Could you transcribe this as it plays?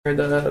Or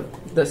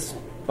the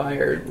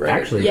spire, right?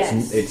 Actually,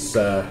 Yes. it's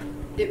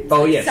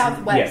yes,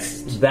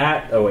 southwest. yes.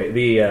 That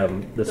the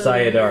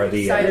Sayadar,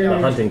 the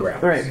hunting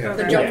grounds. Right.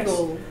 The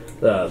jungle.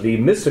 Yes. The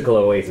mystical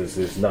oasis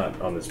is not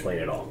on this plane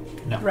at all.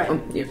 No. Right.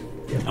 Yeah.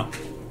 No.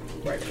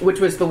 Right. Which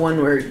was the one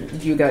where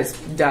you guys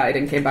died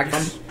and came back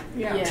from?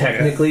 Yeah.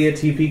 Technically a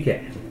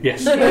TPK.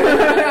 Yes.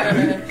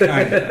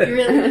 You're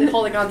really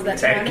holding on to that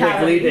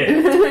Technically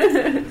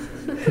did.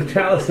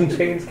 Chalice and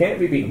chains can't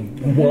be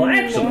beaten. Well,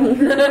 actually.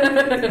 You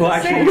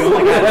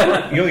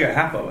only got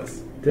half of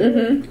us.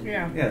 Mm-hmm.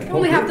 Yeah, the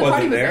Only whole half group the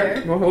party wasn't was there.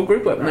 there. The whole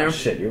group wasn't there. Oh,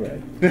 shit, you're right.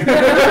 Should have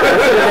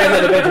done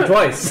that adventure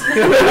twice. You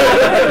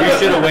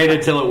should have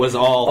waited till it was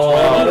all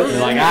 12. You're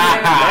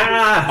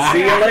like, see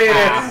you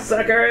later,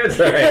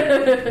 suckers. All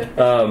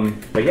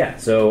right. But yeah,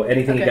 so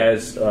anything you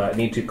guys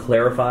need to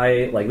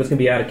clarify, like this can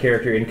be out of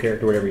character, in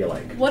character, whatever you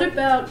like. What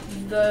about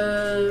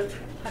the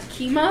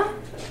Hakima?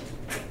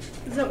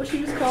 Is that what she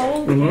was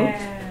called? Mm-hmm.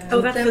 Yeah.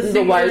 Oh, that's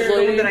The wise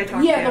lady that I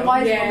talked Yeah, to. the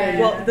wise woman.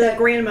 Well, the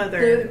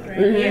grandmother.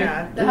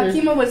 Yeah. The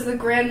Hakima was the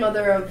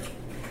grandmother of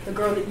the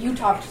girl that you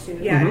talked to.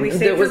 Yeah, and we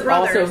saved That was her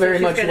brother, also so very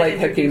she's much gonna like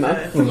introduce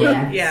Hakima. us.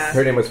 Yeah. Yeah.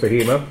 Her name was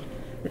Fahima.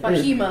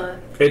 Hakima.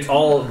 It's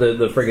all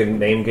the friggin'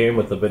 name game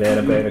with the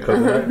banana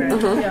coconut.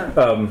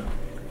 Yeah.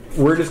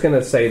 We're just going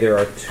to say there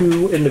are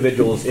two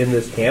individuals in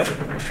this camp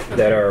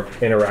that are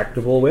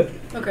interactable with,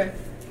 Okay.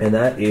 and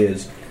that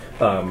is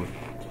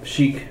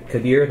Sheikh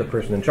Kadir, the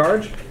person in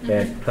charge,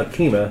 and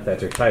Hakima,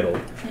 that's her title,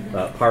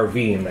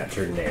 Parveen, that's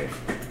her name.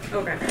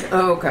 Okay.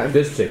 Oh, okay.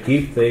 Just to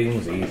keep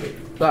things easy.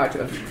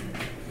 Gotcha.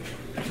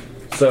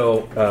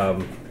 So,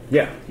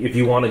 if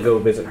you want to go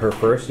visit her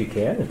first, you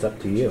can. It's up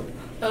to you.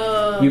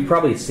 You've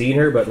probably seen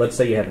her, but let's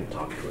say you haven't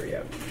talked to her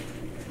yet.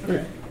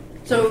 Okay.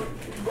 So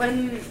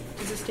when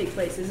does this take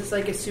place? Is this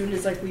like as soon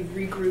as like we've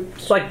regrouped?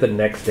 It's like the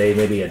next day,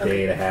 maybe a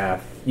day and a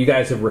half. You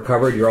guys have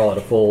recovered. You're all at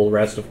a full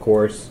rest, of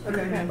course.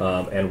 Okay.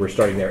 And we're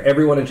starting there.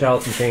 Everyone in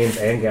Chalice and Chains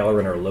and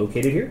Galarin are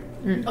located here.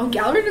 Oh,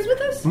 Galarin is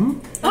with us? Mm-hmm.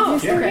 Oh,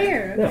 Still okay.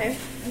 here. Yeah. Okay.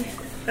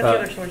 That's the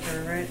other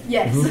sorcerer, right?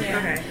 Yes.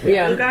 Okay.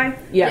 Yeah. Blue guy?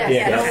 Yeah.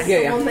 Yes,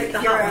 Yeah. The one that The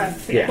hot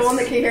one. Yes. the one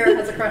that Kahira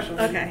has a crush on.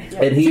 Okay.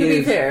 Yeah. And he To be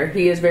is, fair,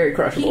 he is very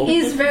crushable. He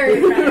is very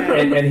proud.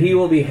 and he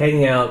will be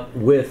hanging out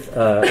with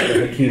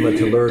Hakima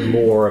to learn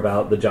more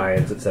about the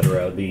giants,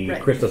 etc.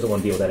 Right. Chris doesn't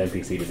want to deal with that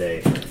NPC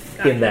today.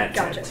 Gotcha. In that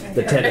Gotcha. tent.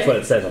 The tent is what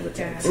it says on the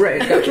tent.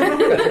 Right,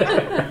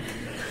 gotcha.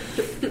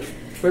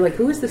 We're like,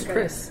 who is this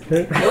Chris?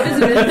 What is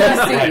an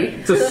NPC?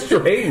 It's a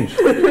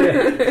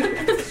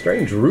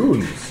strange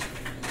runes.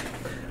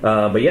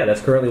 But yeah,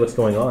 that's currently what's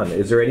going on.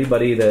 Is there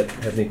anybody that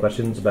has any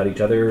questions about each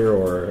other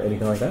or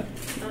anything like that?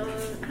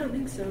 I don't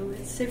think so.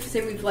 It's safe to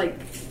say we've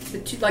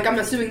I'm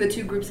assuming the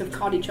two groups have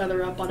caught each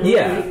other up on Yeah,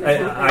 everything.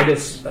 that's I happening.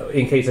 just,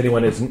 in case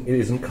anyone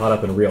isn't caught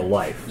up in real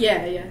life.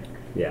 Yeah.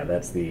 Yeah,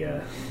 that's the,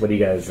 what do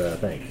you guys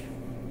think?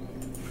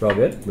 We're all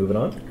good? Moving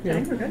on?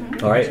 Yeah.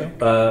 All right.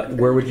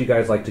 Where would you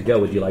guys like to go?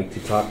 Would you like to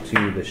talk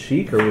to the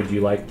Sheik, or would you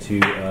like to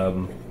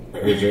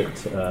visit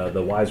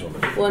the Wise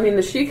Woman? Well, I mean,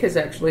 the Sheik has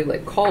actually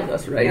called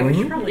us, right? Yeah, we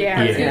should probably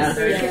Yeah.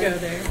 So we should go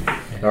there.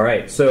 All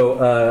right.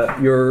 So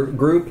your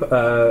group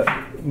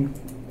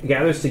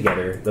gathers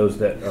together, those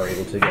that are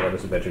able to get on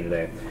this adventure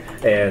today,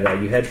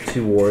 and you head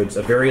towards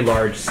a very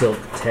large silk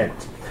tent.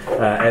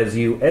 As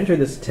you enter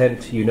this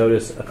tent, you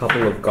notice a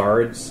couple of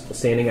guards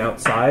standing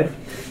outside.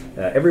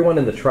 Everyone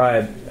in the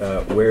tribe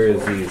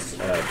wears these,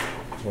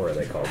 what are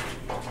they called?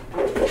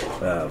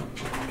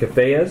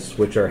 Kafayas,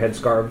 which are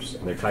headscarves,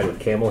 and they're tied with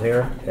camel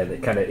hair, and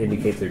it kind of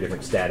indicates their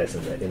different status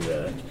in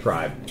the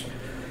tribe.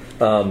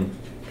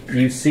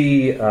 You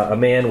see a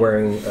man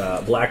wearing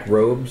black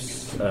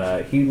robes.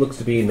 He looks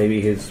to be in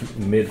maybe his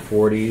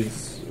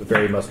mid-40s,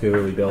 very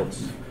muscularly built,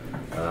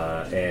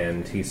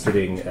 and he's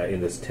sitting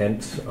in this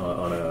tent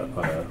on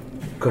a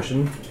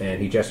cushion,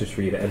 and he gestures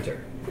for you to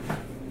enter.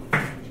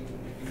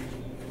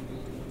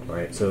 All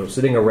right, so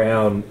sitting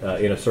around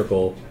in a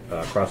circle,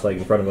 cross-legged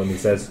in front of him, he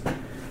says,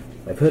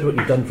 "I've heard what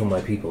you've done for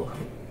my people,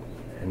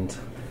 and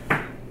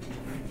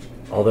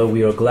although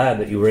we are glad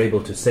that you were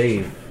able to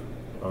save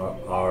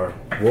our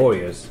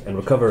warriors and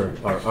recover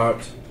our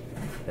art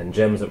and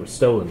gems that were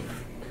stolen,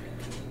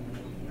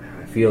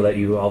 I feel that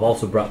you have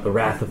also brought the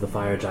wrath of the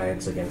fire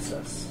giants against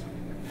us.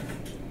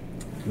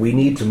 We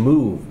need to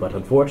move, but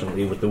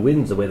unfortunately, with the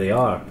winds the way they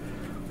are,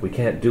 we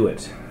can't do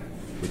it.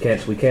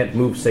 We can't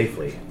move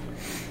safely.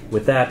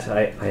 With that,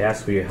 I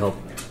ask for your help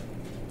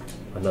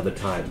another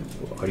time.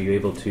 Are you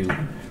able to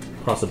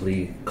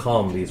possibly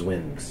calm these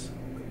winds?"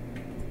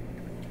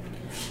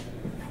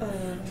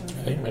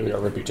 I think maybe our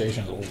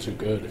reputation's a little too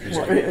good. If he's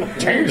like,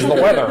 change the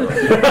weather.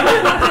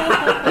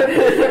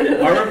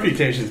 Our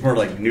reputation's more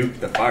like nuke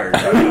the fire.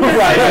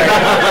 Right.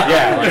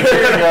 Yeah. Like,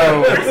 here you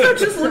go. Fernando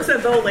just looks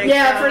at Bill like,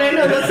 Yeah,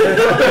 Fernando looks at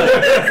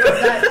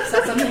Is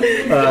that something?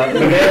 The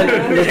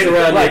man looks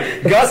around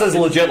Like, Gus is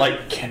legit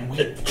like, can we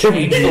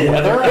change the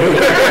weather?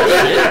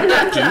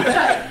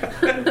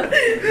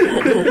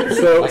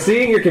 So,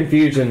 seeing your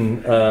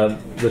confusion,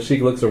 the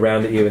Sheik looks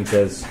around at you and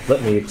says,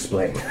 "Let me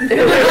explain."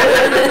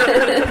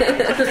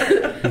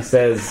 He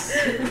says,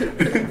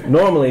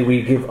 Normally,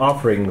 we give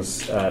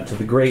offerings to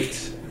the great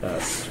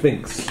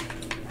Sphinx,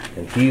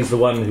 and he's the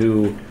one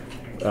who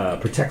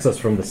protects us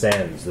from the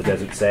sands, the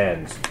desert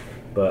sands.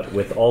 But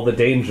with all the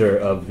danger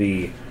of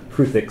the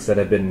Kruthiks that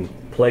have been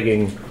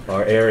plaguing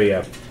our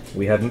area,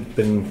 we haven't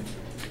been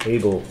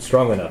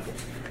strong enough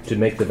to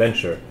make the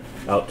venture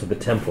out to the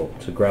temple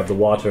to grab the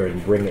water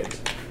and bring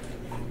it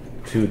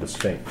to the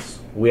Sphinx.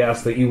 We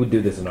ask that you would do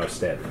this in our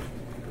stead.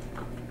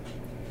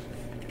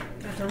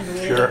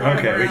 Sure.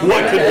 Okay.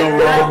 What could go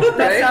wrong?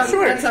 That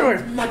Sure,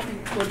 sounds much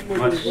more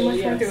Much doable,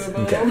 yes.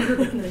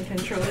 than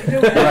controlling the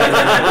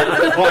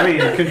weather. Well, I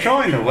mean,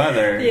 controlling the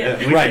weather, Yeah.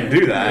 we can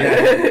do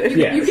that.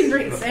 Yes. You can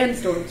bring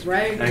sandstorms,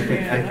 right? I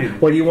can.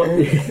 What do you want?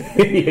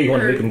 You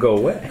want to make them go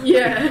away?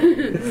 Yeah.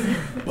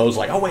 Bo's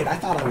like, oh wait, I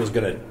thought I was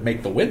gonna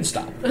make the wind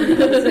stop.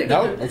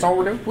 No, that's all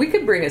we're doing. We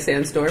could bring a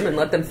sandstorm and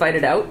let them fight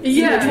it out.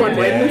 See Yeah. which one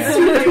wins.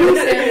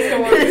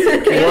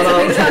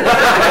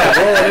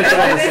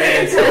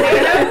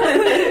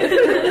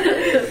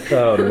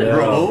 Oh no!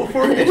 Roll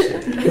for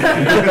initiative.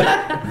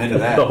 Into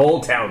that. The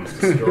whole town's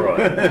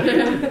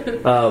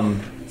destroyed.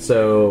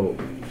 So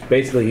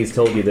basically, he's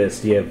told you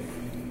this. Do you have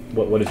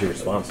what is your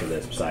response to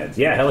this? Besides,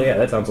 yeah, hell yeah,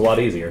 that sounds a lot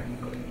easier.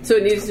 So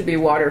it needs to be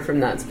water from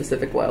that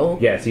specific well.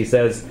 Yes, he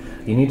says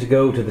you need to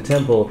go to the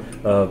temple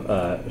of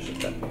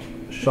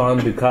Shan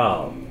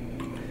Dukal,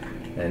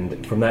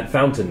 and from that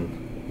fountain,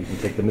 you can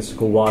take the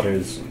mystical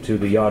waters to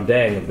the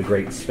Yardang of the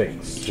Great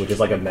Sphinx, which is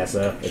like a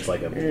mesa. It's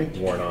like a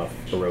worn-off,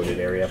 eroded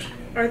area.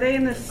 Are they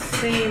in the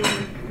same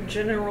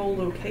general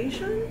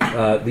location?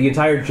 The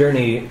entire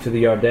journey to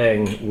the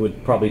Yardang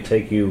would probably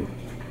take you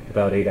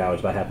about 8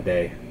 hours, about half a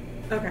day.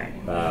 Okay.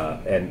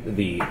 And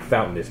the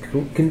fountain is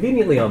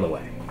conveniently on the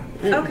way.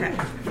 Okay.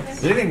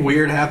 Does anything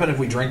weird happen if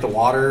we drink the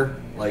water?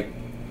 Like,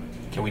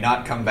 can we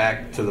not come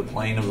back to the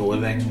plane of the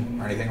living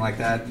or anything like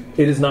that?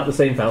 It is not the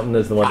same fountain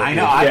as the one that I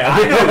know, you- I yeah.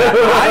 know that.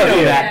 I know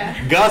Yeah.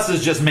 that. Gus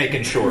is just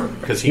making sure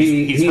because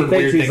he's He heard thinks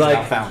weird he's things like-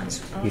 about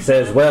fountains. He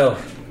says, well,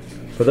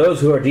 for those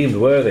who are deemed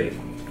worthy,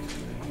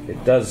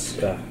 it does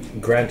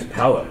grant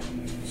power,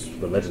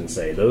 the legends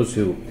say. Those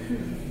who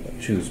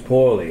choose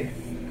poorly,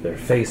 their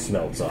face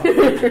melts off.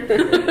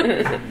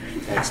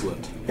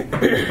 Excellent.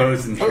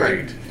 Bo's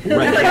intrigued.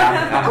 Right,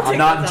 I'm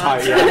not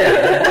entirely.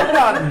 I'm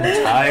not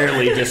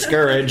entirely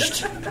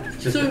discouraged.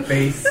 Just So-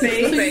 face. So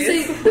you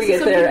say We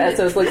get there,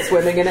 Esso's like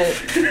swimming in it.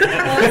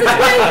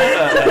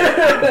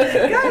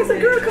 Guys, I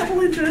grew a couple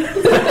inches.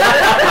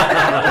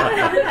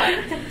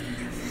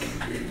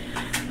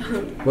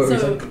 What were you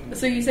saying?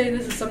 So you say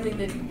this is something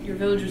that your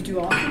villagers do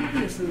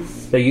often? This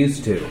is They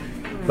used to.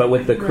 But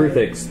with the Right.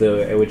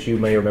 Kruthiks, which you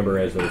may remember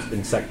as those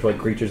insectoid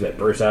creatures that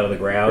burst out of the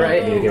ground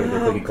Right. and communicate with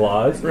their clicky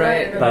claws,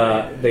 Right.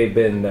 they've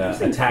been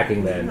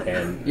attacking them,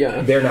 and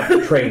Yeah. they're not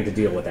trained to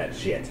deal with that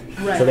shit.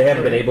 Right. So they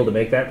haven't been able to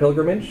make that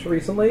pilgrimage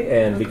recently,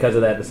 and because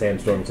of that, the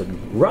sandstorms have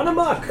run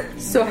amok.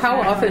 So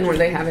how often were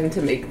they having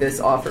to make this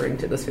offering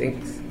to the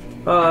Sphinx?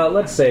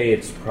 Let's say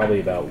it's probably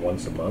about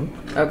once a month,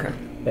 Okay,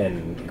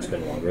 and it's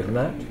been longer than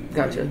that.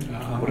 gotcha.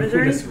 What if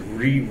we just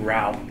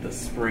reroute the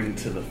spring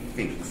to the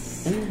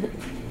Sphinx?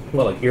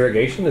 Well, like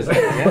irrigation is.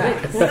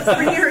 Let's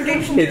bring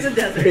irrigation to the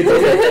desert.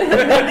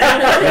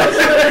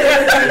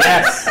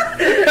 Yes.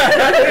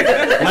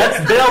 Let's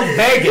build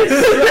Vegas.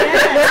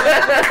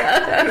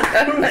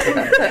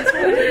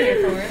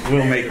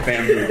 We'll make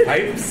bamboo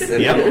pipes.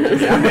 And Yep.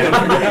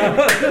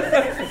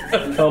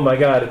 Oh my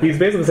god, he's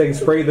basically saying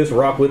spray this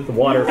rock with the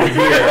water from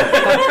here.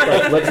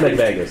 Let's make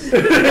Vegas.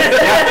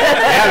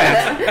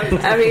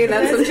 I mean,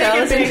 that's some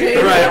challenging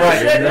change.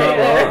 Right. Not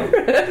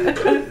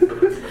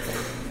wrong.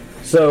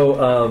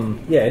 So,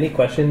 yeah, any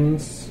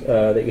questions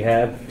that you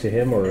have to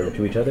him or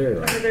to each other?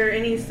 Or? Are there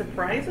any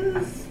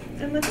surprises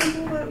in the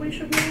temple that we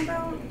should know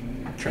about?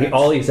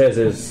 All he says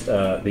is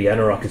the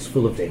Anarok is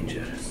full of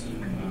dangers.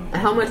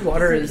 How much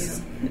water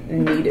is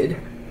needed?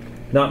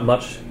 Not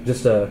much,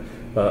 just a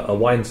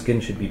wine skin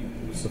should be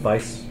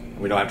suffice.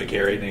 We don't have to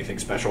carry anything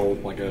special,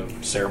 like a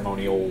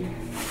ceremonial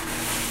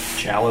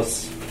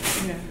chalice.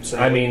 So,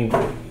 I mean,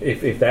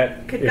 if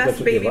that... Could if Gus that's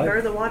what you baby like.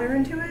 burr the water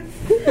into it?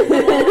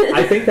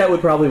 I think that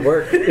would probably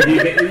work.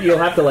 If you'll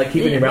have to like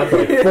keep it in your mouth for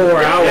like 4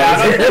 hours.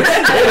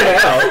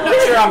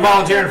 I'm sure I'm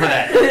volunteering for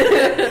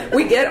that.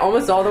 We get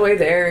almost all the way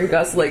there, and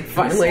Gus like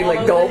finally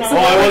like gulps. Oh,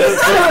 I wasn't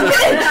supposed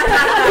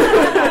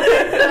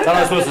to. Thought I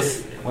was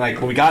supposed to. Like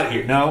when we got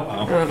here, no.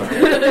 Oh.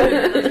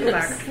 Go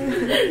back.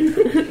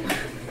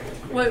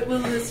 What, will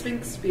the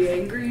Sphinx be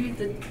angry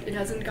that it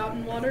hasn't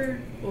gotten water,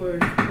 or will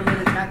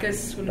it attack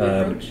us when we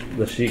approach?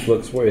 The Sheik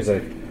looks for he's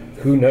like,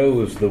 who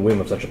knows the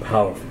whim of such a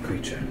powerful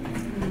creature?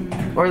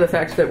 Or the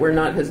fact that we're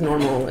not his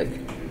normal like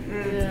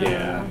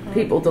Yeah.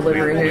 people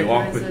delivering We it.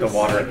 walk with the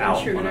water out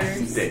on a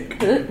Intruders. stick.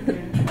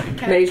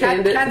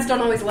 Mage-handed. Cats don't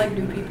always like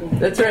new people.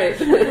 That's right.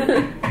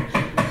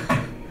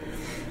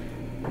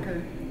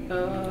 Okay.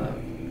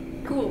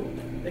 Cool.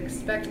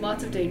 Expect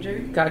lots of danger.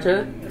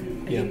 Gotcha.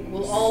 And I think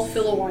we'll all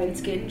fill a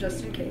wineskin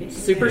just in case.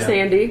 Super Yeah.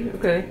 sandy.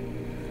 Okay.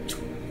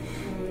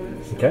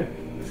 Okay.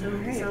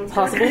 Sounds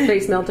Possible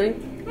face melting.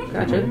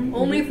 Gotcha.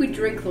 Only if we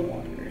drink the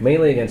water.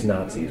 mainly against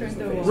Nazis. Is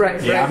the basic.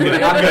 Right. Yeah, I'm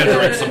gonna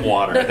drink some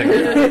water. I think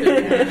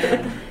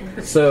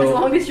So As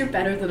long as you're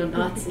better than a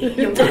Nazi,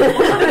 you'll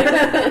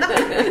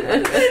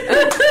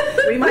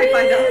We might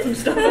find out some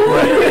stuff.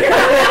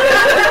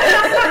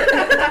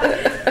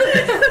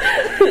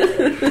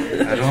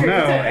 I don't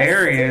know.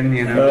 Aryan,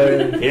 you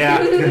know. yeah.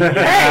 That's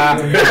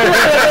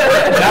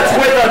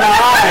with an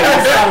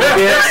eye, son of a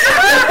bitch.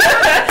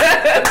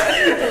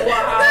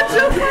 That's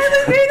so far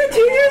that made it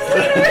 2 years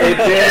later. it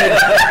did.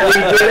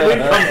 We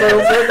come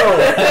full circle.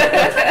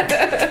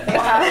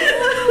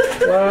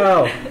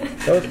 Wow.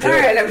 That was All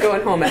great. right, I'm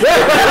going home.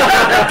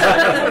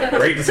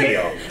 Great to see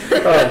y'all.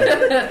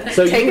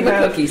 So Take you the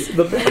have cookies.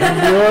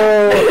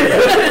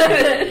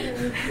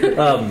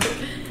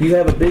 You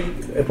have a big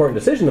important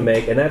decision to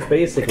make, and that's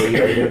basically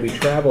are you going to be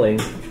traveling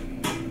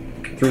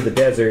through the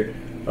desert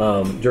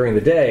during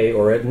the day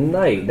or at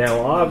night. Now,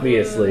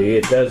 obviously,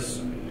 it does.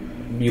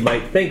 You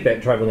might think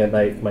that traveling at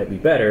night might be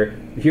better.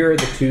 Here are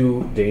the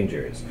two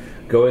dangers.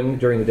 Going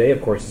during the day,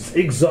 of course, is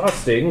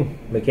exhausting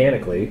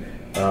mechanically.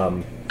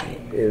 The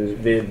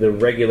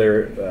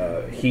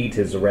regular heat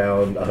is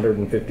around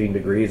 115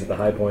 degrees at the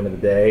high point of the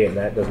day, and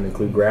that doesn't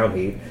include ground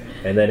heat.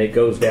 And then it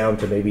goes down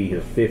to maybe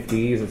the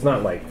 50s. It's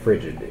not like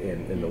frigid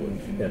in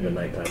the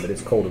nighttime, but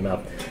it's cold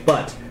enough.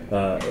 But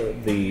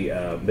the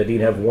Bedine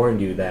have warned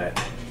you that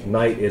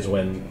night is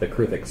when the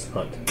Kruthiks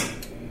hunt.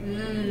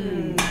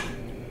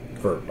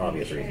 For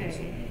obvious reasons.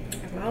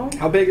 Well,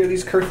 How big are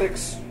these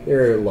Kurthiks?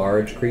 They're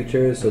large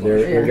creatures, so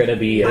they're going to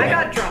be. I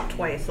got dropped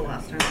twice the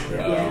last time.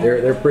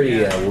 They're pretty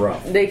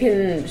rough. They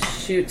can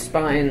shoot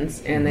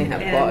spines, and they have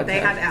claw And they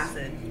have attacks.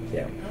 acid.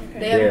 Yeah,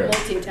 They have They're- a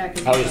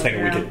multi-attack. I was just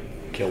thinking we Yeah. could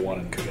kill one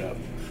and cook it up,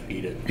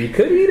 eat it. you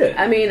could eat it.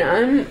 I mean,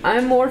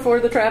 I'm more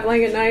for the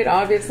traveling at night,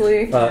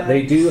 obviously.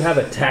 They do have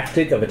a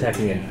tactic of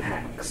attacking in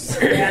packs.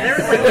 Yeah, they're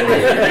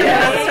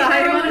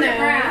like on the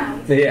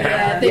ground.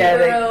 Yeah. They Yeah,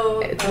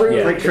 burrow through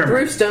Yeah. Like Tremor.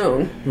 through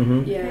stone.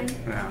 Yeah.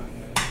 Yeah.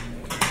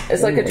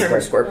 It's like a Oh, tremor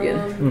right.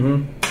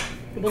 scorpion.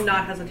 will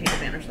not hesitate to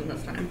banish them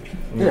this time.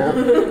 No.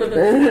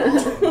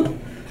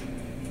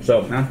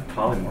 So Not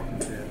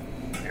polymorph.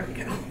 There we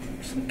go.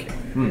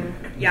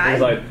 Yeah, I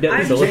was like, yeah,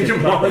 these Change delicious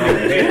them all.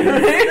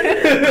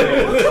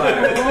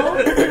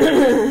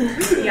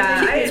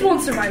 yeah, Kittens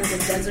won't survive in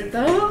the desert,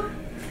 though.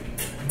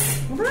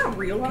 well, they're not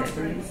real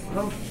kittens.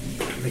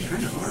 They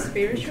kind of are.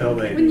 Spiritual. Until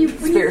they. When you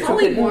Spiritual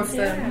polymorph kittens.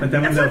 them. But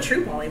then when That's they.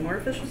 not true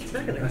polymorph. It's just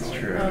regular. That's polymorph.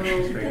 true. Oh,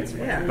 It's very that's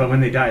good. weird. But when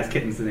they die as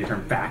kittens, then they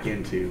turn back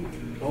into.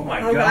 Oh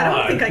my Oh, I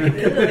don't think I could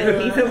kill a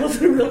kitten if it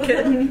wasn't a real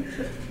kitten.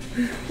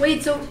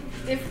 Wait, so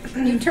if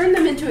you turn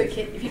them into a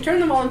kitten, if you turn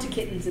them all into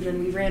kittens and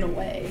then we ran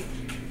away,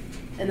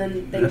 and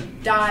then they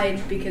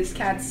died because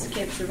cats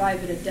can't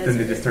survive in a desert. Then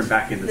they just turn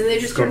back into. Then they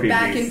just turn scorpion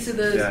back beasts.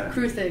 into the Yeah.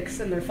 Kruthiks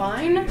and they're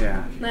fine?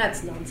 Yeah.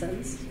 That's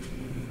nonsense.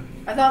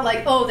 I thought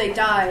like, oh, they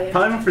die.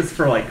 Polymorph is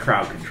for like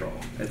crowd control.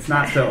 It's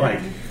not to like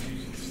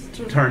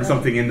turn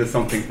something into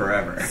something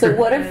forever. So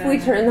what if we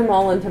turn them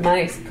all into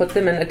mice, put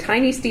them in a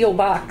tiny steel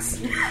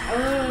box,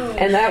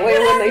 and that way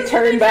when they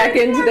turn back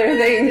into their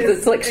things,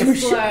 it's like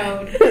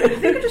Explode. I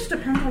think it just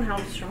depends on how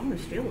strong the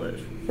steel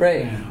is.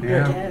 right,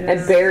 Yeah.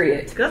 and bury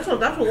it. That's a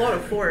lot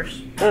of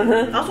force.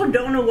 I also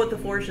don't know what the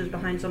force is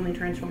behind something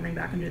transforming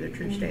back into their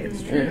true state.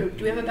 True.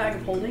 Do we have a bag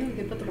of holding? We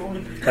could put them all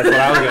in. That's what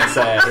I was gonna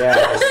say.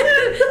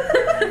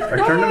 Yeah. Or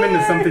turn them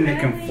into something that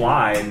can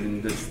fly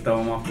and just throw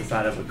them off the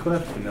side of a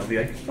cliff and they'll be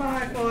like, fly,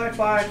 fly,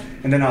 fly.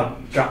 And then I'll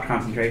drop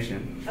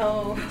concentration.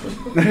 Oh.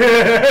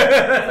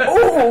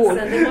 Oh,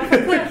 Send them off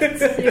a cliff.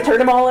 turn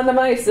them all into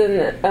mice,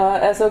 and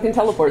SO can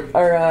teleport,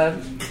 or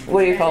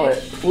what do you call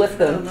it? Lift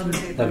them.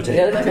 Levitate. Levitate.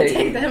 Yeah, Take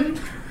levitate. them.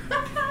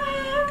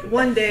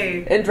 One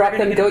day. And drop we're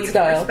gonna them get goat these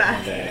style. force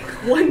back. Okay.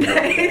 One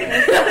day.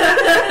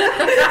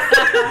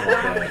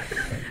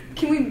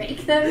 Can we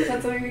make them? Is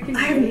that something we can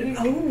make?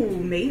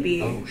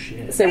 Maybe. Oh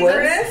shit. Say what?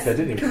 Chris? That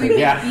didn't Can we make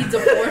Yeah. beads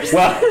of force?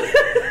 Well,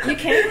 You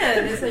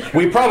can. It's like,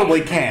 we probably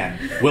can.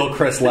 Will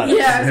Chris let us?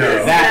 Yeah, I was gonna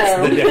say.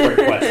 That's the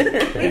different question.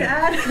 hey,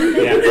 Dad.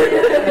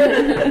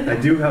 Yeah. I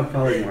do have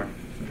polymorph.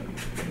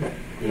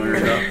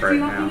 Learned up right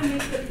now.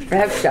 I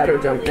have shadow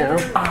jump now.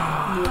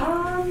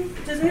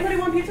 Does anybody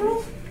want pizza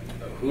rolls?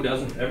 who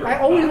doesn't ever? I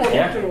always want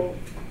Yeah. to roll.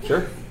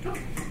 Sure.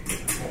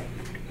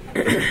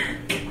 The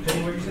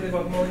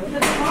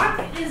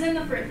pot is in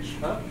the fridge.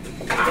 Huh?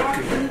 The pot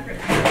is in the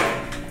fridge.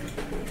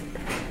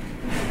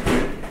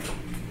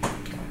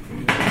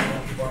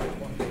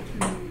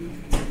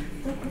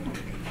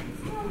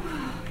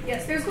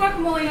 Yes, there's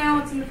guacamole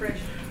now. It's in the fridge.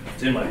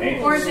 It's in my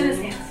hands. Or it's in his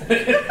hands.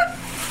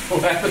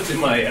 What happened to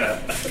my?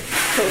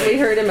 Totally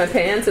hurt in my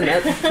pants, and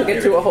that took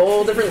it to a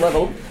whole different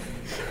level.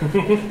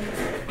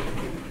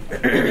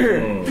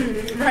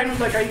 Ryan was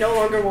like, I no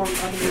longer want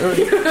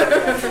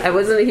guacamole. I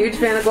wasn't a huge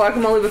fan of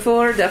guacamole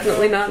before,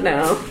 definitely not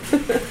now.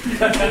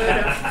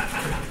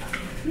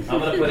 I'm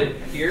gonna put it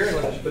here, and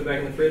let's just put it back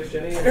in the fridge,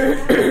 Jenny.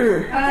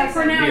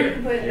 For now, you Here.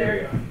 can put it There we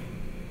there. go.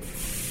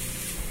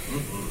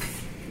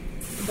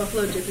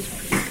 Buffalo dip is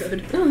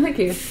pretty good. Oh, thank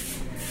you.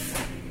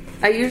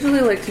 I usually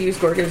like to use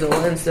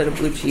gorgonzola instead of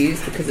blue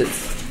cheese because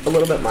it's a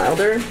little bit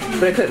milder,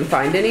 but I couldn't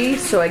find any,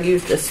 so I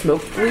used a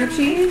smoked blue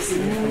cheese.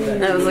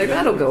 And I was like,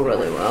 that'll go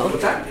really well.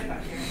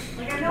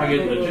 I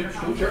get the chicken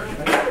scooter.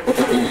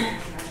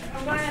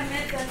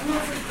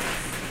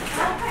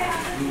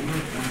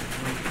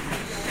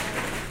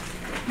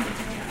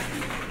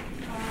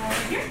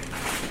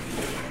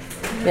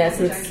 Yeah,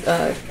 since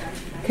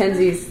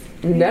Kenzie's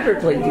never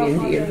played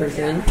D&D in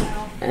person,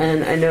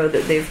 and I know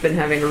that they've been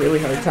having a really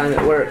hard time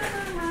at work,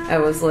 I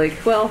was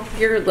like, well,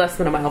 you're less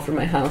than a mile from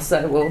my house, so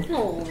I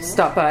will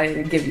stop by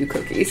and give you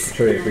cookies.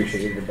 Sure, they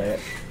appreciated that.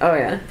 Oh,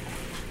 yeah.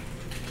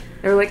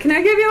 They were like, can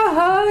I give you a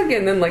hug?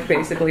 And then, like,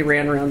 basically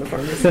ran around the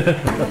pharmacy.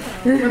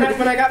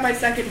 When I got my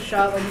second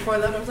shot, like before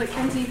that, I was like,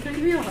 Kenzie, can I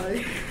give you a hug?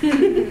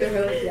 They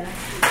were like, yeah.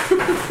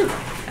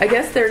 I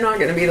guess they're not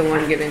going to be the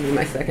one giving me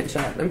my second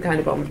shot. I'm kind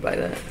of bummed by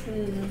that.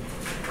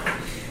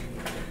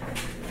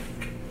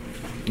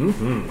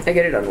 I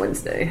get it on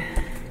Wednesday.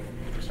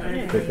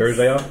 Take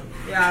Thursday off?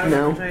 Yeah,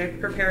 No.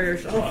 Prepare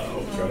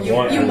yourself.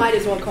 You might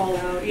as well call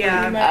out.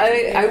 Yeah.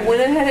 I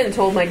went ahead and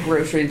told my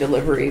grocery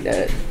delivery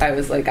that I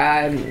was like,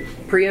 I'm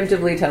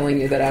preemptively telling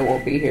you that I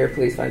won't be here.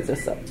 Please find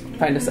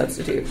a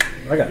substitute.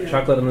 I got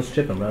chocolate on this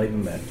chip. I'm not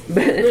even mad.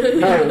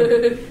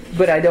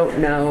 But I don't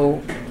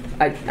know.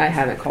 I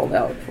haven't called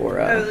out for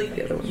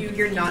the other one.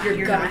 You're not going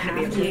to be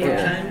able to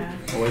Yeah.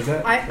 What was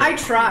that? I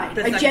tried.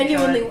 The I second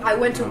genuinely. shot. I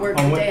went to work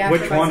Oh, the day after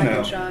which my one, second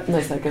though? shot.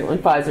 My second one,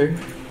 Pfizer.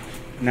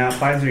 Now,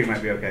 Pfizer, you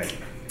might be okay.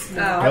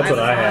 That's what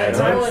I had.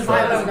 I was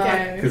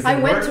not. Because I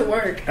went to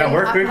work. At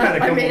work, we've had a I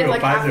couple made it little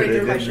like Pfizer halfway that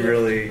through my didn't shift.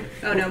 really.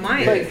 Oh no,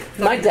 mine. Like,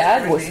 my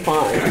dad was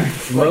fine.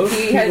 Most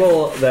he had-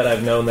 people that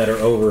I've known that are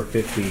over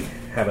 50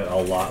 have it a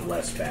lot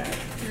less bad.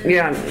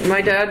 Yeah,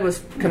 my dad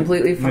was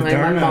completely fine. My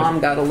Moderna- mom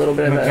got a little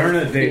bit of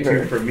Moderna a day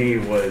fever. 2 for me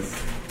was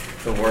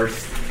the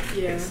worst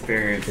Yeah.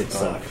 experience. It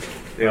sucked.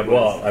 It was-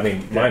 Well, I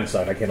mean, mine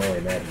sucked. I can only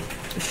imagine.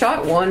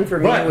 Shot one for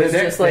me But was the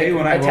next just like day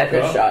when I a woke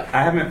tetanus up, shot.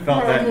 I haven't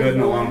felt that good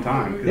in a long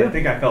time. Because I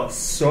think I felt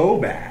so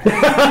bad. It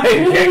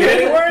can't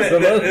get any worse.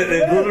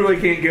 It literally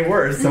can't get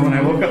worse. So when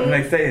I woke up the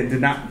next day and did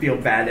not feel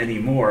bad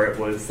anymore, it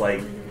was like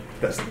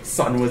the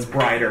sun was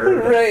brighter.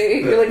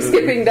 Right, you're like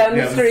skipping down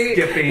the street.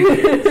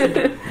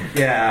 Skipping.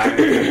 Yeah.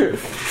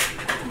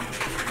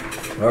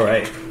 All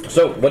right.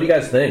 So, what do you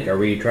guys think? Are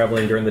we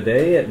traveling during the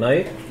day, at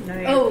night?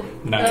 Night. Oh,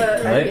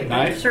 Night. Night?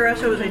 Night.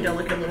 Cereso is a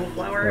delicate little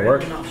flower That and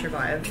works. will not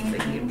survive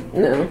the heat.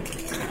 No.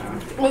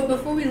 well,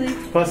 before we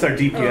leave, Plus, our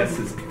DPS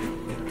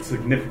is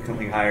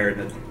significantly higher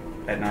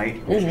at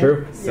night. It's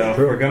true. So if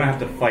True. we're gonna have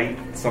to fight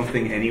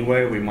something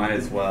anyway, we might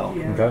as well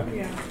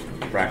Okay.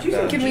 rack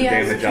the Can we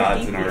ask damage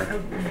odds in our.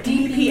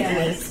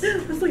 DPS.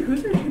 I was like,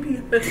 who's our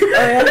DPS?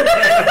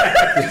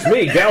 It's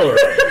me, Gallery.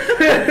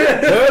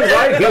 Turn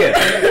right here.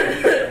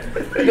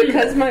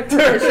 Because my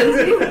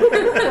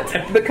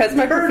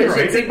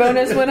proficiency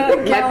bonus went up,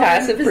 my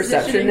passive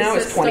perception now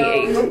is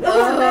 28.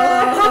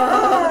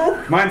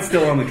 Mine's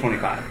still only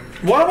 25.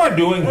 What am I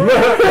doing?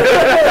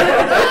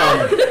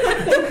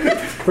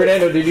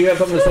 Fernando, did you have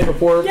something to say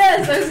before?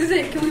 Yes, I was gonna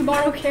say, can we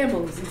borrow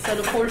camels instead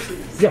of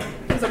horses? Yeah.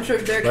 Because I'm sure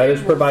they're That is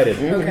camels. provided.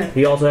 Okay.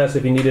 He also asks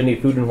if you need any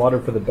food and water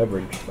for the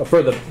beverage,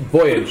 for the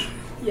voyage.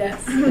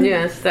 Yes.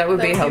 Yes, that would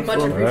be That would be much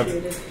helpful.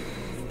 appreciated.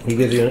 He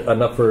gives you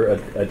enough for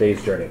a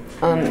day's journey.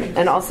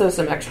 And also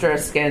some extra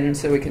skin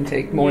so we can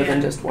take more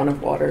than just one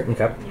of water.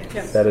 Okay.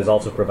 Yes. That is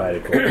also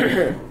provided for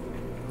you.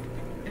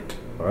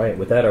 All right.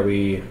 With that, are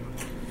we?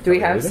 Do we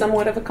have leaving?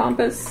 somewhat of a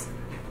compass?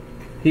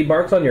 He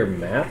marks on your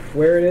map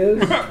where it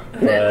is.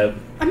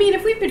 I mean,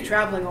 if we've been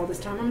traveling all this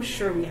time, I'm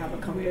sure we have a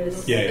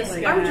compass. Yeah.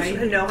 Like, I would I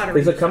just know how to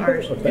Is read a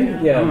compass? stars. Okay. I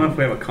don't know Yeah. if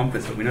we have a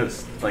compass, but we know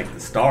like the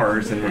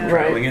stars, and we're Yeah.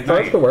 traveling at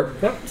Stars night. could work.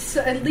 Yep.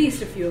 So at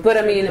least a few. Of But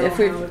I us mean, know if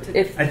we how to-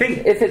 if I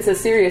think- if it's a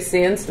serious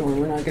sandstorm,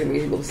 we're not going to be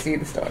able to see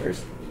the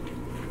stars.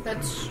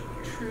 that's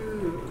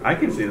true. I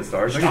can see the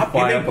stars. I Stop can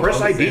fly giving up Chris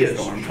above the ideas.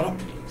 sandstorm. Shut up.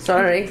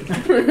 Sorry,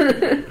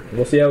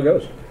 We'll see how it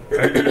goes.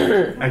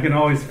 I can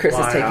always Chris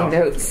fly is taking out.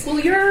 notes. Well,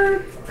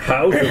 you're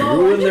How to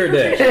ruin their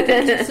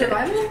day.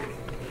 survival.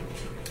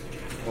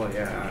 Well,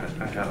 yeah,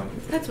 I have.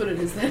 That's what it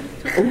is then.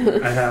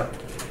 I have.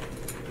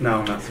 No,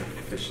 I'm not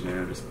sufficient.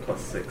 I'm just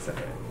 +6 at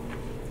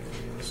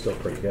it. Still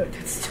pretty good.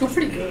 It's still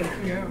pretty good.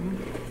 Yeah.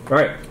 All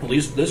right. At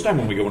least this time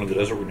when we go into the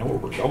desert, we know where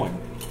we're going.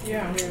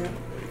 Yeah.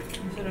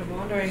 Instead of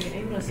wandering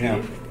aimlessly.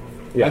 Yeah.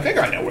 Yeah. I think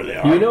I know where they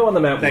are. You know on the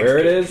map Thanks, where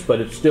it Steve. is,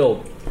 but it's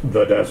still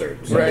the desert.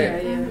 So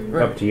Right. Yeah.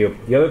 Up to you.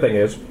 The other thing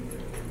is,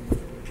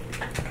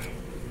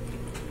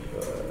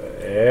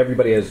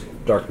 everybody has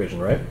dark vision,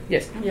 right?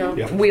 Yes, Yeah.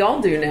 Yeah. we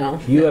all do now.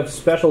 You have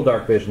special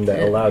dark vision that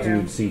allows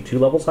you to see 2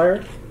 levels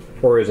higher,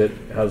 or is it?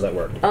 How does that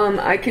work?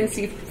 I can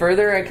see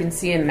further. I can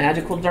see in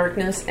magical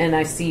darkness, and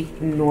I see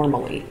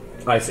normally.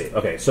 I see.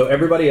 Okay, so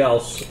everybody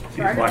else, See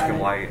black and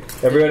white.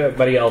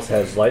 everybody else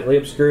has lightly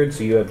obscured,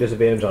 so you have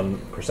disadvantage on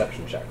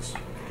perception checks,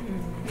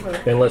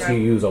 unless you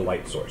use a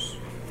light source.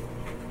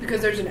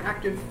 Because there's an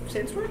active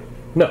sandstorm.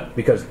 No,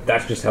 because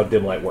that's just how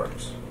dim light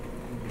works.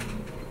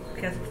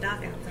 Because it's dark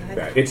outside.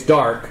 Right. It's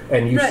dark,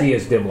 and you Right. see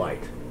as dim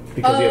light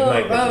because you have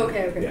night vision. Oh,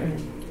 okay. Yeah. Does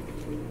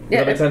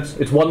that make sense?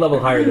 It's 1 level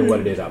higher than what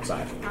it is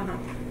outside.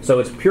 So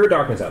it's pure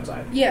darkness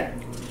outside. Yeah.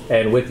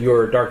 And with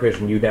your dark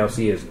vision, you now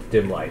see as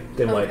dim light.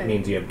 Dim light Okay.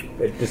 means you have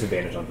a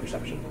disadvantage on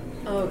perception.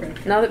 Oh, okay.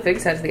 Now that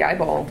Figs has the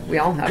eyeball, we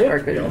all have dark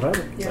you vision. don't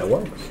have it. Yeah. That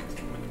works.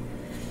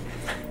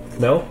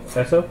 No?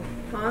 Esso?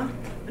 Huh?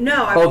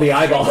 No. Oh, the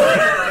eyeball.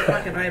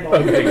 Fucking eyeball.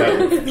 Okay, got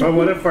it. But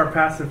what if our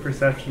passive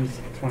perception's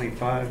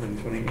 25 and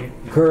 28?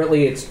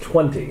 Currently, it's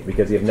 20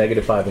 because you have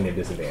 -5 and you have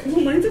disadvantage.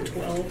 Well, mine's a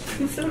 12.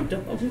 He's so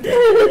dumb.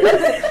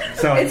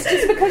 So It's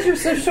just because you're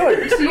so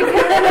short, so you can't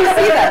really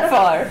see that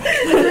far.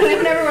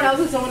 When everyone else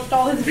is so much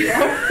taller than you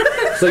are.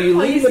 So you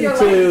leave see your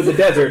into the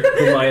desert,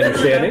 from my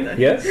understanding.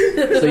 Yes?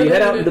 So you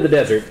head out into the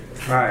desert,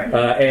 Alright.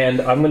 and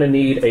I'm going to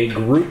need a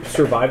group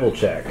survival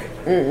check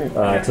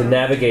to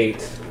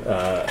navigate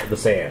the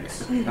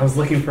sands. I was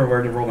looking for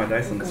where to roll my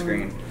dice on the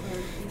screen.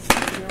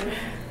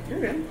 You're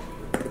good.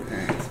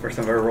 Alright, it's the first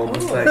time I've ever rolled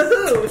this dice.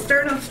 Ooh,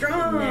 starting off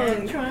strong.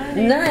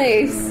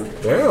 Nice.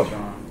 Yeah.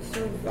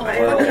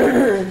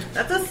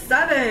 That's a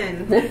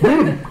 7.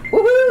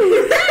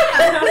 Woohoo!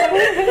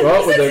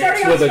 Well, with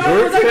a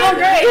group Oh, check,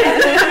 great.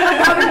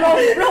 I'm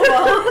rolling real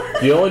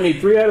well. you only need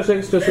 3 out of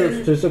 6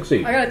 to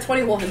succeed. I got a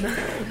 21.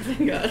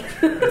 Thank God.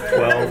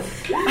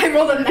 12. I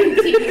rolled a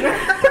 19.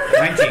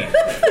 19.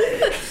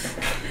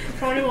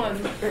 21.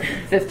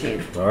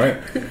 15. All right.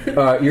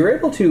 You're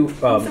able to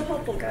So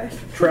helpful, guys.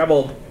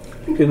 travel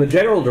in the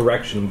general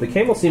direction. The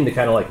camels seem to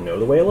kind of like know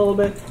the way a little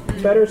bit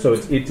better, so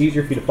it's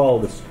easier for you to follow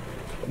this.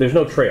 There's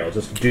no trail,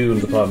 just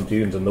dunes upon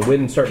dunes, and the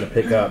wind's starting to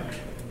pick up.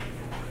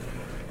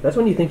 That's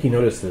when you think you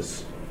notice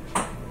this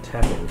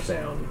tapping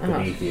sound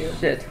beneath you.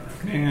 Shit.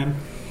 Man.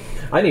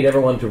 I need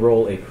everyone to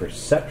roll a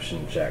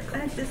perception check.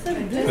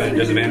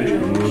 Disadvantage?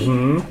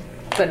 Mm-hmm.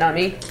 But not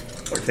me.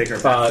 Or take our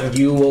passive.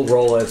 You will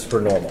roll as per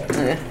normal.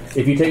 Okay.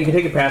 If you can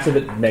take a passive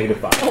at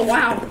 -5. Oh,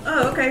 wow.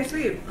 Oh, okay,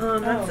 sweet.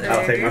 That's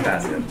I'll take my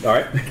passive. All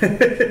right.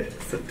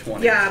 It's a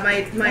 20. Yeah,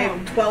 my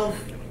 12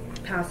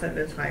 passive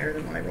is higher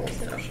than what I rolled.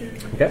 So.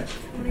 Okay.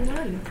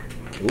 21.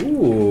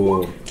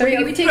 Ooh. So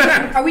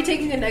are we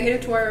taking a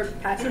negative to our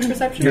passive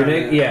perception? Your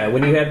yeah,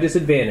 when you have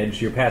disadvantage,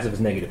 your passive is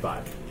 -5.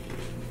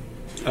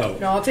 Oh.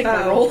 No, I'll take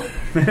my Oh. roll.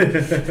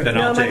 Then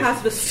No, I'll my take.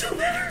 passive is still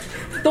better.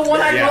 The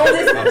one I Yeah, rolled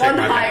is I'll take one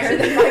my higher passive.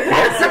 than my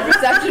passive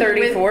perception.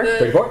 34? With the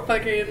 34?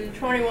 Fucking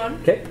 21.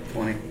 Okay.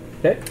 20.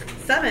 Okay.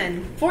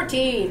 7.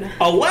 14.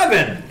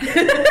 11!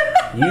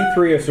 You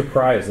three are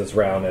surprised this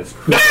round as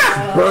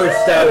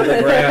burst out of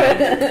the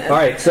ground. All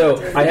right,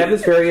 so I have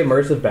this very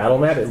immersive battle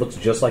map. It looks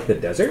just like the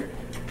desert.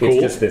 It's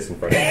Cool. just this in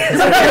front of you.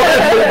 So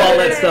move all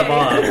that stuff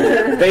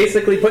off.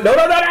 Basically, put no.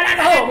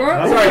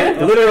 Sorry,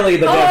 literally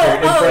the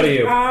desert in front of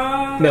you.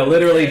 No,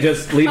 literally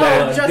just leave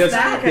that. just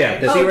that? Yeah.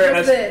 To Oh, see where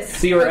just this.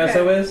 see where Okay.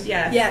 Esso is.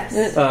 Yes.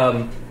 Yes.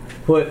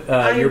 Put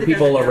I your did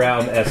people that.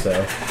 around Esso.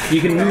 You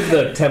can move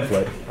the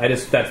template.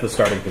 That's the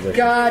starting position.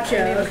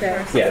 Gotcha. Okay.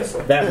 Yes,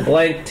 that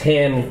blank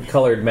tan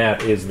colored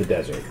map is the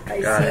desert. I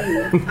Got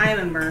see. I am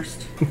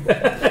immersed.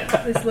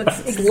 This looks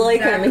It's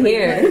like I'm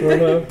here.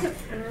 Alright.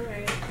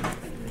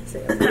 Say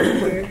I'm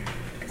over here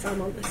because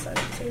I'm on this side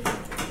of the table.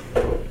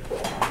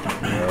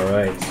 All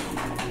right.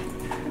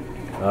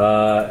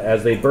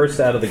 As they burst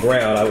out of the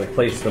ground, I will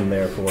place them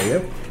there for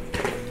you.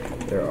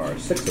 There are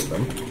 6 of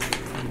them.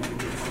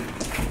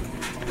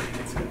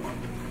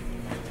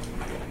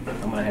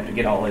 I'm gonna have to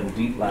get all in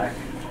deep black.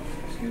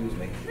 Excuse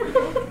me.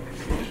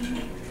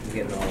 I'm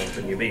getting all up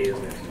in your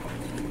business.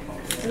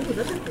 Ooh,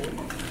 those are cool.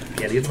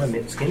 Yeah, these are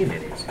my skinny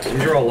minis.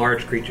 These are all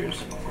large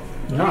creatures.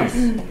 Nice.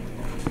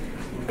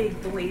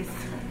 Big boys.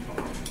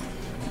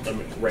 I'm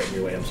right in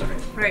your way. I'm sorry.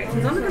 Alright,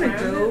 since I'm gonna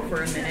go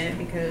for a minute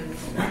because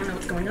I don't know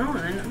what's going on,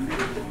 I'm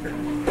gonna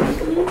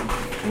go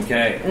for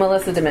Okay.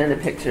 Melissa demanded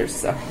pictures,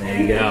 so.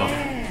 There you go.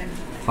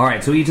 All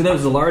right, so each of those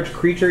is a large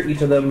creature,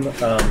 each of them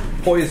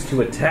poised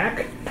to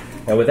attack.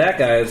 And with that,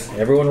 guys,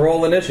 everyone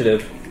roll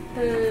initiative.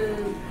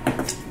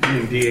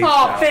 D8 Oh,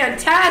 out.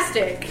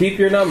 fantastic! Keep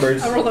your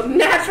numbers. I rolled a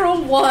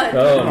natural 1.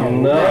 Oh,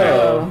 no.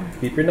 no.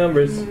 Keep your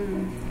numbers. Okay.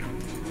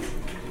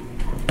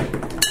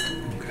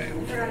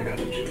 I got a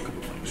couple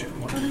things here.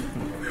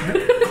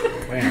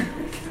 Bam.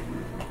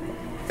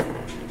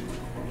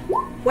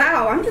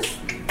 Wow, I'm God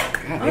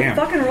a damn.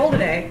 fucking roll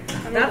today.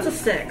 That's a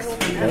 6.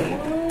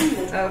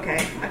 Okay,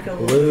 I feel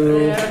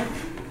Blue, Yeah.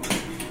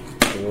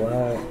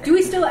 black. Do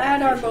we still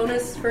add our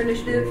bonus for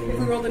initiative if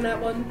we rolled in that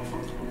one?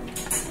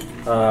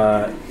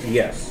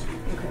 Yes.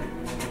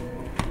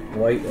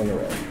 White and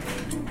red.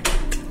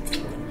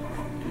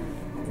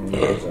 And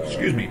those are-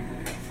 Excuse me.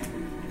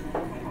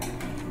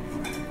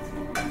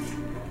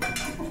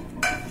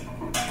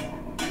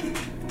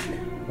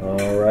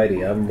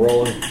 Alrighty, I'm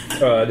rolling.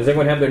 Does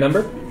everyone have their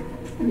number?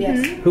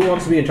 Yes. Who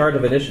wants to be in charge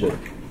of initiative?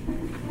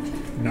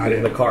 Not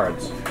The it.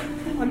 cards.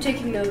 I'm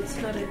taking notes,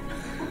 not it.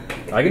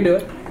 I can do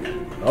it.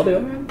 I'll do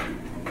it.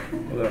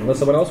 Unless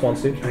someone else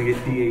wants to. Trying to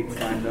get D8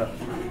 lined up.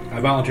 I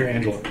volunteer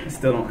Angela. I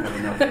still don't have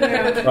enough.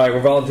 Alright, we're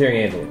volunteering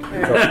Angela.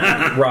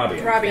 So, Robbie.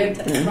 Robbie.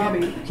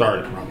 Robbie.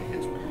 Sorry, Robbie.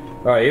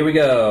 Alright, here we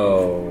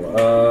go.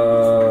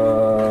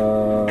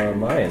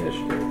 My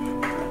initiative.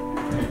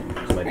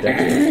 So my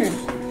deck.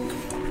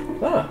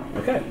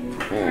 Okay.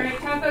 Alright,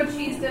 taco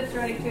cheese dips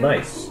ready too.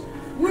 Nice.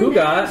 Who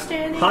got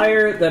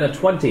higher than a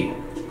 20?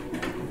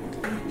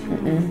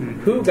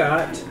 Who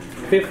got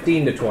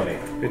 15 to 20?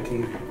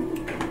 15.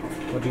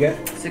 What'd you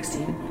get?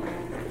 16.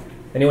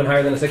 Anyone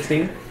higher than a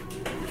 16?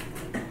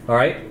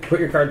 Alright, put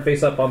your card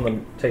face up on the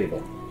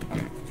table.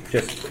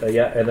 Just,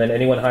 yeah, and then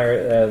anyone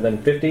higher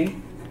than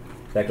 15?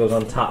 That goes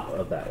on top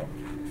of that one.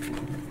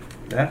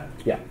 That?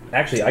 Yeah.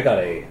 Actually, I got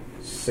a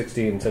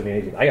 16,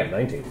 17, 18. I got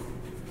 19.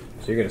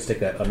 So you're going to stick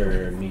that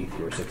underneath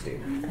your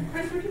 16.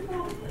 I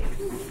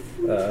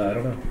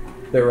don't know.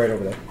 They're right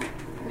over there.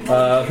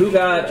 Who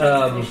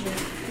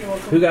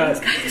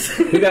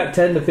got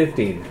 10 to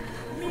 15?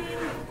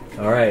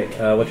 All right.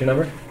 What's your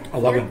number?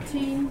 11.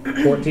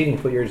 14. You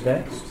put yours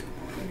next.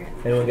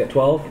 Anyone get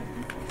 12?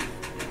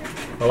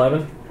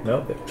 11?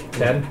 No.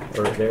 10.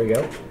 Or there you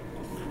go.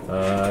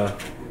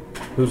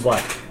 Who's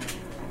left?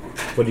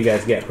 What do you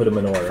guys get? Put them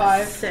in order.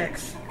 5.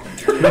 6.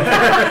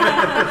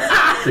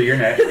 So you're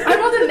next. I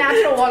rolled a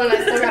natural 1 and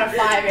I still got a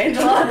 5,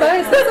 Angela.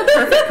 Guys, that's a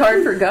perfect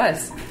card for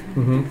Gus.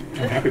 I'm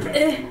happy about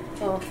it.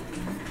 Oh.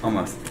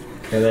 Almost.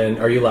 And then,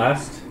 are you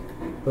last,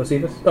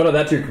 Josephus? Oh, no,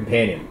 that's your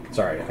companion.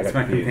 Sorry, I got That's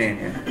my confused.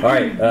 companion. All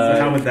right. So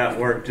how would that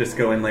work? Just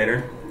go in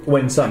later?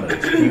 When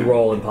summoned, you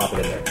roll and pop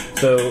it in there.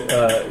 So,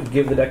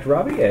 give the deck to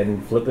Robbie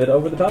and flip it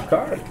over the top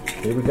card.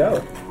 Here we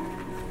go.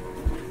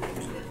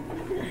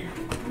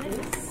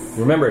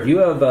 Remember, if you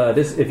have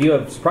if you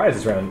have surprise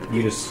this round,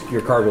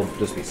 your card will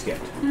just be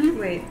skipped.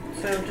 Wait,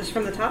 so just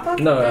from the top up?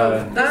 No.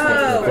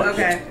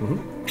 Okay.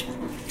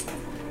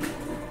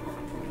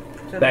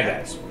 So Bad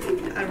guys.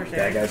 I understand.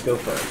 Bad guys go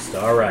first.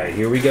 All right,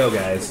 here we go,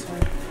 guys.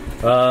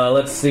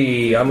 Let's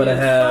see. I'm gonna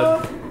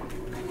have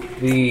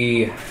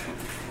the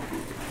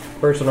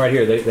first one right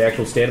here. The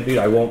actual stand-up dude.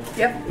 I won't.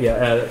 Yep.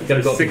 Yeah.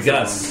 Gonna go with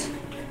Gus.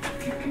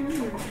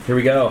 Here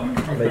we go.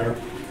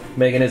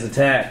 Making his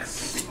attacks.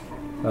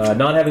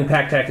 Not having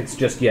pack tactics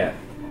just yet.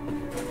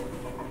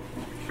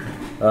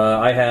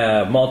 I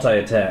have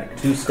multi-attack,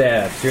 2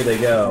 stabs. Here they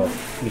go.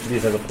 Each of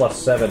these has a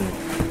 +7.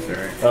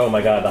 Sorry. Oh my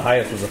god, the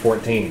highest was a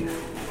 14.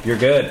 You're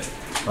good.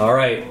 All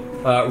right.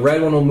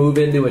 Red one will move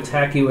in to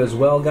attack you as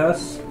well,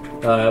 Gus,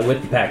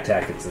 with the pack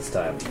tactics this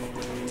time.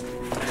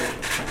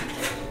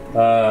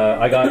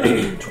 I got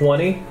a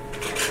 20.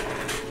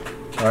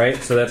 All right,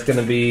 so that's going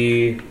to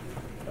be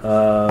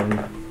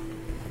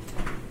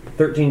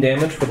 13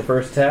 damage for the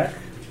first attack.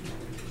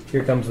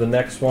 Here comes the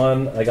next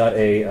one. I got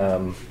a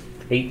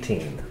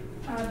 18.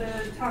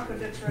 The taco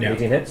dips ready.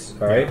 18 hits.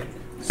 All right.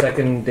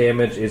 Second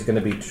damage is going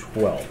to be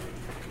 12.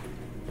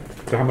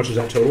 So how much is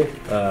that total?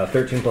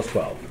 13 plus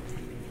 12.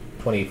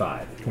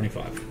 25.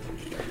 25.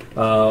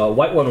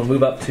 White one will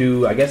move up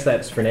to, I guess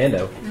that's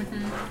Fernando.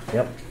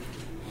 Yep.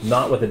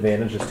 Not with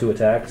advantage, just 2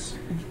 attacks.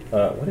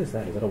 What is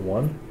that? Is that a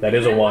 1? That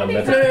is a 1.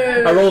 That's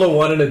I rolled a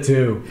 1 and a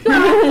 2.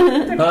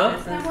 Huh?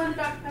 Is that one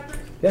Dr. Pepper?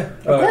 Yeah.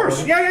 Of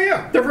course.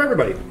 Yeah. They're for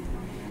everybody.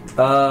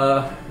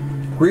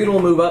 Green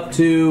will move up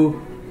to...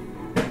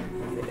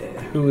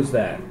 Who is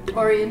that?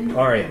 Orion.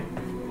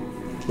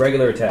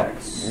 Regular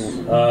attacks.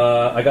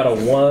 I got a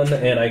 1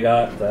 and I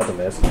got... That's a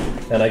miss.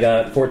 And I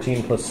got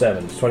 14 plus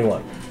 7. It's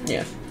 21.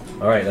 Yeah.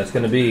 Alright, that's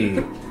going to be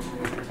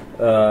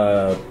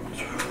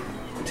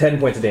 10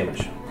 points of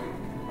damage.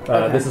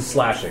 Okay. This is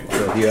slashing,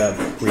 so if you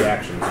have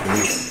reactions, you can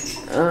use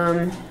it.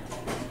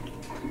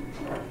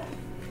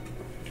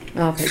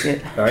 I'll take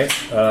it. Alright,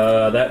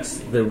 that's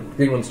the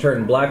green one's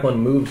turn. Black one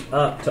moves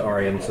up to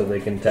Aryan so they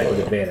can attack with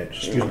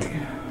advantage. Excuse me.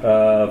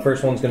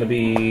 First one's going to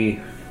be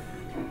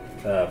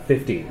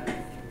 15.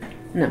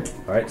 No.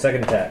 Alright,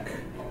 second attack.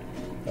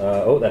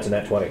 That's a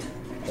nat 20.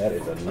 That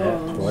is a nat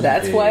 20.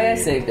 That's why I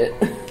saved it.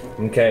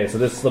 Okay, so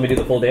this. Let me do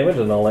the full damage,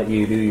 and I'll let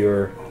you do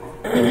your.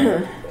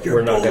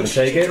 We're not going to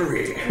take it.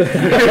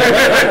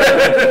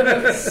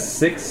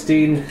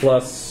 16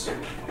 plus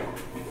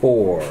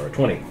 4,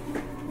 20.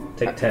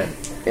 Take 10.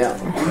 Yeah.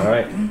 All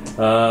right.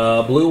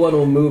 Blue one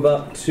will move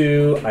up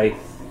to.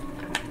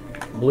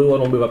 Blue one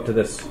will move up to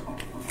this.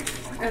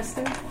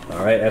 Esther.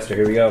 All right, Esther.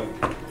 Here we go.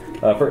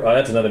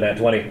 That's another nat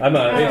 20. I'm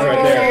not. It's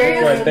right there.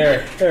 It's right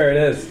there. There it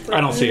is.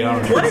 I don't see it. I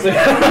don't know.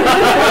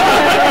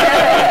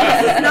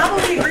 This is not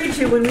what we agreed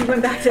to when we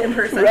went back to in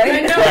person.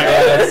 Right?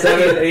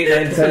 7, 8,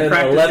 9, 10,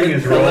 11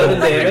 his role 11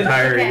 the damage.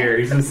 entire year.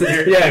 He's been sitting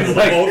here. Yeah, it's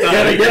like,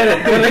 gotta get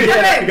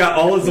it. He got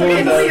all his ones out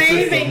of the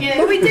system.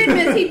 But we did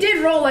miss. He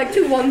did roll like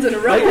 2 1s in a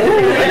row.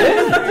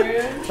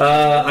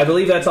 I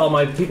believe that's all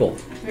my people.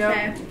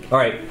 Okay. All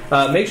right.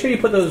 Make sure you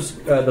put those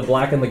the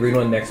black and the green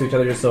one next to each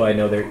other, just so I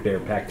know they're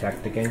pack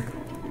tacticking.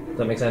 Does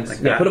that make sense? Like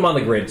yeah. that. Put them on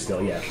the grid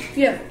still. Yeah.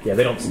 Yeah. Yeah.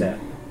 They don't snap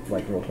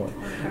like roll 20.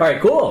 All right.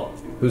 Cool.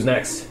 Who's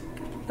next?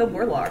 The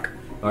warlock.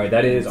 All right.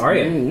 That is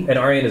Aryan, and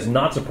Aryan is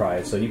not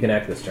surprised, so you can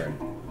act this turn.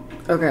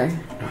 Okay.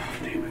 Oh,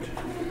 damn it.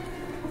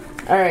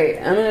 Alright,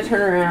 I'm gonna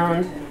turn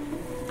around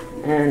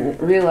and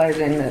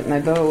realizing that my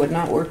bow would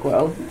not work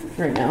well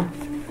right now.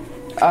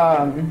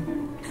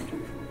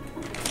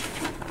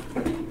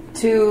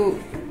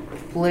 2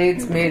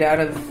 blades made out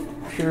of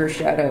pure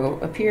shadow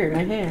appear in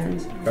my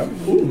hands.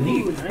 Ooh,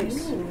 neat.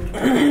 Nice.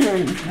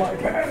 My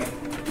bad.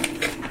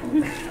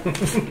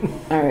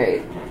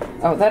 Alright.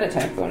 Oh, that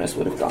attack bonus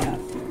would have gone up.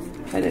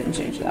 I didn't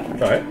change that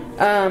one. Alright.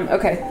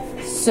 Okay.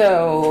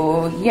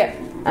 So, yeah.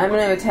 I'm going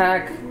to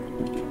attack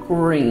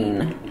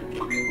green.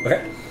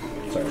 Okay.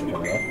 Sorry, let me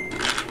turn that off.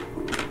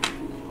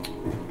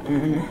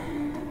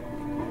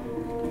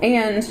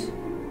 And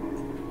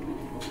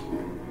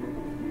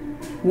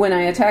when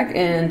I attack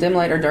in dim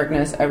light or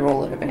darkness, I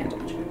roll at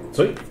advantage.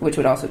 Sweet. Which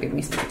would also give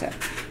me sneak attack.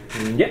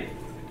 Yep.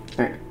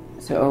 Alright.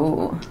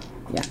 So,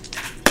 yeah.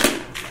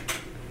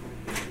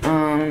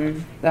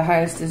 The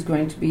highest is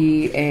going to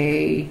be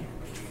a...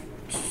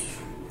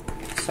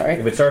 Sorry.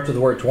 If it starts with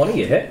the word 20,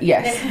 you hit.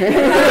 Yes.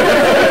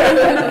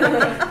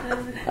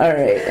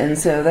 Alright, and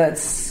so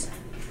that's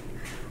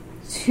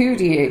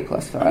 2d8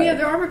 plus 5. Oh, yeah,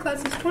 their armor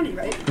class is 20,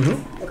 right?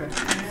 Mm-hmm. Okay.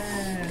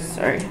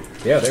 Sorry.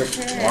 Yeah, they're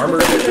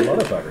armored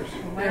motherfuckers.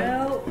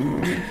 Well,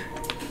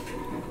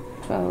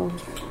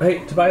 12.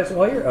 Hey, Tobias,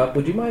 while you're up,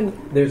 would you mind?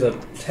 There's a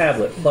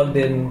tablet plugged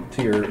in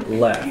to your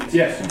left.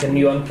 Yes. Can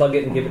you unplug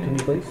it and give it to me,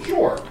 please?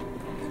 Sure.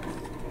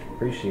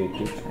 Appreciate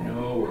you.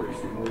 No worries.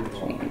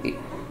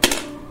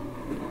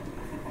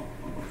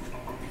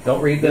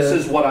 Don't read the... This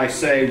is what I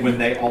say when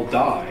they all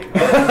die.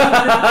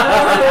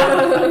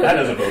 That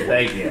is a vote.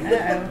 Thank you.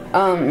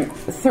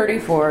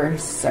 34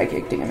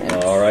 psychic damage.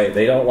 All right,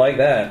 they don't like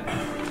that.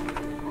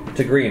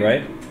 To green,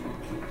 right?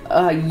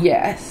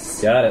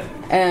 Yes. Got it.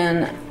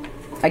 And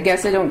I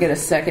guess I don't get a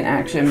second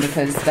action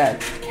because that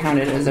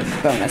counted as a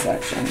bonus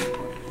action.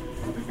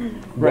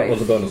 What was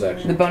the bonus The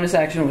action? bonus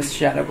action was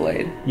Shadow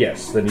Blade.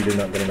 Yes, then you did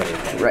not get another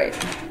attack. Right.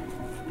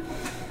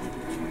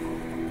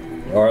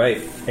 All right.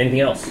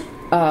 Anything else?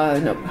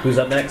 Nope. Who's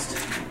up next?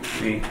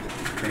 Me.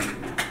 Okay.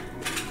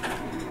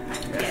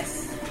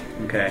 Yes.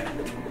 Okay.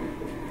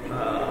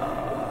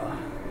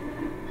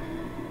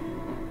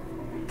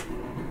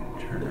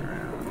 Turn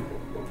around.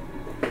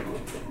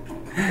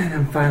 And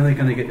I'm finally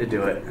gonna get to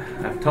do it.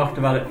 I've talked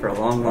about it for a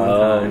long,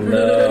 long time.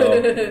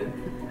 No.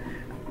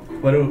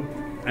 What do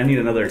I need?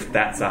 Another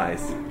that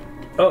size,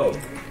 Oh.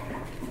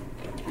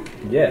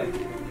 Yeah.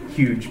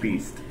 huge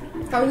beast.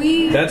 Are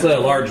we... That's a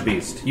large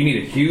beast. You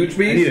need a huge I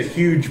need a beast?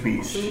 huge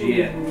beast.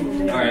 Shit.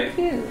 All right.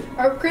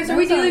 Chris, are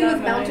we dealing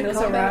with mounted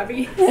combat?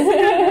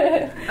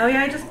 Oh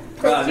yeah, I just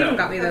Steven no.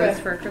 got me those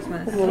for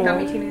Christmas. He got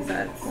me 2 new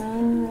sets. I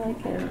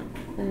like it.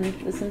 And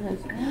this one has...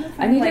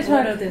 I need like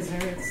one of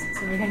desserts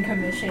so we can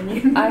commission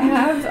you. I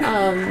have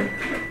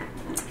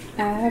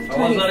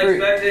tiny fruit.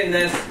 expecting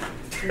this.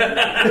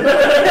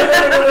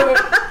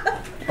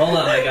 Hold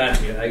on, I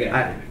got you.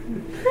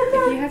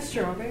 If you have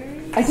strawberries.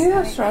 I do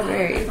have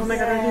strawberries. Oh my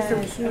god, they're so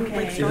cute. Okay.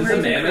 Like Is this a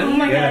strawberries. mammoth? Oh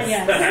my Yes. god,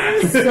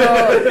 yes. So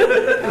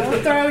I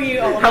will throw you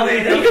all How over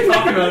they been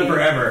talking about it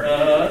forever.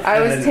 I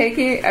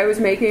was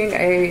making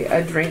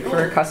a drink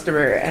for a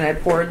customer, and I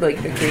poured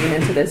like the cream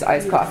into this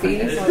iced coffee,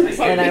 and I was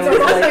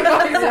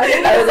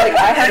like,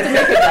 I have to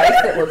make a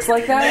dice that looks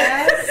like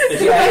that.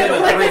 It's a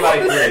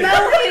 3x3.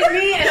 Smell hit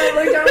me, and I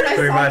looked over and I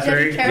 3 saw by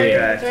Jenny 3? carry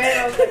Yeah. it. Right?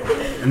 I was like,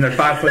 And they're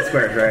 5-foot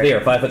squares, right? They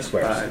are 5-foot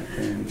squares. 5,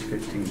 10,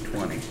 15,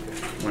 20. I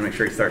want to make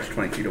sure he starts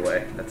 20 feet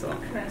away. That's all.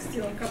 Can I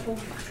steal a couple?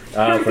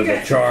 For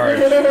the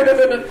charge.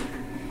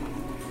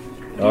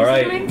 All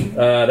right.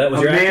 That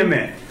was A your action?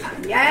 mammoth.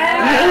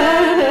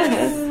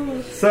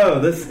 yeah! So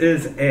this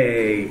is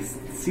a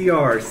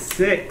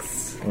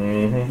CR6,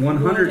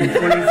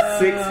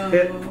 126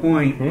 hit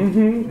point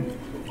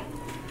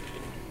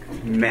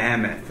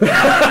mammoth.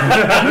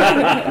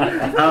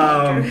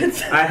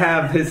 I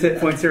have his hit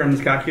points here on this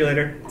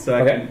calculator, so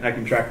I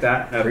can track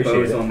that. I have Appreciate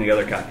Bo's it. on the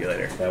other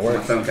calculator. That My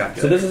works. phone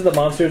calculator. So this is the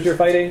monsters you're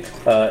fighting.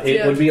 It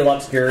Yeah. would be a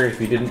lot scarier if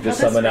you didn't just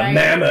that's summon a right.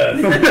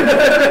 mammoth.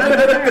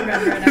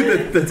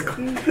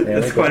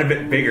 that's quite a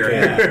bit bigger.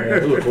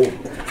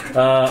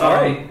 All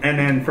right. And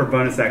then for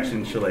bonus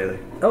action, Shillelagh.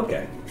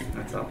 Okay.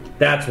 That's all.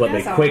 That's what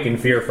That's they all. quake in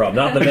fear from,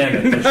 not the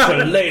mammoth. The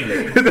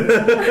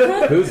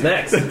shillelagh. Who's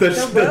next?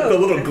 The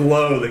little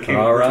glow that came.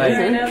 All right,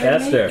 Right now,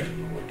 Esther.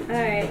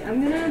 Alright,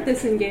 I'm gonna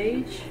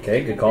disengage.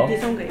 Okay, good call.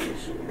 Disengage.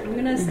 I'm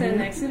gonna stand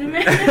next to the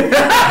man.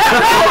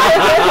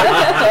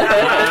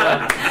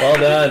 Well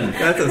done.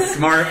 That's a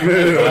smart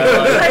move. I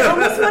like it. I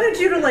almost wanted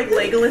you to like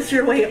Legolas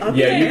your way up.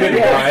 Yeah, you can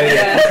Yeah. ride it.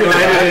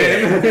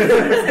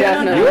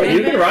 Definitely.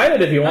 You can ride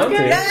it if you want to.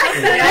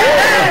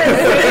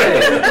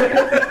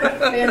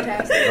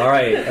 Fantastic. All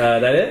right,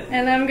 that it?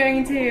 And I'm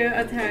going to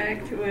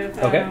attack with.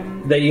 Okay.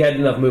 That you had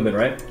enough movement,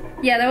 right?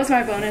 Yeah, that was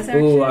my bonus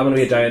action. Ooh, I'm gonna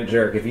be a giant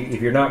jerk. If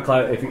you're not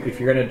if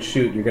you're gonna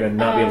shoot, you're gonna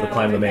not be able to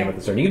climb the okay. mammoth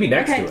this turn. You can be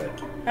next Okay. to it.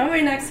 I'm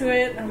right next to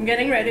it. I'm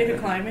getting ready to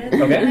climb it.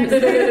 Okay. Next to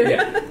it.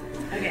 Yeah.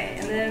 Okay,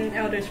 and then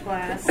Eldritch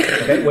Blast.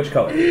 Okay. Which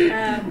color?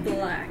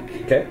 Black.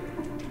 Okay.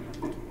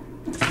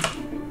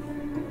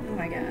 Oh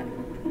my god.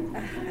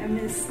 I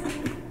missed. Oh,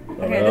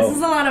 Okay, no. this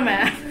is a lot of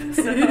math.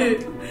 So,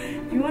 if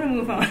you want to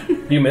move on.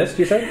 You missed.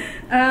 You said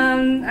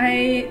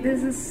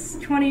This is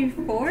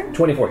 24.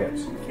 24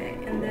 hits. Okay,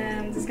 and then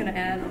I'm just gonna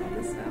add all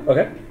this stuff.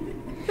 Okay.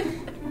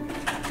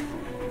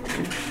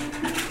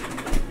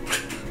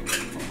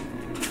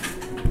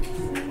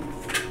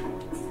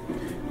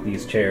 These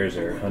these chairs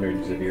are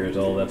hundreds of years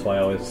old. That's why I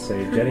always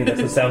say, Jenny,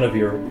 that's the sound of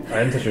your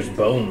ancestors'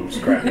 bones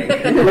cracking. I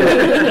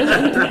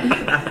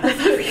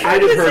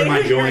just heard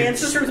my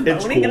joints. It's cool.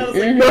 That's the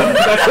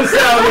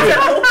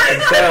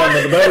sound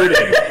of the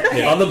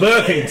boning on the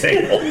birthing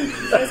table.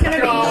 So it's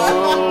gonna be.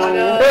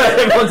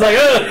 Everyone's like,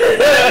 oh.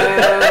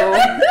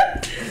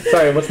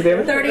 Sorry, what's the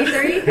damage?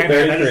 33. Hey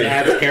man, that just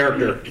adds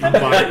character. I'm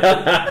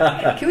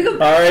fine. Can we go? All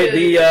right,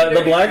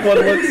 the black one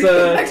looks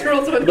Next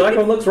roll's the black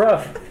one looks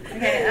rough.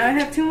 Okay, I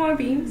have 2 more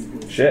beams.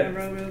 Shit. I'm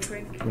gonna roll real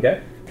quick.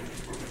 Okay.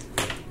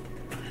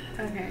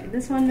 Okay,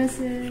 this one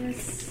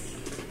misses.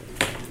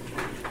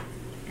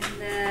 And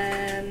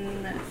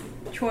then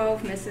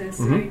 12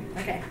 misses.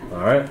 Okay. All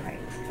right.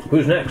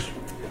 Who's next?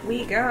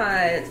 We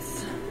got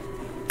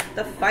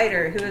the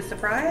fighter who is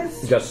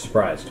surprised. Just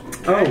surprised.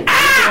 Oh,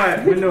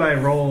 when do I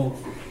roll?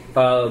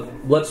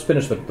 Let's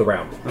finish the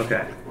round.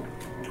 Okay.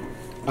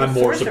 I'm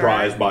more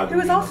surprised by who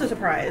is also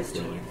surprised.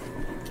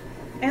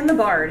 And the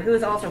bard who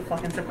is also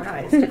fucking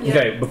surprised.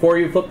 Okay, before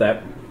you flip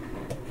that,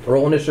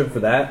 roll initiative for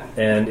that,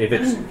 and if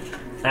it's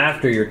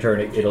after your turn,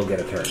 it'll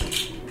get a turn.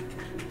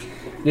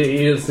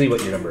 You'll see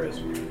what your number is.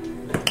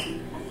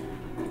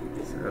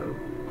 So,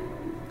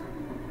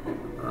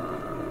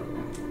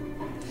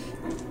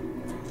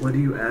 what do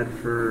you add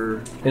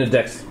for? In a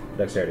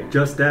dexterity.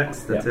 Just dex.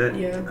 That's Yeah. it.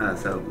 Yeah.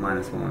 So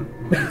 -1.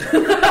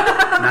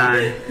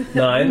 9.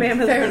 9.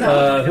 Fair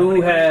enough.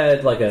 Who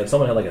had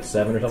someone had like a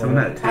 7 or something?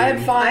 Someone like had that? I had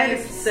 5, I have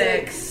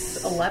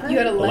 6, 11. You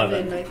had 11.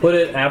 11. I think. Put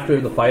it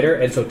after the fighter,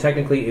 and so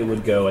technically it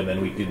would go, and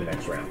then we do the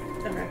next round.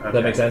 Okay. Does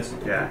that make sense?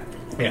 Yeah.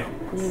 Yeah.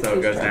 So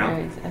it goes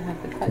down.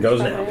 Goes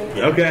down.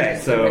 Okay,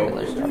 so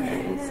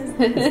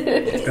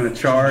it's gonna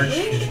charge.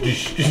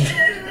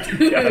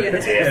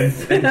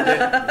 Yes.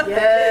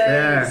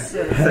 Yeah.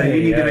 So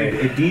you need to make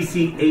a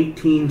DC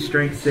 18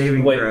 strength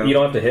saving Wait, throw. you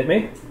don't have to hit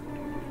me?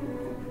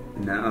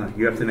 No,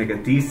 you have to make a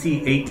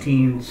DC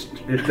 18.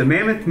 If the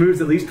mammoth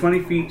moves at least 20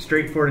 feet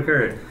straight forward to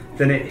curve,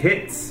 then it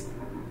hits.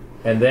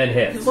 And then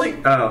hits.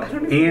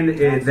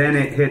 Then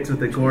it hits with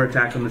the gore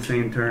attack on the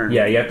same turn.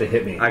 Yeah, you have to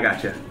hit me. I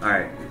gotcha. All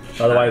right.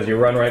 Otherwise, you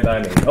run right by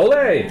me.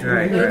 Olay!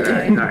 Right.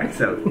 All right.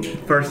 So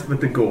first with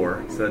the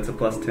gore, so that's a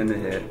 +10 to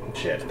hit.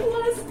 Shit.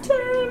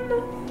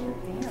 +10.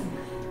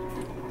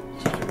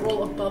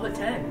 Roll above a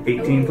 10.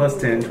 18 plus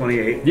 10,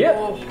 28.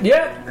 Yep.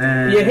 Yep.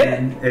 And You hit.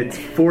 it's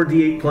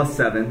 4d8 plus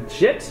 7.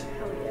 Shit.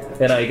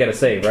 And now you gotta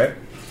save, right?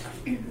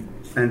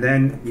 And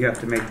then you have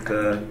to make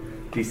the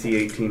DC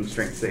 18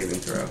 strength saving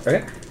throw.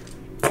 Okay.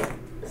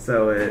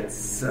 So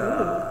it's 8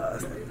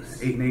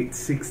 and 8,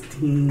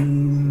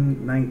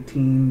 16,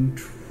 19,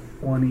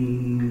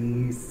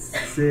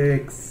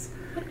 26,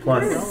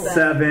 plus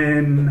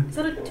 7. Is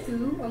that a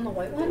 2 on the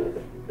white one?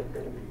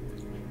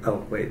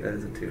 Oh, wait, that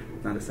is a 2,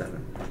 not a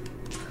 7.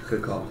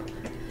 Good call.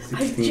 I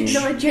 16.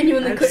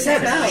 genuinely couldn't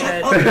have out. Shit.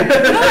 I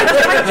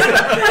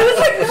was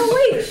like, no,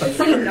 wait. It's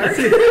like a narc.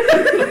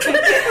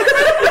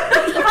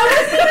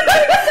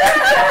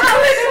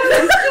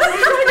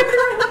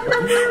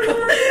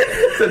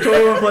 So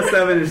 21 plus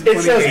 7 is 28.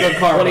 It says good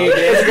karma. 28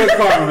 It's good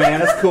karma, man.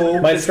 That's cool.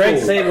 My It's strength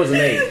cool. save was an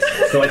 8,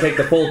 so I take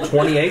the full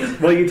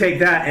 28. Well, you take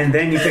that, and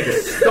then you take a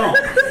stomp.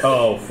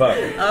 Oh, fuck.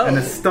 And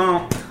a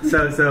stomp.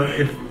 So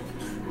if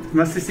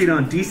must succeed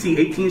on DC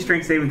 18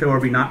 strength saving throw or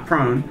be knocked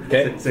prone.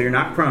 Okay. So you're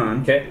not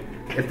prone. Okay.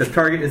 If the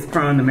target is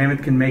prone, the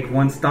mammoth can make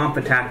one stomp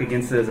attack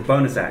against it as a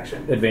bonus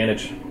action.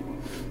 Advantage.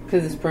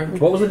 Because it's prone.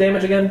 What was the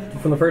damage again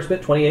from the first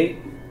bit? 28?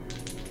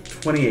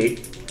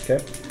 28. Okay.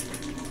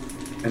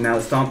 And now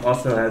the stomp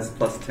also has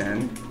plus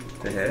 10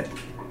 to hit.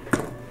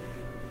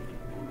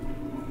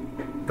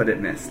 But it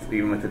missed,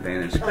 even with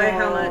advantage. By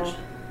how much?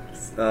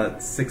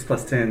 6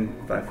 plus 10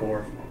 by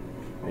 4.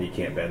 You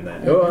can't bend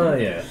that. Oh,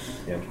 yeah.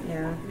 Yeah.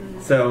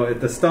 So if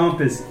the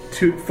stomp is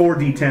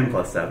 4d10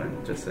 plus 7,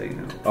 just so you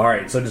know.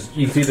 Alright, so just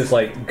you see this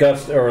like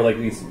gust or like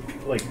these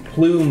like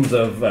plumes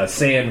of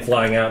sand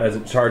flying out as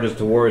it charges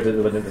towards it,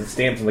 when it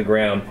stamps on the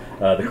ground.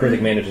 The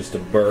critic manages to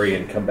bury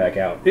and come back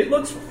out. It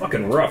looks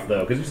fucking rough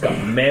though, because it's got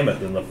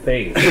mammoth in the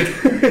face.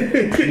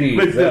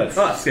 Jesus.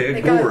 Tusk,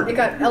 It gourd.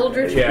 got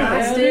Eldritch Yeah.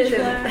 blasted.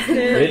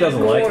 It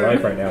doesn't like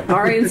life right now.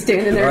 Arian's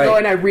standing there Right.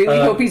 going, I really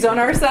hope he's on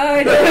our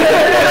side.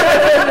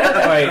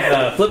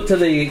 Alright, flip to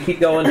the keep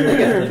going to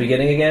the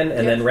beginning again,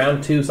 and then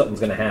round 2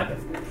 something's gonna happen.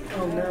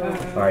 Oh no.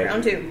 Alright.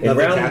 Round 2. In Nothing's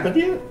round happened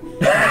yet?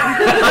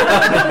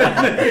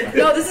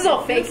 No, this is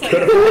all fake. so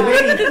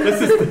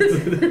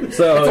It's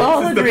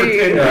all a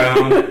dream.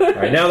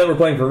 Alright, now that we're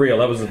playing for real,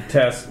 that was a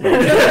test.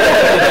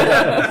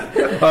 As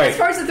Alright.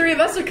 far as the three of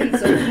us are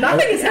concerned,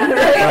 nothing is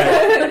happening.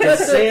 Right. The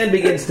sand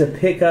begins to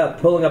pick up,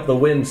 pulling up the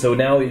wind, so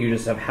now you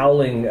just have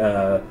howling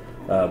a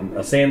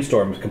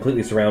sandstorm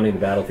completely surrounding the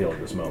battlefield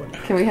at this moment.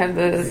 Can we have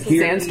the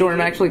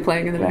sandstorm actually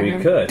playing in the We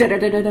background? could.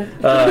 Da-da-da-da-da.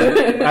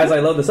 As I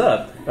load this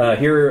up,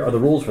 here are the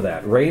rules for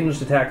that.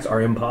 Ranged attacks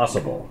are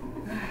impossible.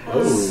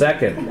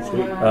 Second,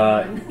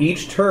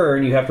 each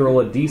turn you have to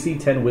roll a DC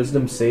 10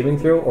 Wisdom saving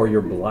throw, or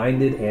you're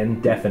blinded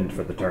and deafened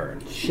for the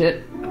turn.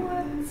 Shit.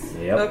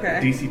 Yep. Okay.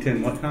 DC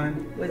 10 what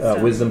kind?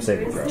 Wisdom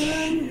saving throw.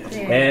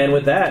 And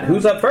with that,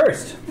 who's up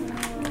first?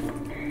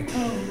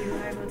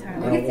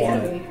 Look at the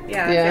enemy.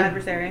 Yeah, it's the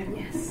adversary.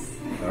 Yes.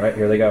 All right,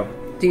 here they go.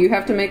 Do you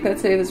have to make that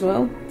save as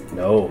well?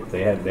 No,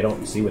 they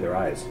don't see with their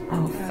eyes.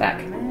 Oh, fuck.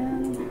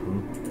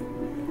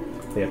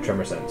 They have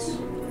tremor sense.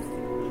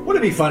 Wouldn't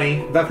it be funny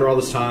if after all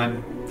this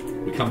time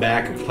we come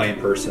back and play in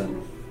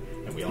person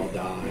and we all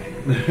die?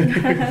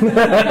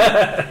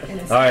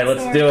 All right,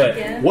 let's do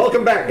it.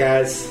 Welcome back,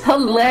 guys.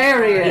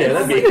 Hilarious. Yeah,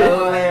 that'd be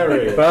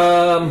hilarious.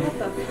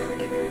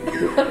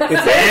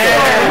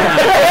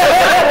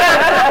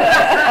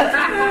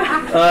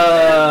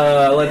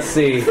 Let's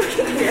see.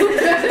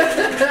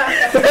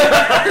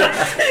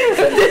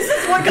 This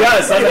is what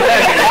Gus, I'm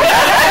attacking.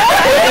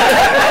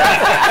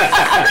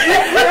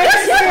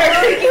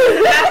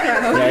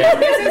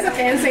 This is a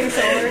dancing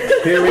sword.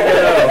 Here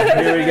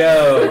we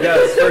go.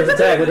 Gus, first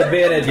attack with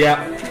advantage.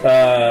 Yeah.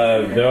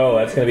 No,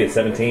 that's going to be a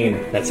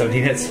 17. That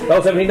 17 hits.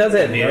 Oh, 17 does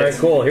hit. Yes. All right,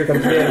 cool. Here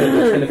comes damage.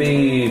 It's going to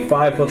be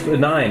 5 plus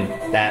 9.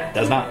 That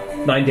does not.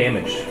 9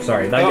 damage.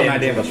 Sorry, 9 damage. 9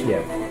 damage.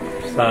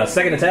 Yeah.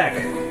 Second attack.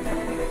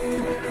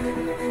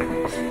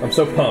 I'm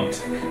so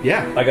pumped.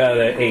 Yeah. I got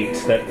an 8.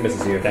 That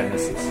misses you. That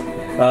misses.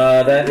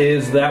 That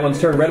is that one's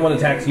turn. Red one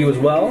attacks you as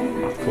well.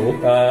 Cool.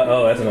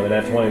 Oh, that's another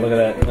nat 20. Look at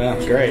that.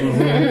 That's great.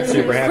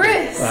 Super happy.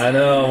 Chris! I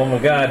know. Oh my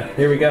god.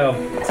 Here we go.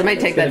 Somebody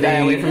take that die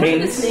away from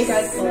me. Snake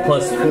Eyes Club.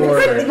 Plus 4,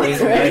 8, 9,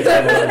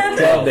 7,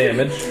 12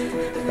 damage.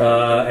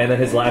 And then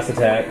his last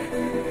attack.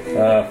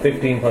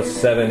 15 plus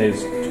 7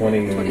 is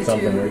 20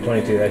 something, or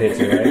 22. That hits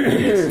you,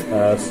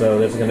 right? So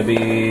this is going to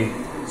be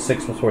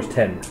 6 plus 4 is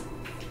 10.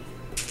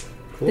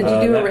 Did you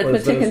do that was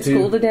arithmetic in those two.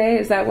 school today?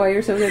 Is that why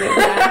you're so good at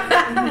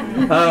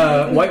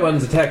that? White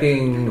one's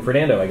attacking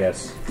Fernando, I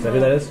guess. Is that who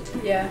that is?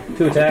 Yeah.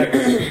 2 attacks.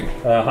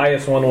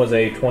 Highest one was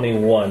a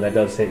 21. That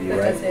does hit you, That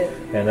right? does hit.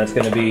 And that's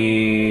going to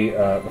be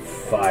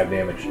 5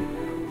 damage.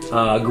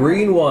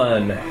 Green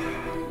one.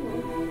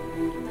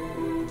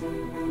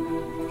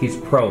 He's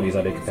prone. He's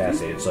not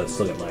incapacitated, so I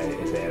still get my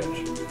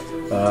advantage.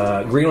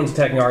 Green one's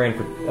attacking Aryan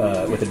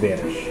with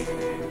advantage.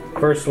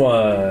 First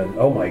one.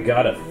 Oh my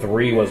god, a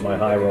 3 was my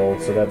high roll,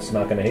 so that's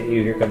not going to hit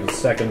you. Here comes the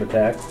second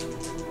attack.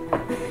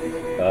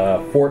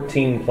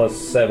 14 plus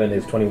 7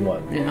 is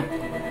 21. Yeah.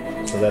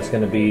 So that's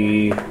going to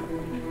be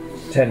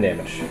 10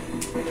 damage.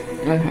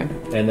 Okay.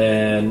 And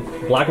then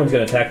black one's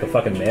going to attack the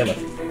fucking mammoth.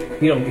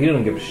 He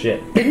don't give a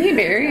shit. Didn't he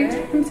bury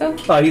himself?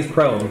 He's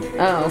prone.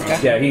 Oh, okay.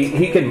 Yeah,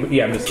 he can.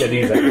 Yeah, I'm just going to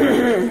use that.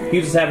 He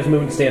uses half his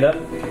movement to stand up.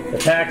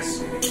 Attacks.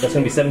 That's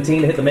going to be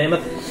 17 to hit the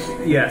mammoth.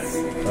 Yes.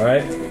 All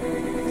right.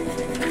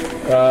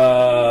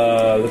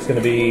 That's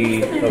going to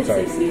be. Oh,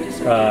 sorry.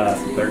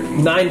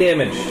 9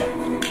 damage.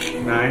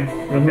 9.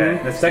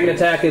 Okay. The second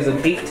attack is an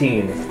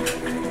 18.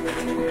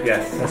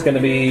 Yes. That's going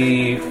to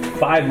be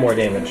 5 more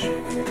damage.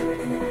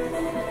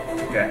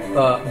 Okay.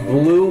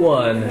 Blue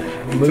one.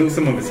 Took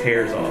some of his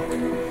hairs off.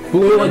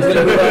 Blue one's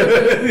gonna move up.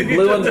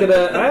 Blue one's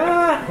gonna.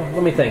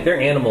 Let me think. They're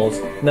animals.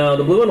 No,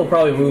 the blue one will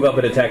probably move up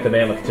and attack the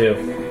mammoth too.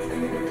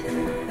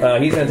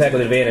 He's gonna attack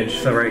with advantage.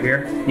 So right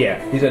here?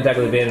 Yeah, he's gonna attack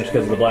with advantage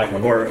because of the black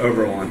one. Or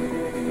over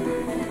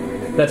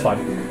 1. That's fine.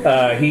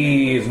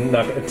 He's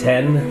not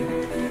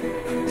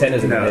 10. 10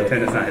 isn't No, hit.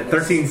 10 is not hit.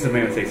 13 is the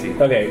mammoth AC.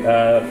 Okay,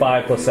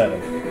 5 plus 7.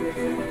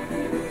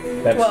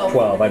 That's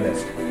 12. I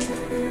missed.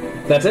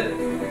 That's it.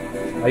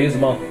 I used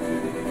them all.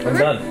 I'm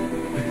done.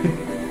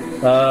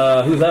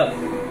 Who's up?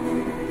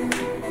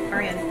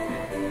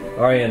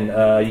 Aryan,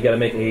 you gotta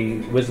make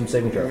a wisdom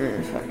saving throw.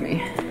 Fuck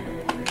me.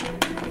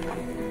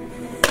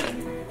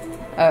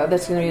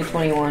 That's gonna be a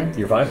 21.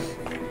 You're fine.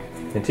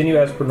 Continue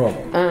as per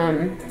normal.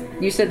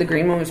 You said the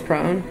green one was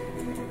prone?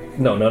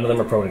 No, none of them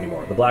are prone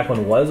anymore. The black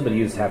one was, but he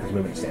used half his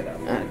movement to stand up.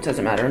 It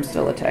doesn't matter. I'm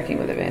still attacking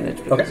with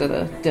advantage because of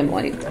the dim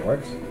light. That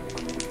works.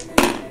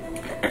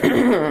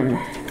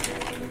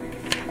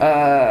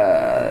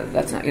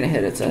 That's not gonna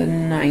hit. It's a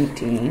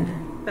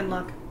 19. Good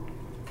luck.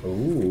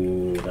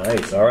 Ooh,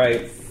 nice. All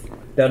right.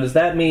 Now, does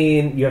that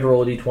mean you have to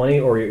roll a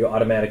d20, or you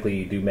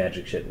automatically do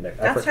magic shit?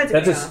 That's Sides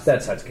of Chaos.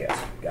 That's Sides of Chaos.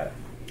 Got it.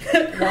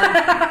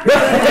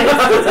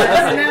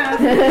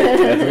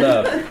 That's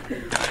enough.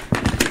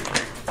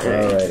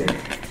 Alrighty.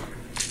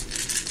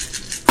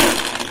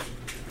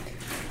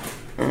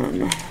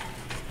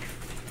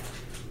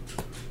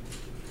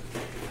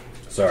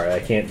 Sorry, I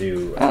can't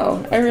do.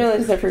 Oh, I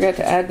realized I forgot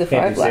to add the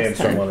Can't 5 do last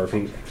Sandstorm time. on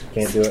repeat.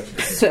 Can't do it.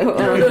 So,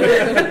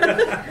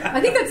 I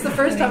think that's the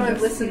first time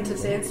I've listened to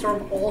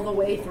Sandstorm all the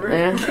way through.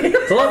 yeah.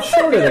 It's a lot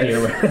shorter than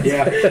you remember.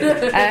 Yeah.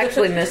 I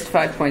actually missed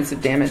 5 points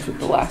of damage with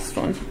the last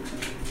one.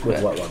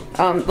 With what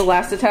one? The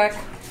last attack,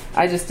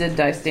 I just did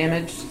dice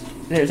damage.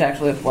 There's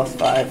actually a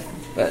 +5,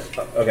 but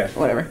Okay.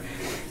 whatever.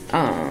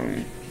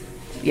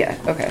 Yeah,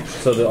 okay.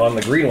 So on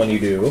the green one you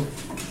do.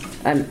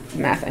 I'm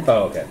mathing.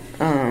 Oh, okay.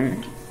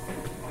 Um,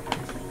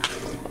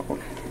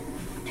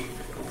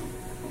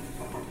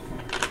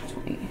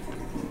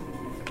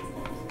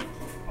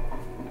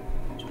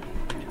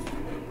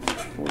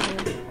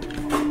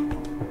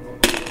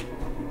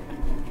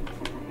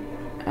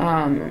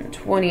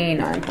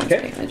 29 points Okay.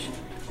 of damage.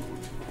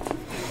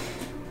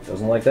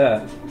 Doesn't like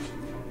that.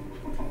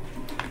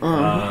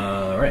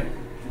 All right.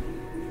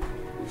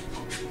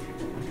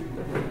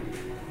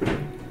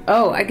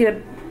 Oh, I get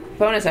a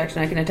bonus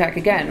action. I can attack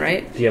again,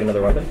 right? Do you have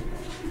another weapon?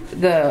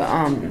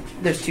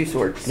 There's 2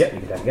 swords. Yep, you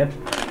can attack again.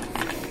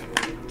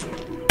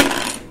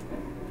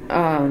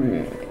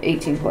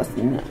 18 plus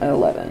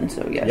 11,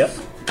 so yes. Yep.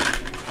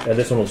 And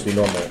this one will just be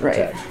normal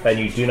attack. And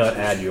you do not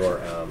add your,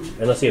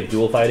 unless you have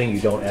dual fighting,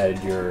 you don't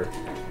add your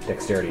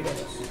dexterity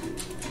bonus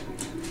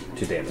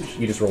to damage.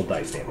 You just roll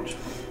dice damage.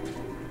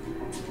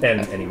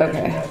 And any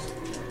magic dice.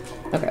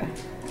 Okay.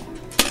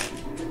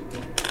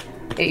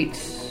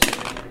 8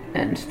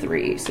 and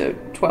 3, so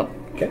 12.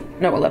 Okay.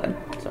 No, 11.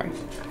 Sorry.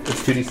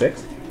 It's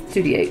 2d6.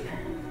 2d8.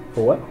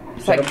 For what?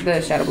 It's like the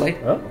Shadow Blade.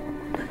 Oh.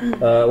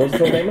 What was the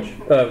total damage?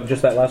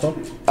 Just that last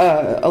one?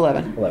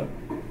 11. 11.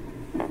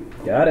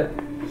 Got it.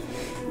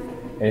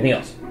 Anything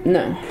else?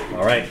 No.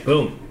 Alright,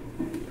 boom.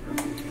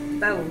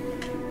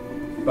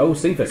 Bo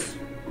Cephas.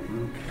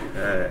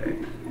 Okay.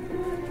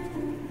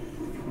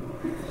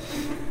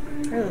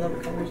 I really love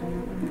the colors on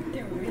that one.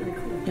 They're really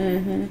cool.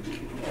 Mm-hmm.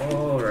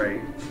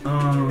 Alright.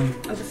 Oh,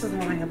 this is the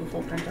one I have a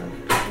full print of.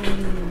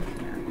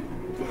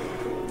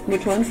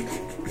 Which one?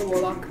 The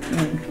Warlock.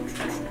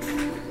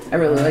 I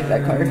really like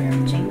that card.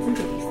 Chains and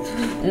titties.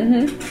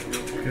 Mm-hmm.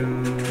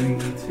 Going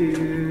to...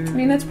 I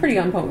mean, that's pretty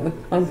on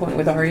point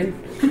with Aryan.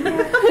 60. I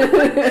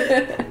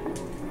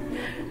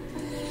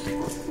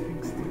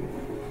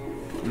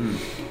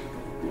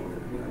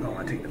don't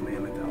want to take the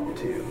mammoth out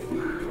too.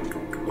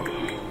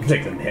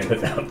 Take the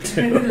mammoth out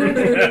too.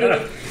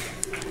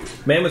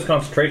 Mammoth's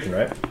concentration,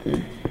 right?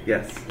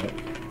 Yes.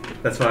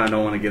 That's why I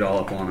don't want to get all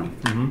up on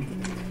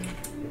him.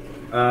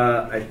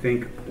 I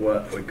think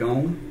what we're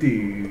going to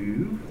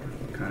do...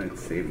 What kind of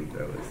saving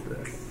throw is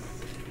this?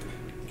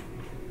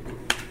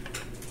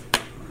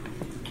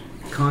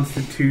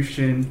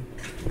 Constitution.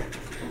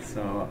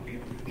 So I'm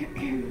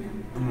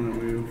going to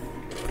move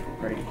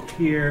right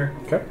here.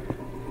 Okay.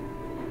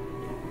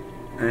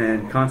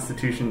 And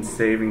Constitution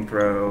saving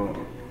throw.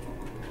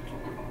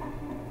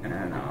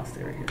 And I'll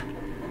stay right here.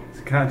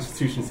 So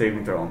Constitution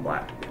saving throw on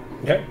black.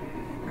 Okay.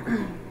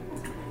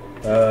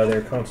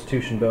 Their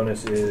Constitution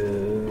bonus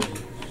is...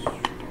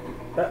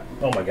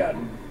 oh my god.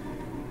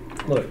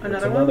 Look,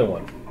 it's another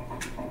one.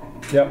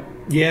 Yep.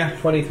 Yeah.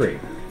 23.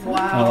 Wow.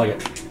 I like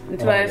it.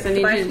 Tobias, I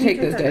need you to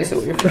take those dice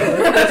away from me.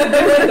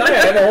 I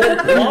have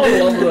a whole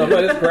model of them.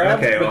 I just grab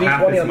Okay, the well,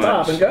 half D20 as on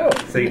top much. and go.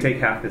 So you take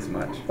half as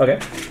much. Okay.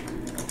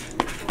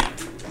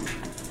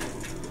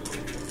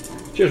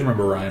 Just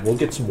remember, Ryan, we'll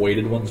get some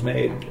weighted ones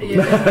made.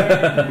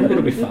 Yeah.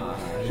 It'll be fine.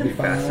 It'll be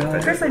Fast fine.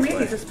 if Chris, I this made way.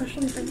 these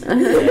especially for you.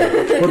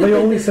 Well, they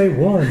only say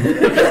one.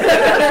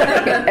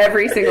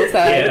 Every single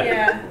side.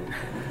 Yeah.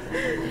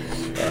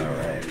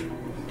 Alright.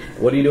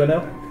 What are you doing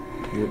now?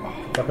 You're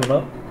fucking them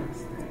up?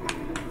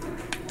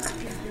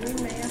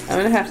 I'm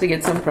gonna have to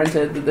get some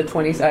printed that the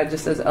 20 side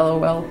just says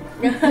LOL.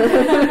 Okay, +6,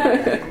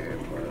 +6,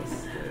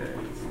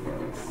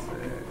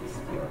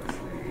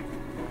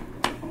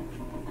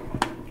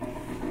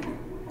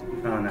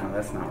 +8. Oh no,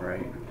 that's not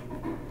right.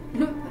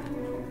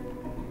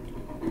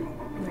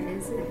 What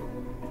is it?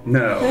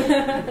 No.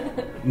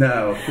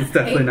 No, it's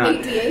definitely not.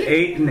 8d8?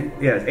 8,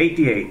 yes,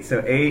 8d8.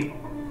 So 8.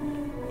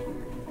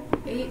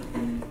 8.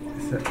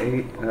 So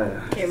 8.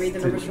 Can't read the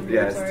numbers from Yeah,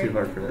 here, it's sorry. too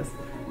hard for this.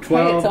 Hey,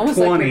 12, it's almost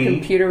 20. like your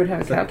computer would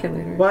have a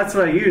calculator. Well, that's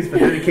what I used, but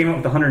then it came up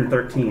with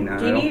 113. And Do I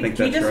you, don't need, think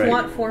do you that's just right.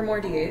 want 4 more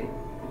D8?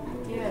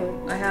 Yeah.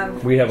 I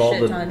have We have all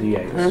shit the ton.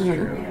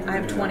 D8s. I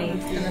have 20 in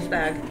this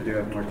bag. I do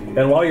have more D8.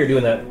 And while you're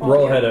doing that,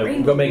 roll ahead of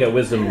go make a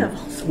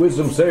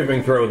wisdom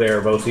saving throw there,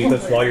 Bo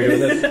Cephas, while you're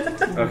doing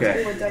this.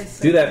 Okay. More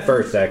dice. Do that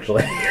first,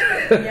 actually.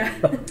 Yeah.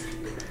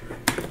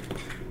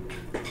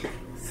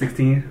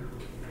 16.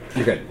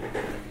 You're good.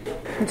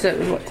 So it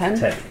was what, 10?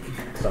 10.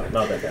 So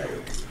not that bad.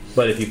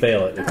 But if you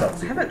fail it, it's not I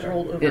super haven't bad.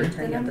 rolled over Good.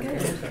 10 yet.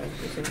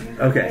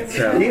 Okay,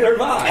 so Neither have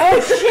I.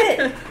 Oh shit!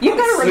 You've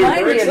got to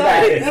remind me of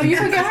that. Oh, you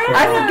forgot?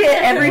 I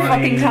forget every 20,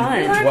 fucking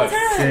time. What?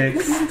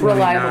 6,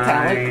 Reliable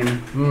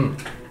 29,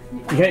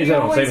 You can't use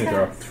that on saving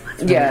throw.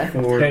 Yeah,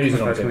 4, Can't use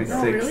it on 25,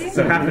 saving 26.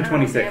 So half of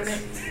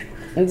 26.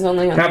 it's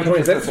only on Half of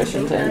 26?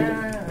 proficient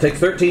in. Takes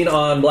 13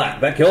 on Black.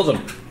 That kills him.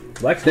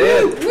 Black's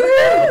dead.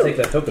 I'll take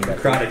that token back.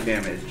 Necrotic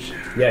damage.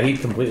 Yeah, he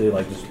completely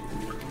just.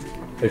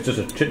 It's just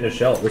a chit in his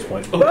shell at this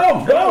point. Boom!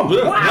 Boom!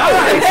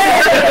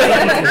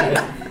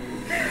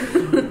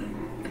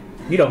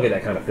 You don't get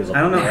that kind of fizzle. I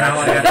don't know how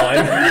I got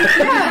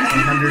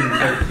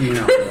 113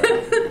 off of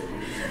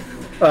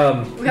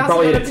that. We You also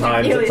probably hit don't it have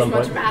times nearly at some as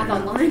much point. math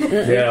online.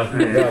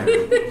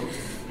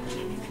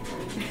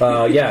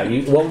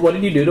 Yeah. What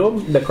did you do to him?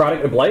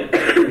 Necrotic blight?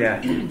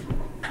 Yeah,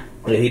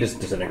 Yeah, he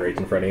just disintegrates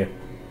in front of you.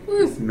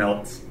 just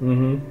melts.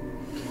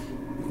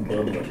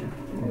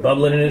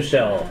 Bubbling in his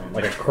shell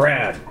like a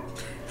crab.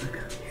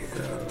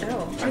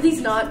 Are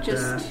these not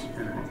just...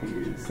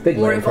 Big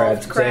More land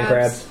crabs, evolved sand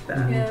crabs.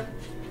 Yeah.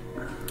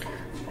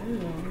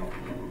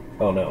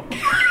 Oh no.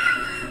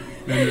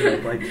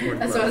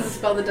 That's why it's a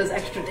spell that does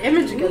extra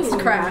damage against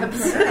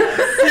crabs.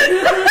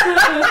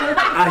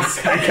 I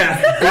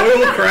cast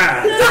boil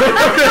crab.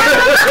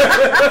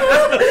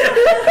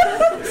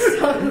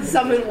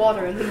 Summon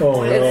water and then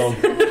Oh no.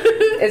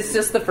 It's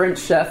just the French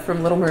chef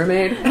from Little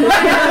Mermaid.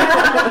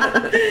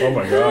 Oh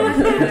my god.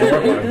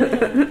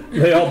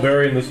 They all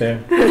bury in the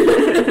sand.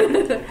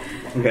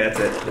 Okay, that's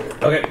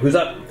it. Okay, who's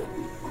up?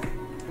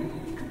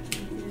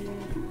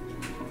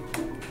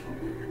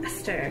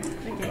 Esther.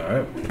 Okay.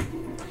 Alright.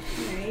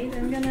 Alright,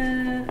 I'm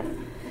gonna...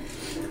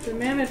 The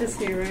mammoth is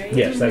here, right?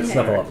 Yes, that's Okay.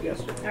 Snuffleupagus.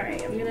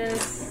 Alright, I'm gonna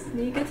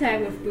sneak attack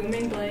with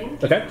Booming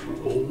Blade. Okay.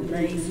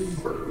 Nice.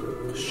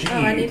 She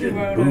I need to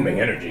roll booming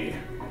that. energy.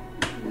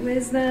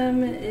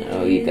 Wisdom is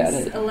Oh, you got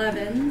it.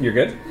 11. You're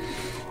good?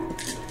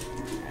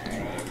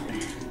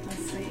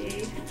 Let's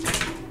see.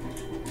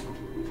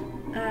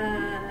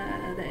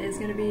 That is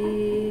gonna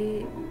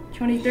be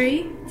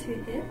 23 to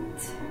hit.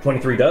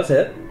 23 does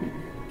hit.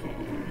 Okay.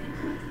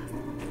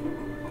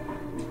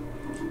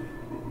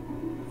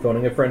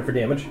 Phoning a friend for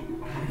damage.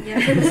 Yeah.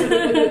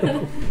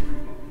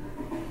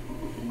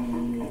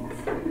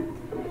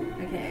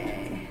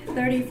 Okay.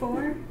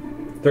 34.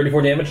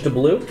 34 damage to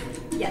Blue.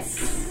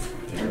 Yes.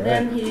 And Alright.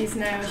 then he's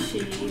now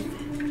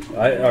sheathed.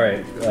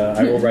 Alright,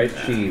 I will write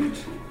sheathed.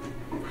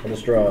 I'll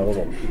just draw a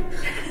little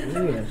penis.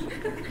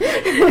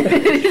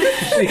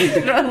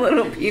 Draw a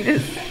little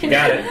penis.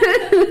 Got it.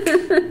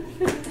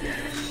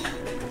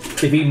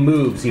 If he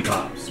moves, he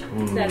pops.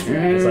 That's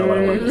right. That's not what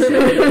I wanted to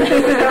say.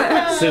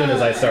 As soon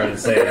as I started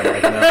saying it, I'm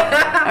like, no.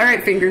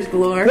 Alright, fingers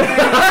galore. Dude,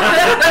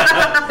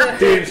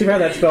 you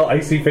heard that spell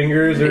Icy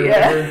Fingers or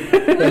whatever?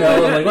 The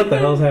hell? I'm like, what the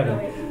hell's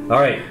happening?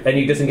 Alright, and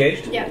you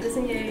disengaged? Yeah,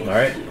 disengage.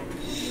 Alright.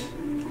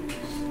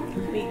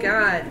 We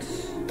got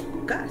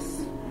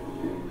Gus.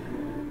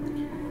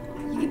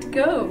 You get to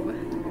go.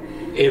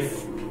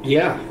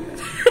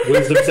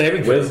 Wisdom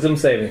saving throw. Wisdom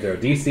saving throw.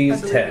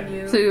 DC's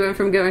 10. So you went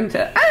from going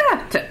to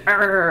to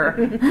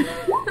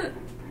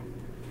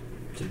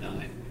to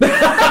 9.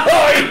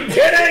 Are you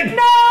kidding?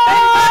 No!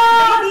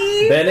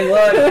 Bending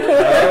luck.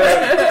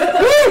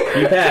 Alright.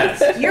 You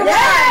passed. You're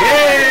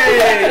right.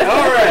 Yay!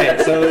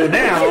 Alright, so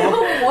now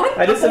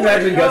I just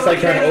imagine Gus like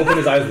trying to open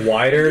his eyes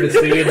wider to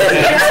see and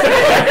see.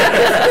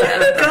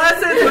 Gus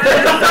is right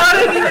in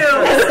front of you.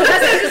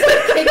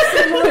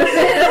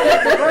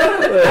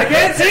 I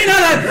can't see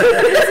nothing!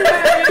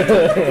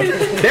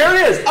 There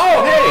it is!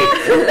 Oh, hey!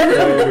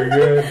 Oh, we're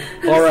good.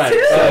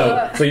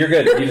 Alright, So you're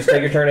good. You just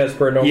take your turn as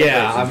per normal.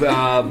 yeah, person.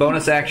 I'm,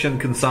 bonus action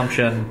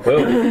consumption,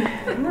 Boom.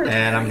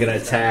 and I'm gonna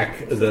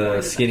attack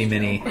the skinny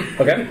mini.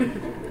 Okay.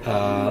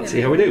 Let's see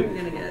how we do. I'm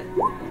gonna get.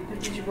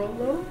 Did you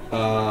roll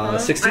low?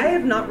 16. I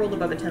have not rolled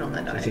above a 10 on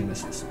that die. 16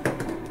 misses.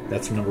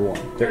 That's number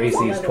 1. Their AC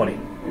is 20.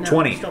 No,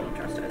 20. Still don't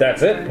trust it.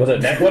 That's it? Was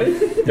it nat 20?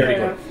 30.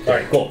 Yeah.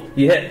 Alright, cool.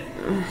 You hit.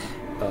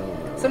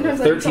 Sometimes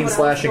 13 someone else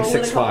slashing, roll it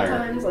 6 a couple fire.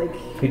 Times, like,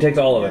 He takes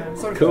all of it.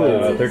 sort of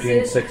Cool.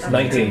 13, 6,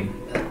 19.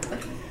 I have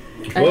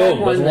Whoa,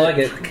 one doesn't that- like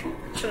it.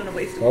 Shouldn't have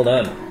wasted. Well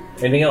done.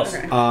 Anything else?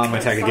 Okay.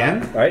 Attack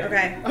again. Alright?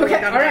 Okay.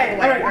 Okay, alright,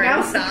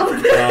 now stop.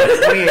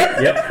 28.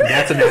 Yep.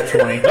 That's a nat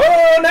 20.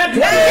 Oh, nat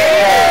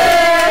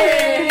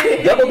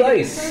 20! Double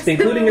dice,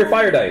 including your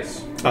fire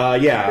dice.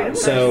 Yeah,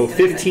 so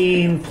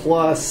 15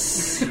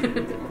 plus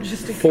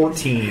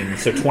 14,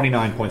 so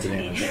 29 points of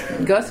damage.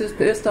 Gus is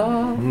pissed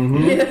off.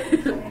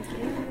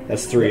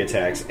 That's 3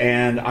 attacks.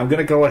 And I'm going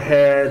to go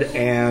ahead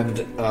and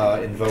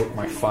invoke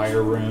my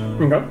fire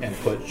rune Okay. and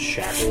put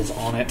shackles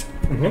on it.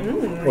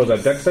 What was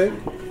that, dex save?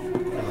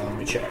 Let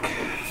me check.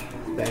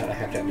 That I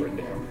have to have written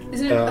down. Is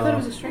it? I thought it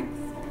was a strength.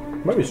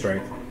 Might be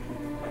strength.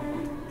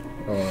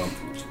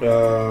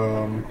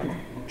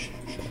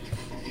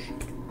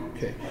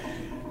 Okay.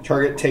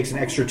 Target takes an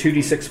extra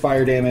 2d6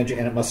 fire damage,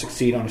 and it must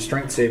succeed on a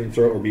strength saving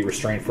throw or be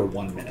restrained for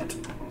 1 minute.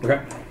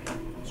 Okay.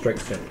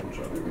 Strength save.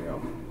 So there we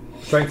go.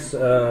 Strength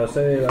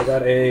save, I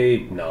got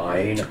a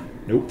 9.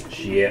 Nope.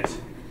 Shit.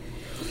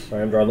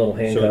 Sorry, I'm drawing little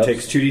hand So it ups.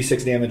 takes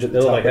 2d6 damage at the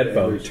They're top like of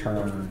every headphones.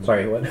 turn.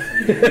 Sorry, what?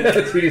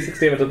 2d6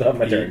 damage at the top of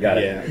my turn. Got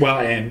it. Yeah. Well,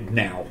 and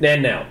now.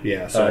 And now.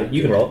 Yeah. So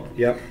you can roll it.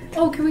 Yep.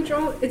 Oh, can we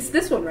draw? It's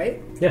this one,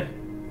 right? Yeah.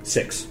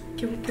 6.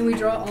 Can we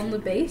draw on the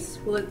base?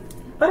 Will it?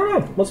 I don't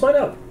know. Let's find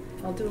out.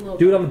 I'll do a little.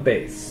 Do it on the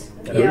base.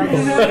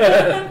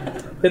 Yeah.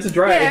 It's a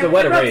dry, it's a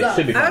wet it rubs erase. off.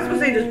 Should be I was fine.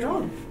 supposed to say just draw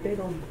a big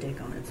old dick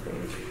on its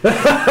face.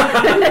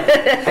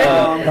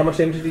 How much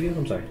damage did you do?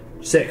 I'm sorry.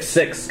 6.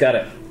 6. Got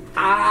it.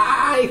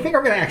 I think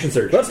I'm going to action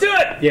surge. Let's do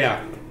it.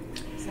 Yeah.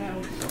 So,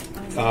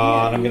 And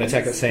I'm going to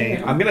attack that same.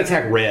 I'm going to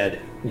attack red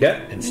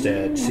Okay.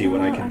 instead. See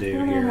what I can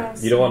do here.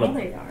 You don't want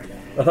to.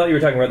 I thought you were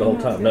talking red the whole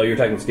time. No, you were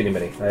talking Skinny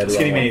Mini. I had the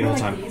Skinny wrong mini the one.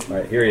 whole time. All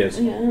right, here he is.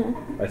 Yeah.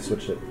 I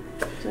switched it.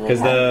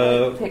 Because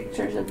the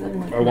pictures of them.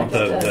 Like, I want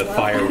the next to-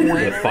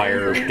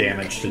 fire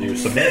damage to do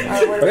some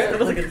damage What Okay. are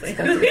the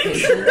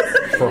specifications?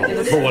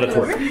 for what it's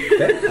worth.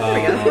 Okay.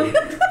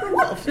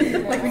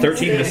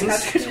 13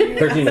 misses.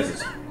 13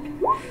 misses.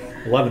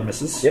 11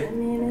 misses. Yep.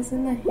 Man, it's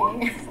in the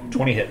hair.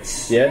 20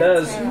 hits. Yeah, it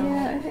does.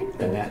 Yeah, I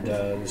think And that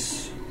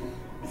does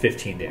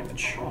 15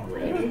 damage on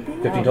red.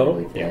 15 total?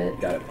 Probably fit.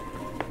 Got it.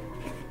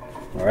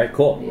 All right,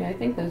 cool. Yeah, I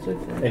think those would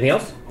fit. Anything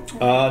else?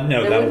 No,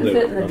 They that'll wouldn't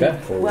fit in do. the Okay.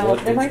 deep. Well,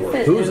 they might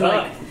fit. Who's in, up?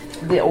 like,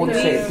 the old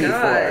shape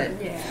God.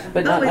 D4. Yeah.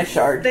 But not my it's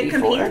shard the D4.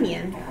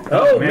 companion.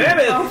 Oh, Man.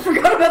 mammoth!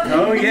 Forgot about that.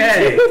 Oh,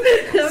 yay.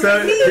 So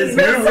his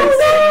movement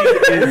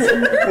speed is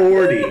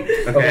 40.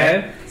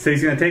 Okay. So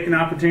he's going to take an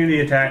opportunity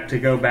attack to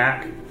go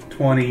back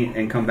 20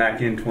 and come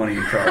back in 20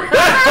 and charge.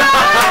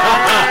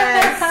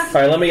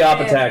 All right, let me op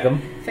attack him.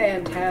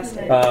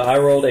 Fantastic. I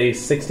rolled a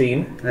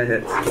 16. That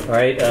hits. All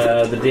right,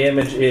 the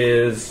damage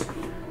is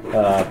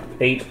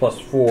 8 plus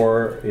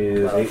 4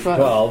 is 8,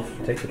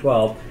 12. Take the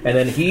 12. And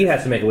then he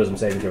has to make a wisdom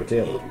saving throw,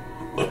 too.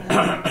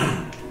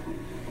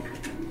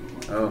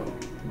 Oh,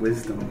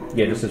 wisdom.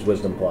 Yeah, just his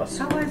wisdom plus.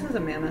 How wise is a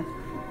mammoth?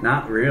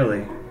 Not really.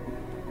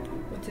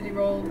 What did he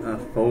roll? A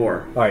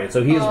 4. All right,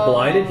 so he is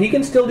blinded. He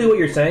can still do what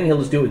you're saying. He'll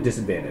just do it with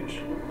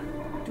disadvantage.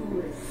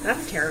 Do it.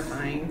 That's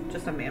terrifying.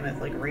 Just a mammoth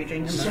like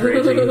raging in the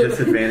Raging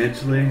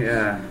disadvantagely?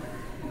 Yeah.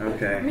 I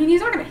Okay. mean,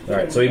 he's not gonna hit. All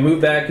right, so he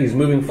moved back. He's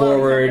moving Well, he's not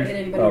forward. gonna hit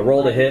anybody.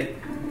 Rolled a hit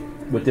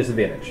with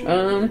disadvantage.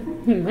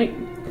 He might.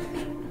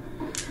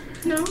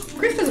 No,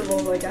 Chris doesn't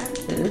roll like that.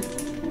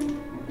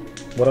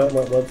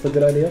 What's the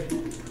good idea?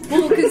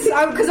 Well, because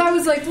I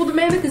was like, well, the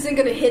mammoth isn't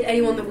gonna hit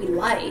anyone that we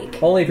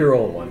like. Only if you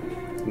roll one.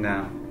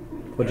 No.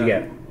 What'd you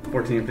get?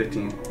 14 and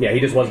 15. Yeah, he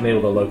just wasn't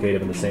able to locate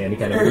him in the sand. He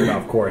kind of moved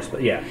off course,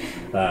 but yeah.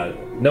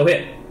 No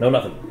hit. No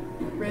nothing.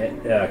 Right.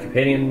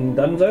 Companion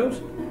Dunzos?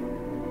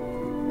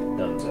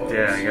 Dunzos.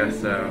 Yeah, I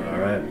guess so.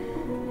 Alright.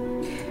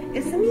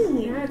 It's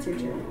me. Yeah, it's your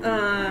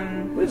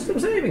turn. Wisdom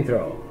saving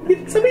throw.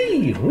 It's a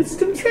me.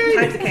 Wisdom Tides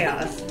saving. of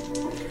Chaos.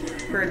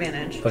 For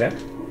advantage. Okay.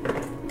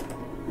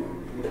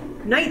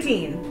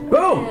 19.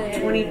 Boom!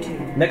 22.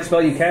 Next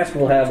spell you cast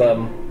will have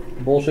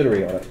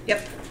bullshittery on it.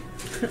 Yep.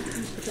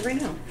 It's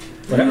right now.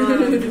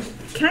 Okay.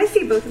 Can I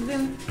see both of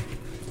them?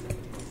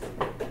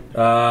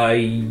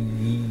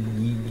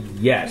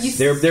 Yes.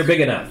 They're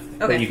big enough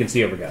that Okay. you can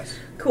see over Gus.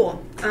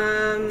 Cool.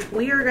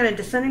 We are going to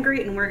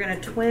disintegrate and we're going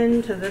to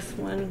twin to this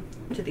one,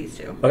 to these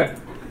two. Okay.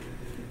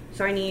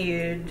 So I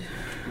need...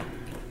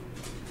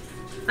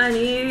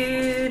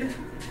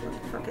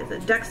 What the fuck is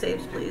it? Dex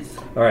saves, please.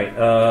 Alright,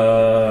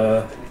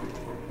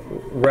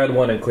 red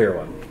one and clear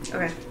one.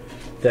 Okay.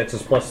 Dex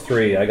is plus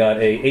 3. I got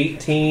a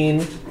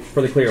 18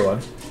 for the clear one.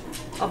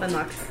 I'll bend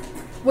luck.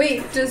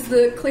 Wait, does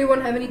the clear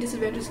one have any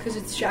disadvantages because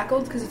it's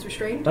shackled, because it's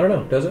restrained? I don't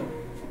know, does it?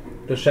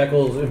 Does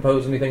shackles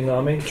impose anything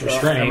on me? It's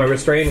restrained. Am I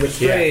restrained?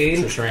 Yeah,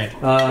 it's restrained.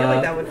 I feel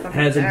like that would fucking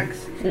has a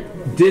Dex.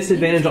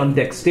 disadvantage on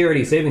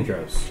dexterity saving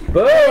throws.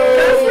 Boom!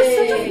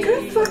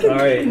 Good fucking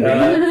Alright,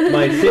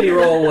 my shitty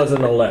roll was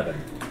an 11.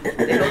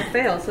 They both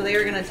fail, so they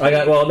are going to take... I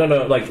got, well,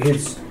 no, like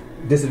his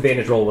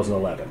disadvantage roll was an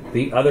 11.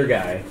 The other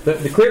guy,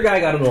 the clear guy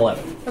got an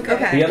 11.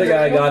 Okay. The other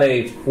guy got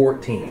a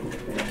 14.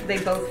 They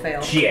both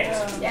fail. Shit.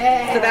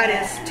 Yeah. So that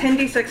is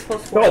 10d6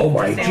 plus 4. Oh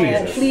my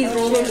damage. Jesus. Please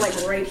roll them like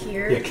right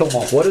here. Yeah, kill them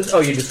all. What is, oh,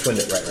 you just twinned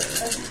it, right.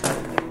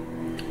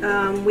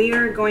 We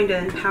are going to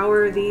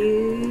empower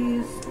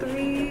these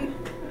 3. Get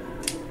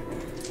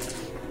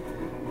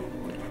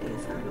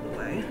these out of the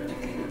way.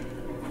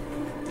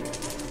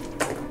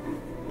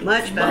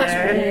 Much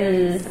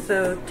better.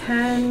 So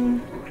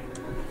 10,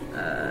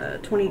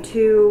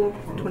 22,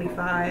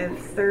 25,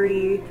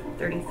 30,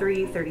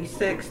 33,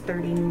 36,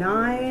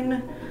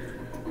 39,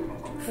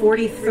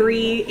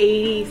 43,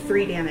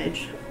 83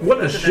 damage. What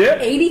the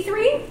shit?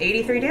 83?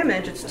 83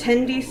 damage. It's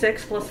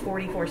 10d6 plus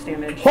 40 force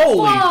damage.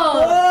 Holy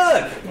Whoa.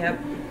 fuck! Yep.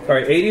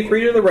 Alright,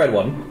 83 to the red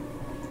one.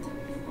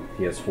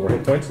 He has 4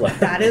 hit points left.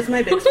 That is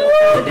my big spell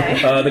for the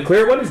day. The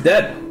clear one is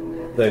dead.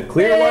 The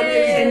clear one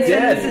is And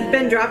since it's dead.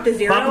 been dropped to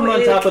 0, Pop him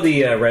on top of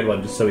the red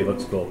one just so he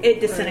looks cool. it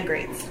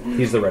disintegrates.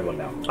 He's the red one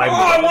now.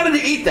 I wanted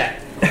to eat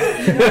that.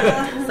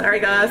 Sorry,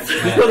 guys.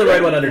 Just put the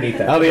red one underneath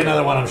that. That'll be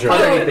another one, I'm sure.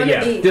 Underneath it, yeah.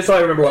 underneath. Just so I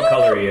remember what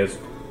color he is.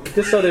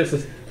 Just so there's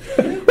this.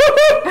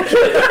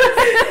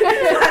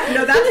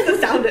 No, that's the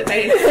sound it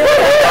made.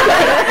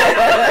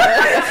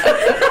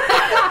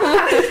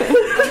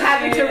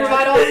 Having to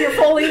provide all of your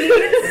Foley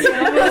needs.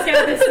 Almost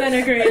got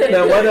disintegrated.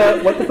 Now,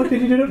 what the fuck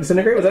did you do?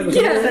 Disintegrate? Was that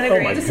disintegrate?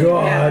 Oh my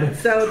god. Yeah.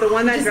 So the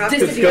one that dropped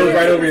Just goes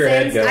right over your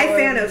head, guys. I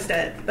Thanos'd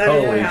it. That is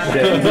Holy what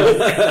happened.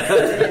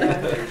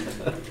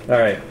 shit.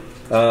 Alright.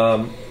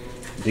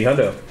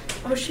 D-Hundo.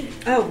 Oh shit.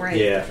 Oh, right.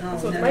 Yeah. Oh,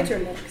 So it's no. my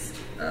turn next.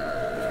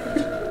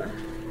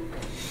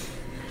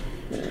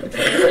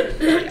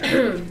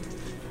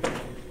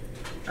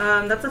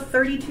 That's a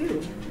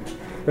 32.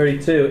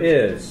 32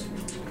 is...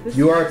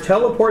 You are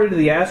teleported to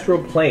the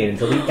astral plane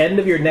until the end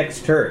of your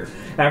next turn,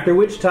 after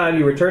which time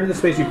you return to the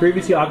space you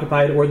previously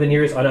occupied or the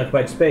nearest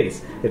unoccupied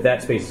space, if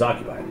that space is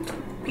occupied.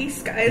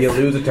 Peace, guys. You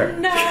lose a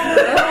turn. No.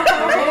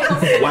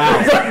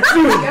 Wow.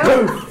 Poof,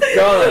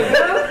 gone.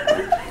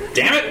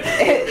 Damn it.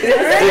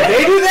 Did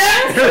they do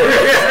that?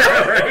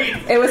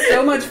 It was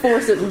so much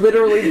force it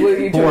literally blew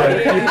you to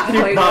it.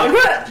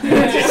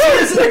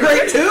 This is a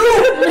great too.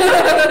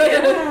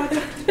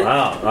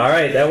 Wow.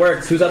 Alright, that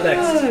works. Who's up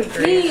next?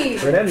 Me.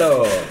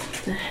 Fernando.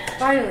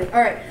 Finally.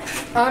 Alright.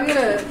 I'm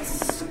gonna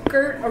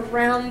skirt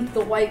around the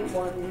white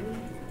one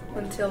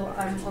until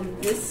I'm on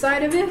this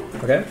side of it.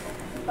 Okay.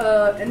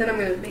 And then I'm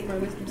gonna make my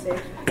wisdom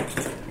save.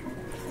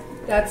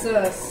 That's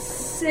a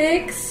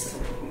 6.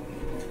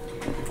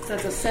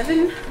 that's a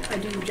 7. I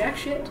do jack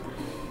shit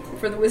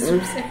for the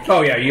wisdom save.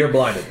 Oh yeah, you're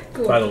blinded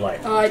Cool. by the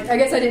light. I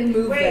guess I didn't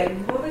move Wait,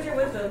 then. what was your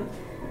wisdom?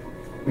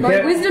 My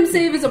Okay. wisdom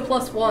save is a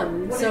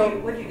 +1, so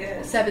What'd you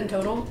get? 7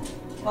 total.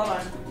 Hold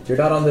on. You're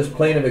not on this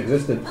plane of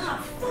existence.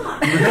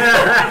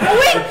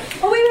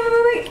 Oh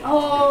wait!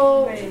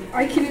 Oh,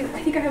 I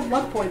think I have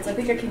luck points. I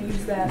think I can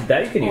use that.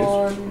 That you can use.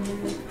 I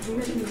think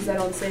I can use that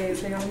on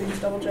saves. Hang on, let me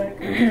just double check.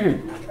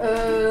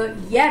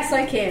 Yes,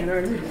 I can.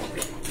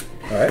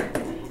 All right.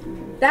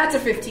 That's a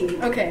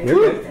 15. Okay.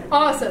 You're good.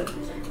 Awesome.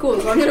 Cool.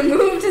 So I'm gonna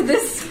move to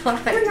this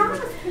side,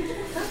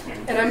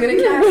 and I'm gonna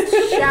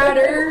cast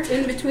Shatter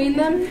in between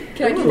them.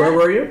 Can I do Where that?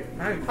 were you?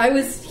 I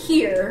was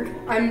here.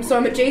 I'm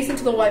adjacent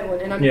to the white one,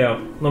 and I'm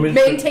Let me.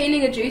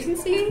 maintaining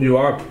adjacency. You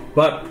are,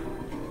 but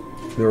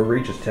your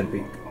reach is 10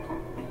 feet.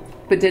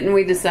 But didn't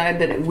we decide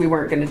that we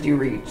weren't going to do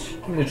reach?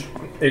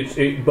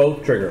 It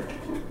both trigger.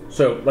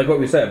 So, like what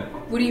we said.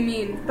 What do you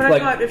mean? But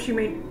Like- I thought if she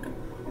made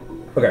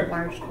Okay.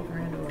 large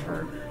overhand over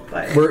her,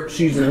 but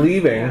She's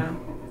leaving. Yeah.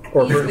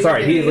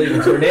 He's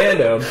leaving.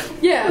 Fernando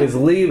Yeah. is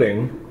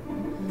leaving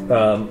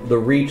the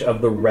reach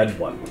of the red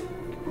one.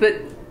 But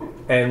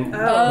And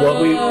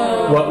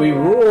what we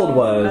ruled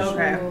was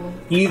okay.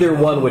 either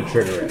one would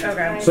trigger it.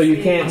 Okay. So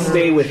you can't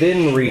stay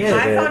within reach of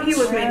I it. thought he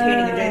was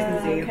maintaining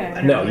adjacency. okay. I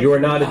didn't No, really- you are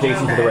not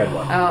adjacent to the red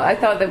one. I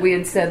thought that we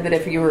had said that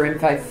if you were in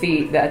 5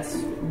 feet, that's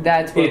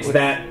what It's would-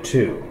 that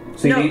too.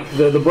 See, No.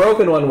 the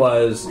broken one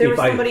was There if was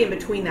I somebody in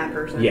between that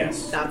person.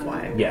 Yes. That's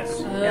why.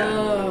 yes.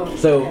 Oh.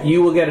 So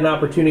you will get an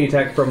opportunity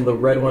attack from the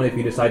red one if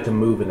you decide to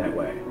move in that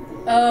way.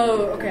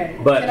 Oh. Okay.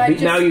 But Can I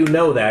just- now you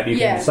know that you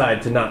Yeah. can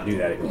decide to not do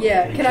that anymore.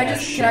 Yeah. Can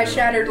I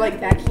shatter like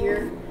back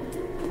here?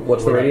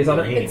 What's the radius on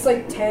it? It's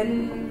like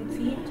 10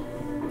 feet.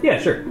 Yeah,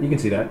 sure. You can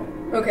see that.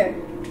 Okay.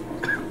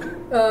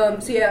 So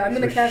yeah, I'm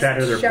gonna cast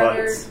shatter their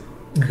butts.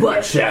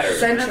 Butt shatter.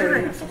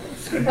 Essentially.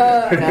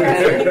 Now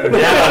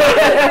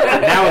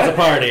it's a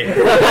party.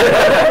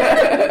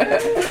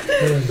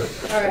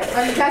 Alright,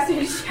 I'm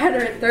casting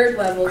Shatter at 3rd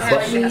level, so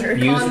I need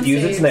con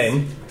Use its saves.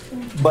 name.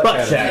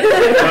 Butt shatter.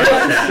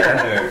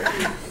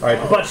 All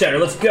right, butt shatter.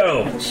 Let's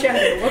go.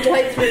 Shatter. What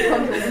light through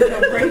pumping with no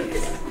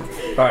brakes?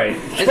 All right,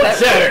 Is butt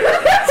shatter. Is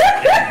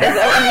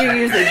that when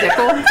you use a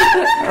bickle?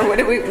 Or what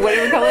do we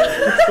call it?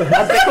 A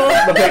bickle?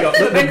 The pickle.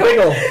 The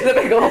pickle. The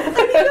bickle.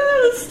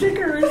 The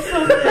sticker is so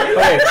big.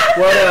 Okay,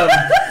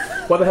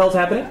 what the hell's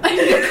happening? I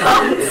need a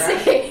con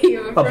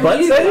save. A from butt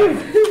you.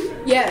 save?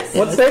 Yes.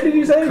 What save did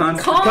you say?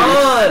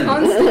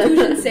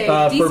 Constitution save.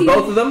 For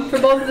both of them? For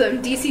both of them.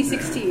 DC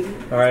 16.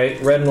 All right,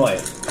 red and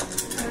white.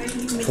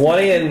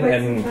 20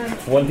 and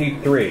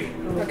 23.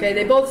 Okay,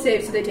 they both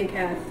save, so they take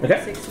half.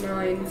 Okay. 6,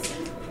 9.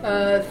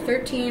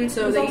 13,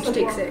 so they each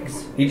take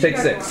 6. Each take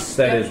 6.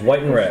 That is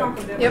white and red.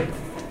 Yep.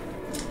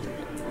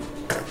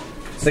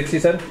 6, you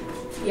said?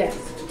 Yes.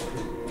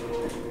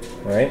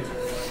 All right.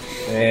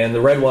 And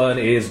the red one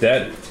is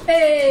dead.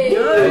 Hey!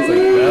 Nicely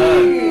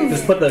done.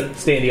 Just put the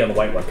standee on the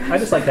white one. I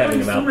just like having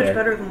them so out much there.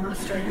 better than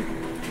last time.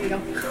 There you go.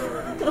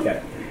 Got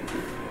it.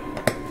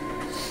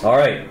 All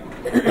right.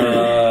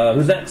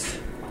 Who's next?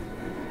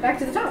 Back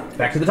to the top.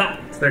 Back to the top.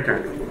 It's their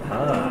turn.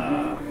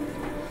 Ah.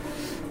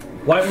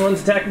 White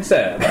one's attacking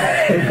Seb.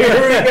 Here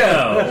we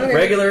go. Okay.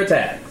 Regular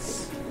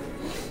attacks.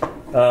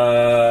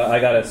 I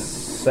got a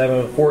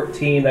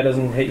 14. That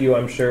doesn't hit you,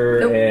 I'm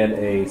sure. Nope. And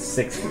a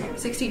 16.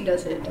 16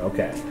 does hit.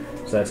 Okay.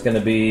 So that's going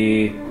to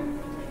be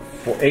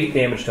 8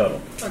 damage total.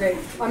 Okay,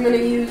 I'm gonna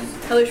use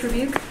Hellish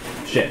Rebuke.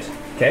 Shit.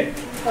 Okay.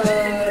 So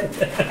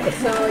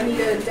I need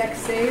a dex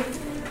save.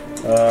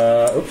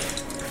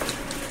 Oops.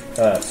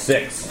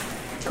 6.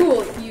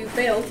 Cool, you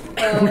failed.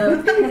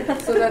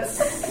 So that's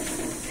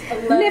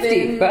 11.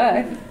 Nifty.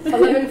 Bye.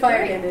 11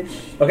 fire damage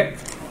Okay.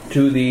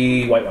 To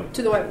the white one.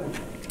 to the white one.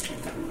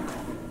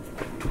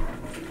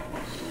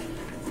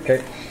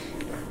 Okay.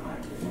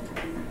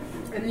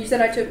 And you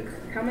said I took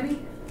how many?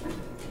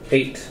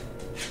 8.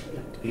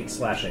 8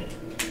 slashing.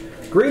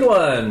 Green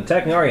one,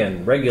 attacking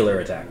Aryan. Regular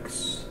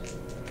attacks.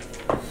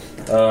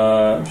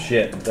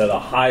 Shit. The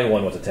high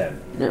one was a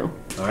 10. No.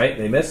 Alright,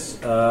 they miss.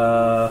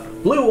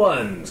 Blue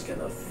one's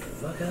gonna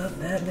fuck up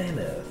that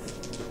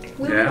mammoth.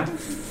 Yeah.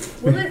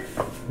 Will it?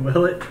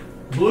 Will it?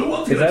 Blue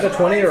one's Is that a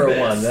 20 or a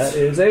 1? That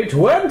is a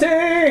 20!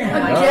 Okay.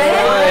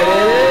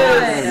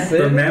 Alright, it is.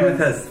 The mammoth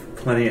has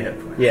plenty of hit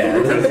points. Yeah.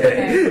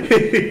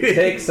 Okay.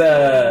 Takes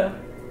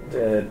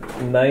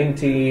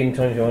 19,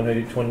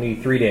 21,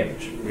 23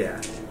 damage.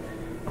 Yeah.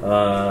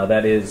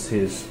 That is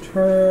his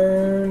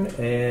turn,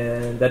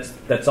 and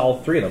that's all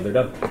 3 of them. They're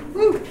done.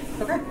 Woo.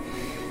 Okay.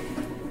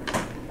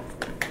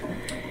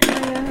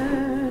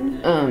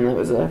 That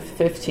was a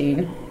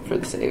 15 for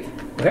the save.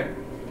 Okay.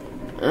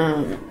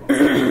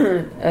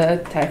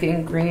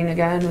 Attacking green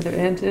again with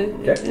advantage.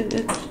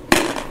 Okay.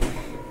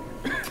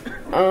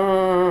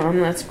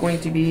 That's going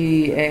to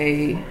be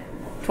a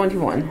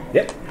 21.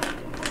 Yep.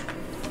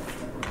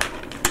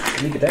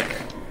 Sneak attack.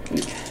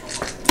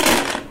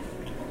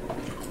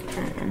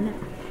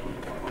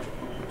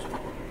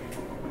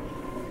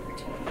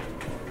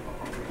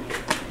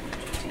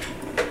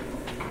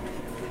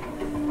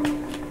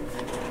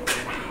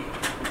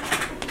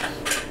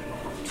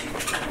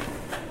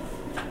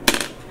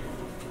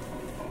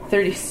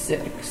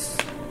 36.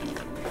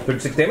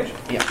 36 damage?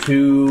 Yeah.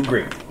 2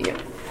 green.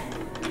 Yep.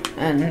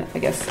 And I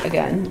guess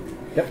again.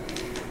 Yep.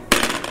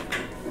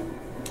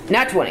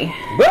 Nat 20. Boom!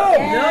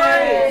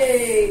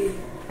 Yay!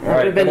 That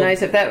would have been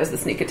nice if that was the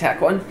sneak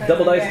attack one.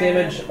 Double dice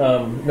damage,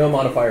 no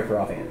modifier for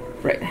offhand.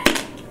 Right.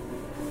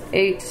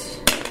 8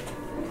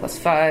 plus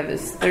 5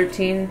 is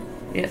 13.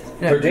 Yes.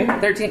 No, 13?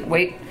 13.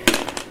 Wait.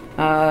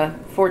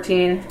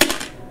 14.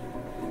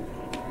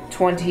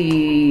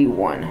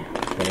 21.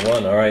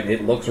 21, alright.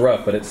 It looks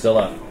rough, but it's still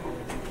up.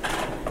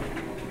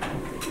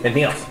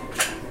 Anything else?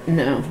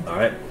 No.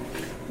 Alright.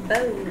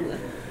 Boom.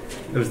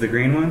 It was the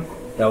green one?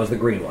 That was the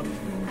green one.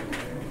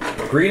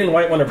 Green and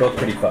white one are both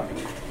pretty fucked.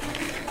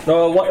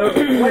 No,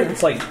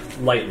 white's like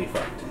lightly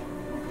fucked.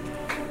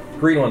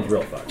 Green one's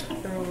real fucked.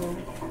 Oh,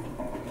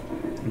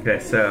 Okay,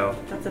 so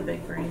that's a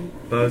big brain.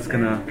 Bo's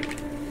gonna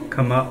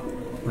come up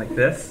like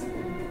this,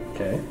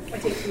 Okay. I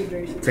take food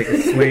very seriously. take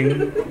a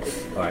swing.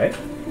 Alright.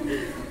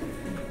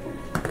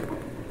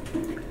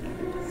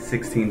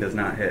 16 does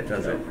not hit,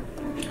 does it?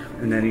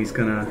 And then he's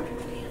gonna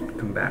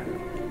come back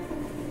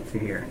to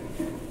here.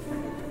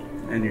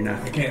 And you're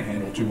not. I can't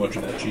handle too much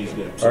of that cheese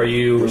dip. Are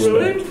you...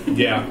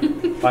 Yeah.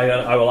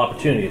 I will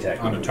opportunity attack.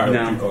 I'm entirely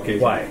No. too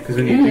Caucasian. Why? Because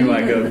when you do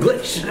like a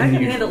glitch, I and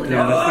can you, handle it.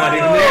 No, that's not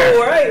even there.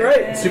 Oh,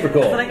 right. Super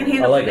cool. But I can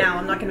handle like it now.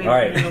 I'm not going to be All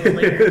able right. to handle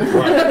it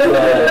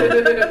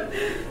later.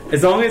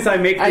 As long as I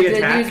make the I did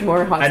attack, use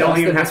more hot I don't sauce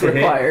even than have was to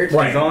required. hit.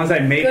 As long as I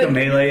make a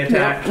melee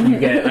attack, You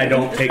get- I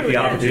don't take the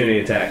opportunity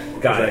attack.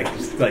 Got it.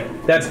 Like,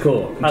 That's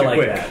cool. I Too like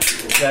quick. that.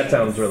 That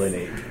sounds really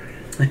neat.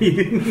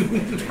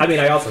 I mean,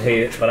 I also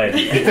hate it, but I...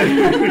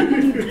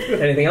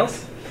 Anything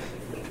else?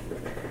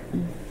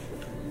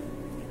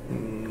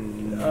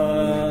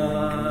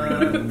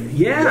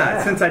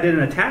 yeah, since I did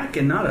an attack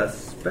and not a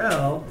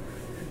spell,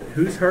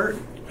 who's hurt?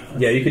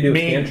 Yeah, you could do a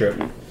Me.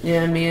 cantrip.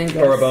 Yeah, me and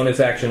Gus. Or a bonus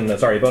action...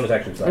 bonus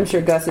action I'm spell.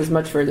 sure Gus is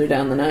much further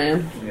down than I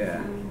am.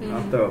 Yeah,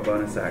 I'll throw a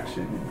bonus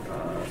action.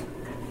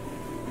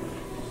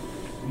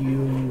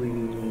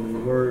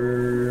 Healing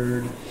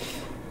word.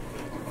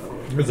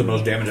 This is the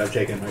most damage I've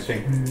taken, I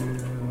think,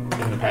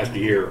 in the past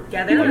year.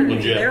 Yeah, they're, Like,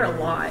 legit. they're a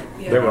lot.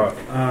 They're rough.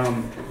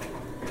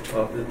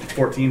 Well,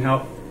 14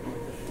 help.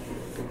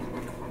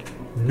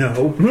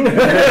 No.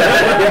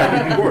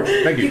 Yeah, of course.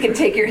 Thank You you. can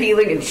take your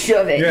healing and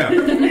shove it.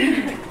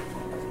 Yeah.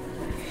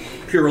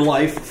 Pure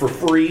life for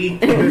free.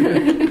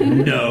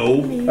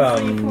 No.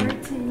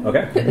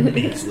 Okay.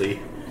 Measly.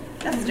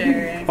 That's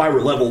Jerry. If I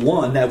were level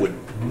 1, that would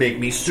make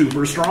me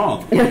super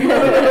strong. That's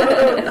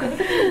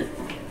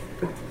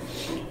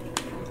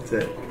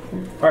it.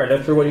 Alright,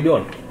 Dexter, what are you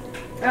doing?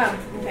 Oh,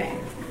 okay.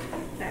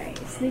 Alright,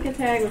 sneak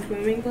attack with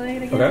booming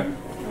blade again. Okay.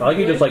 I like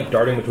you just like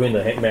darting between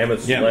the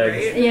mammoth's Yeah.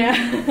 legs. Yeah.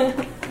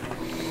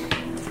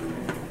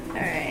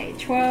 Alright,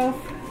 12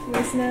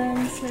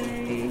 wisdom,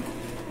 say.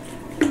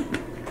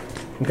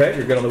 Okay,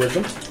 you're good on the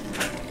wisdom.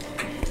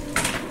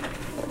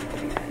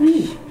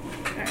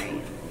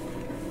 Alright.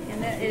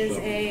 And that is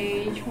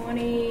a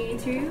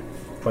 22.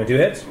 22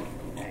 hits.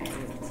 Alright,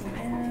 so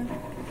math.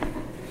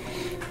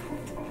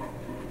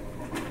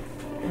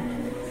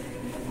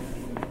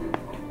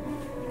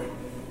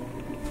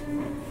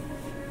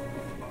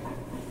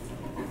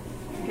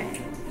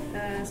 Okay.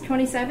 It's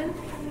 27?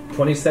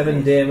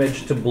 27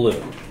 damage to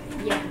blue.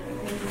 Yeah.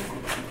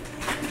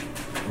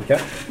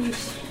 Okay. You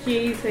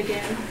sheath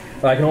again.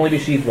 I can only be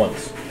sheathed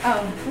once.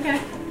 Oh, okay.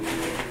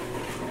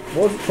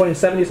 What was it,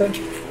 27 you said?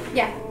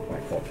 Yeah.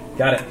 Alright, cool.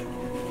 Got it.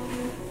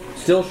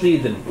 Still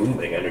sheathed in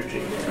booming energy.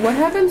 What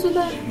happens with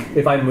that?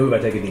 If I move, I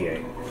take a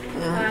d8.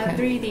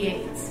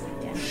 3d8s.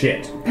 Yeah.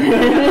 Shit.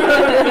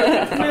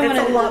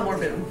 It's a lot more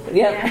boom.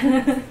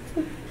 Yep.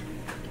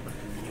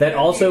 That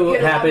also You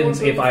get a lot more happens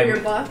boom if for I'm your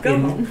buck.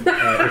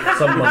 if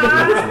someone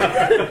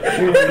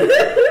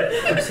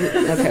moves me.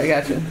 Okay,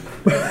 gotcha.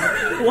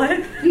 What?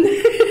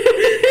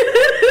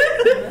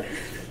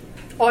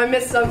 Oh, I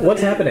missed something.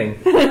 What's happening?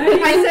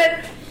 I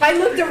said, I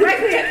looked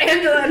directly at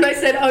Angela and I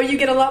said, oh, you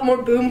get a lot more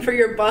boom for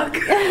your buck.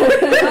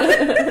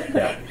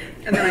 Yeah.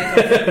 And then I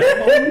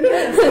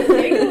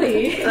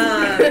Giggly.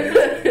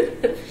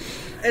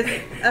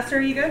 Esther,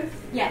 are you good?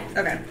 Yeah.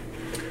 Okay.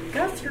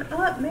 Gus, you're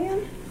up,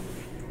 man.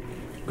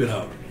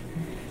 Gonna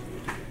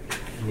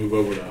move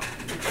over to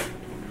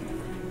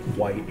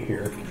white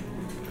here.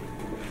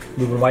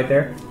 Moving white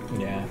there.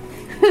 Yeah.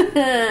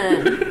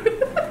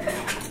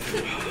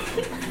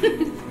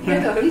 Took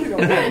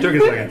a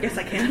second. Yes,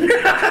 I can.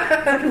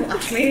 Fucking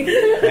watch me.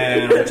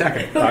 And I'm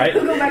attacking. All right.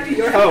 We'll go back to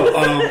your Oh,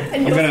 And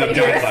I'm you'll gonna stay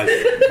giant here. size.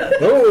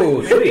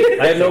 Oh, sweet.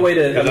 I have no way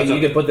to. I that's mean, you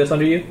up. can put this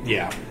under you.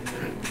 Yeah.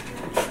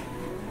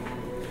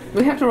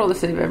 We have to roll the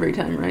save every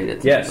time, right?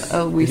 It's Yes.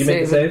 Oh, we Did you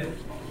make the save.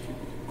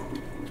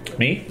 save?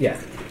 Me? Yeah.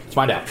 Let's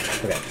find out.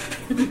 Okay.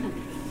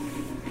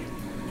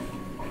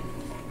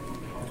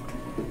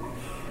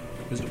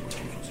 Wisdom.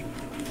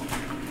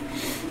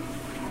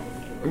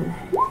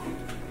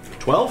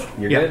 12?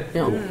 You're Yeah. good.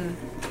 No.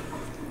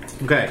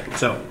 Okay,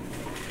 so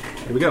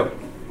here we go.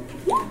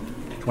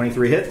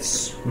 23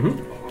 hits. Mhm.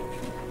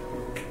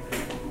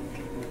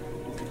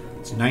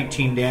 It's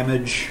 19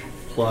 damage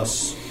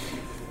plus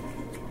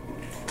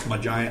my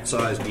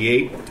giant-sized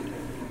D8.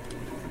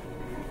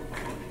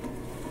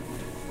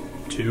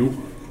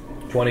 2.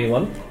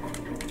 21.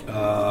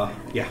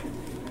 Yeah.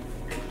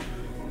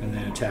 And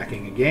then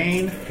attacking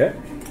again. Okay.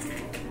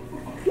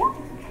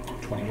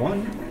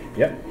 21.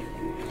 Yep.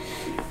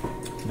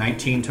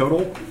 19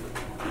 total.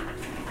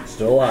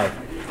 Still alive.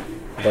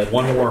 But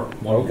one more.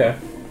 Okay.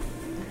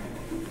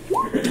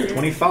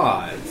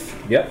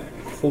 25. Yep.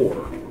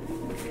 4.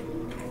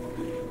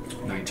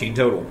 19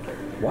 total.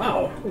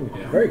 Wow.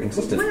 Yeah. Very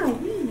consistent. Wow.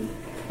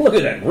 Look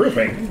at that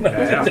roofing.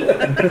 Yeah.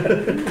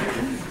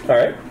 All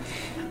right.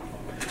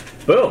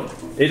 Boom.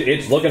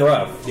 It's looking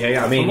rough.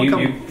 Yeah. I mean,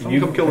 Someone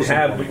come kill us at some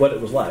have point. what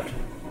it was left.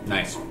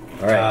 Nice. All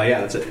right.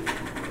 Yeah, that's it.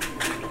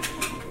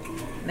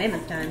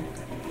 Mammoth time.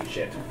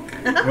 Shit.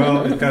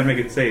 Well, it's gotta make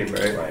it save,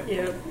 right? Right.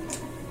 Yeah.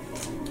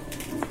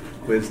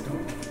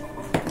 Wisdom.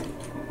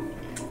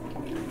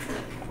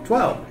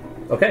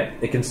 12. Okay.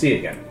 It can see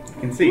again.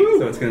 You can see,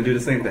 so it's gonna do the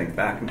same thing,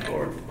 back and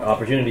forth.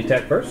 Opportunity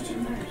attack first.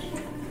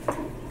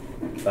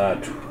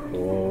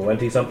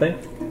 20 something.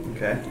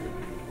 Okay.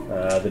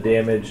 The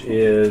damage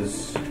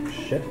is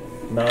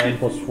 9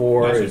 plus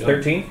 4 Nicely is done.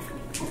 13.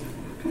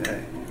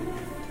 Okay.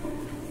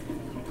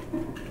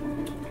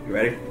 You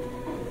ready?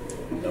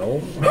 No.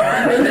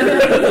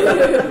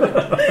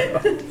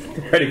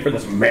 Ready for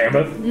this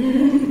mammoth?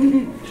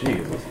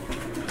 Jesus.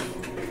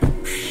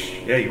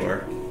 Yeah, you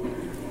are.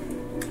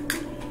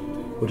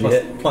 What'd you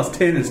hit? Plus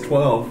 10 is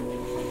 12.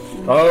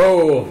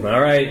 Oh,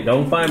 all right.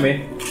 Don't find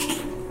me.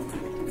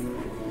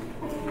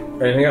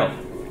 Anything else?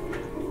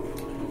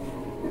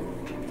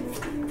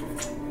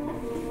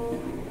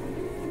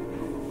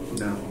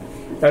 No.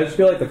 I just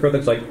feel like the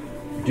Krithik's like,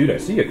 dude, I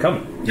see you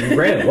coming. You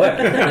ran away.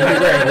 You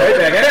ran right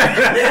back at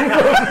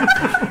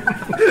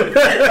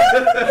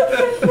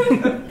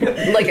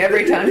Like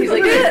every time he's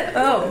like,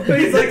 oh.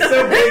 He's like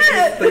so big.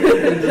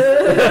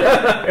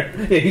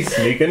 Yeah, he's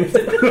sneaking.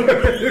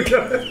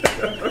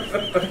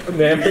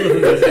 Man,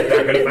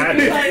 not gonna find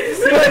it.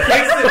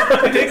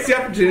 He takes the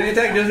opportunity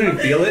attack, doesn't even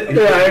feel it.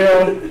 Yeah, I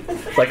know.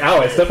 It's like, ow,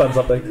 I stepped on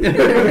something.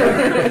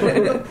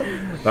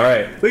 All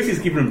right. At least he's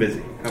keeping him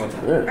busy. How about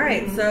that?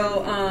 Alright,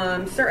 so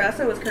Sir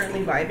Essa is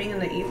currently vibing in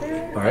the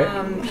ether. All right.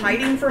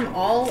 Hiding from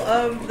all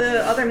of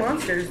the other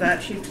monsters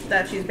that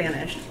she's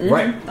banished.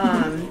 Right.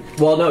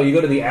 Well, no, you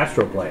go to the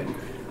astral plane.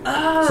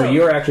 Oh. So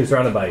you're actually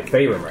surrounded by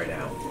Faerun right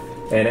now.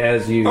 And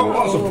as you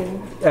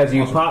as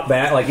you pop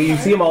back, like you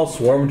see them all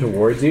swarm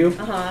towards you,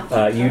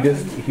 you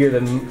just hear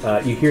them.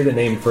 You hear the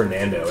name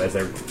Fernando as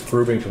they're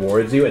grouping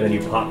towards you, and then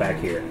you pop back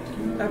here.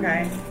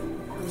 Okay.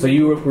 So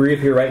you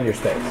reappear right in your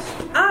space.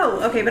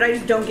 Oh, okay, but I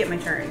just don't get my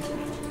turn.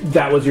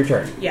 That was your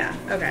turn. Yeah,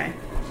 okay.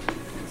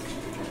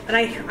 And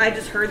I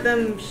just heard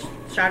them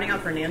shouting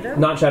out Fernando?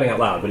 Not shouting out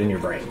loud, but in your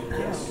brain.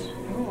 Yes.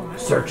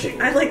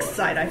 Searching. I like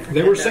side-eye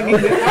Fernando. They were singing.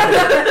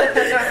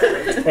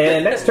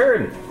 And next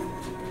turn.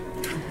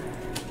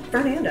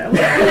 Fernando.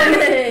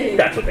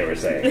 That's what they were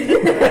saying.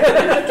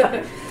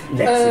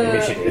 Next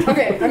initiative.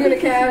 Okay, I'm gonna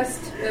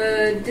cast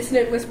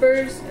Dissonant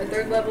Whispers at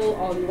 3rd level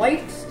on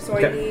white, so I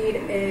Okay. need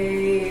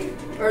a...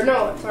 Or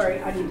no, sorry,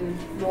 I need to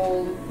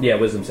roll Yeah,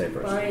 wisdom save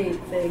first. my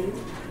thing.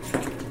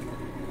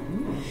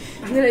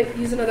 I'm gonna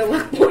use another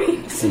luck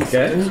point.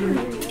 Okay.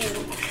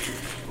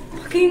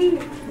 Fucking...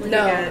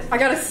 No, good. I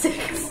got a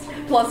 6.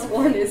 Plus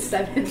 1 is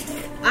 7.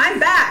 I'm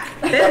back!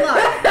 Good luck!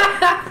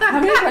 How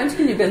many times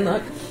can you bin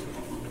luck?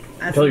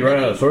 Until you run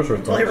out of sorcerer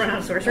Until I points. run out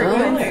of sorcery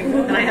points.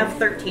 And I have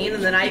 13,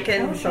 and then I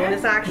can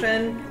bonus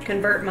action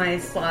convert my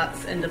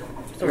slots into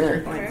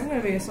sorcery Okay, points. I'm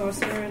gonna be a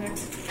sorcerer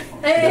next.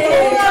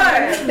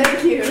 Hey!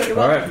 Thank you. You're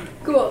All welcome. right.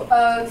 Cool.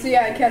 So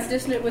yeah, I cast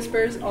Dissonant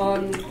Whispers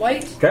on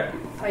white. Okay.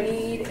 I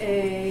need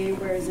a...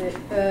 Where is it?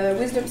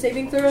 Wisdom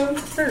saving throw.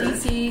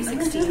 DC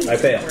 16. I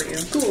fail.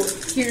 Cool.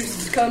 Here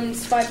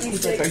comes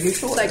 5d6 Are you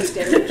sure? psychic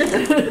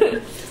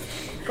damage.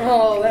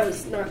 Oh, that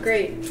was not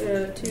great.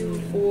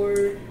 2,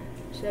 4,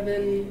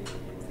 7,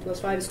 plus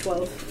 5 is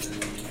 12.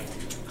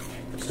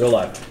 Still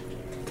alive.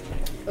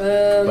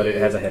 But it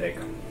has a headache.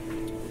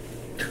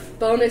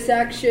 Bonus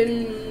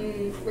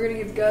action. We're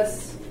gonna give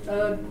Gus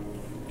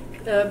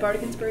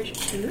Bardic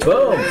Inspiration.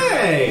 Boom!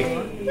 Hey!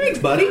 Thanks,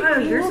 buddy. Oh,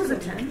 yours is a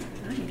 10?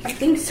 I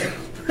think so.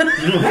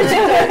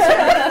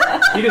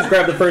 You just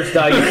grab the first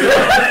die.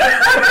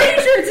 I'm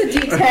pretty sure it's a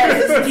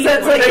D10.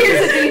 That's like,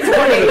 here's a D20.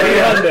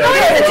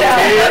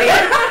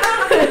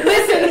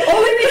 Listen, the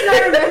only reason I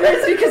remember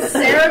is because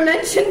Sarah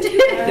mentioned it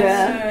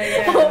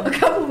Yeah. a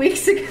couple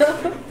weeks ago.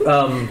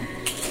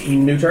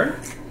 New turn?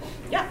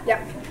 Yeah.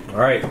 Yeah.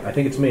 Alright, I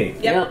think it's me.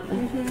 Yep.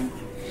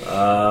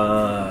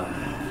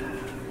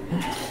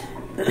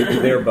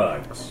 They're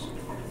bugs.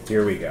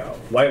 Here we go.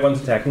 White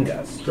one's attacking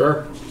Gus.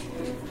 Sure.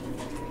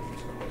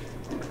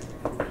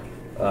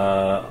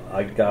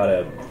 I got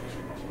a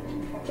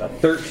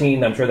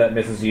 13, I'm sure that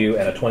misses you,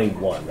 and a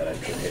 21 that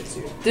I'm sure hits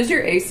you. Does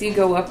your AC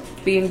go up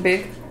being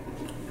big?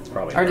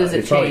 Probably Or not. does it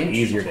It's probably change?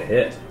 easier to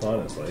hit,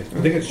 honestly. I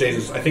think it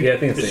stays. I think Yeah, I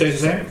think it it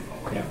stays the stays same.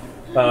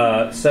 the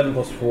Yeah. 7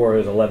 plus 4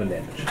 is 11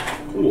 damage.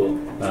 Cool.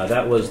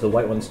 That was the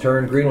white one's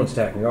turn. Green one's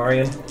attacking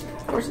Aryan.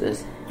 Of course it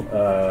is.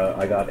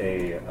 I got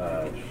a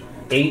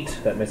 8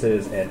 that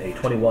misses, and a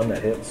 21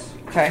 that hits.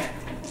 Okay.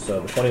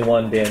 So the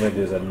 21 damage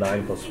is a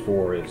 9 plus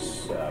 4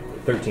 is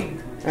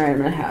 13. All right, I'm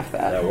gonna half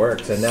that. That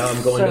works. And now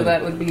I'm going to... So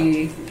that would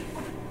be...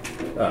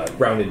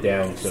 rounded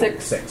down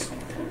to 6.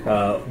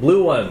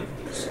 Blue one,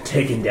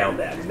 taking down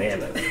that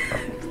mammoth.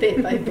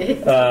 Bit by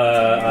bit.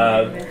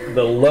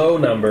 The low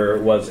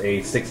number was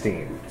a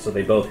 16, so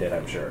they both hit,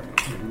 I'm sure.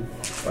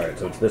 Alright,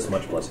 so it's this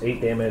much plus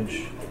 8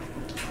 damage.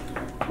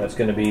 That's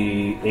going to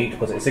be 8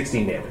 plus 8,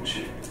 16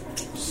 damage.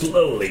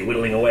 Slowly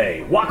whittling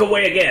away. Walk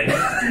away again!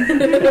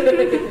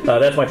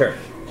 That's my turn.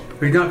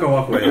 He's not gonna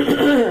walk away.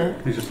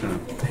 He's just gonna.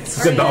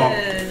 It's a dog.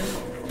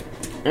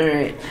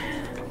 Alright.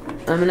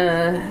 I'm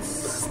gonna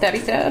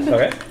stabby stab.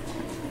 Okay.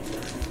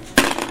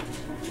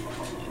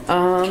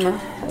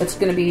 It's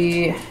gonna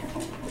be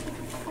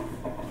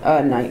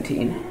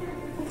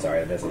 19. Sorry,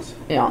 that misses.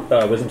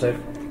 Yeah. Wisdom save?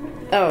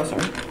 Oh,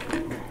 sorry.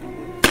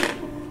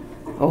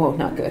 Oh,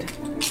 not good.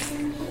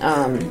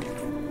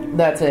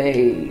 That's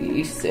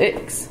a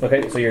 6.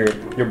 Okay, so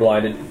you're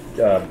blinded.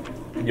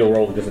 You'll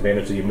roll with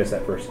disadvantage, so you miss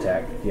that first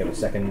attack. Do you have a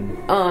second?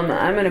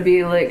 I'm gonna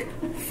be like,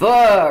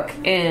 fuck,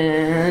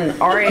 and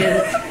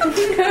Arian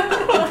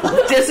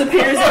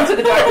disappears into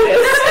the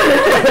darkness.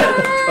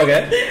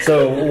 Okay,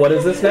 so what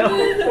is this now?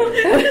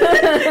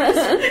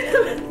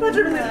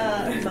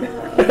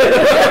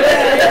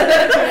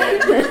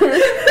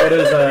 What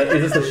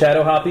is this the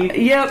Shadow Hoppy?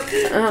 Yep.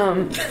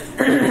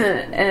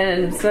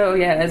 And so,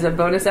 yeah, as a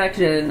bonus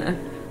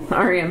action,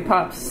 Arian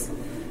pops,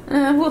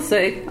 we'll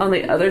say, on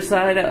the other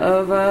side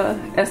of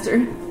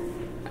Esther.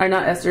 Or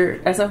not Esther,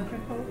 Esso.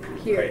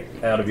 Here.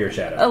 Right, out of your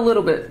shadow. A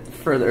little bit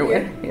further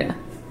away, yeah.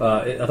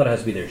 I thought it has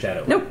to be their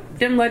shadow. Nope.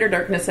 Dim light or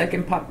darkness, I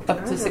can pop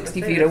up to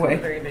 60 feet away.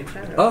 Very big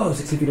shadow. Oh,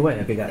 60 feet away.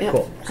 Okay, got it. Yeah.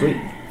 Cool. Sweet.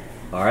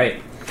 All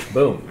right.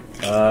 Boom.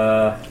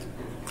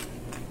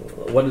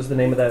 What is the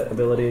name of that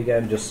ability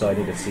again? Just so I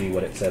need to see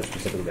what it says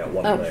specifically about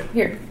one thing.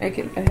 Here. I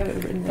have it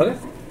written down.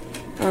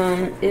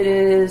 Okay. It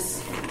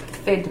is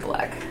Fade to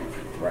Black.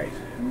 Right.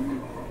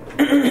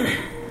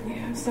 You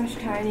have such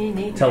tiny,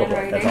 neat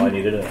Teleport. That's all I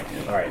needed to know.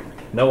 All right.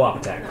 No op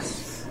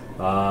attacks.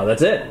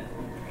 That's it.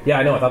 Yeah,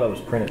 I know. I thought that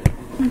was printed.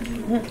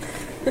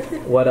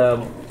 What?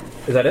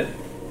 Is that it?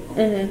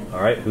 Mm-hmm.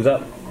 All right. Who's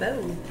up? No.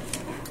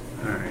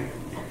 All right.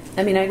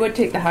 I mean, I would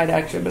take the hide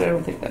action, but I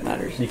don't think that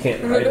matters. You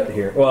can't hide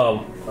here.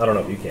 Well, I don't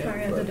know if you can.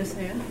 Sorry, I but have to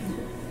disappear.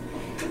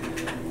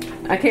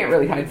 I can't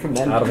really hide from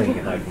them. I don't think you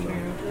can hide from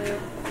them.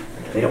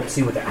 They don't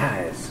see with their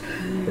eyes.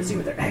 They see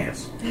with their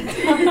ass.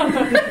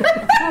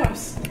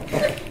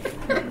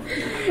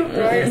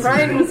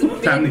 Ryan was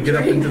Time to get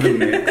up into the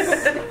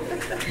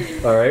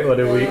mix. All right. What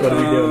are we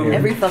doing here?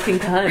 Every fucking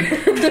time.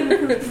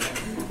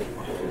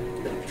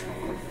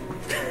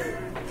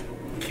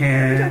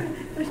 Can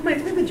Which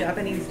reminds me of the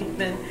Japanese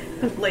demon.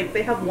 Like,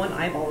 they have one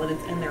eyeball and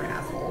it's in their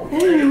asshole.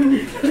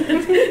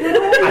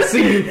 I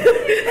see you.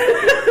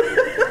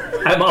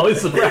 I'm always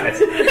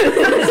surprised.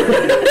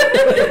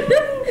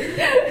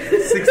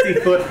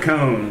 60-foot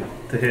cone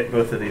to hit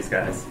both of these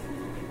guys.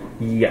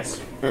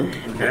 Yes.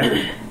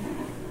 Okay.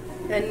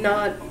 and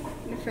not.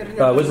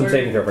 Wisdom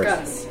saving throw first.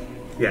 Gus.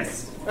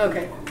 Yes.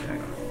 Okay.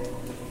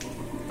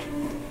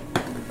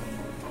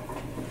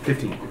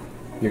 15.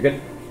 You're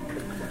good.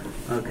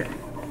 Okay.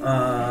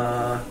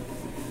 I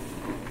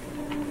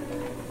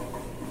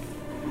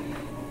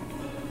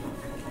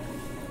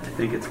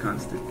think it's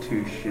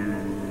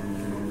Constitution.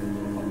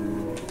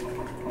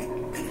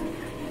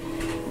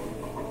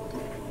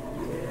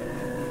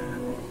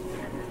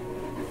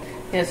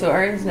 Yeah, so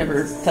Arian's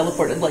never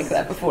teleported like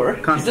that before.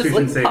 She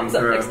Constitution just like pops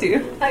up saving next to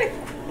you. Hi.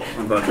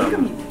 On both of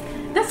them.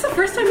 That's the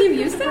first time you've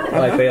used that?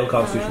 I failed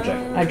Constitution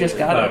check. I just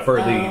got it. For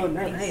the Oh,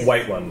 nice.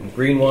 white one.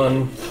 Green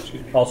one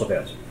also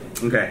fails.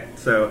 Okay,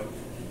 so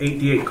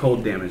 8d8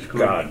 cold damage.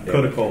 God damn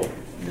Code it. of cold.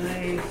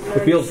 Nice.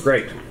 It feels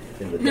great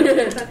in the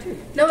desert.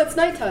 No, it's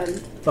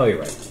nighttime. Oh, you're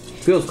right.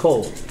 Feels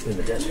cold in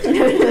the desert.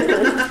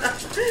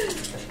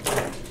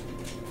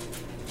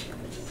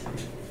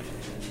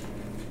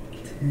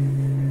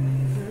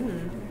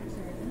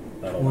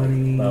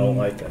 I don't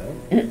like that.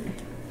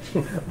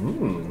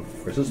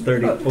 Versus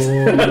 34.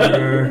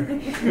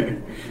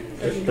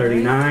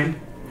 39.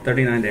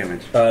 39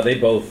 damage. They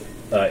both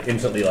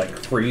instantly like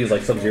freeze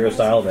like Sub-Zero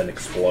style, then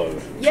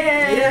explode.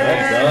 Yay!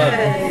 Well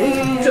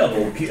done.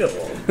 Double kill.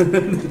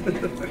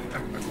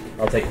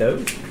 I'll take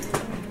those.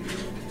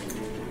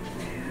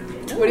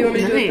 What do you want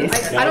me to do? With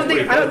this? I don't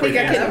think I That was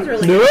can.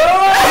 really No!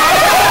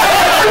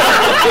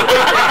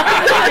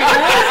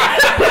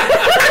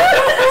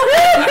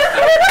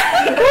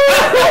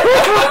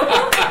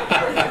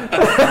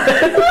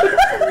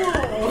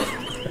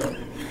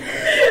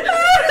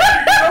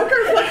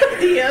 Joker fucking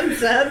DM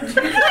Seb.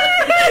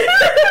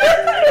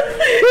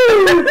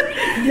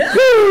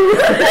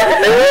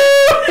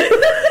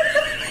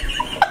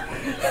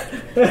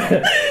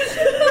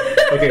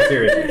 Okay,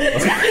 seriously.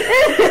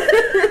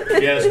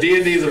 Yes,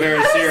 D&D is a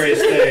very serious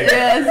thing.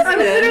 Yes,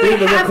 yes. Dude,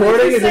 the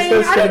recording is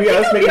just going to be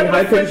us making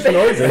high-pitched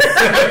noises.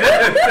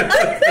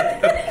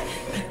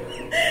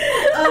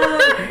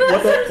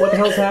 What the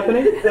hell's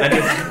happening? I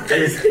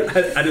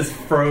just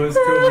froze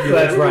to him.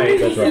 That's right.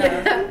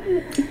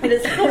 It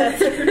is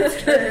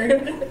Professor's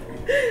turn.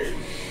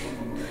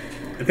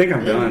 I think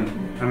I'm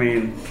done. I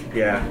mean,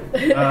 yeah.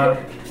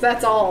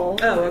 That's all.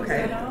 Oh,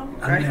 okay.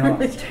 I mean, I'll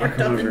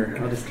come over.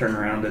 I'll just turn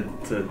around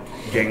to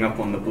gang up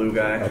on the blue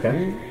guy.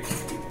 Okay.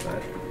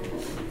 But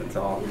that's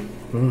all.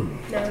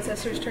 Now it's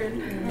Esther's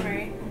turn.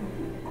 Alright.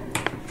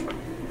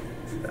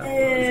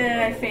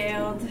 I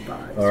failed.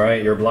 All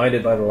right, you're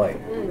blinded by the light.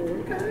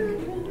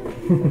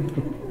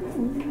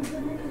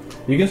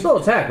 You can still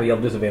attack, but you'll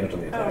have disadvantage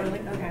on the attack. Oh, really?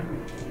 Okay.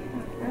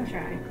 I'll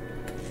try.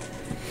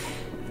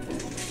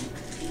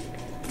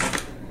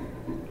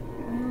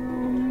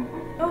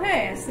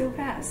 Okay, I still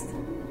passed.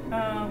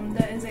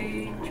 That is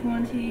a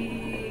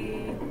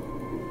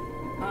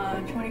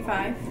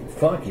 25.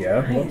 Fuck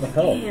yeah! What the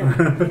hell?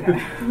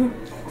 Okay.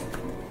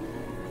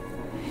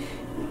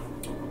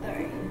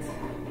 Alright.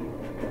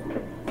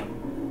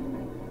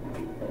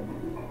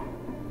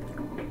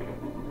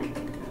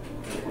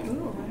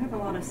 Ooh, I have a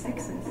lot of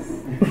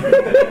sixes.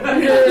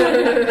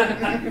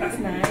 That's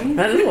nice.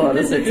 That is a lot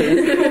of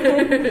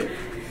sixes.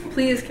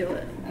 Please kill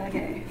it.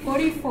 Okay.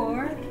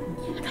 44.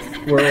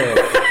 Whoa.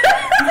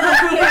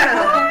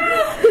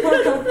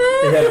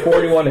 They had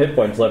 41 hit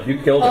points left. You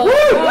killed it.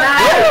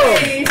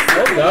 Nice.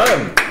 Well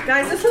done.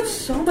 Guys, this was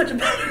so much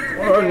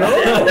better. Oh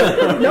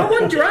no! No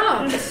one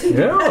dropped.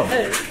 Yeah.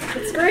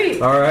 It's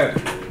great. All right,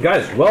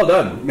 guys. Well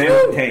done.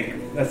 Mammoth tank.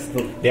 That's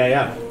the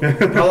Yeah.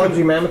 How long did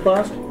your mammoth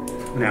last?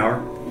 an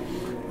hour.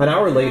 An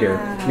hour later,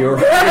 you're.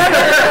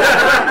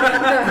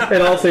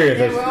 In all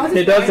seriousness,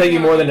 it does take you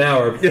more than an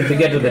hour to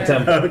get to the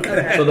temple.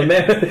 Okay. So the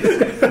mammoth.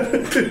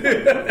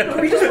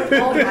 We just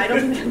all ride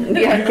on them.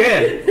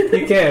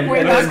 You can. We're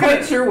And not then-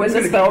 quite sure when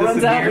the spell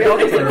runs out. We all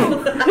just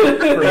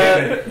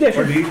yeah, Or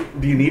sure.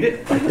 do you need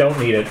it? I don't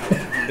need it.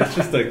 It's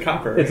just a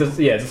copper. It's just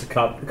it's a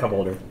cup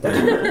holder.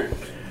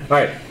 All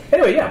right.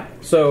 Anyway, yeah.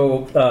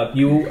 So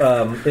you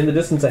in the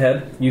distance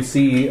ahead, you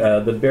see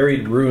the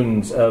buried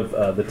ruins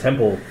of the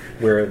temple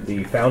where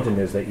the fountain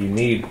is that you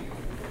need.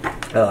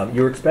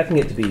 You're expecting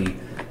it to be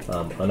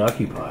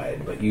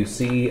unoccupied, but you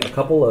see a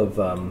couple of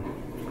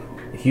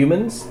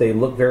humans. They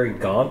look very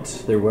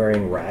gaunt. They're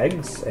wearing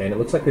rags, and it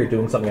looks like they're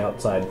doing something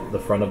outside the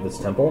front of this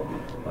temple,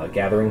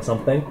 gathering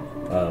something.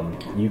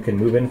 You can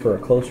move in for a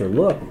closer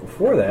look. But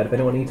before that, if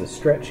anyone needs a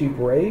stretchy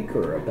break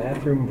or a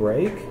bathroom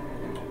break.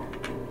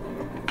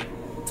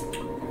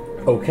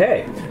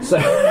 Okay, so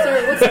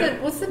Sorry,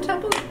 what's the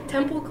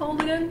temple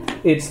called again?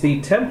 it's the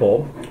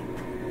temple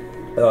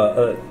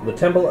of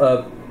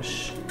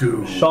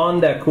Shondakul.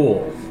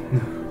 Shaundakul,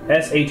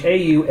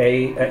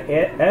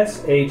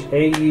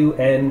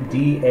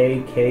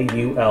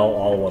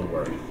 all one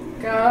word.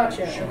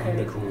 Gotcha.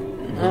 Okay.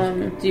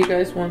 do you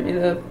guys want me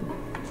to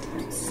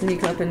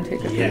sneak up and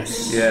take a peek?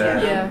 Yes.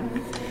 Yeah. Yeah.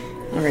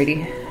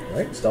 Alrighty. All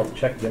right, stealth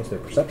check against their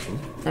perception.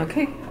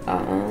 Okay.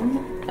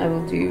 I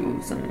will do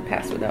some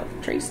pass without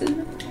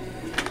tracing.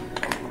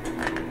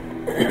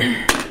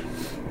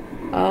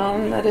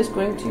 That is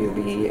going to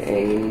be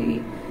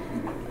a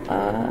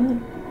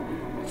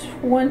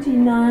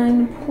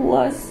 29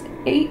 plus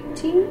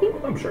 18.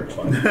 I'm sure it's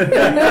fine.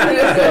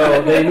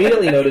 So they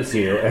immediately notice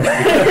you.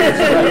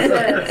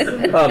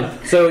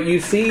 So you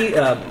see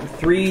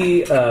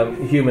three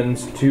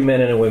humans, 2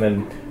 men and a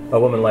woman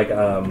like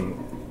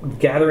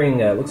gathering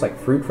looks like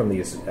fruit from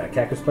these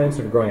cactus plants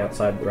that are growing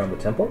outside around the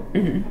temple.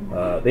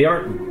 Mm-hmm. They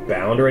aren't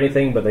bound or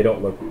anything, but they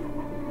don't look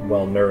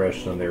well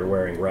nourished, and they're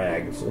wearing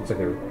rags. It looks like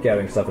they're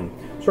gathering stuff and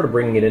sort of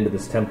bringing it into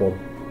this temple.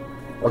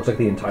 Looks like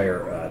the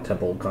entire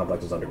temple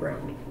complex is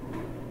underground.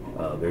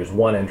 There's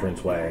one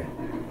entranceway,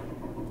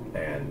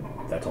 and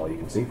that's all you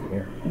can see from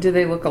here. Do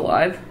they look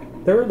alive?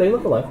 They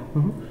look alive.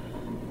 Mm-hmm.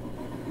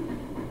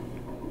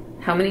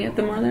 How many of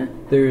them are there?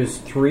 There's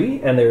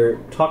 3, and they're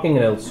talking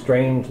in a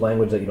strange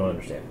language that you don't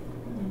understand.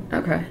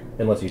 Okay.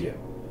 Unless you do.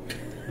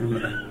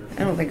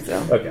 I don't think so.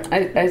 Okay.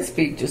 I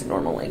speak just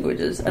normal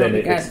languages. I don't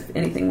think I have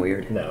anything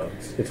weird. No,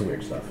 it's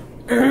weird stuff.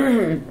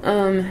 Can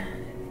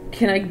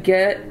I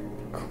get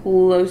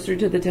closer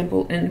to the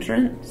temple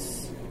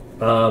entrance?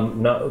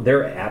 No,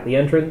 they're at the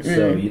entrance,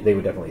 so they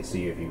would definitely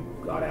see you if you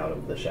got out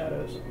of the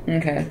shadows.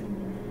 Okay.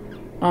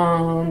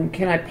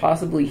 Can I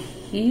possibly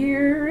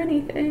hear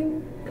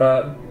anything?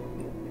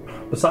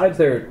 Besides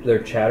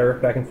their chatter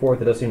back and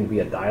forth, it does seem to be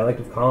a dialect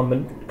of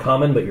common,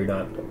 but you're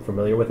not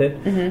familiar with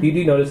it. Mm-hmm. You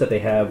do notice that they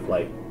have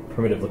like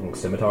primitive-looking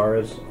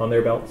scimitars on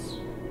their belts.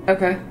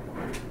 Okay.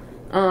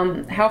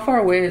 How far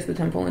away is the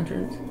temple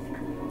entrance?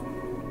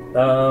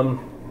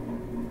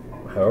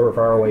 However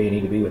far away you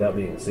need to be without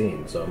being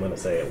seen. So I'm going to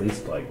say at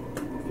least like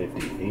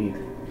 50 feet.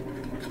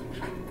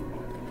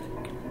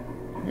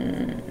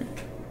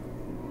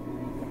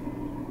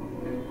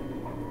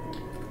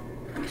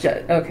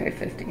 Okay,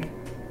 50.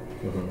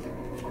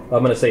 Mm-hmm.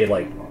 I'm going to say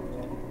like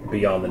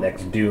beyond the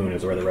next dune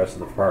is where the rest of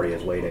the party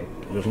is waiting.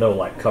 There's no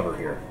like cover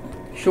here.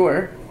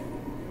 Sure.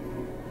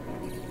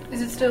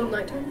 Is it still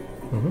nighttime?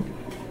 Mm-hmm.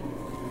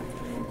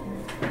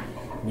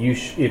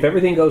 If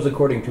everything goes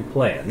according to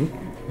plan,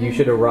 you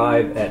should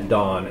arrive at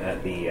dawn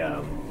at the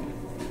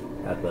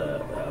at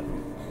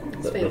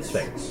the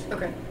Sphinx.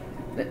 Okay.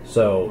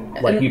 So,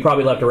 like, you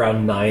probably left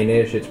around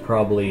 9-ish. It's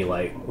probably,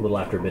 like, a little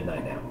after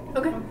midnight now.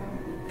 Okay.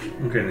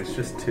 Okay, and it's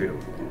just two.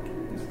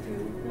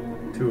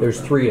 There's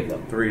 3 of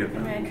them. 3 of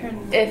them.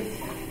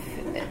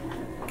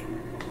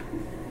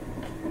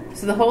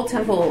 So the whole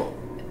temple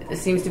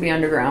seems to be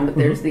underground, but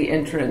there's the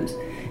entrance.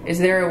 Is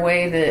there a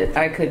way that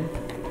I could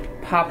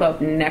pop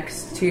up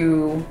next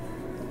to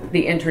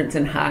the entrance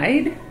and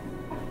hide?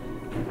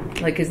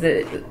 Like, is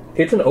it...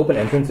 It's an open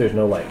entrance. There's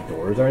no, like,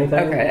 doors or anything.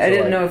 Okay, I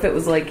didn't know if it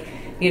was, like,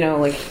 you know,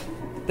 like,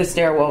 the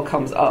stairwell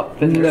comes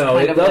up. And no,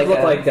 kind it of does like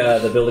look like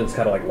the building's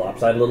kind of, like,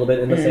 lopsided a little bit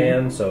in the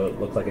sand, so it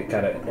looks like it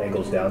kind of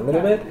angles down a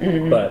little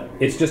bit. But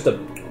it's just a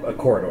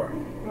corridor.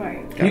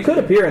 Right. You could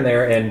appear in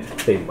there, and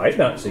they might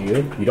not see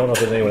you. You don't know if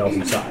there's anyone else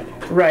inside.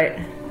 Right.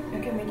 I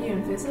can make you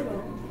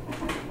invisible.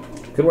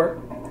 Could work.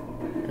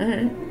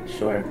 Alright,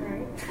 sure.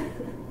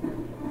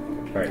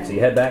 Alright, so you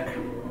head back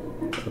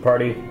to the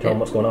party, tell them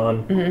what's going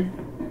on.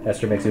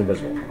 Esther makes you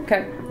invisible.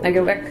 Okay, I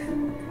go back.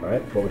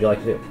 Alright, what would you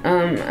like to do?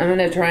 I'm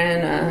gonna try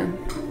and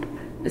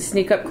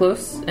sneak up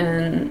close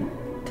and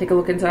take a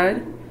look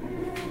inside.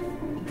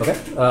 Okay.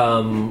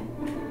 So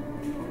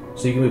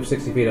you can move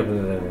 60 feet up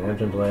into the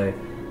entranceway.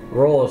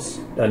 Roll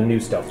a new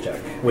stealth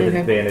check with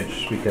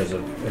advantage because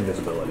of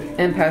invisibility.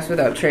 And pass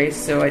without trace,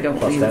 so I don't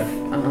Plus leave. that?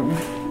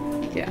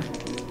 Yeah.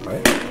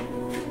 Alright.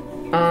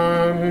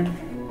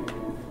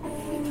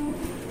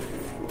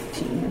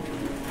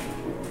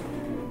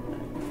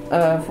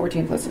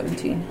 14 plus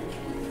 17.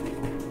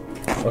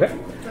 Okay.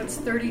 That's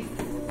 30.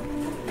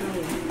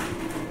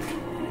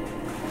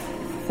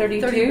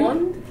 32?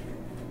 31?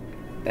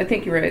 I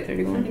think you're right,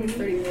 31. I think it's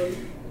 31.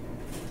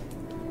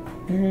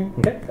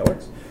 Okay, that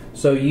works.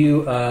 So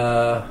you,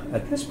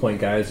 at this point,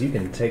 guys, you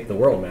can take the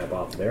world map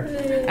off there.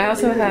 I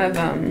also have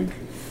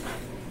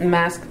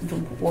Mask the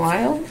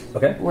Wild,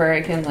 Okay. where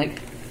I can,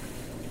 like,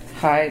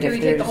 hide Can if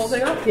we there's... take the whole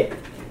thing off? Yeah.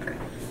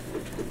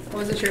 I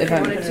wasn't sure If if I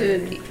I'm wanted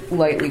to.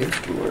 lightly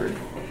obscured.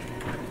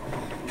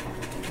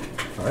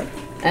 Alright.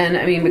 And,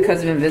 I mean,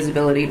 because of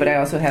invisibility, but I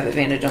also have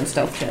advantage on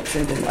stealth checks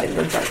and in light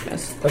or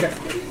darkness. Okay.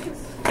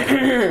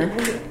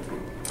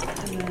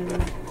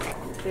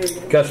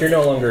 Gus, you're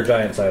no longer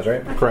giant size,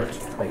 right? Correct.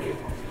 Thank you.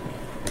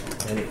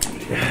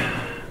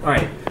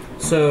 Alright,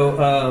 so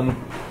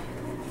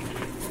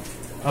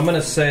I'm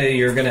gonna say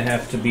you're gonna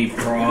have to be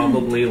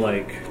probably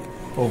like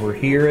over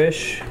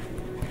here-ish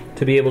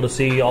to be able to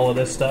see all of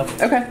this stuff.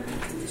 Okay.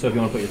 So if you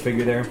want to put your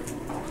figure there.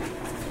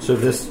 So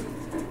this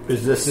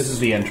This is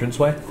the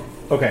entranceway.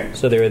 okay.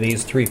 So there are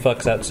these 3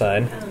 fucks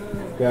outside.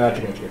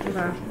 Gotcha.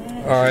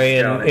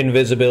 Alright,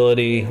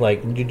 invisibility,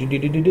 like,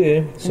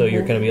 so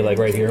you're going to be like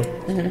right here.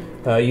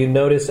 You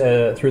notice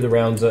through the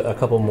rounds a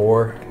couple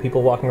more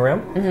people walking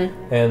around,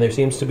 and there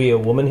seems to be a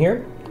woman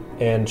here,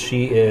 and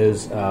she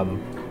is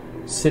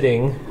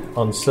sitting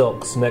on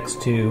silks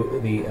next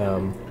to the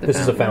this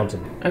is a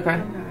fountain.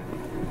 Okay.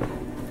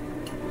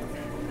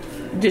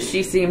 Does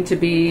she seem to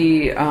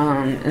be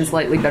in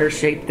slightly better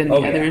shape than the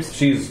others?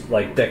 She's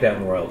like decked out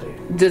in royalty.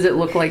 Does it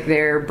look like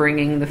they're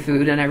bringing the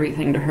food and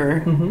everything to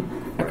her?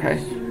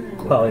 Okay.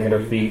 Clawing at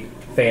her feet,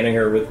 fanning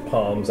her with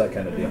palms, that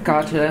kind of deal.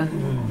 Gotcha.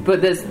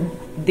 But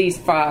these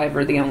 5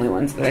 are the only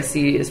ones that I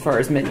see as far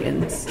as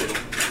minions.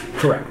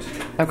 Correct.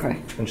 Okay.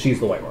 And she's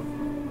the white one.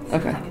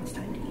 Okay. It's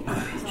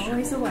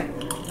always the white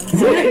one.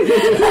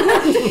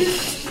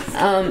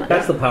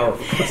 That's the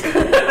powerful.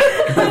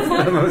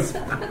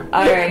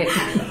 Alright.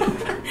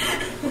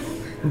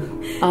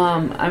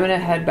 I'm gonna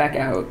head back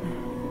out.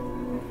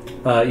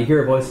 You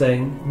hear a voice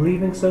saying,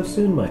 "Leaving so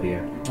soon, my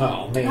dear."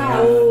 Oh man.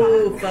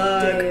 Oh,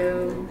 fuck.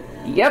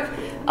 Yep.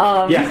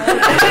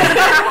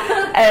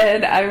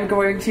 And I'm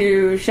going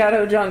to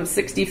shadow jump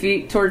 60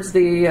 feet towards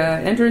the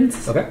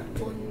entrance. Okay.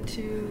 1,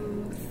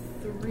 2,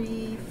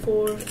 3,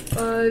 4,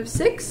 5,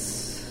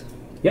 6.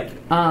 Yep.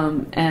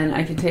 And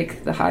I can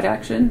take the hide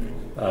action.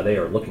 They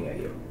are looking at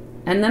you.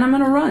 And then I'm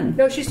gonna run.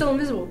 No, she's still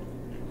invisible.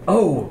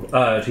 Oh,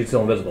 she's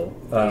still invisible.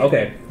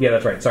 Okay. Yeah,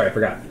 that's right. Sorry, I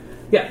forgot.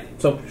 Yeah,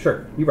 so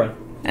sure, you run.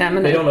 And I'm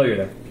gonna... They don't know you're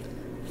there.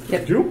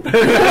 Yep.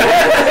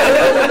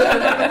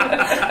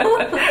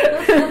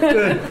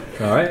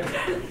 All right.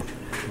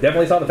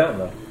 Definitely saw the fountain,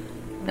 though.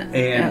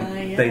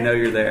 And they know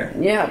you're there.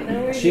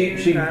 Yeah. She,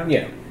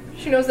 yeah.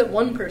 She knows that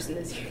one person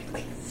is here.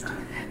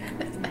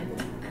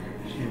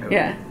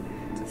 Yeah.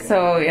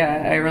 So,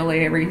 yeah, I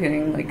relay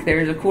everything. Like,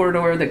 there's a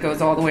corridor that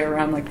goes all the way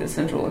around, like, the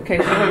central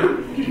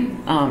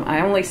location.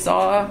 I only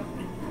saw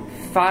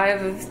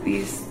 5 of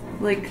these,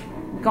 like,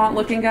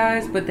 gaunt-looking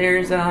guys, but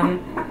there's a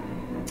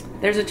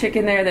chick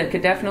in there that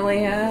could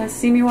definitely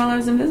see me while I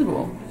was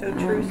invisible. So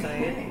true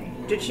sight.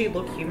 Did she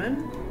look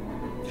human?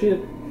 She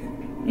did.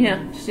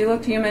 Yeah, she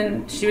looked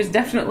human. She was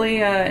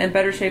definitely in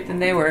better shape than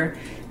they were.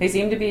 They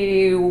seemed to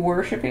be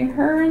worshipping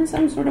her in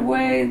some sort of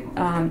way.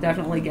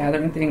 Definitely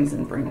gathering things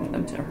and bringing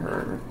them to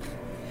her.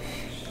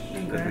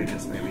 Did we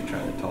just maybe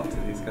try to talk to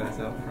these guys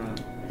out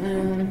front?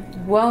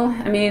 Well,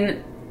 I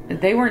mean,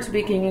 they weren't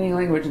speaking any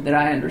language that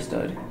I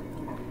understood.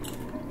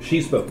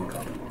 She spoke in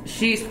common.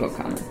 She spoke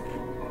common.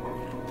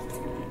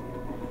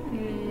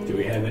 Do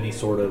we head have any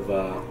sort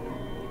of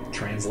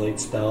translate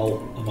spell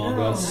among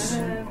us?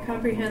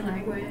 Comprehend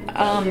language.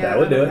 That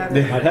would do it.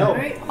 That'd help.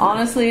 Right?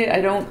 Honestly,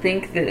 I don't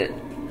think that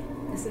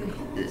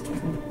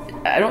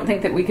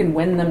we can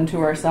win them to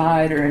our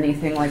side or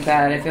anything like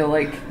that. I feel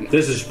like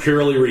This is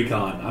purely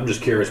recon. I'm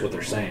just curious what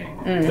they're saying.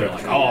 They're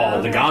like,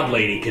 oh, the god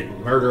lady could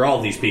murder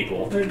all these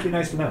people. It'd be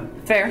nice to know.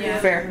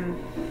 fair.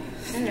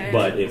 Okay.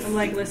 But if I'm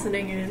like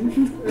listening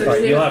in. All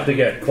right, you'll have to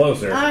get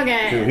closer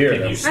Okay. to hear can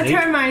them. you I sneak?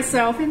 turn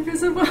myself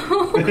invisible.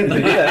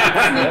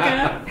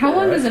 How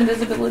long does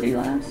invisibility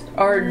last?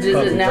 Or does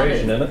it now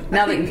Concentration, that, isn't it?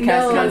 now that you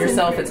cast it No. on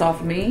yourself, it's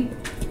off me?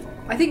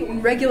 I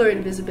think regular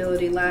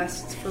invisibility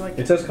lasts for like.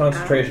 It says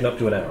concentration up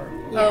to an hour.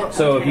 Oh,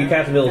 So if okay. you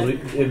cast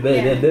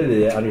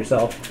invisibility on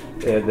yourself,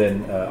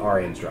 then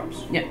Arian's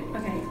drops. Yeah.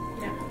 Okay.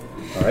 Yeah.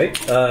 All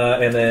right,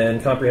 and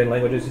then comprehend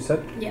languages. You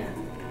said. Yeah.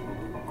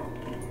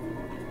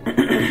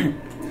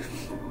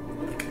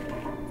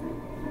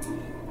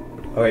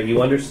 All right,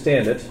 you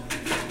understand it,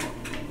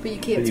 but you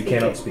can't. but you speak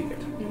cannot it. speak it,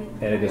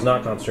 and it is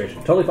not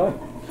concentration. Totally fine.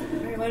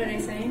 Wait, what did I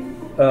say?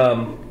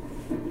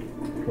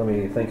 Let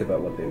me think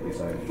about what they would be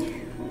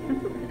saying.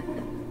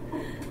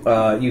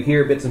 You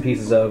hear bits and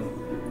pieces of.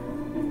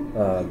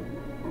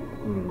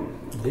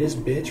 This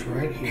bitch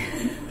right here.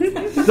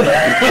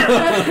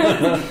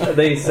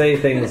 They say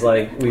things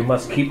like, "We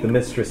must keep the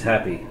mistress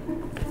happy,"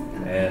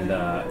 and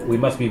 "We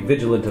must be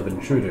vigilant of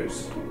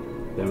intruders.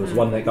 There was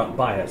one that got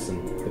by us,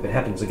 and if it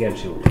happens again,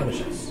 she will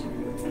punish us."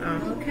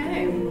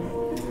 Okay.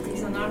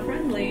 These are not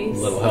friendly. A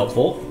little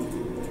helpful.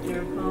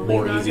 They're probably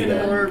More not easy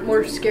gonna-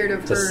 More scared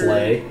of to her,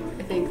 slay.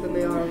 I think, than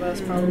they are of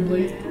us,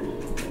 probably.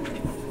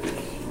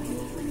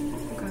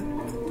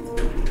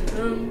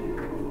 Okay.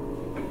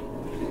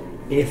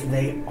 If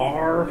they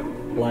are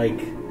like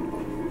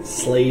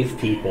slave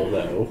people,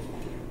 though,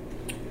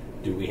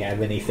 do we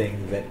have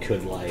anything that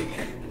could like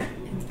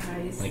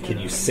can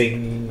you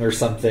sing or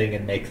something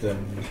and make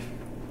them?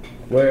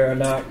 We're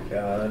not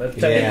gonna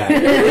take Yeah.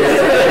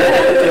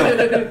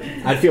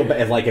 I'd feel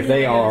bad if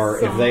they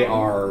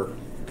are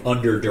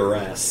under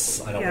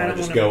duress. I don't Yeah, I want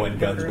to don't just wanna go in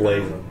guns murder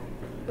blazing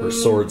or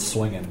swords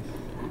swinging.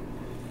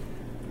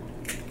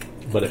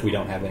 But if we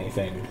don't have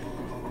anything,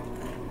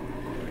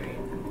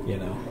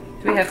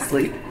 Do we have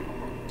sleep?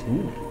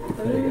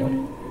 there you go.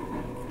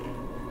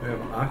 We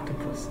have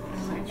octopus.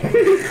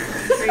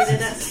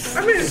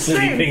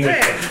 sleeping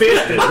with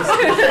fishes.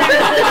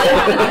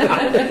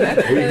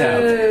 We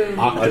have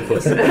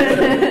octopus.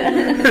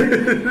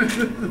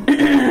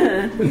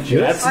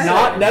 That's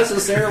not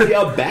necessarily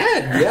a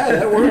bad. Yeah,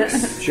 that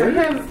works. Sure.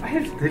 I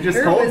have They just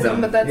hold heroism,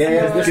 them. but that's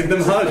Yeah, not... Give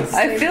them hugs.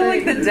 I feel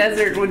like the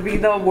desert would be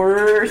the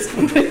worst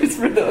place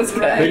for those They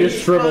guys.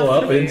 just shrivel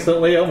up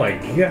instantly. Oh my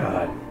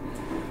god!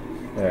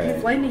 All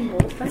right. Lightning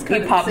bolt. That's You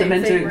kind of pop the them same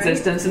into thing, right?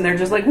 existence, and they're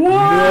just like, "What?"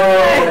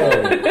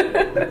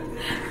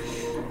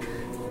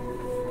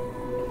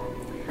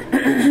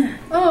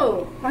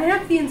 Oh, I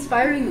have the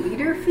inspiring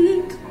leader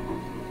feat,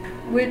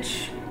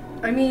 which,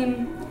 I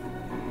mean,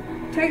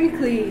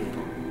 technically,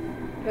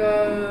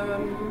 But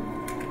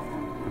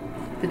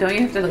don't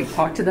you have to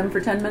talk to them for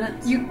 10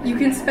 minutes? you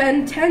can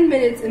spend 10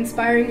 minutes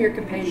inspiring your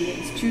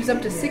companions. Choose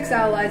up to 6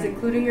 allies,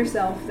 including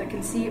yourself, that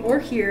can see or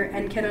hear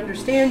and can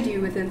understand you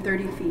within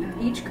 30 feet.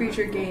 Each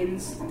creature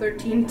gains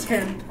 13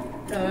 temp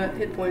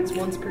hit points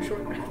once per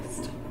short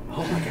rest.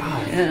 Oh my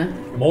god. Yeah.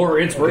 More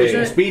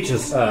inspirational Okay.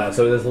 speeches.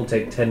 So this will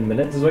take 10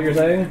 minutes, is what you're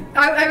saying?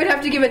 I would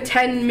have to give a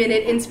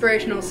 10-minute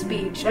inspirational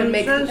speech and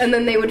and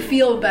then they would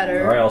feel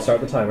better. All right, I'll start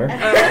the timer.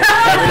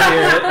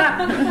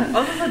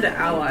 Also the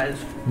allies.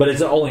 But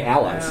it's only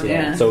allies,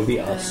 Yeah. so it would be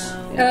us.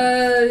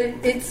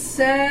 It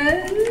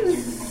says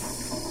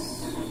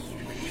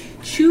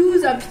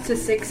choose up to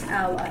 6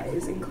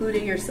 allies,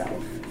 including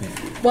yourself.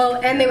 Well,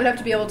 and they would have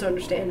to be able to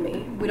understand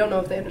me. We don't know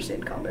if they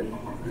understand common.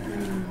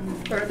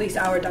 Or at least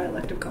our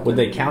dialect of common. Would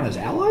they count as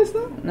allies,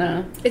 though?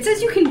 No. It says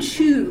you can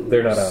choose.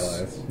 They're not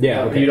allies.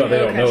 Yeah, okay. They don't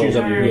Okay. know Choose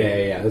up you. your,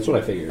 yeah, that's what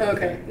I figured.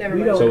 Okay, never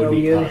We mind. So it would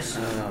be know you. us.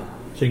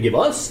 So you give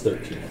us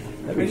 13.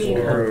 That'd be cool.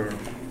 Or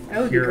That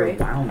would be pure great.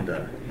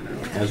 Wanda.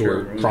 As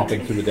we're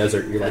tromping through the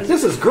desert, you're like,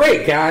 this is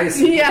great, guys!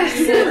 Yes,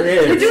 Sure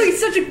is. we're doing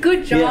such a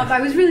good job. Yeah.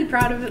 I was really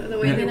proud of it, the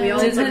way that we all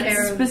Does took it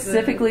care of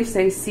specifically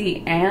say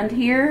see and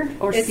hear,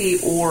 or It's- see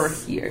or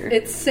hear?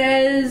 It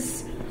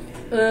says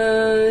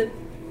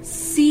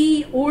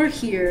see or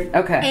hear.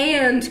 Okay.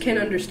 And can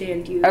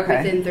understand you Okay.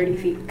 within 30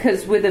 feet.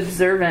 Because with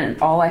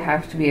observant, all I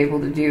have to be able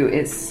to do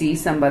is see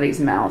somebody's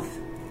mouth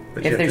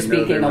But you if have they're to know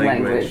speaking their a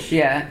language.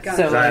 Yeah. Got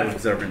So it. Because I have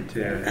observant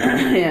too.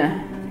 yeah.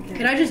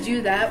 Can I just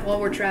do that while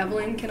we're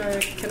traveling? Can I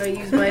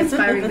use my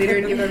inspiring leader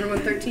and give everyone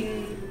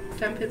 13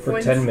 temp hit For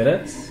points? 10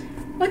 minutes?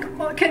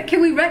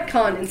 Can we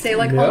retcon and say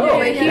on the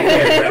way here?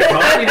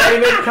 Probably not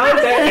even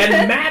contact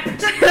and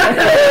mapped.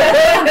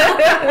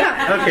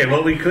 Okay,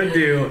 what we could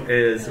do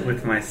is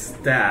with my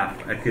staff,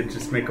 I could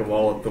just make a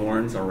wall of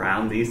thorns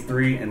around these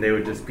 3, and they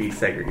would just be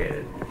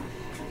segregated.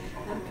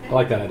 I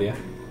like that idea.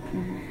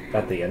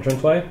 At the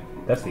entranceway?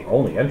 That's the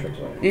only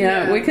entranceway.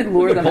 Yeah, we could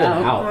lure We could them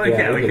pull out. Well,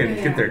 yeah, we we could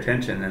get their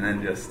attention and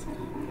then just.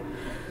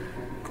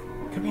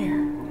 Come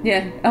here.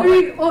 Yeah. I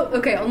mean,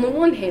 okay, on the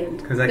one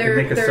hand, 'Cause I could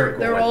make a circle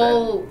they're with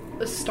all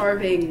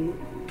starving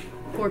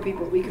poor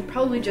people. We could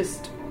probably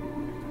just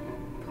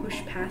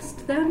push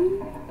past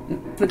them.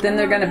 But then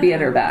they're going to be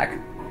at her back.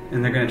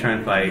 And they're gonna try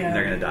and fight, and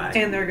they're gonna die.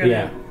 And they're gonna.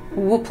 Yeah.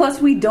 Well,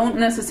 plus we don't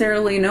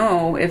necessarily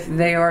know if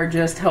they are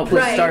just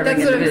helpless, Right, starving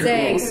that's what I'm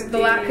individuals. saying. The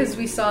last, because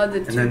we saw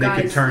the two And then they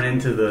guys could turn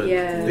into the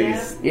Yeah.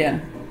 these. Yeah.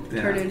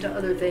 Yeah. turn into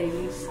other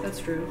things. That's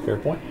true. Fair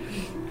point.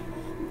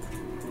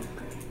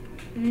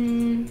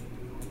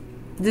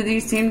 Did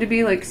these seem to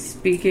be like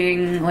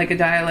speaking like a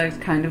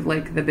dialect, kind of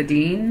like the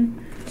Bedine?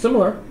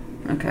 Similar.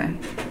 Okay.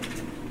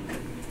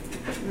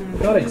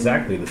 Not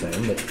exactly the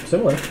same, but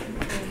similar.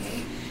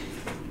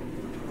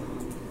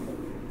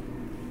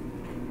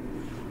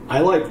 I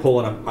like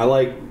pulling them. I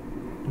like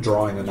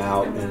drawing them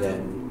out and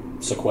then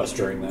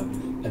sequestering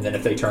them. And then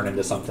if they turn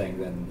into something,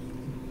 then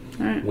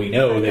Alright. we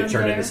know they've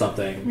turned into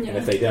something. And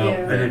if they don't,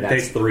 Yeah. then And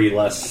that's they- 3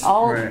 less.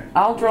 Right.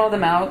 I'll draw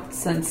them out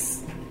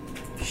since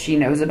she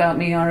knows about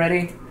me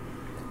already.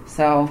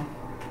 So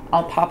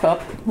I'll pop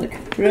up like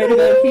right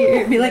about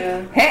here and be like,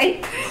 Yeah.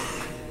 "Hey,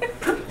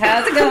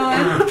 how's it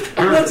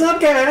going? What's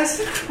up,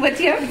 guys? What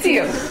you up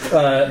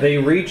to?" They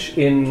reach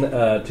in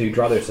to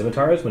draw their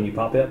scimitars when you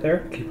pop it up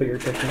there. Can you put your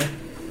attention there?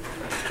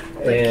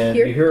 And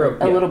here? you hear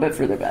A little bit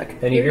further back.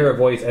 And you hear a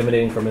voice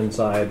emanating from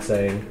inside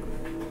saying,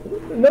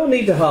 "No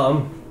need to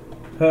harm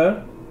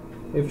her.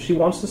 If she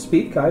wants to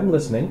speak, I'm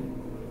listening."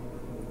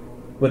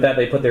 With that,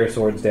 they put their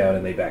swords down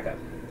and they back up.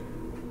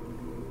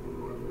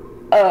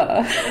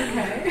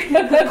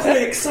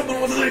 Quick,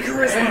 someone with high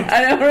charisma.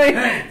 I know, right?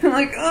 I'm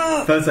like,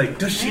 oh. So it's like,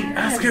 does she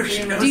ask her if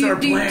she knows our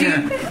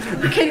plan?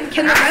 Can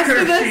the rest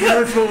of She us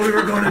knows what we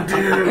were going to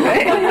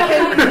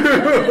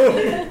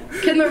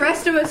do. can the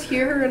rest of us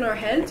hear her in our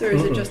heads, or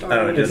is it just our?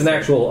 Oh, ears? It's an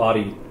actual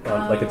audio,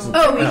 like it's.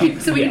 Oh, we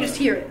can, so we can yeah. just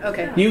hear it.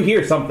 Okay. You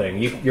hear something.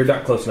 You're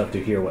not close enough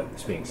to hear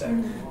what's being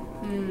said.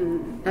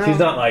 She's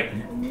not like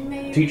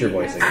teacher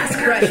voicing.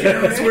 Right.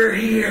 We're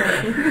here.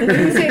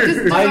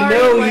 I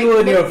know you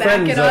and your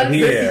friends are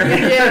here.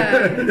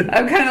 Yeah.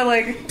 I'm kind of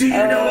like, Do you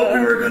know what we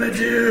were going to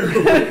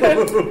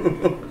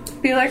do?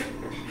 be like,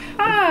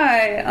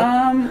 "Hi,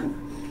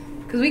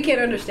 Because we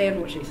can't understand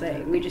what she's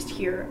saying. We just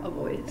hear a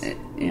voice.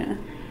 yeah."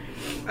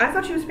 I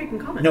thought she was speaking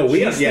common. No,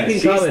 we She's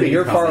speaking common.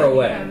 You're far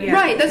away. Yeah.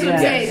 Right, that's what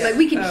I'm Yeah. saying. Like,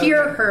 we can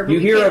hear her, but You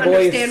we hear can't a voice.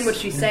 understand what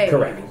she's saying.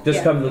 Correct. Just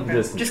Yeah. come to the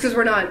distance. Just because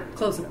we're not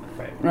close enough.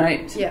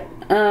 Right. Yeah.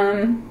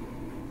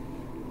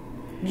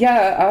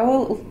 Yeah,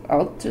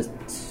 I'll just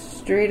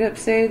straight up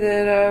say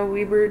that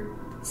we were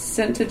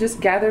sent to just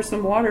gather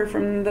some water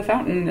from the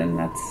fountain, and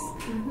that's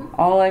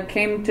all I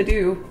came to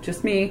do.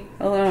 Just me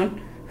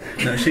alone.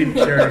 No, she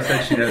sure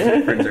said she knows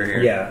her friends are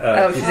here. Yeah,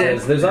 Oh, she she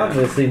says, did. "There's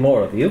obviously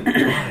more of you."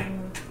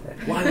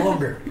 Why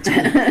longer? She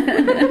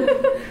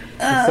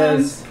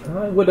says,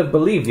 "I would have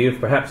believed you if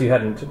perhaps you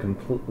hadn't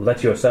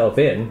let yourself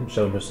in,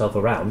 shown yourself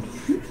around.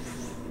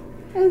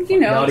 Well, you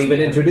know, Not even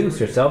introduce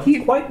yourself.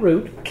 You- Quite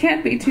rude.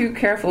 can't be too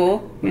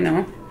careful, you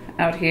know,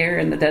 out here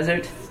in the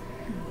desert.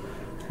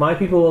 My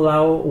people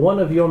allow one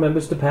of your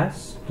members to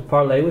pass, to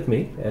parley with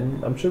me,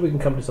 and I'm sure we can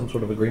come to some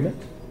sort of agreement.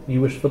 You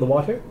wish for the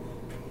water?"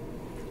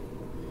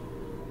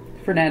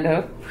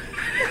 Fernando.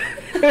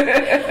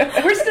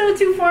 We're still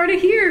too far to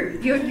hear.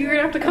 You're going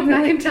to have to come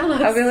back and tell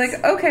us. I'll be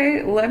like,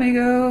 "Okay, let me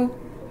go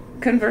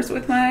converse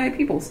with my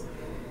peoples."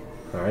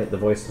 All right, the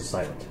voice is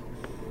silent.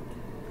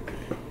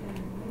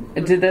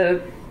 Did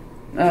the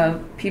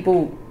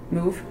people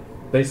move?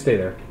 They stay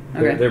there.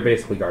 Okay. They're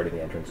basically guarding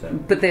the entrance now.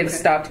 But they've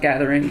stopped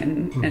gathering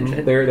and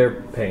shit.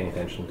 They're paying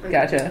attention.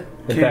 Gotcha.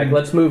 In fact,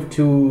 let's move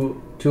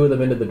two of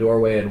them into the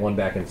doorway and one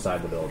back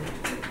inside the building.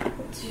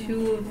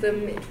 Two of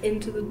them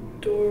into the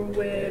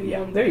doorway. And Yeah,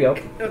 one there you go.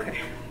 back. Okay.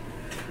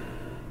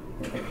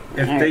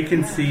 If they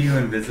can see you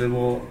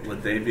invisible,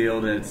 would they be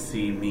able to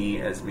see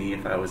me as me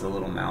if I was a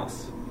little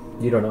mouse?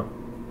 You don't know.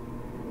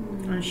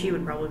 And she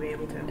would probably be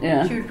able to.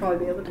 Yeah. She would probably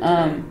be able to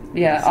do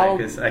Yeah, I'll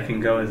Because I can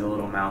go as a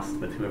little mouse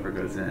with whoever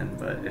goes in,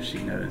 but if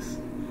she knows.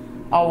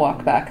 I'll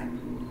walk back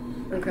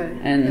that. Okay.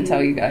 and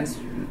tell you guys.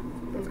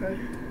 Okay.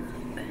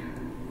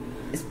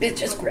 This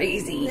bitch is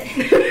crazy.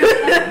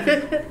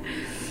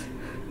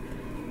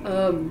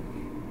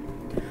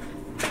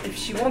 If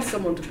she wants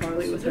someone to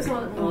parley with her, Just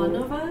want one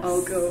of us?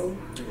 I'll go.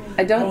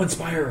 I Go don't.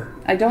 inspire her.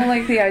 I don't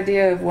like the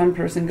idea of one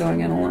person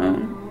going in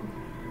alone.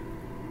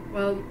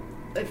 Well,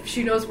 if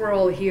she knows we're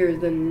all here,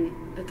 then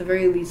at the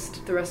very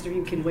least, the rest of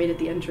you can wait at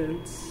the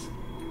entrance.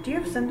 Do you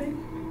have sending?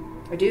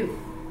 I do.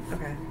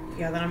 Okay.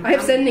 Yeah, then I'm. I have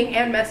I'm- sending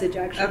and message,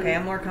 actually. Okay,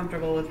 I'm more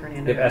comfortable with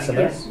Fernando. You have doing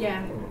it. SMS?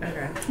 Yeah.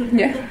 Okay.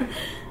 Yeah.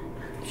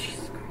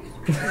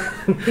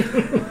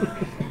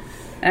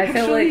 I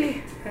feel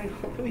like Hang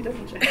on, let me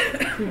double check.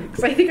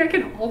 Because I think I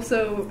can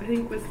also, I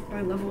think with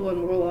my level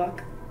 1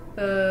 warlock,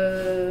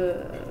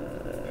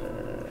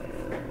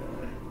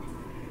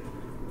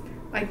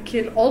 I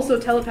can also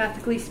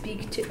telepathically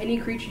speak to any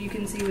creature you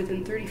can see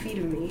within 30 feet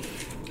of me,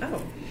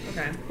 Oh.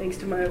 Okay. thanks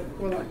to my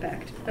warlock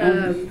pact.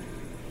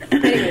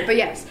 Anyway, but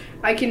yes,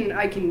 I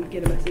can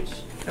get a message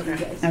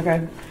Okay.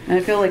 Okay. And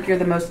I feel like you're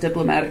the most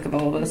diplomatic of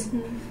all of us.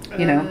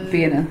 You know,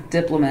 being a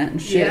diplomat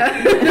and shit.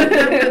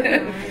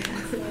 Yeah.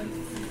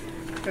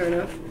 Fair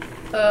enough.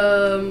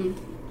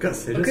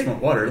 Gus, they just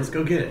want water. Let's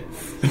go get it.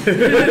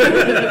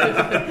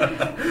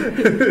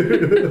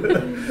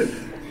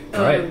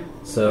 All right.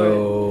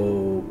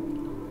 So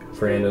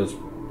Fernando's.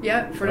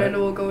 Yeah, Fernando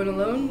will go in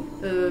alone.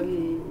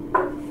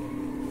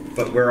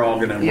 But we're all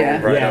gonna roll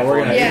Yeah. right Yeah, up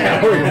we're on gonna- it.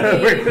 Yeah.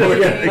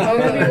 I'll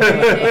be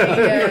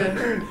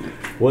ready,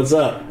 What's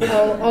up?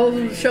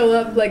 I'll show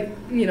up like,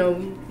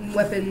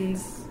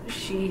 weapons,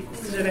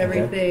 sheaths, and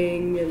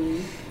everything,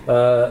 and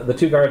The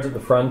two guards at the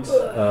front,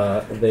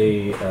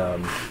 they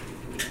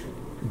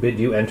bid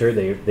you enter.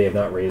 They have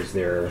not raised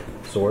their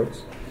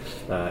swords,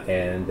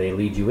 and they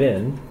lead you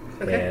in.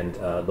 Okay. And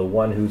the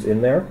one who's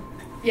in there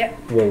yeah.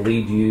 will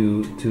lead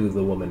you to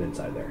the woman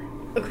inside there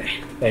Okay.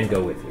 and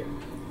go with you.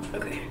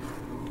 Okay.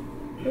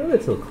 A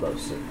little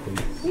closer,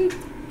 please.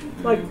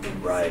 Like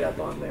right up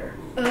on there.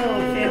 Oh,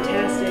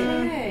 fantastic.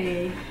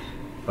 Hey.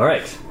 All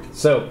right.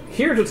 So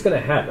here's what's going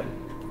to happen.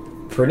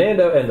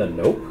 Fernando and the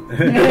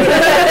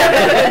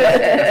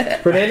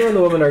Fernando and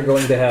the woman are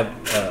going to have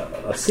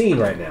a scene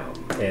right now,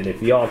 and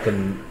if y'all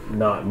can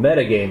not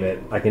metagame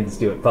it, I can just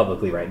do it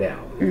publicly right now.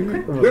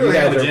 Mm-hmm. Literally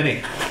have a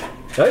Jenny.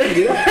 Oh, you can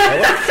do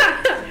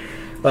that.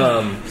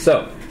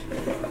 So,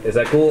 is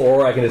that cool?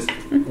 Or I can just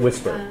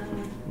whisper,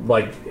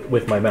 like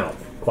with my mouth,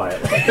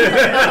 quietly.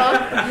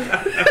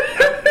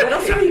 What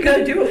else are you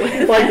gonna do it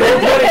with? Like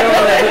don't put it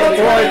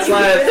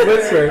on /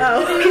 whisper.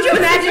 Could you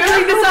imagine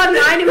doing this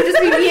online? It would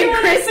just be me and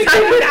Chris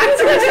typing back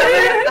to each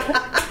other.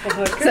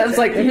 Sounds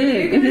like,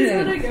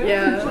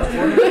 Yeah.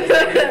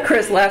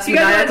 Chris laughs You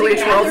guys maniacally, want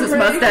to twirls his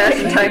mustache,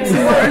 and types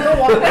some more.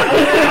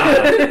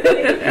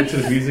 Into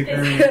the music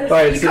room. All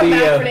right, You so come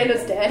back, the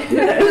Fernando's dead.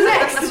 Who's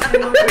next?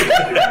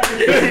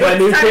 this is my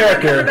new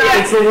character.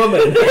 It's the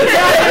woman.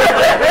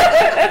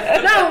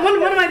 No, one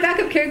of my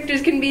backup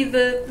characters can be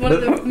one of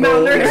the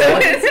Mountaineers.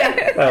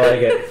 I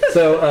like it.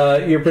 So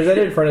you're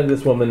presented in front of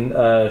this woman.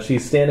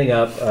 She's standing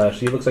up.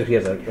 She looks like she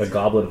has a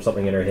goblet of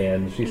something in her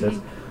hand. She says,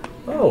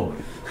 "Oh,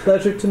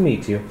 pleasure to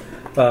meet you.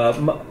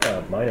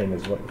 My name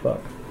is what the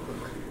fuck?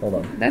 Hold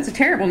on. That's a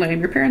terrible name.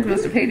 Your parents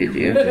must have hated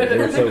you. They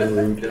were so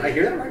rude. Did I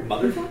hear that right?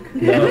 Motherfucker?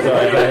 No,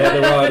 sorry, I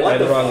had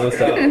the wrong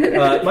list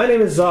up. My name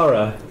is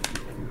Zara.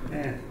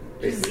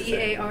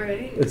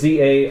 Z-A-R-A.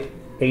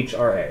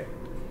 Zahra.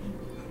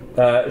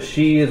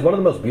 She is one of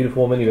the most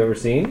beautiful women you've ever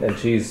seen, and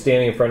she's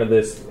standing in front of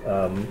this.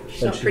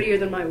 She's not prettier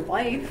than my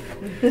wife.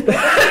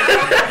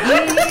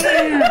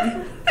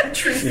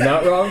 You're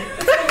not wrong.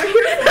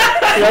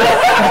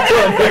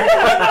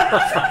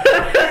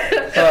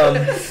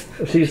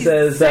 She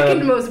says,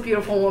 Second most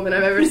beautiful woman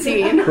I've ever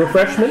seen.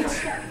 refreshment,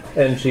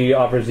 and she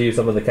offers you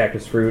some of the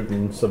cactus fruit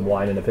and some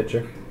wine in a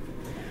pitcher.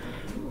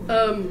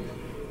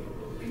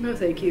 No,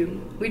 thank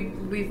you.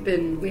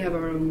 We have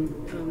our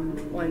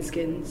own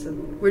wineskin, so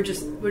we're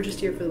just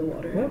here for the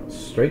water. Well,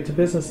 straight to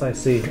business, I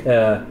see.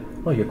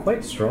 Oh, you're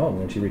quite strong.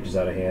 When she reaches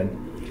out a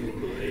hand.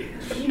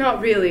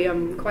 Not really.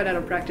 I'm quite out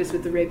of practice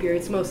with the rapier.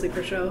 It's mostly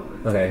for show.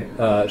 Okay.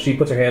 She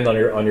puts her hand on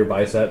your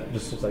bicep,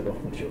 just like, oh,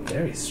 you're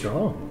very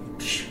strong.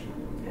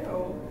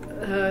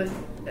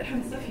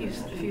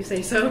 If you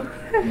say so.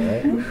 All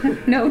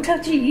right. No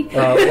touchy.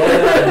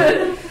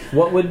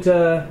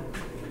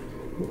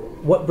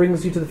 What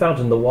brings you to the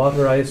fountain? The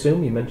water, I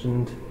assume. You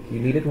mentioned you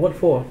needed. What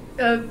for?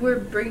 We're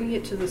bringing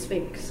it to the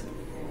Sphinx.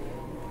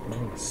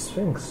 Oh,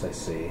 Sphinx, I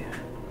see.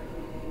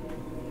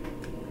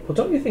 Well,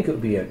 don't you think it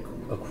would be a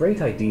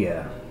great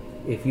idea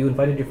if you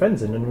invited your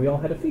friends in and we all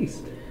had a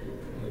feast?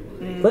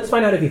 Let's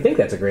find out if you think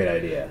that's a great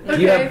idea.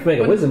 Okay. You have to make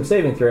a wisdom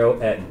saving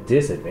throw at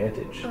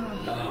disadvantage.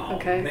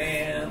 Okay.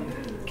 Man,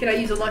 Can I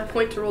use a luck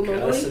point to roll Gus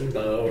normally? and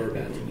Bo are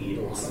about to eat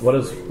a lot. What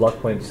is luck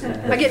points?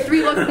 I get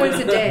 3 luck points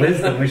a day,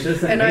 Wisdom, which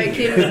doesn't and I make-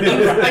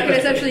 can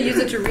essentially use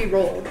it to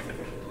re-roll.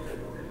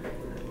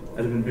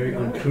 I'd have been very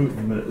uncouth,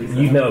 but at least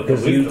You know,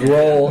 because you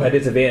roll at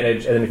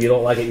disadvantage, and then if you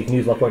don't like it, you can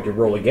use luck point to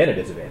roll again at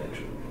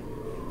disadvantage.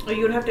 Oh,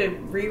 you would have to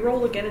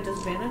re-roll again at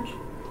disadvantage?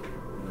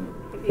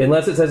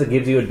 Unless it says it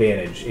gives you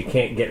advantage, it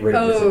can't get rid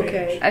of Oh, disadvantage.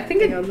 okay. I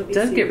think Hang on, let it me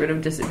does see. get rid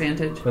of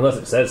disadvantage. Unless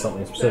it says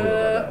something specific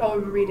about that. I'll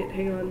read it.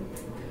 Hang on.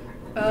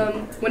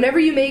 Whenever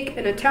you make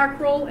an attack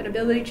roll, an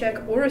ability check,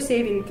 or a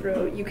saving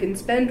throw, you can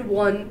spend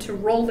 1 to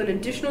roll an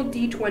additional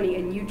d20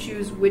 and you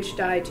choose which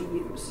die to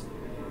use.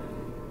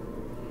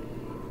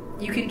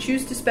 You can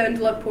choose to spend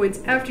luck points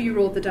after you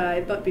roll the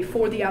die, but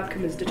before the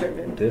outcome is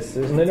determined. This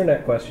is an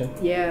internet question.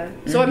 Yeah.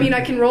 So, I mean,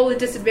 I can roll a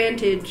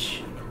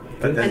disadvantage.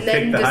 But then And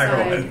then take the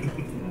higher decide.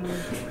 one.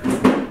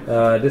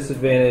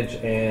 Disadvantage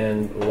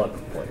and luck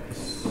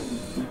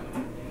points.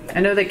 I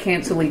know they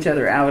cancel each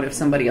other out if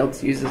somebody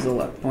else uses a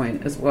luck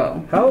point as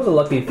well. How is a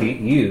lucky feat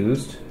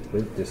used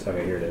with this?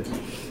 Okay, here it is.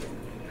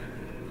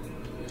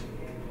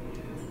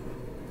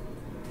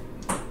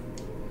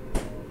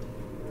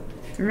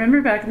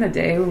 Remember back in the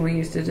day when we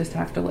used to just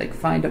have to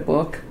find a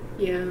book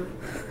Yeah.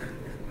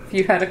 if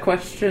you had a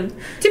question?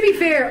 To be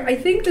fair, I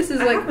think this is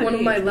I like have one an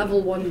of my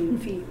level 1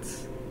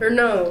 feats. Or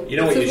no. You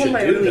know this what is you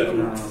one should of my do early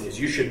though feats. is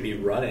you should be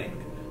running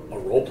a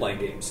role-playing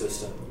game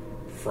system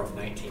from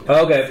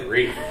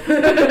 1993.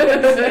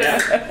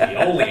 Yeah, the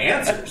only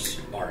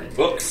answers are in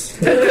books.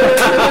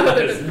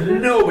 Because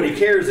nobody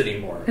cares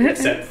anymore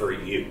except for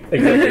you.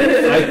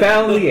 Exactly. I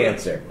found the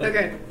answer.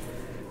 Okay.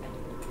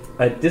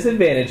 At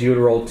disadvantage, you would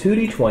roll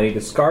 2d20,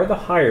 discard the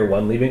higher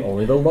one, leaving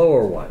only the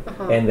lower one.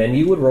 And then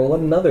you would roll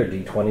another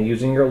d20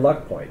 using your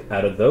luck point.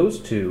 Out of those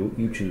two,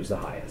 you choose the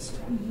highest.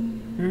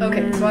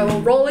 Okay, so I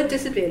will roll at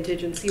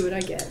disadvantage and see what I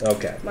get.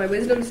 Okay. My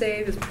wisdom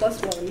save is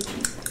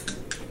 +1.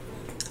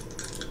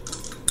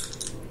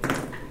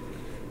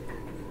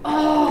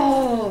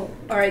 Oh!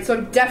 Alright, so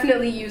I'm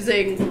definitely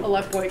using a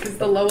luck point because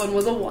the low one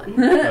was a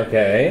 1.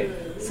 Okay.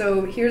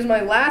 So here's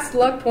my last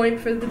luck point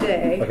for the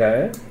day.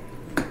 Okay.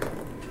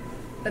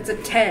 That's a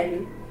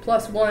 10.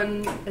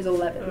 +1 is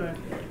 11.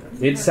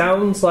 It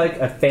sounds like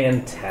a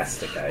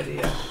fantastic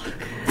idea.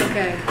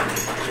 Okay.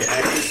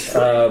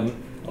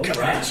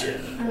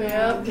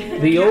 Yep.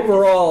 The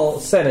overall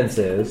sentence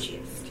is,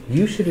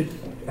 you should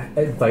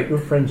invite your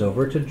friends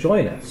over to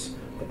join us.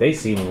 But they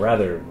seem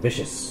rather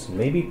vicious.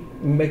 Maybe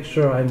make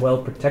sure I'm well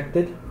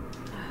protected.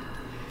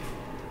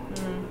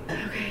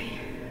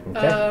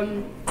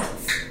 Okay.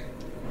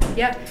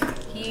 Yeah,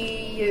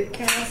 he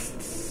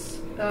casts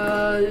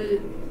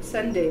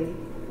sending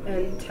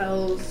and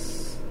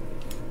tells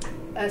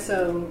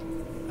Esso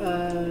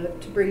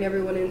to bring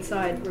everyone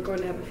inside. We're going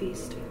to have a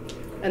feast.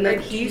 And then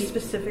Did you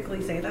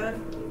specifically say that?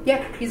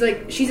 Yeah, he's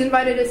like, she's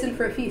invited us in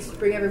for a feast.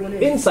 Bring everyone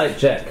in. Insight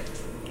check.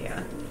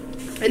 Yeah.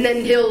 And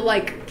then he'll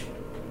like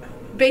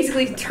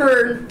basically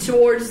turn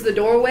towards the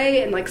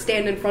doorway and like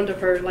stand in front of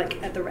her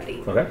like at the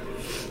ready. Okay.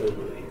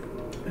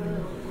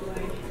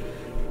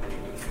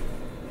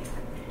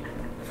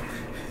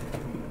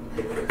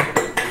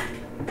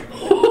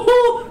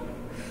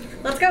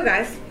 Let's go,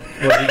 guys.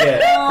 What did you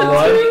get?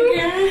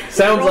 One?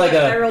 Sounds like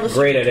I a rolled a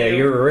great shitty idea. 2.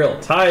 You're real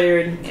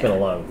tired. It's been a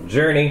long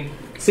journey.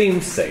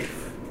 Seems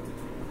safe.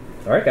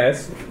 All right,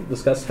 guys.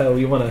 Discuss how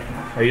you want to.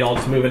 Are you all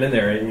just moving in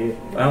there? I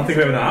don't think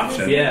we have an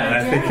option. Yeah,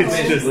 I think it's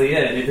just. basically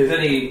it. If there's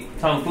any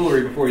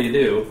tomfoolery before you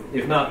do,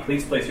 if not,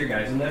 please place your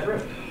guys in that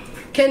room.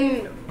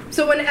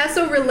 So when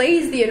Esso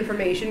relays the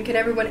information, can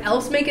everyone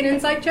else make an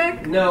insight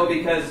check? No,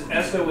 because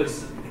Esso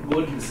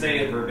wouldn't say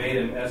it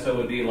verbatim. Esso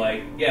would be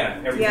like, "Yeah,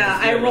 everything's Yeah,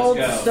 I good, rolled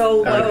let's go."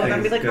 so low, and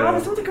I'd be Everything's like, good. "Oh,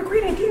 this sounds like a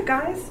great idea,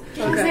 guys."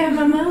 They have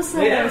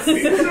mimosas. Yeah. Should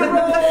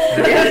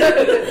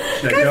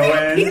I go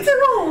in Pizza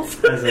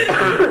rolls. as a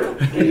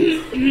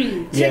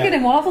Chicken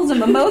and waffles and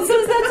mimosas?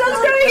 That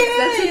sounds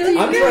great!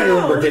 I'm trying to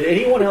remember, did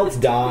anyone else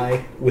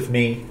die with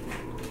me?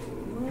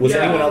 Was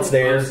anyone else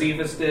there?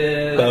 Josephus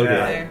did.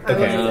 Okay.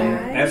 Okay.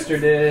 Esther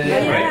did.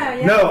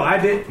 Yeah. No, I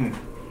didn't.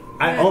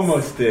 I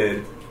almost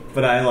did,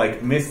 but I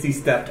like Misty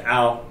stepped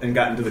out and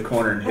got into the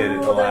corner and hid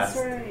at the last.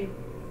 right.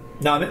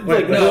 No,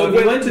 Like, no, if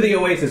you went to the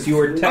Oasis, you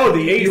were Oh,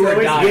 the you were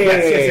Oasis. dying.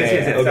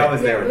 Yes. Okay. I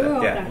was there with Yeah,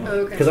 that. Yeah.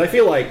 Okay. because I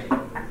feel like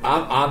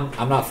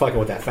I'm not fucking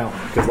with that fountain.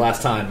 Because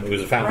last time it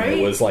was a fountain, Right?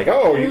 it was like,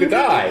 oh, you could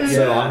die.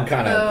 So I'm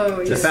kind of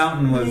Oh, The yeah.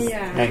 fountain was.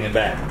 Yeah. hanging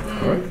back.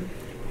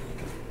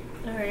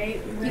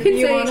 Alright. You can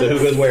say. So who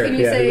goes where? Can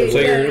you Yeah, say? who goes So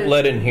you're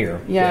let in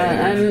here.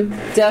 Yeah, I'm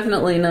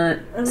definitely not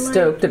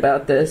stoked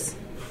about this.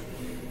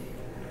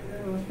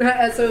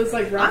 Esso's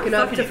like rocking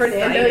I'm up to fucking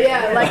Fernando. excited.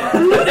 Yeah, like.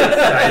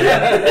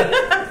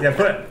 Yeah,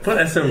 put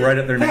Esso right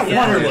up there next to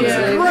water her. looks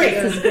great.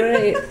 This is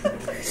great.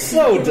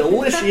 So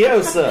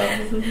deliciosa.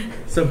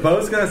 So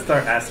Bo's gonna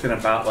start asking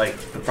about like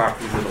the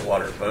properties of the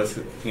water. Bo's,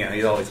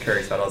 he's always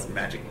curious about all this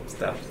magic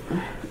stuff.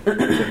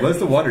 Like, what does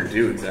the water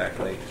do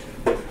exactly?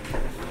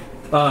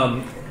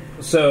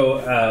 It's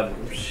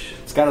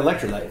got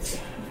electrolytes.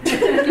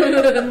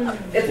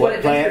 It's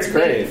What plants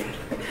crave.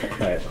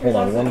 All right, hold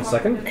on 1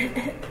 second.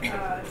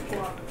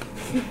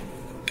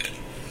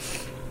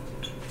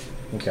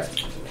 Okay.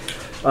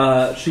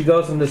 She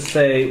goes on to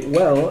say,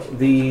 well,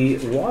 the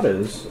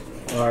waters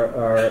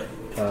are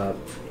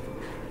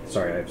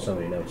sorry, I have so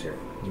many notes here.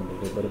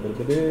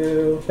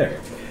 There.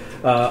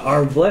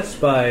 Are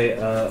blessed by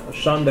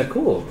Shanda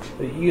Kul,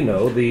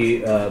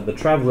 the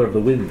traveler of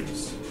the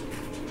winds.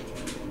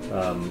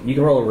 You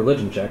can roll a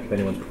religion check if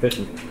anyone's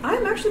proficient.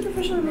 I'm actually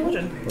proficient in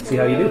religion. Let's see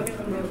how you do.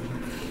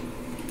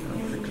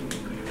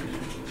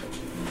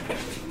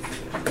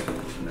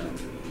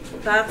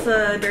 That's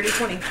a dirty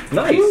 20.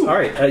 Nice. All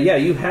right. Yeah,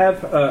 you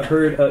have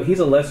heard. He's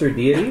a lesser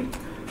deity.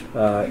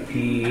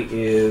 He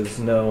is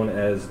known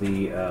as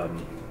the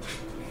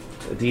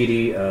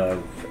deity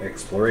of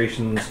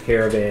explorations,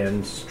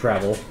 caravans,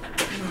 travel.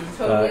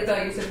 Totally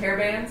thought you said hair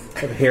bands.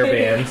 Hair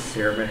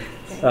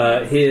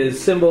bands.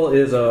 His symbol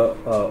is a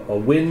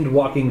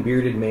wind-walking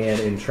bearded man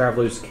in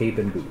traveler's cape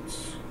and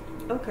boots.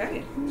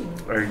 Okay.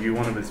 Are you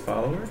one of his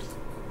followers?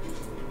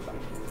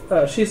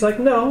 She's like,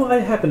 no, I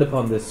happened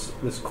upon this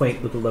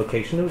quaint little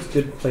location. It was a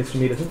good place for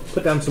me to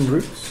put down some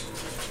roots.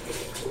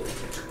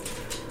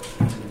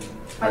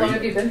 How long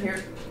have you been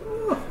here?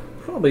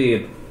 Probably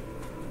a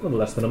little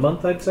less than a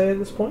month, I'd say, at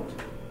this point.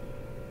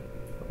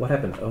 What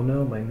happened? Oh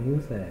no, my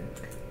music.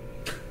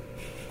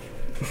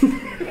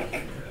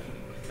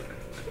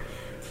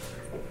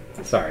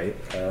 Sorry.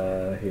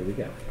 Here we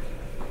go.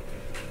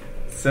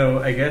 So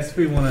I guess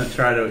we want to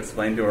try to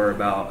explain to her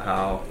about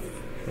how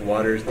the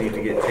waters need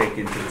to get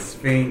taken to the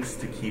Sphinx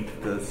to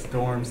keep the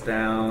storms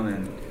down,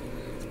 and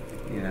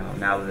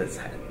now that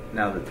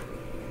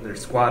there's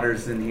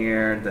squatters in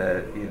here,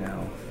 that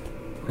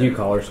You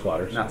call her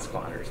squatters. not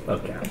squatters.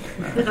 But Okay.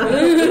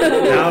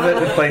 now that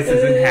the place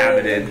is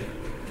inhabited,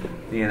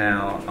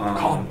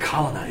 Call them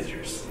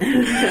colonizers.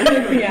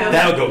 Yeah.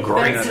 That would go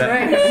great. That's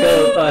right.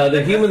 So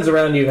the humans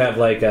around you have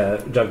like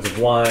jugs of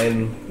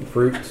wine,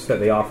 fruits that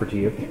they offer to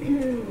you.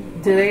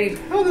 Do they?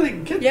 How do they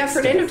get Yeah, this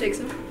Fernando stuff? takes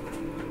them.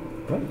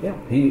 Well,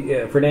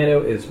 yeah.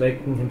 Fernando is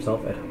making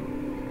himself at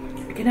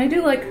home. Can I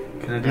do like?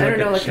 Can I do I like don't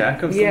know, a like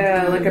check of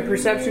yeah, something? like a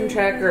perception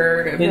check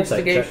or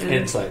Insight check. investigation.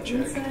 Insight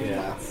check.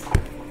 Yeah.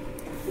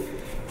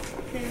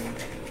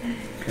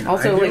 Can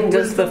Also, I do like, a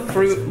does the wisdom?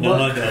 fruit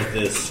None look? of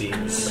this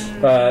seems.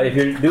 If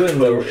you're doing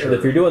Sure.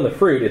 if you're doing the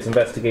fruit, it's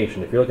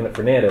investigation. If you're looking at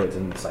Fernando, it's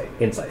insight.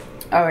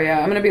 Oh yeah,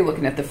 I'm gonna be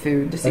looking at the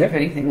food to see Okay. if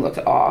anything looked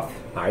off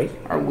All right.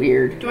 or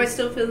weird. Do I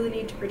still feel the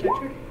need to protect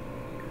her?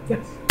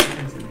 Yes.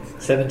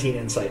 17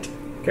 insight.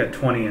 Got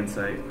 20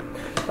 insight.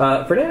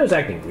 Fernando's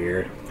acting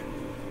weird.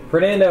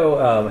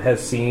 Fernando has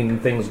seen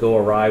things go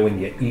awry when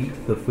you eat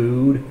the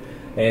food,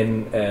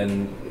 and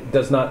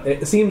does not.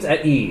 It seems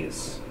at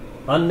ease,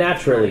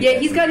 unnaturally. Yeah,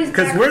 he's got his back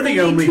Because we're the fully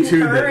only to two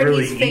her, that and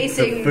really he's eat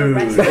facing the food.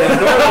 rest of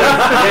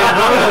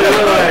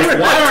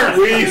Why aren't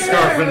we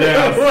scarfing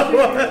down?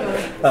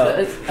 So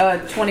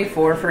it's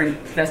 24 for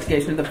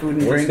investigation of the food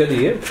and What's drink. good to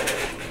you?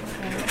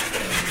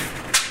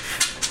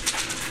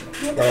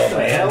 Oh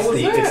man,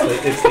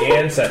 it's the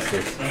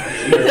ancestors.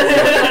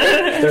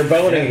 They're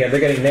boning again. They're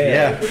getting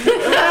nailed.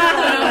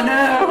 Oh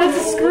no, that's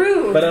a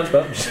screw. But that's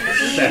what she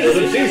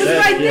said.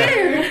 Right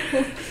there.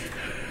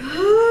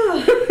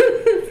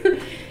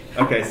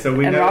 Okay, so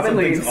we And know Robin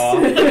something's leaves.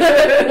 off.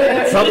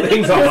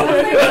 Something's off.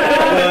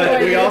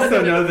 But we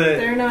also know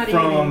They're not that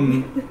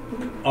from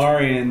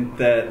Arian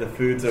that the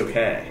food's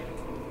okay.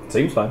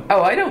 Seems fine.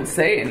 Oh, I don't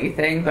say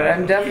anything, but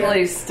I'm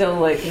definitely still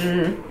like,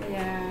 Yeah.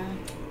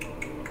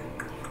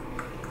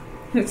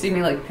 You see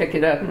me like pick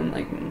it up, and I'm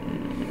like,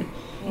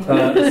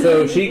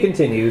 So she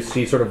continues.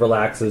 She sort of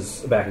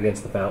relaxes back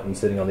against the fountain,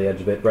 sitting on the edge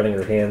of it, running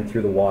her hand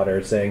through the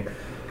water, saying,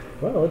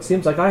 "Well, it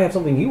seems like I have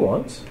something you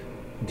want.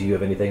 Do you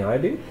have anything I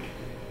do?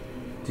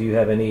 Do you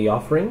have any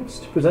offerings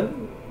to present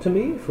to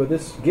me for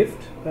this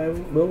gift I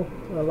will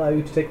allow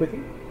you to take with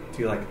you?"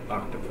 Do you like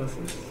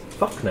octopuses?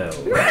 Fuck no.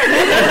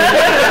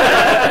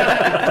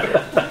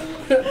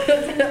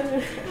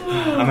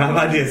 I'm out of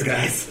ideas,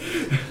 guys.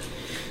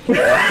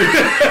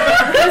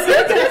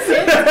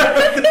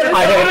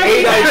 I had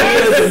 8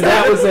 ideas and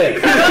that was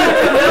it.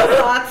 No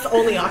thoughts,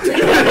 only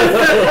octopus.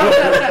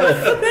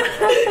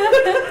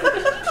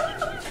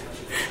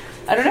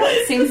 I don't know.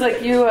 It seems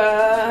like you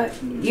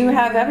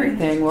have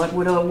everything. What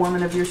would a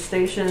woman of your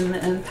station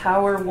and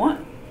power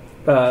want?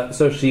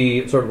 So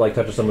she sort of like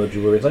touches some of the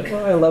jewelry. It's like,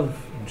 well, I love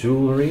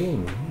jewelry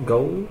and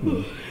gold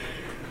and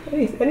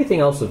anything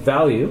else of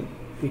value.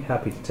 Be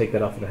happy to take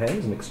that off your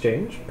hands in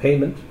exchange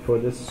payment for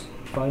this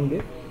fine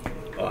gift.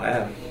 Oh, I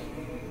have.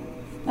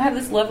 I have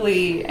this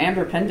lovely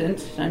amber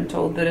pendant. I'm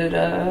told that it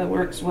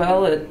works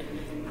well at,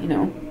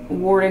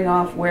 warding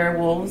off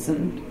werewolves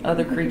and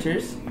other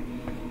creatures.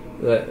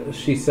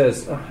 She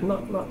says,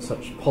 not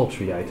such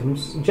paltry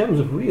items,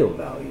 gems of real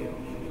value.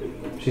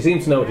 She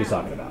seems to know what she's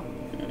talking about.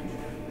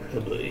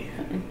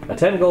 A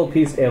 10 gold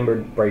piece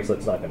amber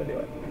bracelet's not going to do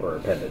it, or a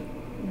pendant.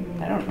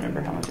 I don't remember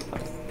how much it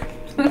costs.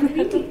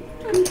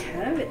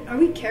 Are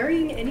we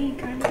carrying any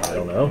kind of I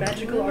don't know.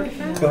 magical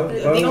artifact?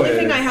 The only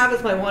thing I have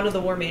is my wand of the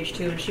War Mage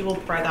too, and she will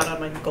pry that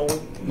out of my gold,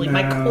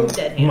 my cold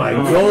dead hand. My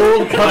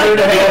gold covered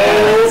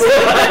hands!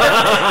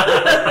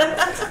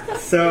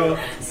 So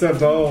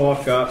Bo will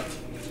walk up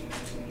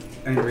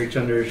and reach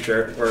under his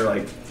shirt where,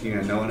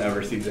 no one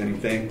ever sees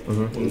anything.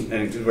 Mm-hmm.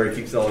 And where he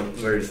keeps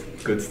where his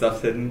good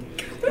stuff's hidden.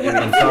 And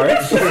I'm sorry?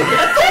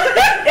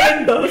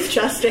 And Bo's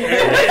chest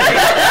hair.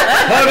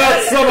 How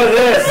about some of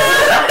this?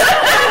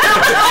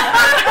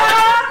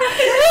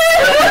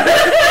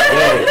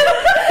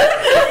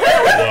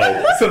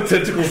 Whoa. some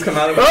tentacles come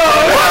out of it.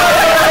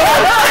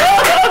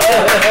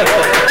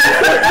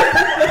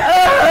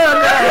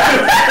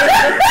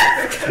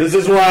 This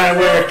is why I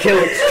wear a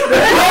kilt.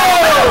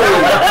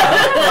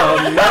 Oh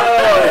no!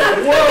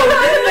 Whoa!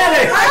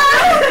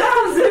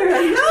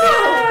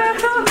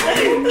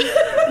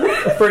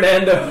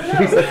 Fernando,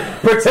 he said,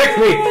 "Protect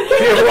me,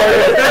 dear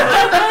warrior."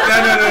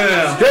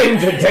 No.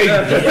 Danger,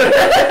 danger.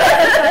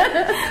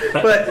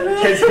 But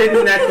his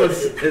hidden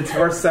necklace, it's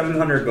worth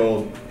 700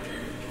 gold.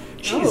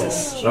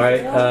 Jesus. All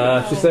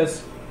right, she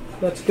says,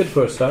 "That's good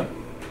for a start."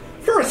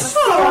 For a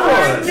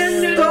start!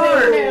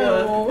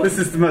 This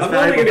is the most I'm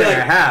only valuable gonna be thing I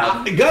like,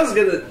 have. Gus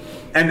gonna.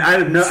 And I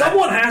don't know.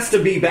 Someone has to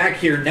be back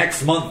here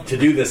next month to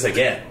do this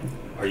again.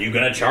 Are you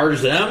gonna charge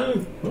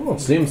them Well,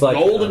 it seems like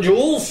gold and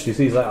jewels? she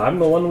sees. I'm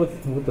the one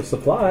with the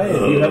supply,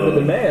 and you have the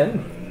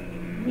demand.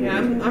 Yeah,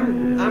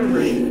 I'm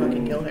ready to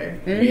fucking kill her.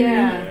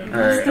 Yeah.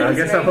 Alright, I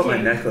guess I'll put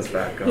my necklace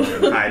back on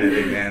and hide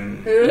it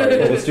again.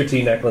 Mr.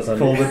 T necklace on.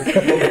 Pull the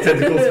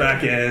tentacles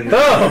back in.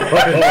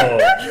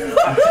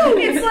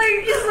 It's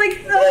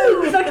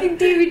like fucking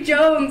Davy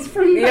Jones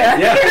from Yeah.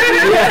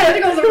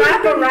 tentacles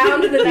wrap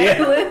around the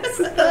necklace.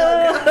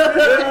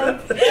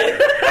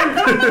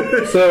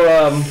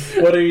 So,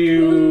 what are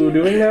you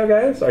doing now,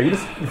 guys? Are you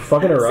just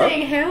fucking her up?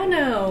 Saying hell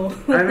no.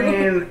 I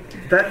mean,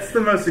 that's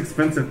the most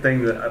expensive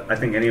thing that I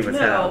think any of us No,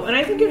 have. and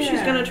I think if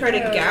she's gonna try to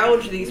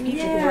gouge these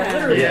people who are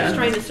literally Yeah. just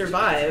trying to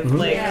survive,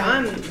 like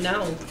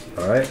no.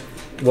 All right.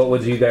 What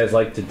would you guys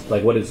like to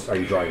like? What is? Are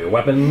you drawing your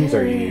weapons?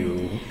 Are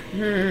you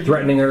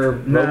threatening her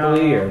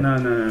vocally? Or?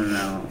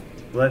 No.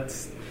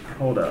 Let's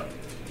hold up.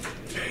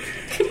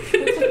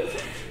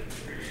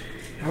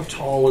 How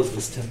tall is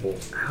this temple?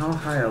 How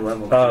high a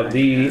level?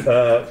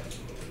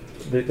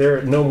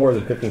 They're no more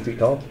than 15 feet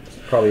tall.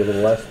 Probably a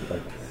little less,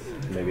 like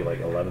maybe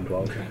like 11,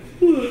 12.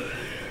 Okay.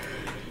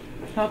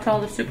 How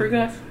tall is Super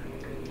Gus?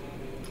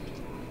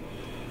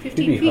 He'd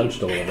 15 be feet.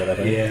 hunched a little bit, I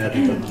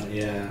think.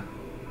 Yeah.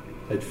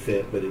 It'd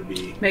fit, but it'd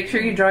be. Make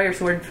sure you draw your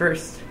sword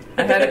first.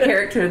 I had a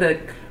character that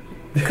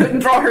couldn't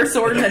draw her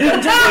sword in a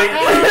dungeon.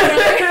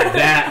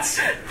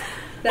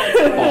 That's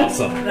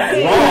awesome.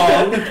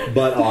 Long,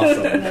 but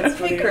awesome.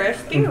 Hey Chris,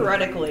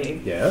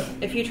 theoretically, Yeah.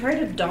 if you try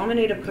to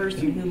dominate a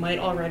person who might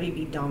already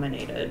be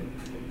dominated,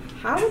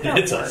 how would that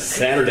It's work? a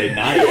Saturday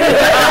night.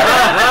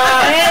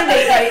 And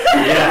they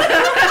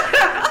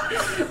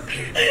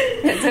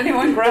Has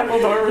anyone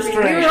grappled or We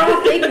restrained? were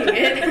all thinking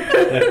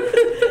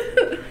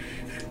it.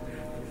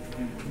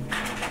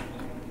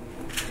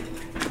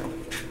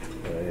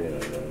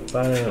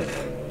 My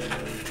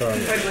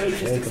brain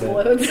just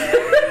explodes.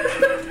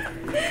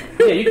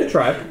 Yeah, you could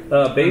try.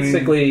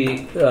 Basically,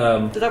 Is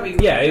that what you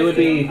yeah, it would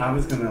be. I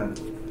was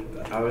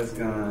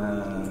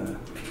gonna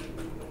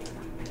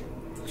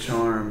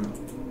charm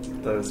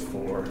those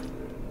four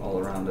all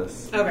around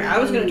us. Okay, I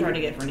was gonna try to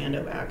get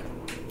Fernando back.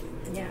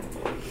 Yeah.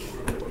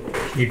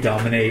 You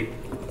dominate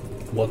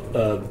what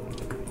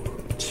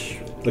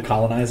the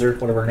colonizer,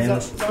 whatever her name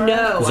is. No,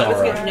 I was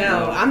Zara.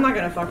 gonna, I'm not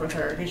gonna fuck with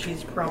her because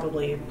she's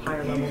probably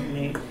higher level than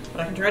me.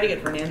 But I can try to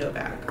get Fernando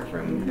back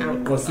from out.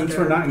 Well, since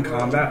under- we're not in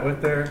combat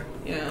with her,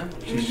 yeah,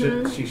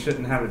 she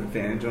shouldn't have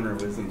advantage on her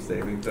wisdom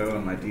saving throw,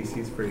 and my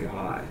DC's pretty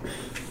high.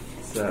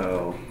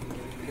 So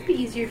It'd be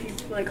easier if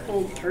you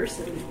hold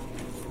person.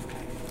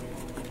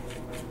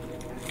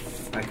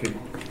 I could,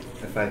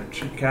 if I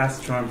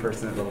cast Charm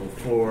Person at level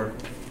 4,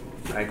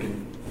 I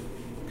can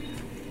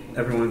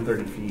everyone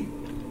 30 feet.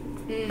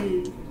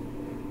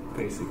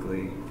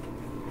 Basically,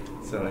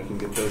 so I can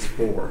get those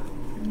 4.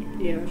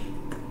 Yeah.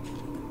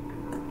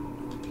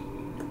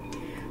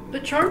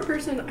 But charm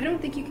person, I don't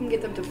think you can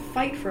get them to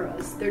fight for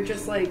us. They're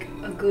just like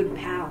a good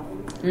pal.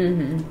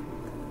 Mm-hmm.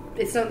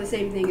 It's not the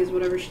same thing as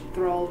whatever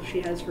thrall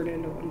she has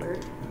Fernando under.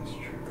 That's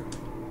true.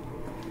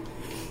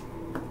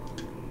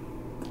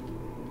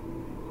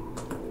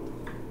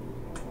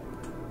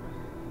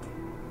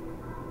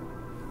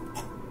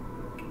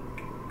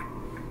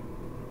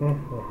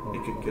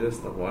 It could get us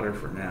the water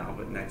for now,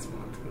 but next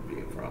month would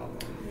be a problem.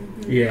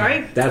 Yeah,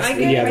 I the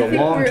I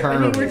long think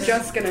term. we're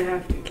just gonna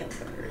have to kill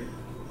her.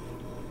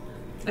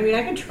 I mean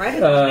I can try to.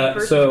 dominate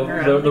person So with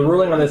her, I don't the think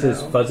ruling on it's this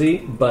is though. fuzzy,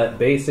 but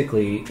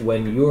basically,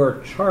 when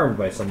you're charmed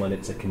by someone,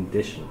 it's a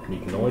condition, and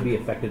you can only be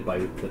affected by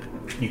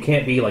you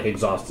can't be like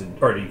exhausted,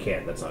 or you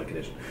can't. That's not a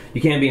condition.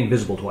 You can't be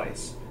invisible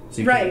twice,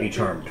 so you Right. can't be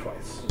charmed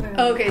twice.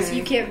 Okay, so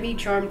you can't be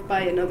charmed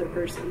by another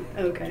person.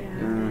 Okay.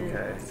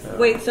 Okay, so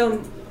Wait,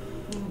 so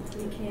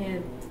You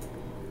can't.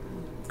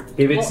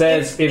 If it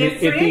says if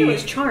Fernando the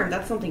is charmed,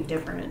 that's something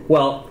different.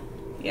 well,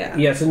 Yeah.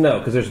 yes and no,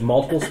 because there's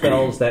multiple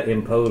spells that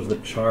impose the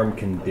charm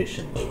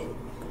condition.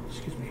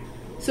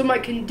 So my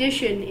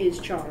condition is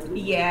charmed.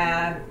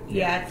 Yeah.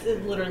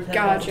 It literally says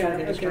Gotcha,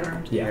 target is okay.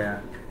 charmed. Yeah,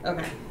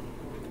 Okay.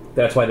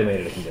 that's why they made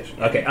it a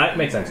condition. Okay, it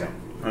makes sense now.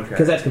 okay.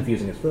 Because that's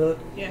confusing as fuck.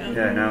 Yeah.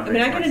 Yeah, no, it I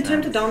mean, I makes can more attempt to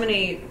sense.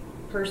 dominate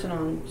person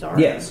on Zara.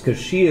 Yes, because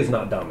she is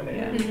not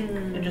dominated. Yeah.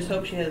 And just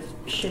hope she has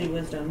shitty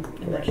wisdom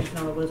and that she's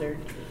not a wizard.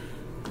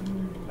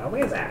 How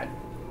is that?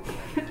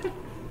 I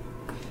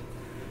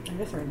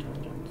guess her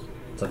intelligence.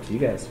 It's up to you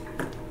guys.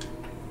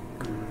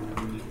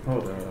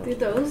 Hold up. Do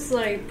those,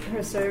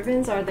 her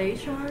servants, are they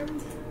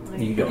charmed?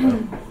 You go now.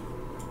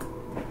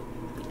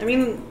 I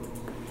mean,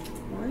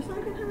 worst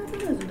that can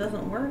happen is it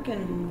doesn't work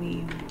and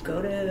we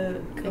go to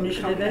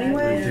initiative combat,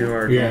 anyway. Do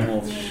our Yeah.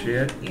 normal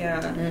shit.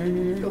 Yeah.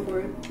 Go for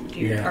it.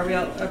 Yeah. Are we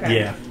all okay?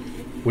 Yeah,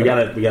 we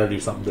gotta do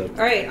something to.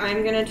 All right,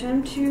 I'm gonna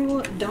attempt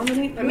to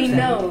dominate. I mean, person.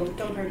 no,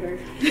 don't hurt her.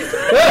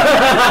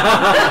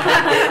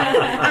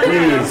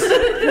 Please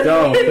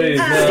don't. Please,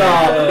 no.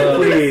 Stop.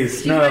 Please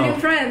She's my new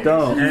friend.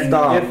 Don't And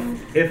stop.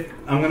 if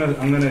I'm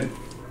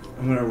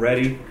gonna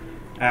ready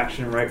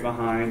action right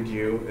behind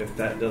you. If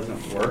that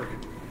doesn't work,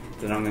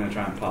 then I'm gonna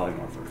try and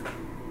polymorph her.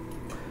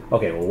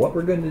 Okay, well, what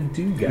we're going to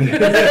do, guys?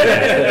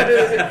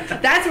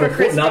 That's where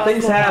Chris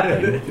Nothing's falls.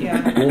 happened.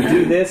 Yeah. We'll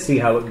do this, see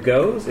how it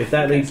goes. If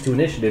that leads to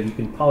initiative, you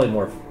can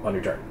polymorph on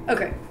your turn.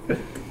 Okay.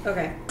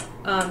 Okay.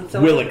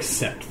 We'll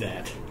accept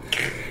that.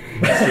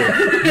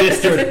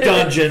 Mr.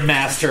 Dungeon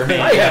Master Man.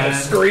 I have a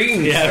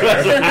screen.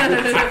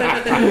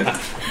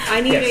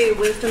 I need a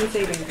wisdom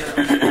saving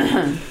throw.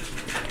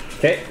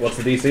 Okay, what's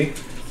the DC?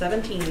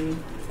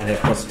 17. I have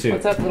 +2.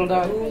 What's up, little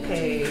dog?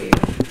 Okay.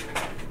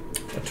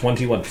 A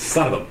 21.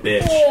 Son of a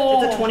bitch.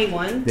 It's a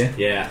 21?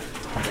 Yeah.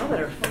 Y'all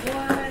better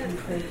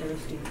pray for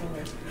this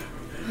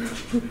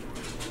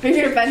D4. Are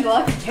you gonna bend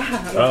luck? Yeah,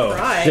 I'm gonna Oh,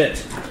 try.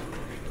 shit.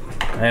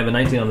 I have a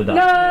 19 on the dot.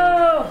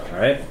 No!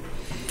 Alright.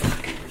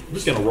 I'm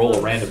just gonna roll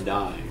a random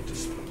die.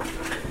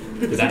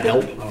 Does that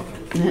help? I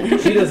don't know.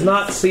 She does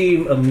not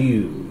seem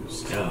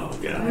amused. Oh,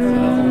 God.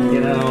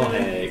 Well,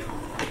 hey.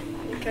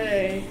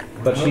 Okay.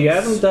 But she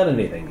hasn't done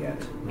anything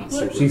yet. Not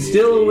super She's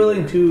still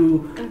willing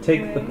to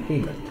take the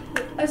payment.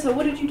 So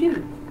what did you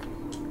do?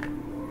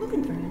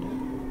 Looking for Nando.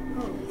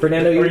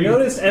 Fernando, you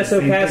noticed Esso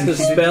cast a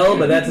spell,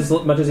 but that's as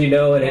much as you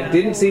know, and Yeah. it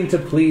didn't seem to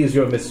please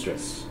your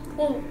mistress.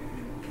 Well,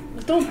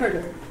 don't hurt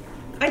her.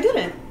 I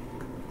didn't.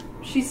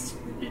 She's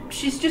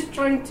just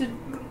trying to.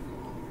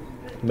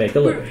 Make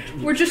a living.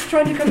 We're just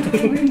trying to come to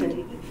an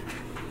agreement.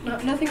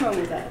 Nothing wrong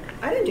with that.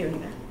 I didn't do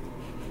anything.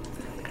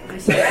 I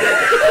said.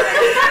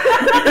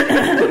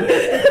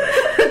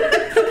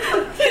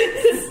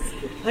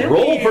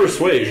 Roll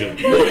persuasion.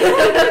 Can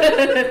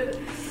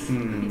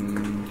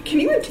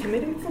you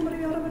intimidate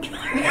somebody out of a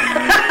trial?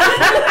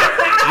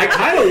 I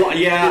kind of want.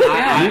 Yeah,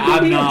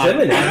 I'm not.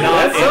 intimidated. I'm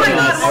not. Oh my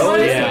God, Oh,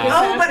 yeah.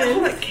 Oh, but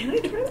hold on, can I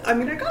try that? I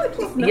mean, I got a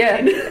 +9. Yeah,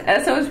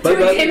 Esso's But-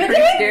 pretty but-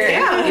 scary.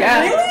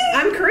 Yeah. Really?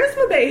 I'm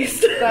charisma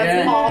based.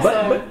 That's Yeah.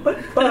 awesome. But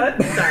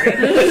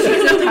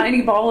She's a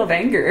tiny ball of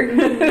anger.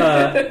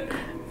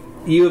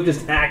 you have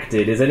just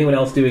acted. Is anyone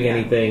else doing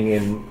anything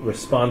in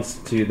response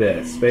to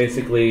this?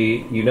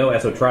 Basically, you know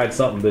Esso tried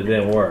something, but it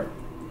didn't work.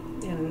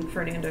 And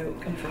Fernando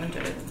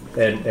confronted.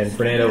 And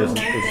Fernando is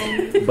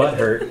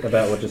butthurt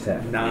about what just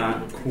happened.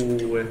 Not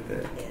cool with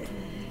it.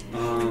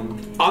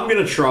 I'm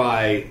gonna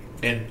try,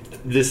 and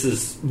this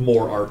is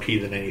more RP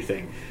than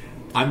anything.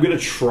 I'm gonna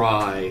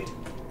try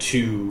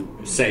to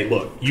say,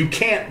 look, you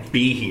can't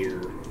be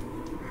here.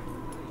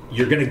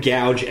 You're gonna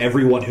gouge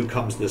everyone who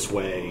comes this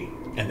way,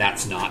 and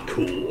that's not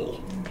cool.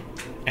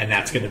 And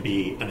that's gonna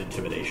be an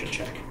intimidation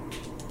check.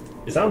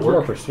 It sounds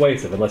more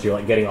persuasive, unless you're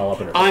like getting all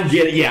up in her. I'm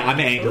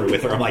angry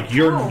with her. I'm like,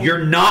 you're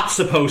not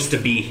supposed to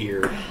be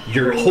here.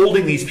 You're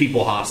holding these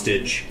people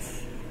hostage.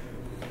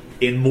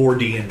 In more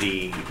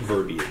D&D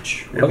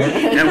verbiage.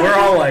 Okay. And we're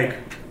all like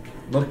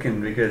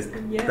looking because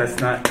that's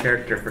not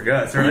character for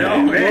Gus. We're like, oh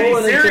man, Roll he's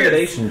an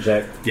serious. intimidation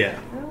check. Yeah.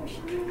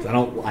 I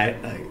don't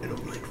like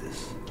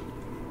this.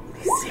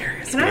 He's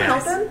serious. Can I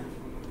help him?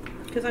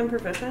 Because I'm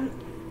proficient.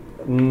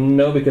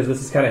 No, because this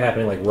is kind of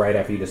happening like right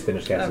after you just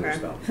finished casting your Okay.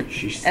 spell.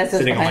 She's Esso's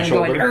sitting on my behind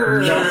going,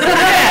 shoulder.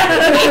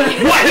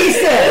 "Urgh." What he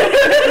said?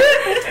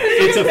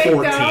 It's a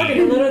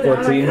 14.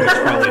 14. Which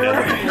probably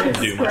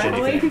doesn't do much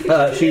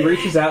anything. She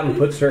reaches out and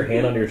puts her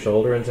hand on your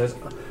shoulder and says,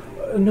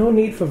 "No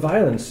need for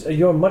violence.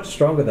 You're much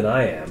stronger than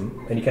I am."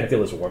 And you kind of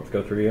feel this warmth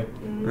go through you.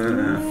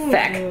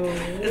 Feck.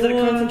 Is it a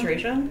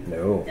concentration?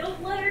 No.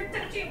 Don't let her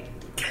touch you.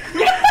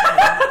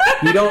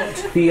 You don't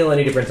feel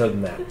any difference other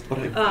than that. But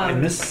I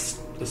miss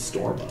the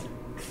storm up.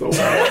 So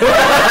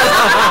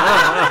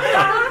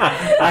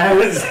I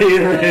was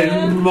here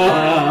in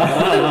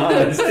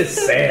There's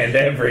just sand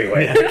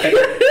everywhere.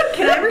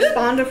 Can I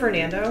respond to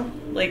Fernando?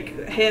 Like,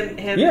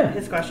 Yeah.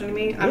 his question to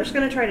me? I'm just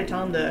gonna try to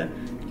tell him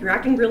you're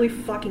acting really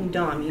fucking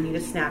dumb. You need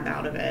to snap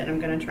out of it. And I'm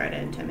gonna try to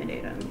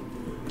intimidate him.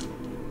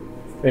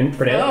 And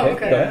Fernando, Oh,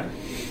 okay. go ahead.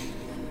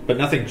 But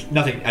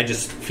nothing. I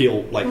just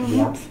feel like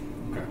warmth.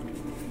 Okay.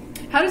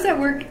 How does that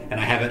work? And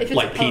I If haven't it's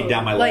like peed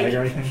down my like- leg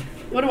or anything.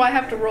 What do I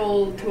have to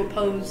roll to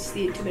oppose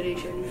the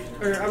intimidation?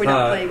 Or are we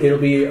not playing? It'll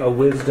be a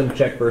wisdom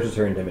check versus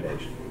her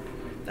intimidation.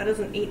 That is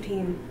an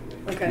 18.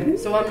 Okay,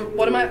 so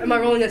what am I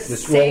rolling a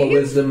Just save? roll a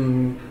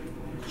wisdom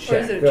Or is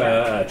check. it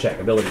a check?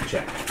 Ability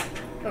check.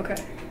 Okay.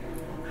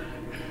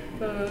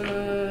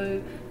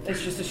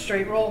 It's just a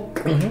straight roll.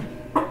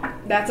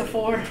 That's a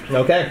 4.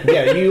 Okay.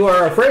 Yeah, you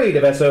are afraid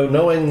of Esso,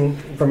 knowing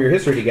from your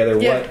history together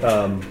what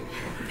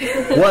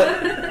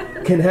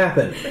can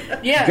happen.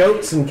 Yeah.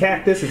 Goats and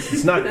cactus,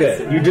 it's not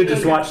good. You did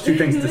just watch two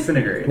things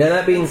disintegrate. Now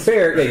that being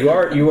fair, yeah, you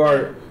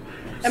are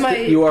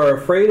you are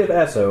afraid of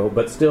Esso,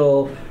 but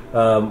still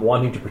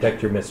wanting to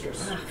protect your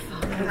mistress.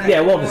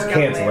 Yeah, it won't just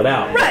cancel it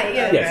out. Right,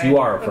 yeah. Yes, you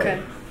are afraid.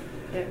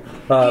 Okay.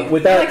 Yeah.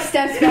 With He that, like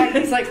steps back.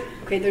 He's like,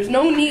 okay, there's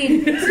no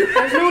need for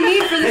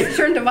this to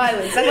turn to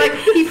violence. And like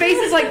he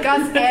faces like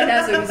Gus and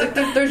Esso. He's like,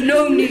 there's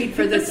no need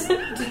for this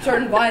to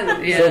turn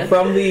violent. Yeah. so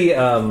from the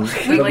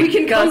We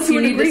can come Gus, to you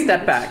an need to agreement.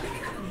 step back.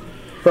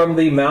 from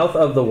the mouth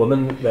of the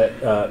woman that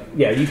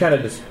you kind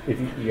of just if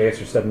you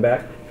guys are stepping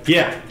back.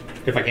 Yeah,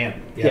 if I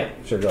can. Yeah,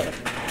 sure, go ahead.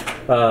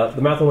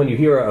 The mouth of when you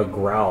hear a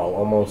growl,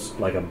 almost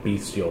like a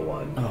bestial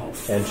one. Oh,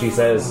 and she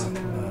says,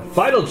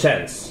 "Final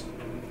chance.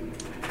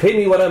 Pay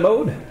me what I'm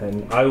owed,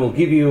 and I will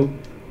give you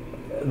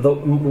the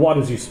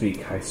waters you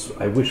speak.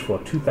 I wish for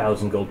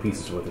 2,000 gold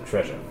pieces worth of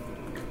treasure."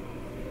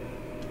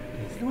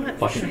 what?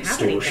 Fucking Doesn't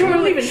have any-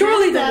 steward.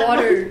 Surely the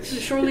water.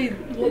 Surely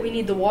what we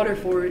need the water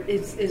for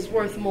is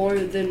worth more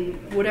than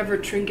whatever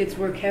trinkets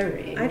we're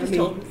carrying. I just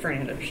told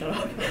Fernando to shut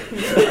up.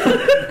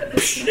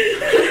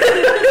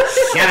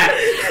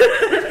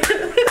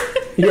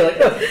 You're like,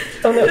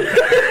 oh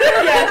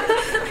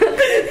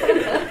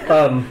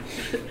no.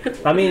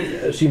 I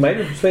mean, she might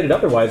have persuaded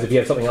otherwise if you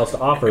have something else to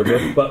offer,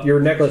 but your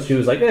necklace, she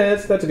was like,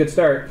 that's a good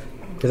start.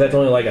 Because that's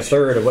only like a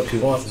third of what she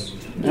wants.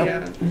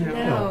 Yeah.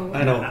 No.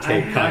 I don't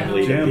take have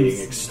kindly to gems, being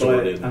but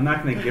extorted. I'm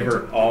not going to give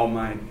her all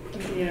my.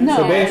 No.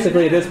 So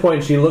basically, at this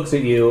point, she looks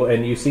at you,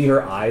 and you see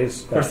her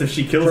eyes. Of course, if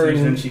she kills me,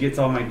 then she gets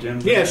all my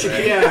gems. Yeah,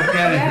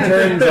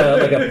 turns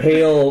like a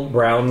pale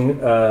brown,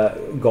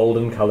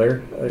 golden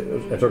color.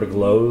 It sort of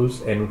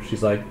glows, and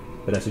she's like,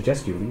 "But I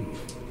suggest you leave."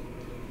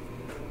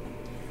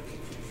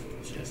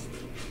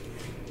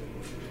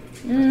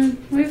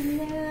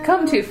 We've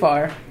come too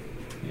far.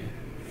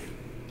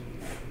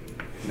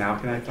 Now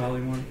can I follow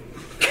more?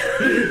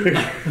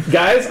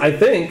 Guys, I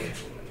think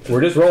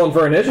we're just rolling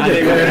for initiative. I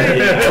think we're gonna-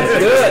 yeah, Let's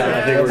do it.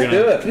 I think we're Let's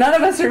gonna- do it. None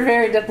of us are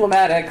very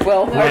diplomatic.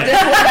 Well, our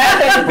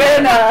diplomatic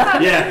been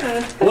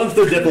Yeah. Once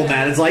they're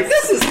diplomat, it's like,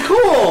 this is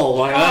cool.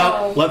 Like,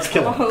 oh, let's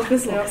kill All him. hope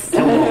is lost.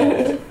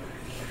 All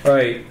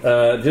right,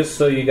 just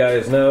so you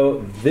guys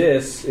know,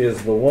 this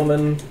is the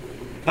woman,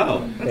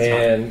 Oh, that's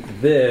and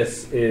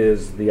this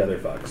is the other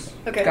fucks.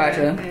 Okay.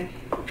 Gotcha. Okay.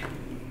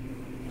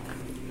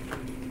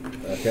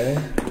 Okay,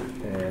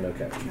 and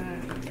okay.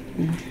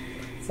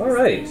 All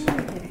right.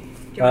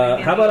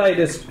 How about I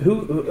just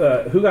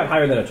who got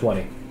higher than a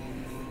 20?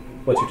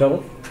 What's your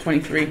total?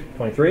 23.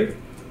 23.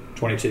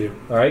 22.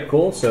 All right,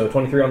 cool. So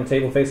 23 on the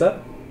table, face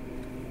up.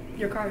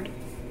 Your card.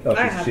 Oh,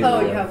 I have-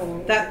 Oh, you have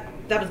one. That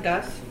was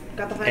Gus.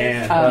 Got the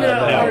highest. And No,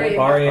 no,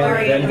 Ari.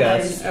 Ari, then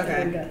Gus. Okay.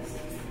 Then Gus.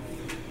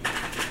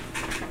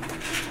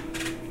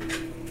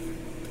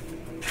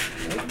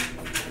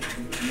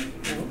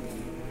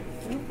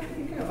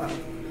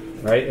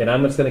 Right, and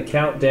I'm just going to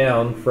count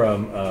down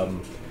from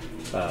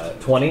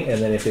 20,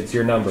 and then if it's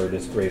your number,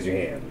 just raise your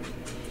hand.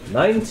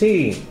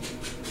 19,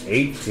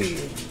 18,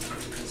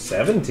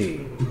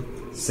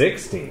 17,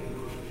 16,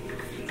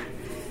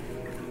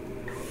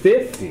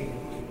 15,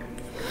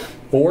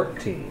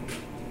 14.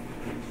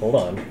 Hold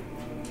on.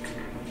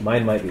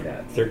 Mine might be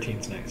that.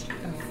 13's next.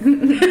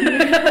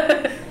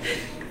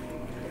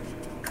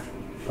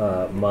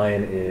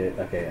 Mine is...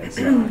 Okay, it's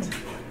not.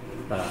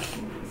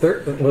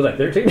 What was that,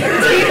 13? 13!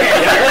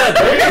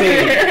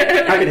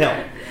 I can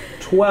help.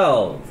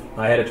 12.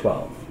 I had a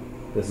 12.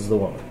 This is the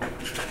woman.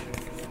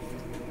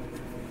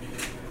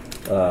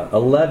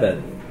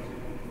 11.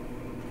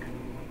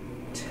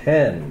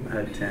 10. I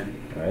had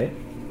 10. All right.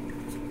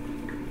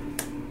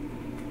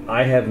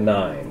 I have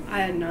 9. I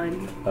had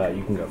 9.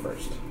 You can go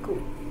first.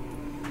 Cool.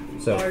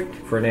 So, Bard.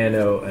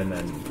 Fernando and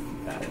then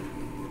Adam.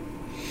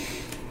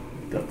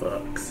 The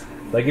books.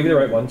 Did I give you the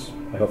right ones?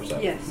 I hope so.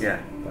 Yes.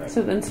 Yeah. All right.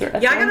 So then, Sir.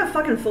 Yeah, I got a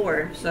fucking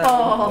 4. So.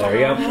 Oh. There you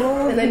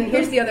go. And then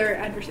here's the other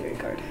adversary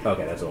card.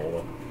 Okay, that's a little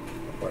one.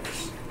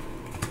 Works.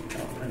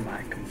 Oh, and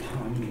my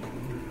companion.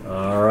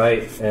 All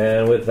right,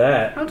 and with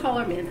that, How tall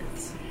are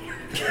mammoths?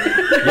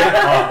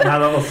 Yeah. Oh, now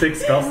level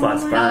 6 spell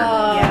slots burn.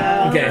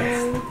 Yeah.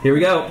 okay, here we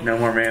go. No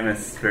more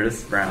mammoths for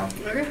this round.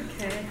 Okay.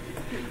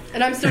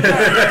 And I'm still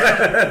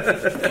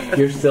tall.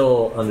 You're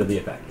still under the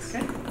effects.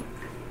 Okay.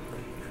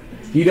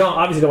 You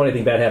obviously don't want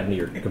anything bad happen to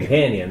your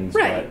companions,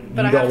 Right,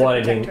 but you I don't have to want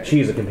protect anything. her.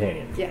 She's a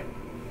companion. Yeah.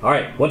 All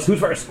right, who's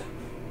first?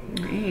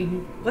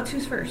 What's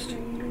who's first?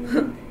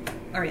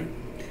 Arian.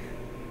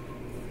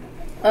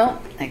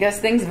 Well, I guess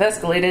things have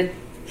escalated.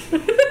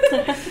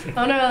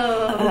 Oh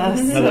no.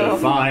 Another So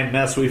fine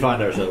mess we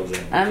find ourselves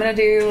in. I'm gonna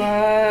do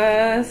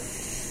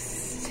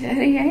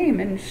steady aim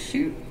and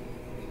shoot.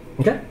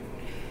 Okay.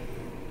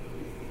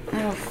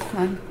 Oh,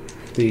 fun.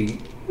 The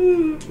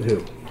who?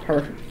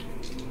 Her.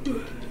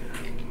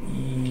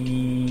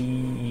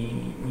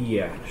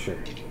 Yeah, sure.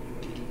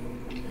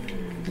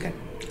 Okay.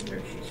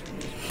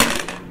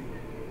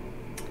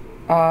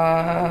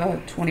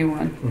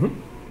 21. Mm-hmm.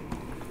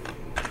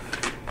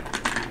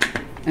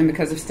 And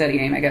because of steady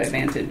aim, I got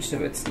advantage, so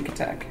it's sneak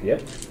attack.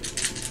 Yep.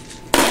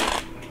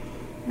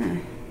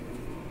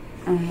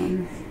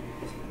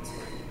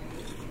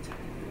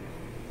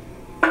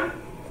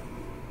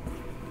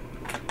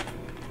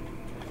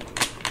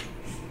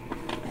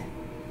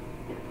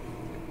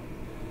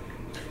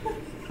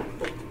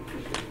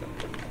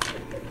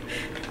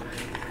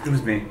 It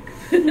was me.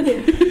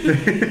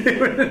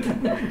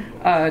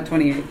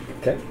 28.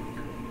 Okay.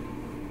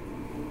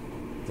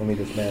 Let me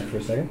just math for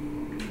a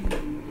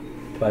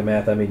second. By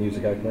math, I mean use a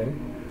calculator.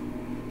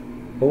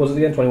 What was it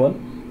again?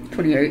 21?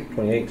 28.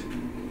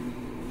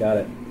 28. Got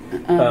it.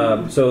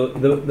 So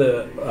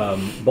the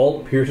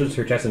bolt pierces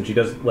her chest, and she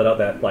does let out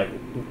that like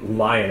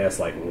lioness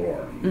like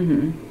roar.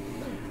 Mm-hmm.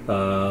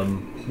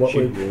 What She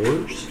would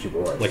roars? she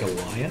roars Like a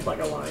lion? like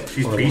a lion?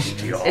 She's Or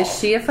bestial. Is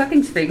she a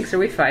fucking sphinx? Are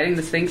we fighting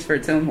the sphinx for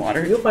its own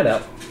water? You'll find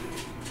out.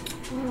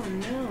 Oh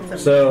no.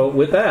 So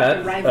with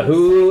that, Rival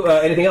who?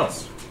 Anything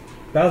else?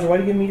 Bowser, why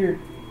did you give me your?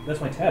 That's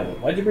my tablet.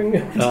 Why'd you bring me?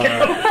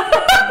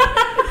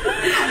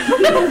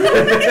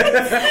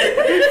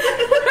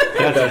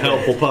 That's a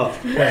helpful pup.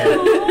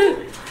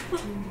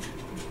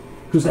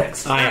 Who's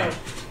next? I am.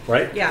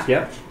 Right? Yeah.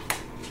 Yeah.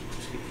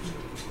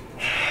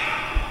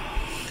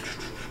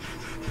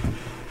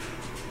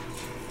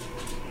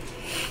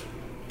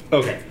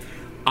 Okay.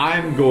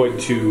 I'm going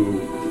to.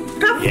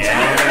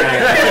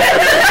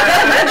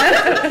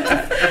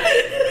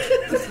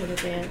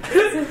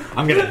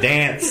 I'm gonna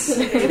dance.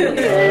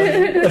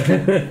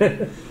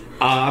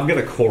 I'm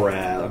gonna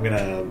Korad. I'm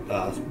gonna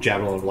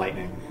Javelin of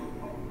Lightning.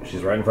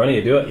 She's right in front of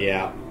you. Do it.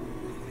 Yeah.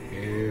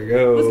 Here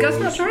goes. Was Gus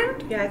not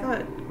trying? Yeah, I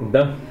thought.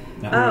 No.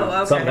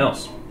 Oh, okay. Something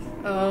else.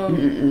 Huh.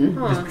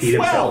 Beat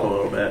himself a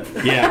little bit.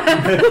 Yeah.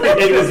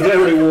 It was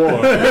very warm. Oh,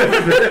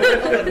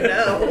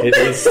 no. It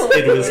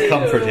was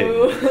comforting.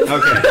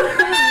 Okay.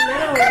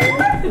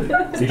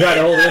 You try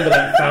to hold it in, but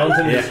that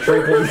fountain is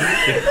trickling.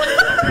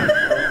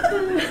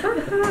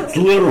 It's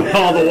literally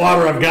all the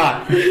water I've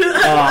got. 14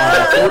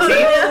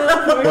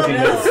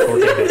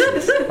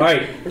 misses. All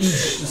right,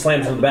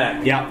 slams in the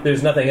back. Yeah.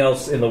 There's nothing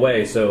else in the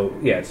way, so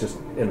yeah, it's just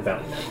in the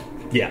fountain.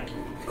 Yeah.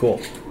 Cool.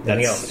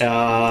 Anything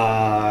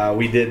else?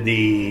 We did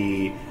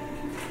the.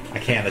 I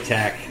can't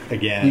attack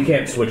again. You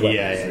can't switch weapons.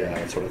 Yeah.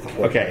 That's what I thought.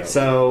 Okay,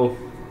 so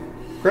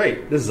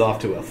great. This is off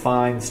to a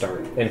fine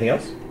start. Anything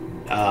else?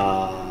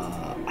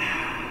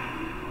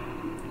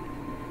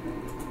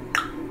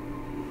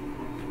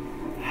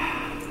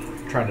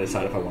 Trying to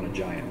decide if I want a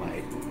giant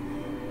might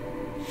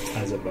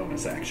as a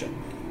bonus action.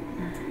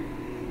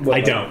 What,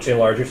 I don't.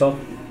 Enlarge yourself?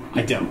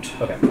 I don't.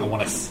 Okay. I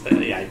want to.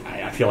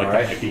 I feel like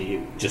that might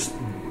be just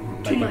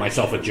making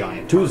myself a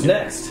giant. Who's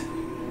next?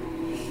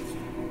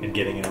 And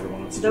getting in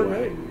everyone else's The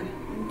way. rogue.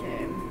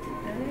 Okay.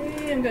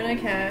 I am gonna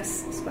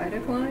cast Spider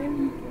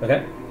Climb.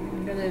 Okay.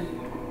 I'm gonna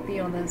be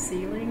on the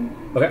ceiling.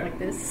 Okay. Like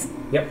this.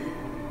 Yep.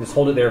 Just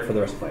hold it there for the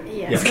rest of the fight.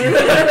 Yeah.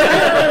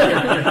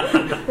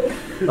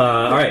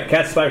 All right,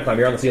 cast Spider Climb.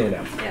 You're on the ceiling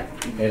now. Yeah.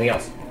 Anything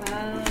else?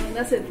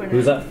 That's it for now.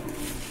 Who's up?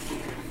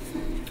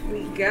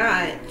 We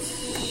got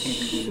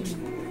That's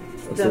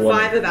the woman.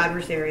 5 of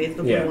adversaries,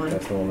 the blue Yeah, one.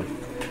 that's the woman.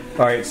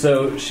 All right,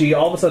 so she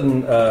all of a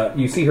sudden,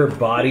 you see her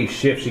body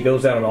shift. She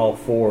goes down on all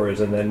fours,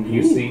 and then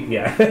you see,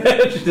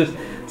 she just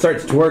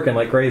starts twerking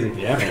like crazy.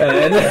 Yeah.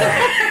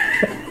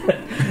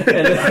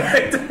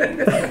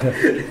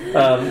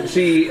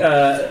 She,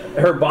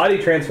 her body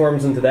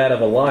transforms into that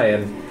of a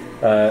lion.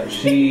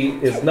 She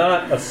does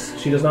not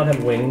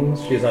have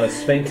wings. She's not a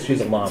sphinx.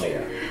 She's a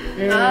lamia.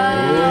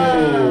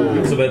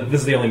 So this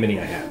is the only mini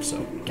I have.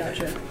 So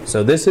Gotcha.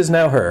 So this is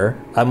now her.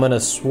 I'm gonna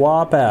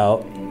swap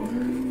out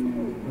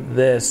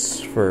this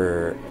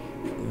for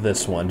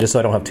this one, just so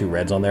I don't have two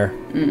reds on there.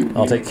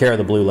 I'll take care of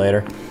the blue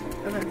later.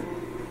 Okay.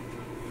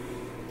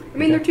 I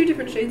mean, they're two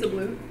different shades of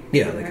blue.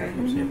 Yeah, they kind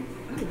of. Yeah.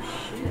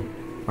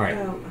 All right.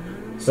 Oh,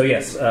 So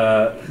yes,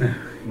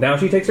 now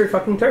she takes her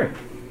fucking turn.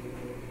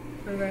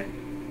 Okay.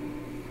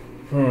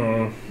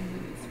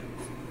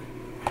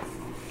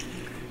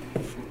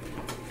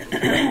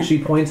 She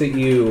points at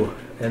you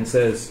and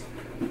says,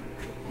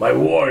 "My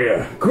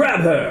warrior,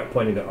 grab her!"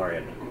 Pointing to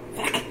Aryan.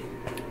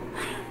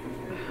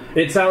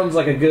 It sounds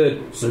like a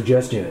good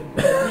suggestion.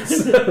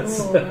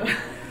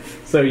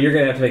 So you're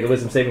going to have to make a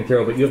wisdom saving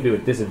throw, but you have to do it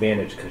at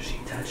disadvantage because she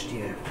touched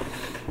you.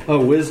 a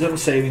wisdom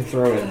saving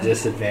throw at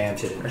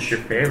disadvantage. That's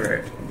your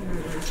favorite.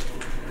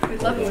 We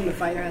love it when the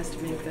fighter has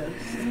to make those.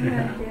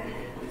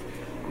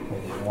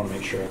 Hold on, I want to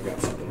make sure I've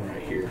got something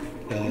right here.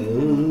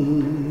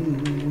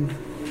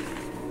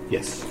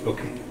 Yes.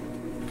 Okay.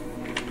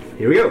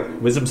 Here we go.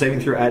 Wisdom saving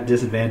throw at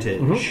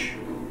disadvantage.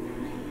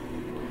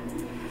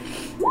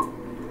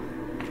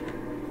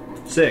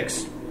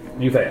 6.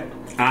 You failed.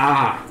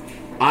 Ah,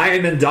 I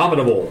am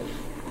indomitable.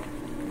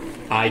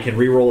 I can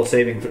re-roll a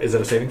saving. Is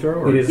it a saving throw?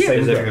 Or It is a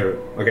saving throw.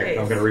 Okay, Nice.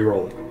 I'm going to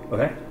re-roll it.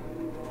 Okay.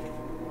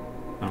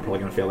 I'm probably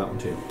going to fail that one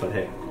too. But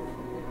hey,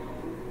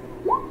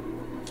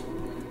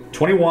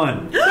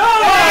 21.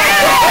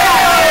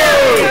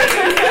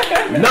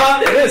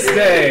 Not this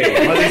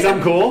day! Want to do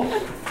something cool?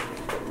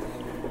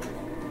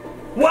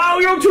 Wow,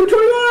 you're on 2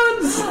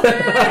 21s! Is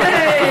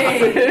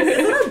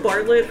that a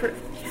Bartlett?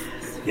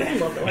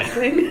 Yes. I love that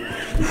thing.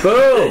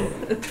 Boom!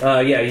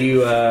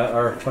 You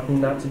are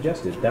fucking not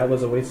suggested. That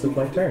was a waste of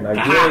my turn. I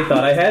really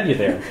thought I had you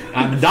there.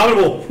 I'm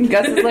indomitable.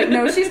 Gus is like,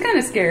 no, she's kind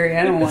of scary.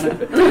 I don't want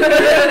to.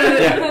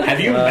 Yeah.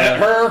 Have you met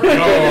her?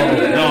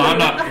 No, I'm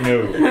not.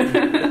 No.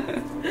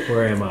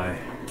 Where am I?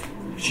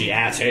 She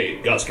asks,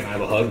 "Hey, Gus, can I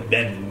have a hug?"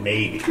 Then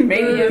maybe.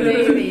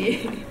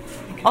 Maybe.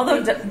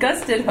 Although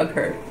Gus did hug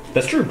her.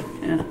 That's true.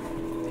 Yeah.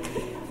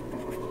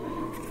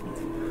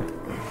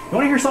 You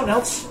want to hear something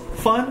else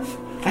fun?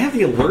 I have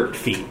the alert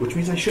feat, which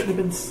means I shouldn't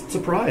have been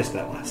surprised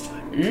that last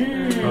time.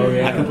 Oh,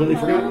 yeah. I completely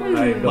forgot.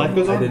 Life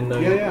goes on. I didn't know.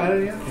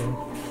 Yeah.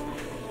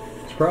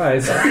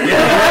 Surprise.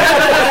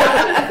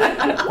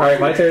 Alright,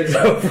 my turn's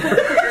over.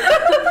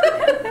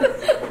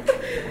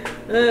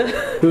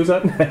 Who's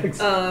up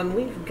next?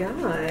 We've got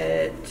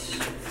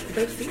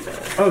those people.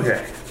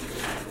 Okay.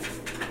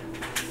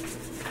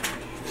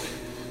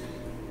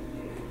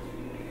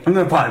 I'm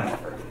gonna polymorph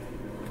her.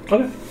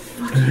 Okay.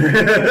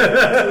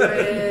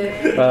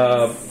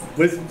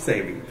 Wisdom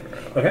saving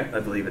throw. Okay. I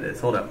believe it is.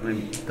 Hold up. Let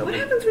me double. What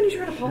happens when you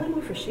try to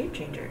polymorph a shape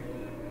changer?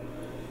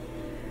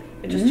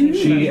 It just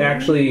changes. She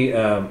actually,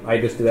 I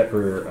just did that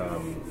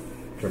for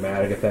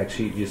dramatic effect.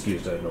 She just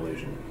used an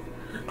illusion.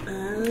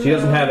 She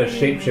doesn't have a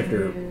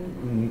shapeshifter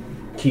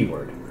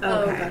keyword.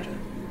 Oh, Okay. gotcha.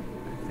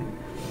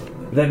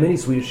 But that mini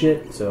sweet as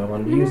shit, so I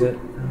wanted to use it.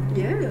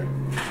 Yeah.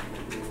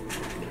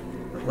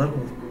 Level.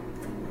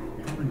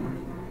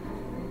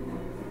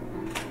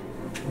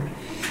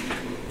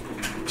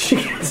 She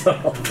gets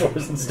on all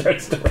fours and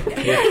starts to.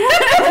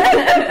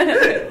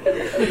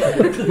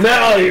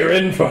 Now you're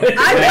in for it.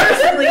 I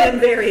personally am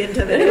very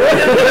intimidated.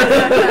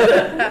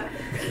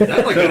 Is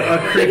that like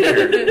a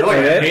creature? Like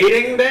a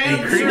mating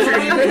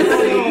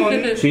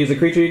dance? She's a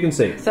creature you can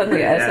see.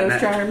 Suddenly, Esso's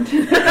charmed.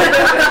 An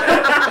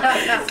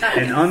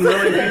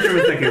unwilling creature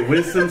must make a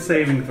wisdom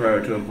saving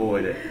throw to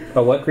avoid it.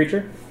 A what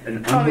creature?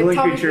 An Tommy- unwilling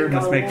Tommy's creature been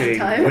must gone make a long a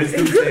time.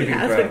 wisdom saving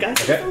Has the throw guy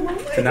Okay. so long?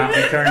 to not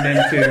be turned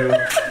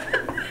into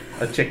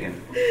a chicken.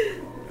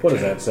 What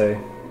does that say?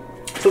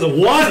 So the 1!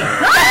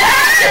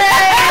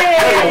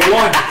 That's a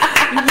 1!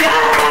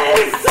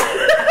 Yes!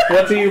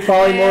 What do you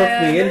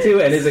polymorph me into,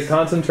 and is it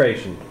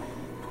concentration?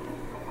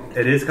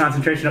 It is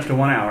concentration up to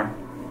 1 hour.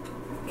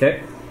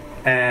 Okay.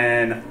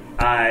 And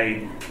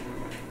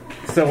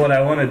so what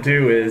I want to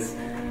do is,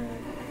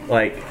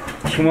 like,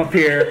 come up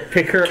here,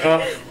 pick her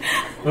up.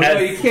 No,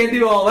 you can't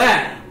do all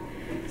that.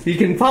 You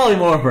can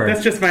polymorph her.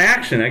 That's just my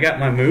action. I got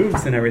my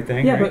moves and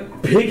everything. Yeah,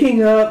 right? but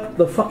picking up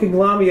the fucking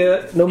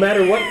Lamia, no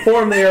matter what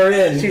form they are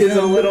in, she's is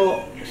a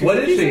little. What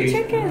is she?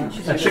 Chicken.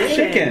 A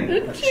chicken.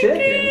 a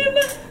chicken.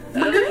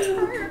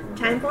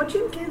 Time for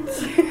chickens.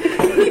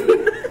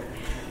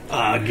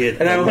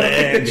 Get And I want to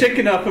pick the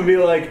chicken up and be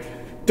like,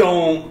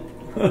 "Don't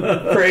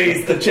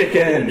praise the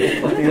chicken."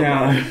 You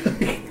know.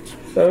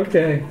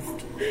 Okay.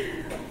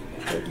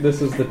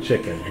 This is the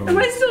chicken. Am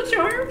I still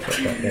charmed?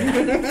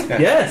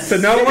 Yes. So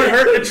no one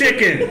hurt the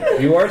chicken.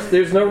 You are.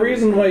 There's no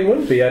reason why you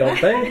wouldn't be. I don't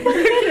think.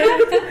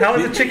 How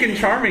is a chicken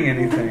charming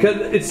anything?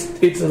 Because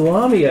it's a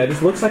lamia. It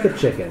just looks like a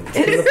chicken. It's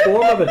in the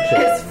form of a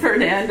chicken. It's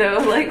Fernando,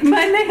 like,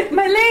 my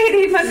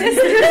lady, my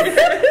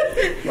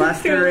mistress.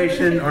 Last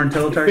duration or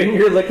until the target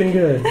Finger looking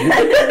good.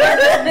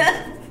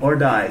 or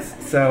dies.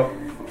 So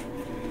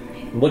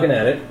I'm looking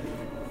at it.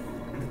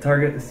 the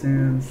target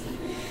assumes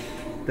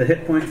the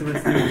hit points of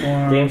its new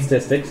form. Game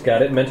statistics.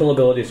 Got it. Mental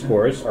ability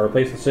scores are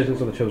replaced with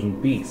statistics of the chosen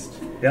beast.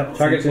 Yep.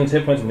 Target gains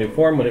hit points in new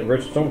form when it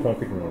reverses its own form.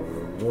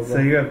 So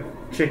you have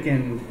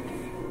chicken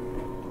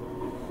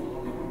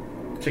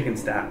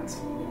stats.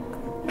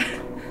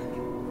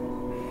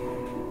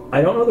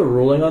 I don't know the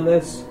ruling on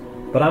this,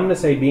 but I'm going to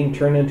say being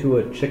turned into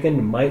a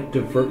chicken might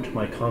divert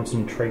my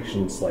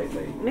concentration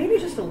slightly. Maybe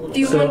just a little. Do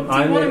you So want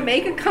I'm to a-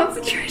 make a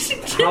concentration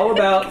check? How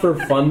about for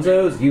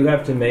funzos, you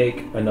have to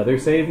make another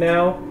save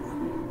now?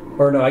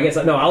 Or no, I guess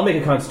no. I'll make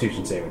a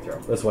Constitution saving throw.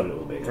 That's what it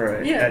will be.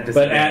 Right. Yeah. At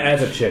But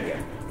disadvantage. as a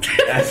chicken,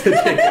 As a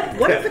chicken.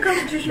 What is the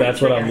Constitution?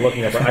 that's what I'm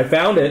looking at. I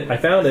found it.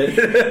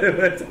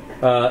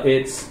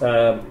 It's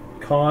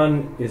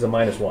con is a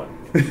 -1.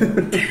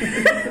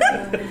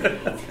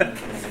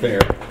 Fair.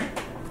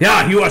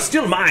 Yeah, you are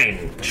still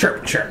mine.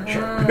 Chirp, chirp,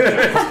 chirp.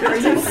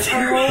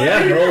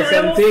 Yeah, roll a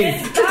 17.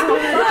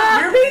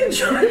 You're being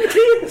charmed.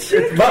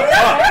 Buck.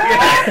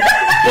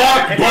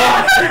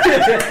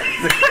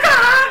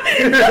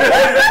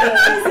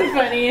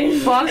 Funny.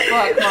 Fuck,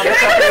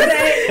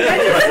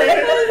 motherfucker.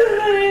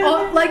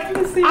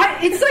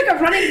 It's like a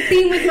running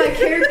theme with my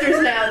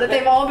characters now that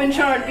they've all been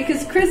charmed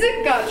because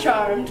Krizik got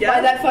charmed by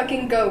that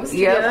fucking ghost in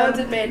Yep. the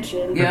haunted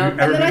mansion. Yep.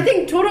 And then I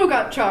think Toto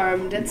got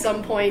charmed at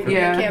some point in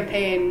Yeah. the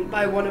campaign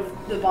by one of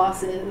the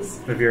bosses.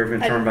 Have you ever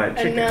been charmed by a And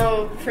chicken?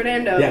 now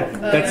Fernando. Yeah,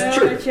 that's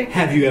true.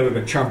 Have you ever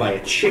been charmed by a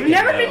chicken?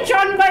 I've never been though?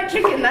 charmed by a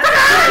chicken. That's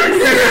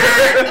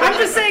I'm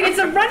just saying it's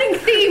a running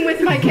theme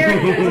with my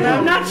characters, and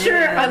I'm not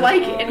sure I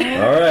like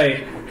it. All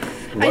right.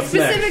 I What's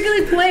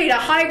specifically played a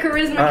high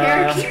charisma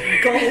character.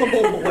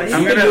 Gullible boy.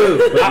 I'm gonna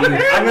move, but you- I'm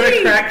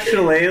gonna crack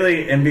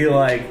Shillelagh and be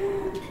like,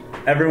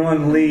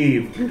 everyone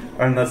leave,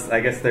 unless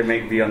I guess they may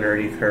be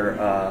underneath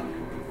her.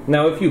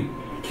 Now, if you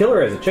kill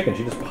her as a chicken,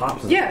 she just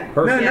pops as Yeah. a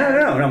person.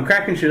 No. I'm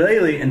cracking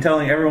Shillelagh and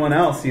telling everyone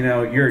else, you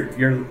know,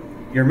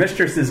 your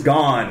mistress is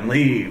gone.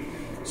 Leave.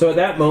 So at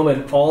that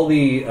moment, all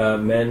the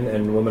men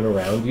and women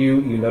around you,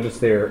 you notice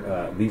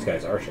these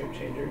guys are shape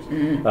changers.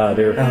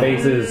 Their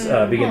faces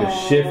begin to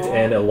shift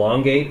and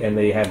elongate, and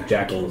they have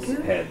jackals'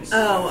 heads.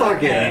 Oh,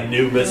 Fucking okay.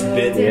 Anubis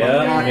bit.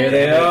 Yeah, here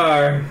they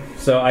are.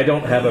 So I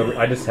don't have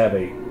I just have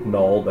a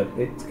null, but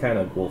it's kind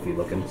of wolfy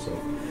looking. So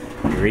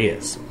Here he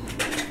is.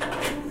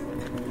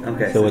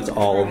 Okay. So it's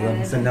all of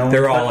them. So no one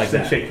They're all touched like the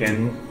that.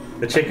 chicken.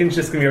 The chicken's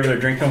just gonna be over there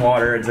drinking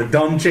water. It's a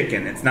dumb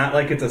chicken. It's not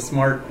like it's a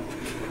smart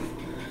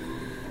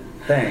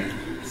thing.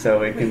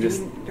 So it can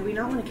just Do we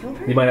not want to kill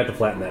her? you might have to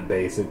flatten that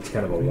base. It's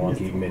kind of a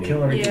wonky mini.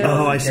 kill her. Yeah.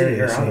 Oh, I see. Carry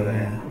her I see. out of there.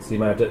 Yeah. So you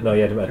might have to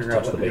you have to Figure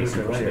out touch the what to do base with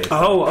and it push later. base.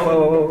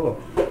 Oh.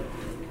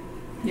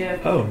 Yeah,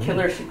 Oh,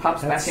 killer, she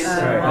pops back into I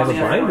have a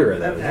the binder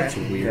of Okay. those. That's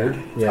weird.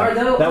 Yeah,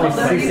 Although that was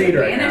you CC'd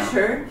right banish now.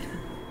 her,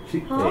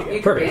 There you You go.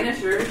 can Perfect.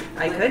 banish her.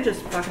 I could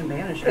just fucking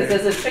banish Because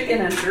her. as a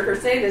chicken, I'm sure her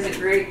save isn't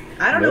great.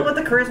 I don't know Nope.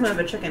 what the charisma of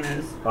a chicken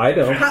is. I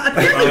don't. I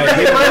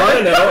didn't want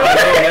to know.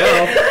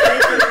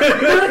 I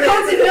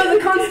No,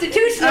 the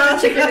constitution of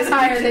the chicken is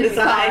higher than you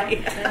thought.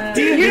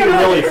 D&D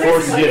really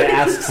forces you to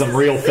ask some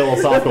real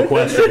philosophical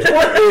questions.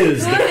 What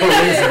is the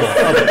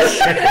charisma of a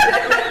chicken?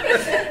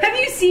 Have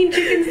you seen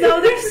chickens though?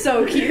 They're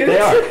so cute. They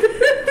are.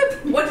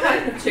 What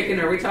type of chicken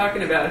are we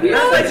talking about here?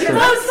 Most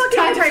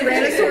types of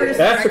Tyrannosaurus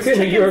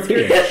African and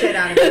European. shit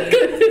out of me.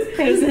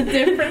 There's a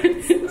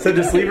difference. So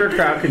just leave her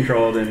crowd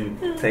controlled and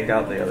take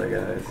out the other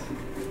guys.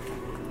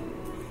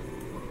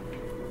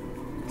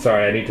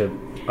 Sorry,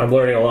 I'm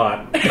learning a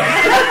lot.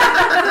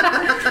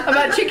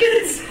 About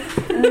chickens?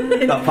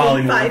 About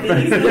polymorph.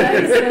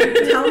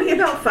 5e. Tell me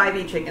about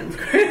 5e chickens,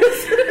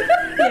 Chris.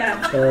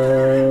 Yeah.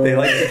 They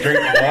like to drink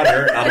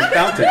water out of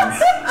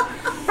fountains.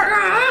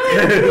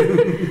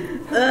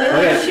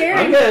 Okay,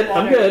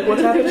 I'm good.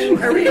 What's happening?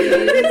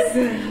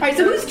 Alright,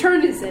 so whose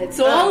turn is it?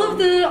 So all of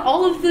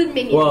the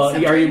minions Well,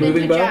 have are you turned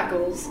moving, into Bo?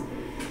 jackals.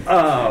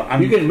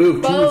 I'm You can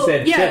move to Bo-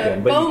 said yeah,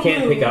 chicken, but Bo you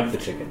can't pick move. up the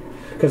chicken.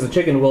 Because the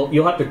chicken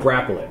you'll have to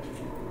grapple it.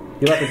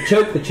 You'll have to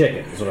choke the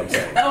chicken, is what I'm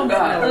saying. Oh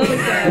god.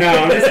 No,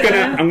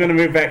 I'm gonna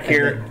move back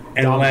here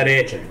and let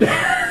it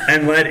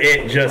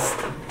just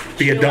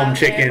be a Chill dumb out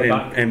chicken there.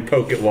 and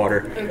poke it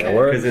water That Okay.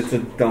 works. because it's a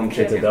dumb It's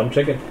chicken. a dumb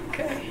chicken,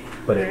 Okay.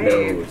 but it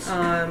knows.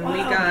 We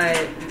got...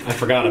 I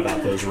forgot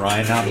about those,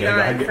 Ryan. Now I'm Yeah,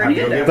 going to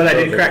Fernando. go get But I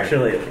did crack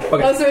Shillelagh.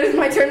 Oh, so it is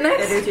my turn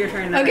next? It is your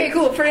turn now. Okay,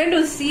 cool.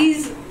 Fernando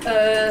sees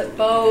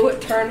Bo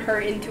turn her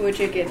into a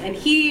chicken, and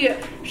he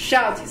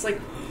shouts. He's like,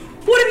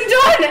 "What have you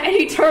done?" And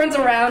he turns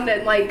around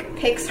and like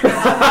picks her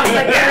up,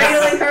 like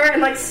cradling her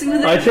and like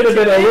soothing. I should have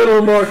been a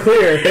little more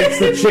clear. Thanks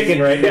to the chicken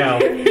right now.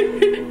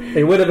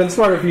 It would have been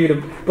smarter for you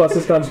to bust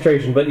his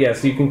concentration, but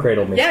yes, you can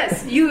cradle me.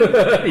 Yes, you.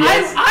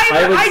 Yes,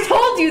 I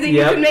told you that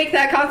Yep. you could make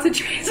that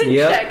concentration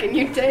Yep. check, and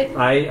you did.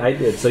 I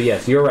did. So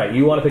yes, you're right.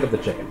 You want to pick up the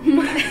chicken.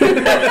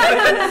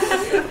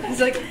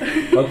 He's like,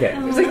 Okay.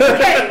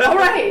 okay, all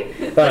right.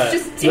 Let's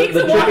just take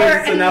the, water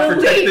chicken- and now we'll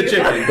protect the leave.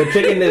 chicken. The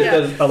chicken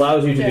Yeah.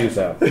 allows you to do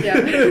so. Yeah.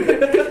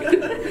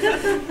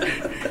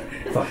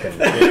 Fucking.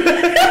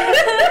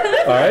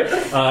 All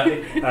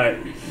right.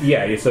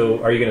 Yeah.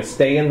 So, are you going to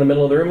stay in the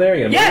middle of the room there? Are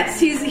you gonna Yes,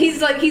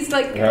 he's like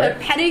All right.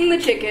 petting the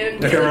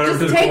chicken. Okay, run Just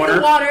over to the take corner.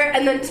 the water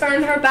and then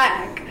turn her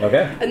back, move?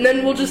 Okay. and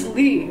then we'll just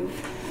leave.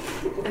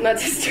 And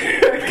that's his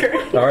turn.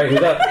 All right.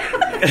 Who's up?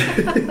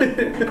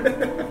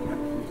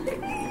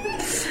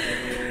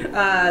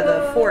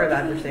 The 4 of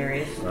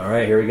adversaries. All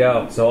right. Here we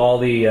go. So all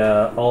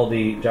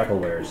the jackal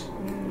wares.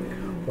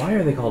 Why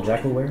are they called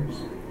jackal wares?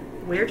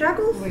 Were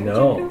jackals?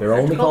 No, they're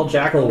only called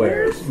jackal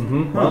wares.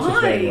 Mm-hmm. Monsters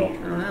Why? Manual. I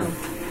don't know.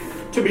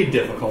 To be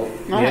difficult.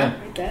 Yeah.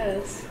 I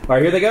guess. All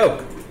right. Here they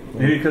go.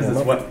 Maybe because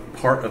it's what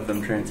part of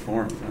them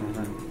transforms. I don't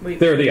know.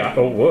 They're the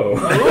oh whoa.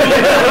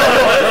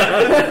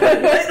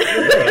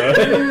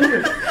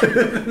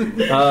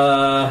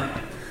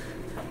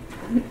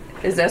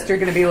 Is Esther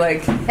gonna be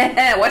like,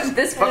 watch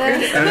this fucker?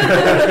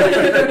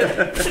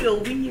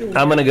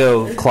 I'm gonna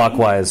go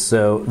clockwise.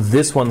 So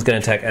this one's gonna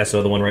attack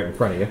Esso, the one right in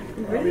front of you,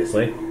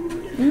 obviously.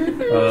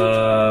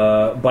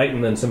 Bite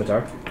and then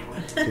scimitar.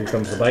 Here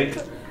comes the bite.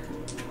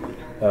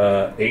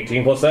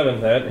 18 plus 7.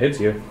 That hits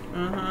you.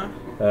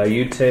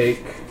 You take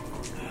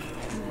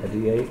a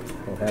D8.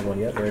 I don't have one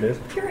yet. There it is.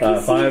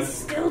 5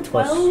 Still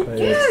plus. 12.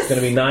 It's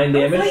gonna be 9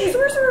 damage. 9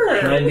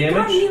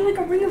 damage. Like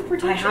a ring of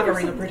protection. I have a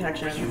ring of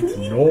protection.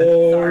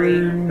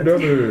 9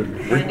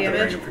 damage. 9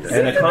 damage.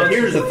 And a con.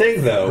 Here's the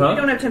thing, though. Huh? We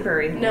don't have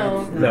temporary.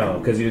 No. No,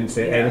 because you didn't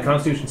say. And a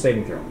Constitution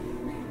saving throw.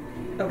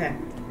 Okay.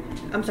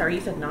 I'm sorry,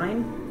 you said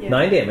 9? Yeah.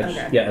 9 damage.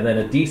 Okay. Yeah, and then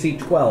a DC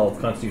 12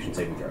 Constitution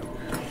saving throw.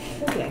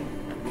 Okay.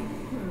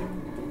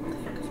 What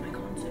the fuck is my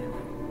con save?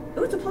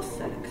 Oh, it's a plus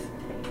 6.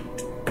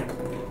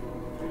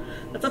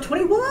 That's a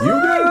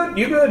 21!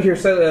 You good?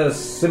 Here's a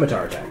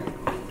scimitar attack.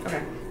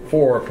 Okay.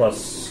 4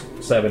 plus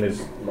 7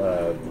 is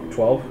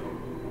 12.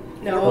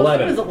 No.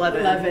 11. It was 11.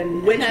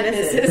 11. Which That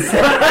misses.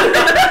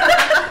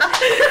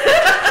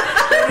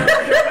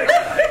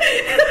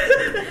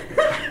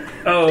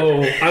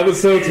 Oh, I was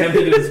so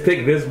tempted to just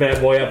pick this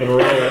bad boy up and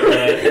roll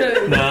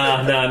it.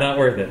 Nah, not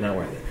worth it. Not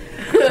worth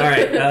it. All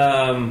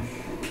right.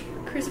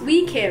 Chris,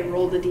 we can't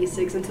roll the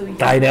d6 until you.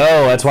 I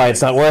know. That's why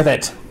it's not worth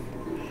it.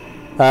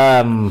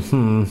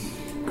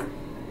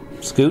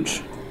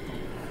 Scooch.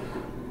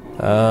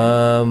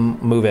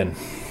 Move in.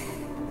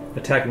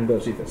 Attacking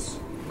Bocephus.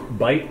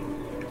 Bite.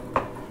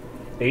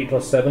 8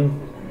 plus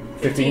 7.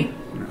 15.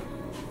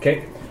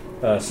 Okay.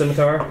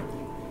 Scimitar.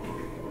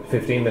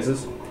 15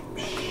 misses.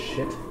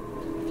 Shit.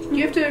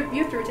 You have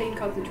to retain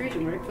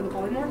concentration, right, for the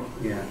polymorph?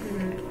 Yeah.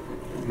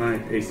 My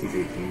AC's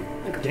 18.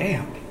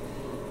 Damn.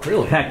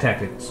 Really? Pack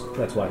tactics.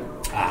 That's why.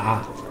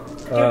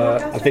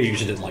 I think you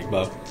just didn't like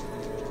Bo.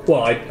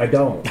 Well, I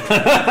don't.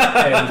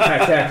 And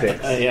pack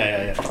tactics.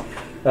 Yeah.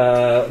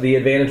 The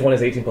advantage one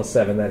is 18 plus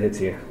 7. That hits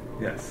you.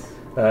 Yes.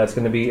 It's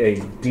going to be a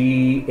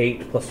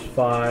D8 plus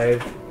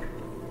 5.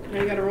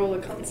 Now you gotta roll a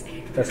con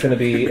save. That's going to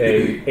be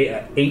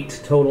a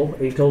 8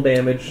 total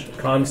damage.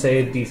 Con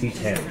save DC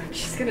 10.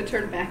 She's gonna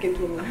turn back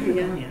into a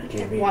Lamia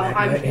Give me while back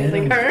I'm my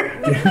holding animal.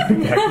 her.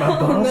 Back my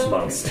boss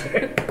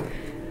monster.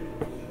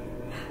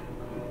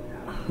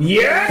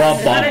 Yeah!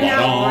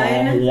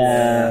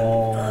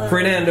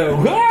 Fernando. I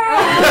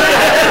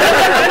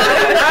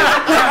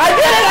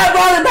did it! I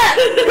brought it back!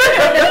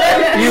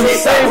 You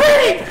saved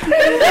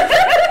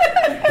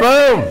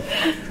Boom!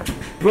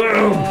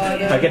 Boom!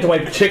 I get to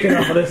wipe chicken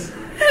off of this.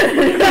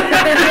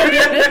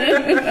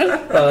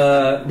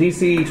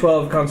 DC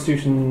 12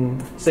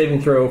 Constitution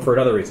saving throw for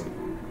another reason.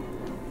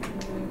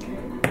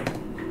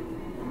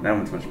 That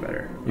one's much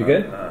better. You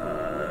good?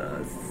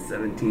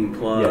 17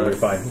 plus. Yeah, you're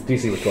fine.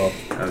 DC was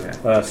 12.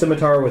 Okay.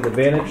 Scimitar with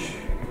advantage.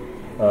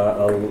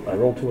 I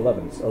rolled 2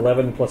 11s.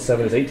 11 plus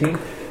 7 is 18.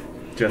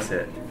 Just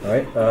hit.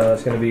 Alright,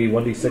 it's going to be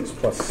 1d6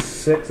 plus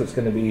 6. It's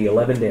going to be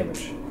 11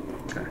 damage.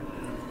 Okay.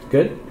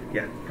 Good?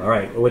 Yeah.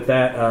 Alright, with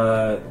that,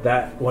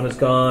 that one is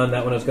gone.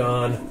 That one is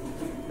gone.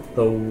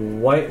 The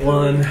white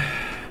one...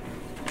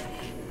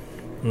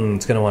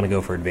 it's going to want to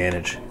go for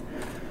advantage.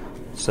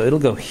 So it'll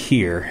go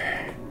here,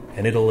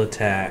 and it'll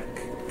attack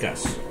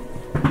Gus.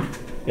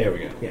 There we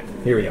go. Yeah,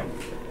 here we go.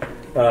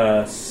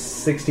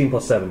 16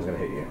 plus 7 is going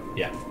to hit you.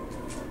 Yeah.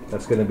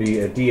 That's going to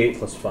be a d8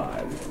 plus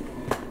 5.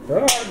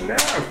 Oh, no!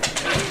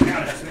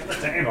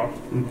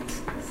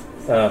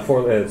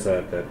 It's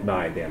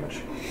 9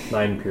 damage.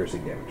 9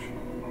 piercing damage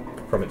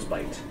from its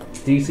bite.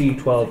 DC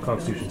 12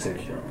 Constitution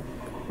saving throw.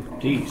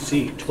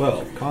 DC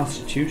 12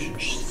 Constitution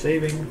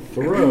saving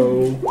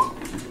throw.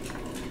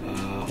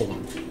 Hold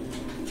on.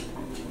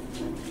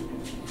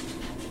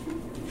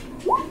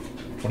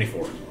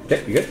 24.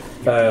 Okay, you good?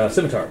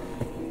 Scimitar.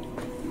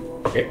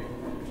 Okay.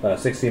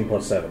 16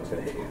 plus 7 is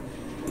going to hit you.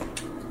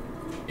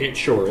 It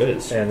sure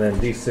is. And then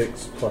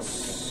d6 plus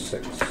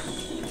 6.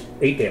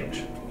 8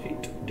 damage.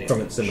 8 damage.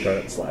 From its scimitar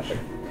that's slashing.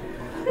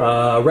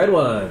 Red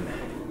one.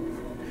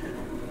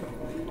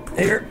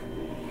 Here.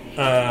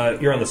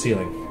 You're on the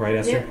ceiling, right,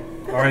 Esther? Yeah.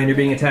 Alright, and you're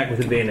being attacked with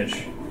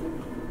advantage.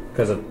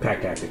 Because of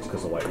pack tactics,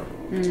 because of the white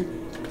one.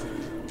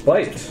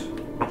 Bite.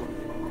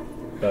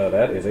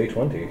 That is a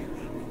 20.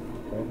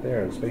 Right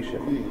there in the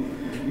spaceship.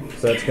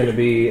 So that's going to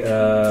be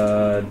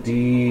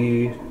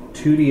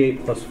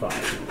 2d8 plus 5.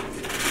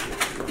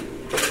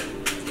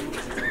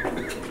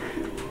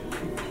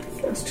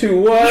 That's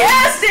 2 1.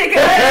 Yes, take it!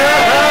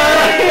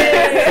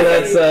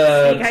 So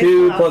that's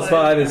 2 plus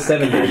 5 is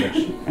 7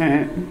 damage.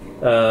 Alright.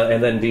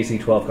 And then DC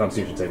 12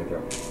 Constitution saving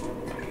throw.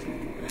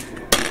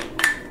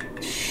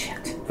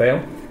 Shit.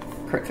 Fail?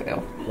 Crit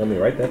fail. Let me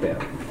write that down.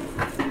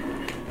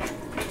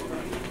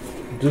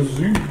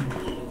 Disease.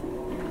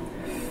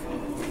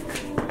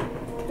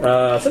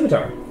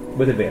 Scimitar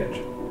with advantage.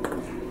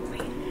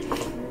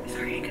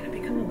 Sorry, I'm gonna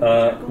become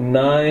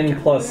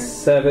 9 plus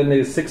 7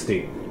 is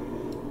 16.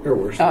 Or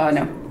worse.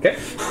 No. Okay,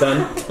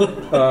 done.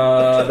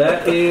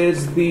 That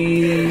is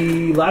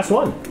the last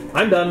one.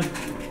 I'm done.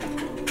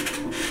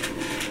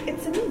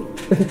 It's a me.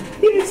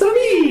 It's a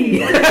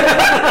me!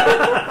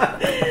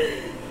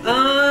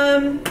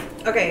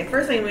 Okay,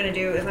 first thing I'm going to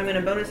do is I'm going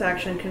to bonus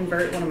action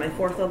convert one of my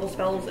 4th level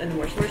spells into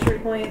more sorcery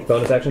points.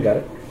 Bonus action, got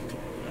it.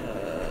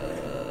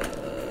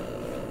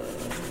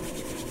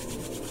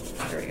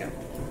 There we go.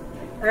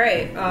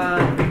 Alright,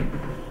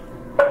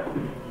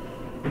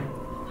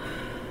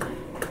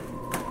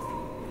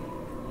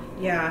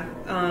 yeah,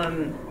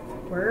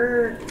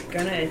 we're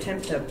gonna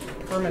attempt to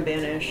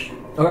perma-banish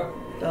Okay.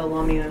 the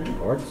Lamia.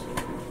 Works.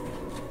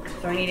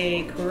 So I need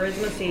a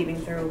charisma saving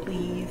throw,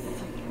 please.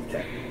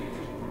 Okay.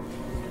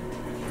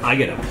 I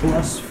get a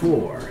plus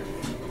 4.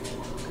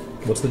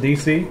 What's the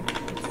DC?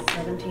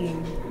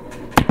 17.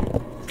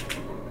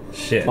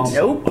 Shit.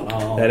 Nope.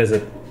 That is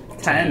a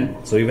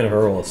 10. So even if I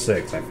roll a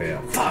 6, I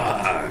fail.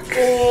 Fuck.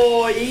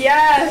 Oh,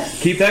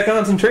 yes! Keep that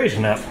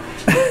concentration up.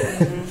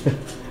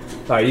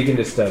 Alright, you can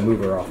just move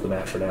her off the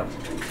map for now.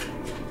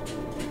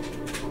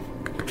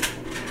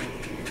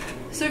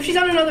 So if she's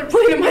on another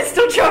plane, am I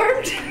still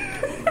charmed?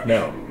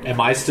 No. Am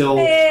I still...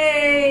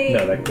 Yay!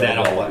 No, that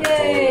all won't.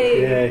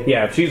 Yay!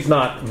 Yeah, if she's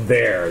not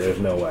there, there's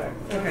no way.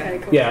 Okay,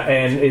 cool. Yeah,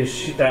 and is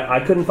she, I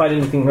couldn't find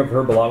anything of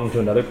her belonging to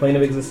another plane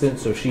of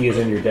existence, so she is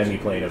in your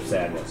demi-plane of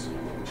sadness.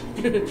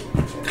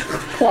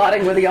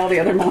 Plotting with all the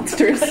other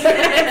monsters.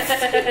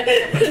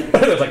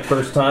 That's like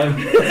first time.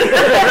 What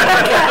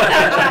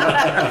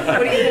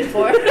are you in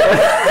for?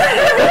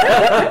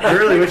 I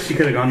really wish she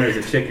could have gone there as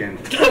a chicken.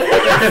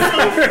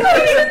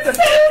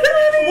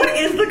 What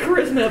is the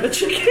charisma of a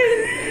chicken?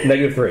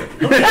 -3.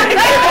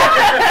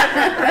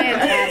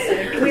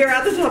 Fantastic. We are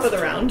at the top of the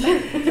round.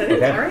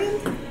 Okay.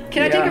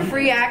 Can I take a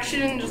free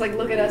action and just like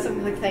look at us and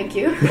be like, thank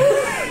you?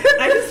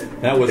 I just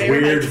That was bare my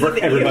weird teeth for at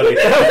you. everybody.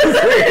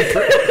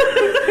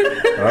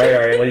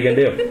 Alright, what are you gonna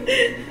do?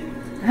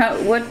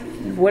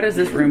 What is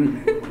this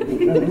room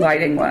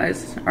lighting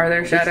wise? Are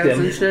there shadows dim.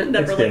 and shit?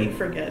 Never It's let dim. you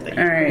forget that.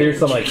 Alright. Here's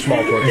some like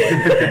small torches.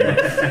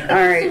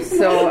 Alright,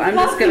 so I'm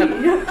just gonna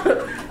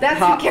That's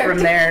hop the character.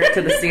 from there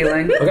to the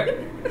ceiling. Okay.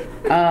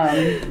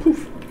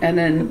 and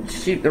then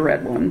shoot the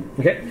red one.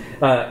 Okay.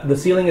 The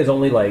ceiling is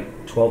only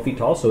like 12 feet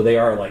tall, so they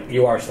are like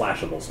you are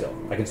slashable still.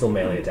 I can still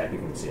melee attack you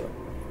from the ceiling.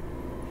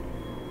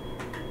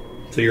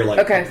 So you're like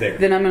Okay, up there.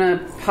 then I'm gonna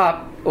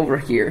pop over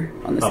here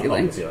on the Up on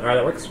ceiling. the ceiling. All right,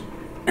 that works.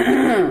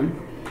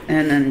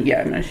 And then,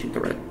 yeah, I'm gonna shoot the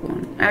red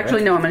one.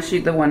 Actually, no, I'm gonna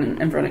shoot the one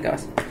in front of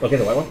Gus. Okay,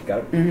 the white one. Got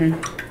it.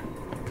 Mm-hmm.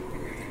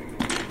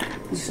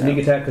 Sneak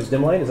attack because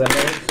dim light. Is that how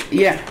it works?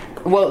 Yeah.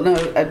 Well, no,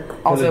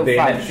 also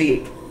advantage? 5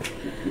 feet.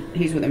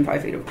 He's within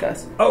 5 feet of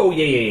Gus. Oh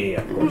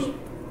yeah. Of course. Sneak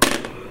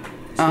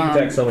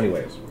attack so many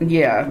ways.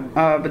 Yeah,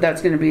 but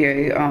that's gonna be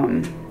a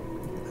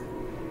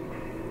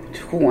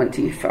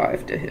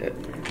 25 to hit.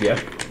 Yeah.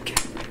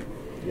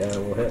 Yeah,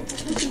 we'll hit.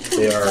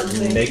 They are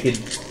naked,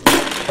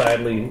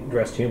 badly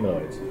dressed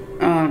humanoids.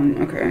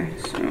 Okay,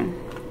 so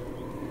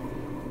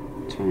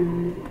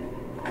 10,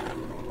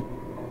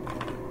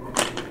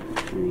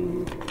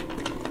 20,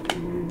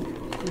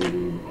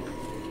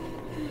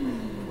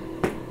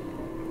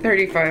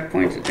 35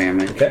 points of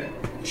damage. Okay.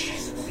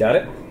 Got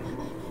it.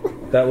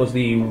 That was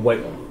the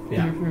white one.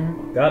 Yeah.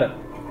 Mm-hmm. Got it.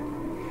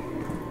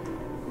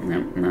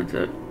 Nope, that's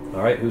it.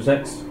 All right, who's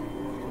next?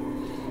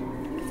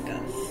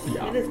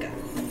 Yeah. It is good.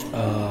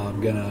 I'm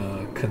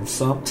gonna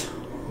consult,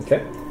 Okay.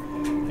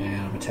 and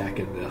I'm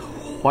attacking the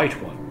white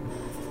one.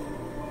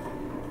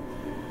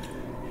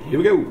 Here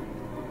we go.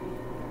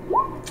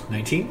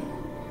 19.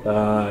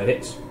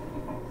 Hits.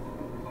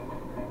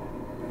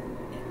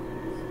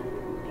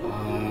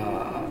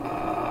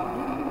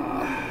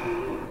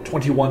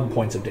 21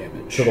 points of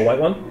damage. So the white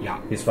one? Yeah.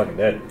 He's fucking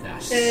dead.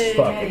 Yes.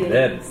 Fucking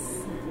dead.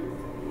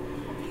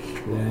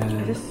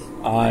 Then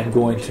I'm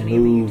going to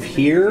move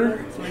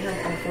here, So I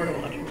have all 4 to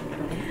watch.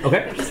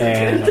 Okay.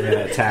 and I'm going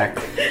to attack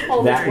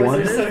that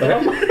one.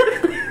 Okay.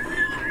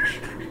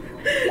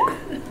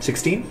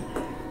 16.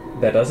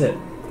 That does it.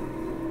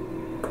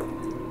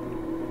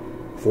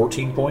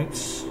 14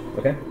 points.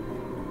 Okay.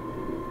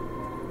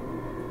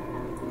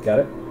 Got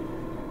it.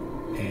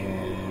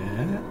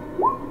 And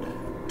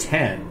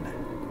 10.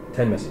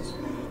 10 misses.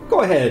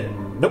 Go ahead.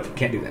 Nope,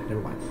 can't do that. Never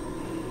mind.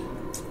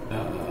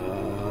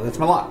 That's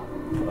my lot.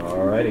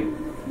 Alrighty.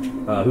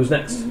 Who's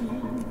next?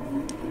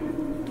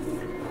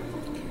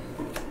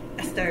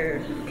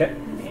 Esther. Okay.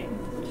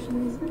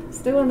 She's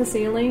still on the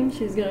ceiling.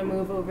 She's gonna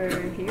move over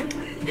here. Okay.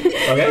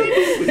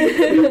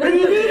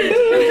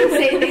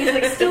 Say things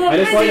like still on I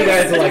just want you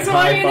guys to like Just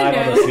want high you to five on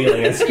know. the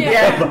ceiling as you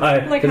Yeah. go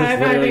by. Like 'cause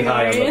it's really high-fiving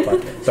high on the Orion.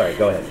 fucking. Sorry,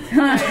 go ahead.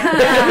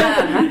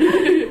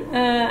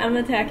 I'm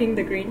attacking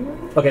the green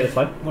one. Okay, that's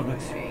fine. Oh,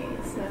 nice. So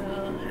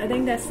I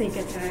think that's sneak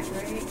attack,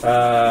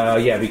 right?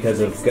 Yeah, because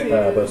of Next to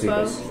Bocephus.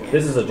 both.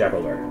 This is a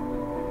jackal bear.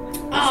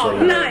 Oh,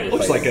 So, nice.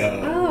 Looks like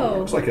a Oh.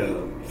 looks like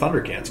a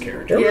Thundercats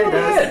character.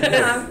 Yeah, it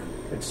does.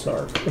 It's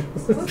Snarf.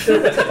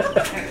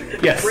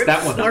 Yes,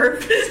 that one. Snarf.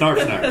 Snarf.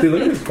 Dude,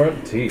 look at his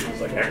front teeth.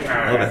 It's like,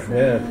 Love it.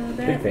 yeah, big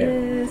That fan.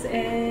 is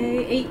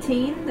a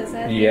 18. Does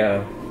that?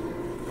 Yeah.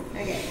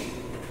 Okay.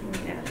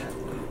 Yeah.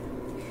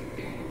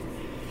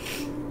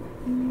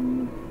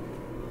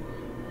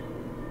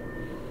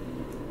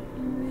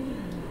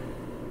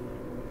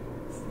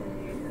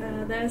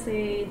 That's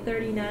a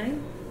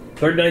 39.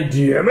 39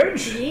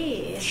 damage?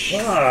 Yeah.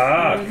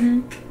 Fuck.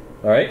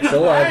 Alright,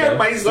 still I alive have though.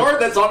 my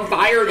sword that's on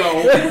fire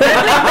though.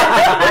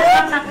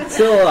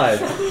 Still alive,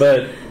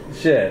 but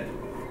shit.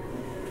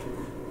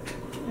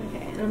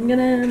 Okay, I'm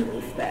gonna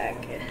move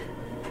back.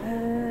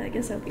 I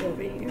guess I'll be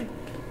over here.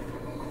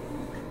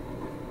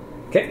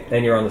 Okay,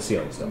 and you're on the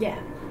ceiling still. Yeah.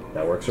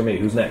 That works for me.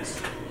 Who's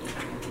next?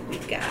 We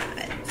got.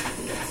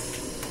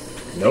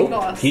 Nope.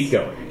 boss. Keep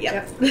going.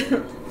 Yep.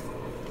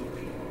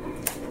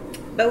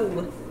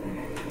 Bo.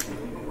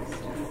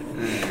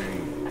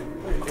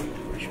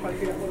 Should probably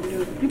figure out what we're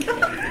doing.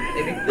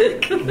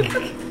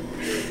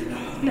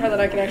 Now that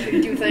I can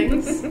actually do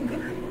things.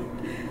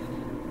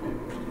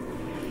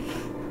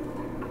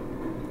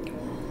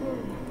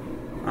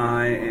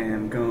 I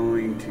am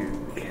going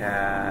to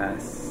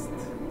cast.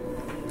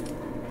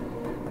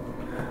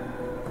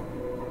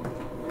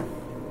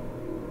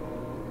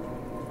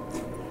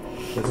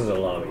 This is a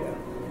Lamia.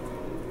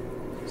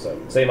 So,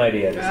 same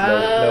idea, just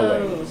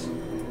no wings.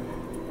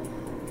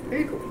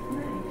 Very cool.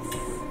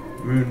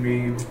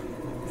 Moonbeam.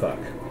 Fuck.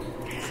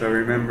 So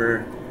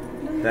remember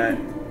that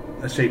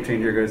a shape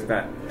changer goes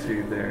back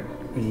to their.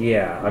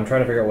 Yeah, I'm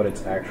trying to figure out what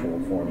its actual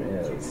form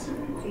is.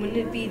 Wouldn't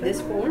it be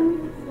this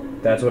form?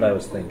 That's what I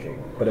was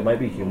thinking. But it might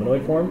be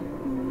humanoid form?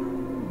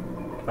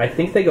 I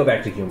think they go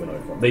back to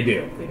humanoid form. They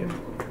do.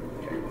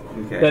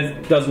 Okay.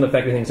 That doesn't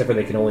affect anything except for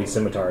they can only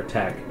scimitar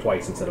attack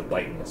twice instead of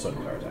biting the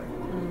scimitar attack.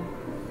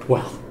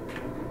 Well,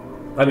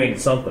 I mean,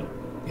 something.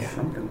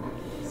 Something.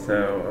 So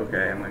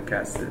okay, I'm gonna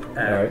cast it.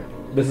 Alright.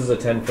 This is a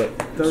 10-foot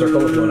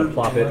circle if you want to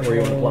plop it where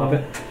you want to plop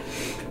it.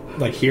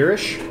 like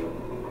here-ish.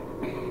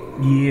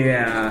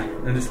 Yeah,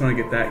 I just want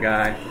to get that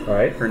guy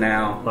Alright. for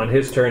now, On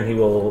his turn, he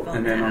will...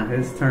 and then on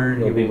his turn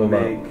he He'll beat will him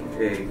up. make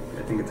a.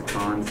 I think it's a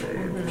con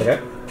save. Okay.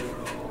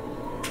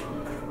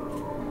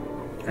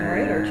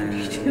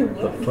 And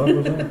What the fuck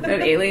was that?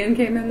 An alien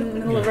came in the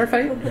middle of our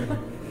fight.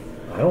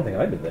 I don't think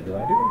I did that. Did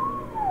I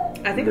do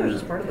I think it was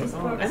just part of the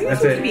song. I think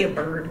it's That's supposed it. to be a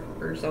bird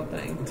or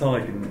something. That's all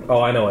I can.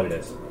 Oh, I know what it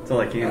is. That's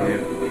all I can do.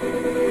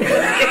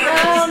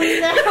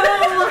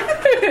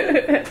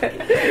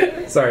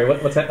 Sorry,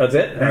 what's that? That's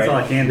it? That's all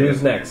I can do.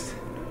 Who's next?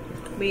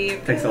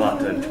 It takes a lot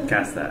to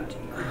cast that.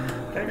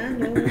 I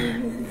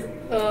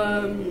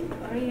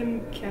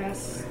am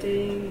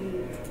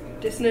casting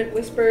Dissonant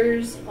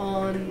Whispers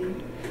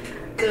on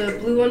the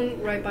blue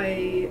one right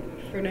by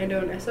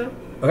Fernando and Esso.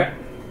 Okay.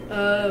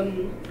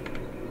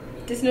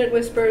 Dissonant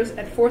Whispers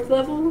at 4th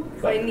level.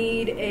 I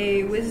need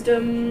a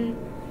Wisdom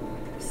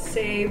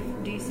save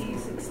DC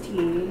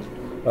 16.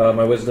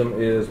 My wisdom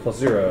is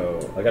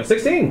 +0. I got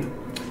 16.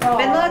 Good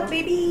luck,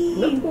 baby!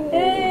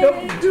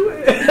 Don't do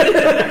it.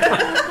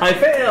 I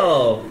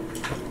fail.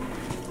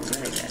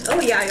 Oh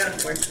yeah, I got a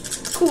 4.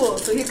 Cool,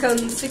 so here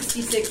comes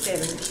 66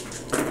 damage.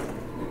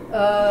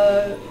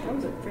 That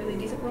was a fairly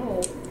decent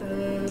roll.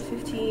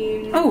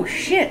 15. Oh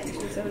shit!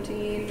 16,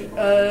 17.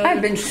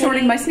 I've been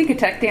shorting 20. my sneak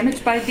attack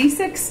damage by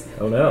d6.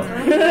 Oh no.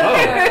 Oh.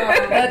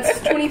 That's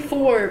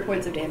 24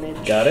 points of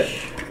damage. Got it.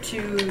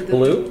 To the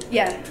Blue?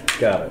 Yeah.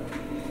 Got it.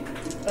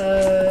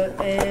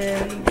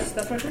 And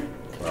that's my turn.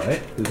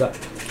 Alright, who's up?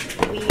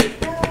 We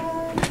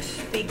got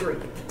the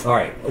group.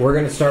 Alright, we're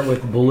going to start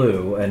with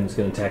Blue, and it's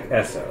going to attack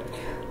Esso.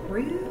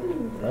 Rude.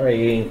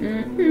 Alright.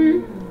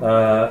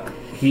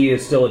 He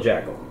is still a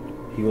jackal.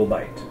 He will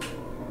bite.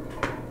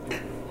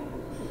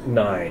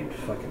 9.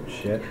 Fucking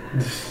shit.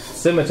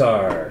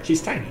 Scimitar.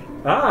 She's tiny.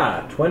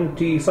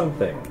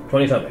 20-something.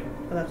 20-something.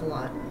 Oh, that's a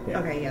lot. Yeah.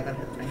 Okay, yeah, that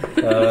hits fine.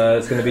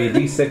 It's going to be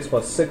d6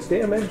 plus 6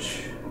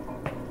 damage.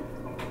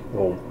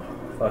 Well,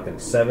 fucking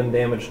 7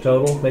 damage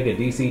total. Make a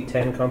DC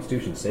 10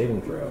 Constitution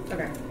saving throw.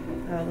 Okay.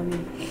 Let me...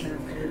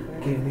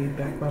 Give me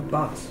back my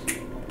boss.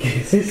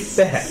 Give it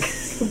back.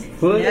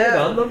 Put it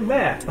on the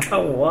map. I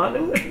want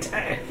to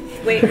attack.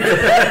 Wait.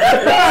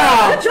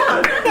 Wow!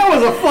 That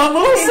was a fun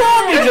little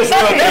song you just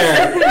wrote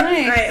there.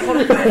 Alright, hold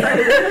on.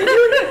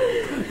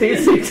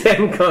 DC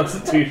 10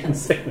 Constitution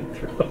saving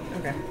throw.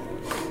 Okay.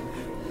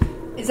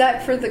 Is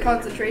that for the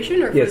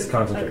concentration or? Yes, for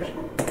concentration.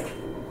 Okay.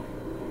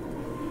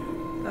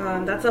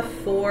 That's a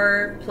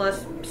 4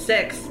 plus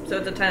 6, so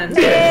it's a 10.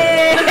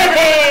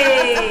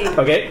 Yay!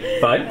 Okay,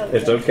 fine.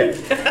 It's okay.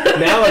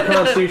 Now a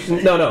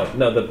Constitution... No,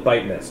 the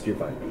bite missed. You're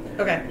fine.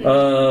 Okay.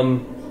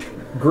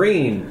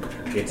 Green.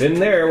 It's in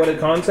there. What did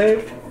con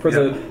save for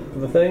the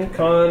thing?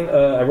 Con,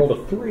 I rolled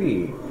a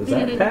 3. Does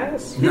that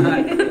pass?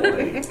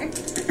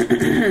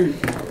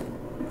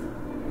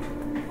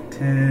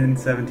 10,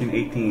 17,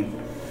 18.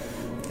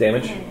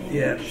 Damage?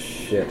 Yeah.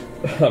 Shit.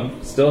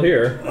 I'm still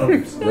here.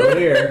 I'm still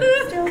here.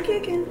 Still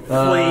kicking.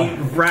 Flame,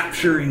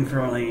 rapturing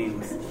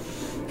flames.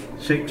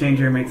 Shape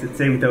changer makes it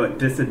saving throw at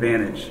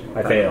disadvantage.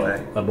 I by fail.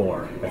 the way.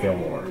 More. I fail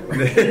more.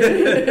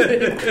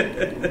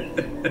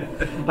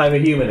 I'm a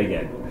human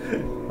again.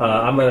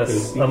 I'm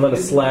gonna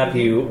slap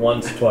you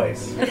once,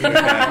 twice.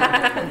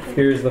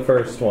 Here's the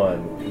first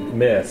one.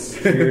 Miss.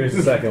 Here's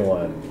the second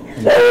one.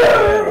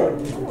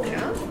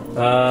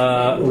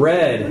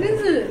 Red. What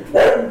is it?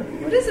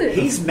 What is it?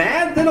 He's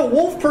mad that a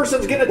wolf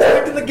person's getting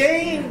attacked in the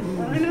game.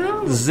 I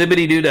know.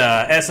 Zibbity doo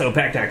dah. Esso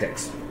pack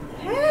tactics.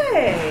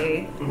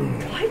 Hey!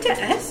 Why to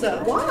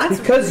Essa? What?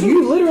 Because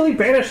you literally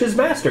banished his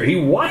master. He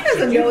watched He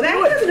doesn't you know that. do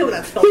He it. doesn't know what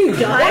that spell He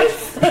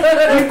does. You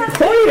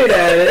pointed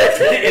at it.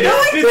 And it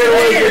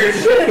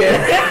chicken.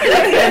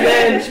 And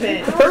then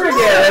her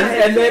again.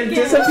 And then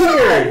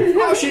disappeared.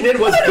 All she did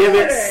was give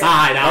it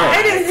side eye.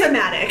 It is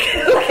somatic.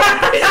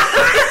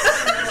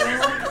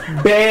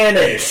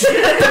 Banish.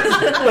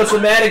 The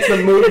somatic's the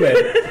movement.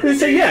 You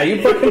say, yeah,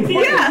 you fucking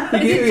point. Yeah.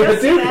 You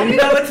do.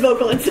 No, it's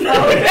vocal and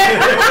somatic.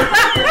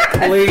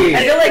 Please.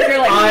 I feel like you're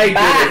like I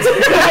back. did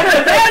it.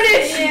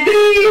 Banish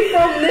me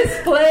from this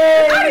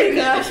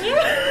place.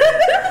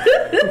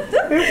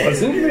 It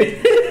wasn't me.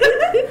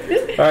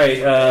 Alright,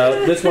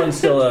 this one's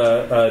still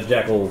a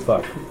jackal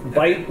fuck.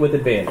 Bite with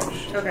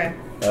advantage. Okay.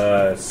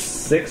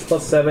 6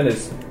 plus 7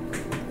 is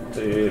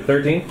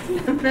 13.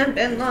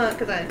 And luck,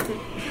 because I...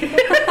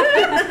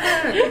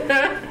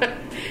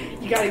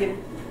 You gotta get it.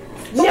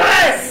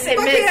 Yes! It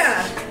missed.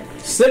 Yeah!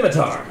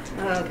 Scimitar.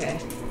 Okay.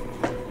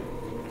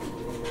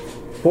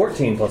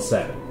 14 plus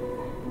 7.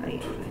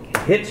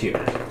 Hit you.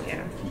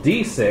 Yeah.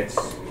 D6.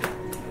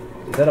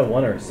 Is that a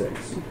 1 or a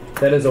 6?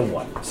 That is a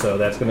 1. So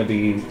that's going to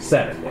be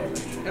 7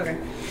 damage. Okay.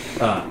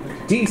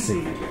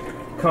 DC.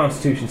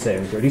 Constitution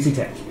saving throw. DC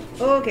 10.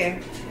 Okay.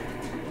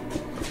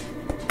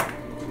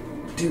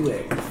 Do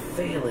it.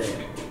 Fail it.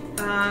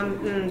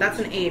 That's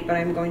an 8, but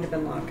I'm going to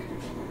Binlock.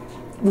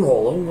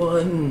 Roll a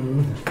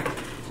 1.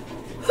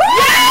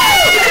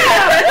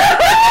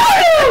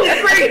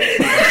 That's great!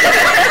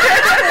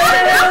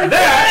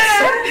 That's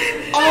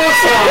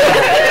awesome!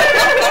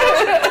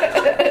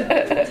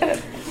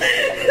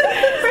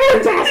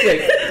 Fantastic!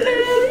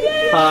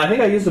 I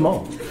think I used them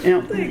all.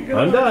 Yeah.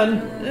 I'm done.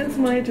 It's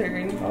my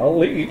turn. I'll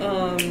leave.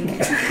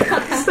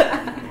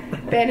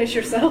 Banish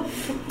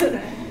yourself.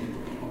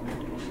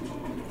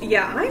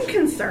 Yeah, I'm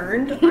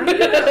concerned.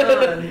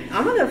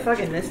 I'm gonna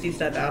fucking Misty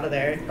Step out of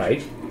there.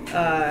 Right.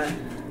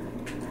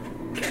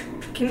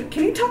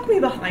 Can you talk me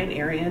behind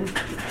Arian?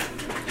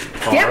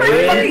 Get my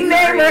fucking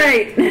name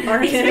right!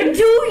 It's been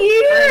 2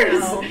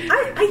 years!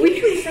 I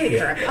usually say it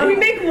correctly. We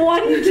make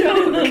one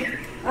joke!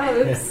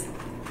 Oh, oops.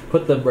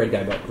 Put the red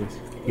guy back, please.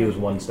 He was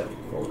one step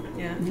forward.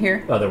 Yeah.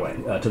 Here? Other way.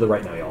 To the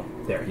right now, y'all.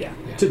 There, yeah.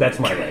 That's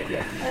my right,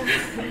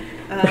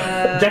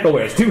 yeah. Jekyll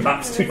wears 2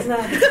 hops. That's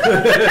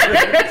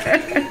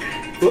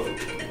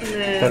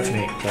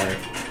me. Sorry.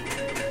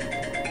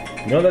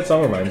 You know what that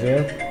song reminds me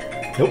of?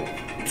 Nope.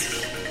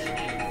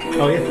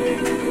 Oh, yeah.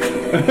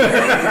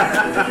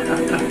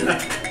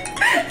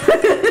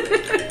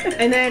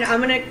 And then I'm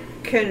gonna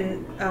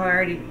I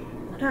already.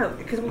 No,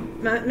 because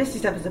Misty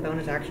Step is a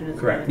bonus action, isn't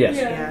Correct. it? Yes.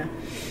 Yeah.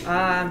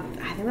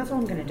 I think that's what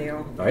I'm gonna do.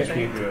 All right.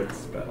 Can't do a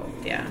spell.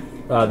 Yeah.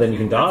 Then you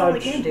can That's all I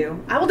dodge. can do.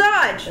 I will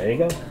dodge! There you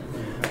go.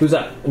 Who's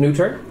up? A new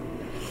turn?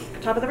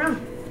 Top of the round.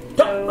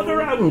 Top of the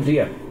round,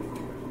 yeah.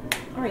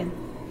 Alright.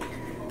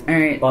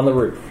 Alright. On the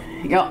roof.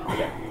 Yep.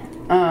 Okay.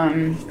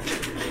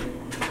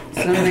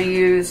 So I'm gonna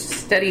use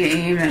steady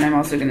aim, and I'm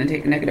also gonna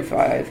take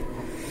 -5.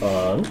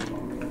 On.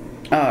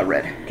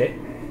 Red. Okay.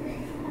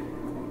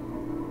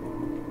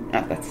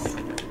 That's.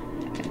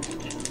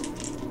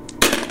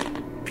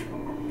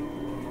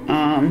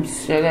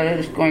 So that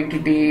is going to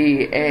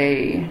be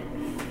a.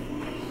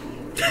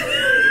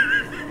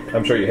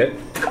 I'm sure you hit.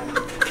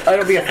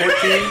 It'll be a 14.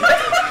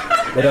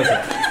 It does hit.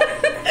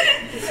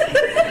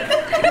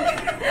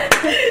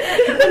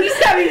 I'm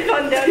just having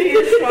fun down here.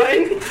 It's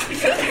fine.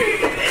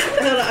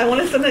 I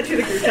want to send that to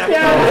the group chat.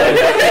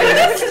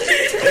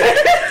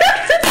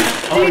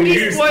 Oh, you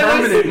use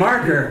permanent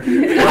marker.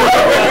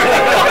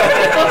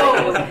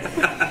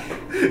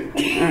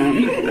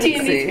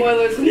 D&D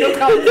spoilers, no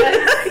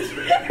context.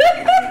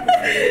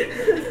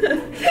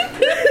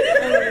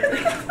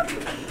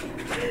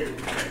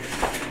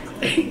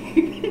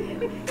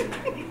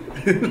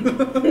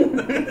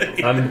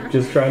 I'm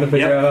just trying to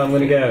figure out how I'm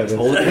going to get out of this.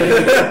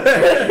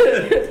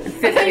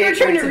 I thought you were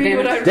trying to read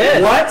what I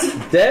Dead.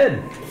 What?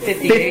 Dead.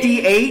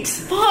 58?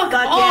 Fuck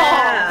God, off.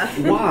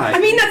 yeah. Why? I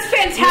mean, that's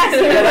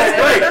fantastic. That's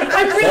great.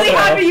 I'm really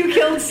happy you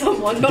killed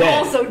someone, but Dead.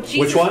 also, Jesus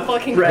Which one?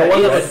 fucking The Christ.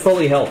 one that was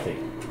fully healthy.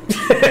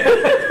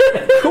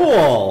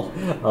 Cool.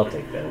 I'll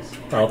take those.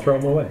 I'll throw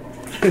them away.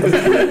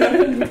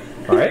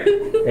 All right.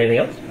 Anything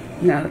else?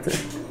 No, that's it.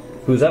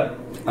 Who's up?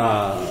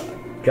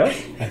 Gus?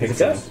 I think Is it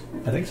so. Gus?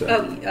 I think so.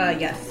 Oh,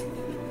 yes.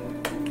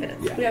 It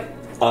is. Yeah. Yep.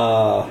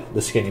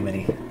 The skinny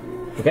mini.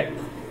 Okay.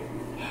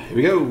 Here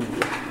we go.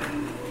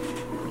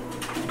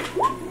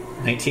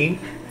 19.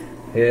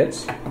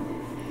 Hits.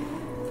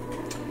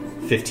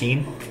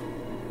 15.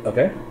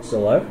 Okay. Still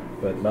alive,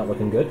 but not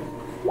looking good.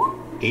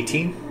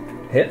 18.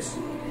 Hits.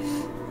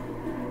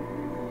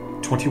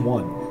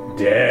 21.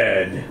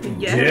 Dead.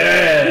 Yeah.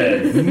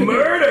 Dead.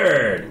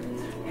 Murdered.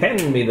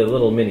 Hand me the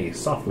little mini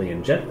softly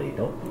and gently.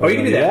 Don't. Oh, you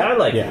can do that. I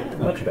like Yeah. it.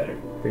 Much better.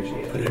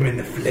 Appreciate it. Put him in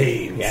the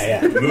flames.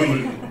 Yeah.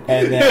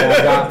 And then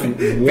I've got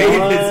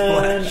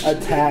one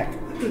attack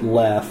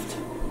left.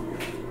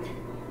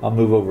 I'll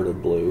move over to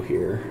blue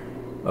here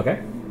Okay.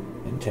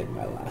 and take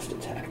my last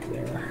attack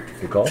there.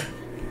 Good call.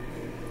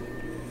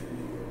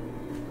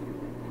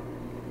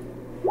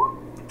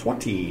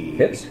 20.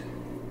 Hits.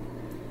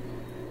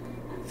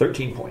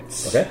 13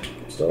 points. Okay.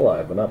 Still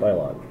alive, but not by a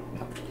lot.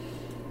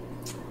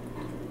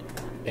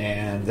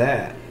 And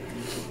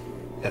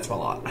that's my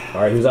lot.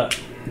 All right. Who's up?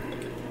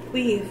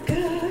 We've got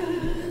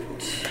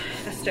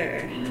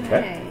Esther.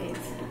 Okay.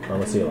 On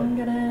the I'm ceiling.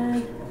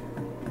 gonna.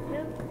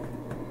 Yep.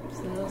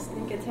 So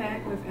sneak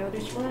attack with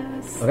Eldritch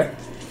Blast Okay.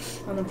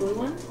 on the blue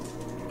one.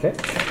 Okay.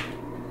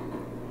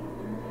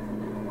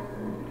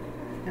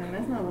 No,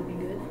 that's not looking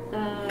good.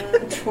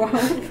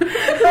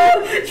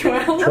 12.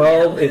 12.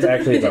 12 is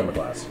actually its armor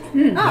class.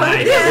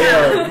 Nice. They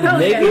are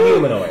naked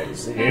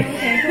humanoids.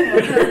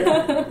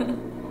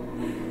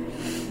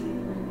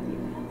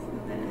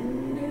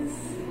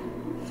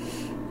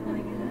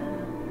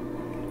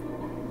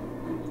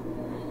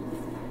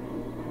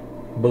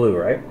 Blue,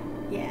 right?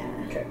 Yeah.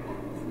 Okay.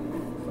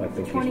 I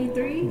think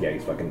 23. Yeah,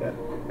 he's fucking dead.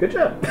 Good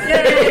job.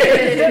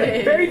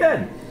 Yay! Very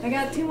dead. I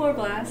got 2 more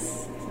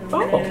blasts. So I'm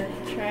Oh. gonna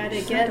try to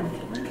get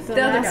the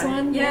The other last guy.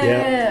 one.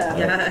 Yeah.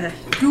 Yeah.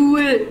 Do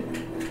it.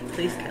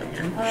 Please kill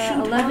him.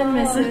 11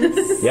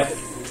 misses. Yep.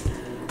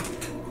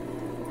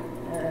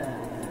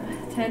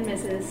 10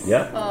 misses.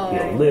 Yep. Oh.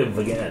 He'll live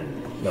again.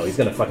 No, he's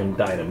gonna fucking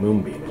die in a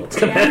moonbeam. What's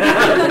gonna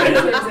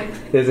Yeah.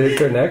 Is it his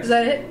turn next? Is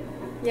that it?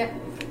 Yeah.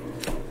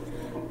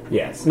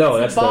 Yes. No,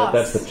 that's the boss.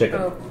 that's the chicken.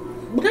 Oh.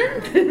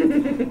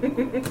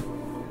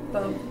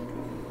 Bum.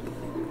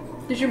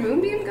 Does your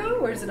moonbeam go,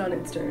 or is it on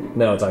its turn?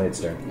 No, it's on its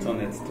turn. It's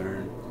on its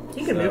turn.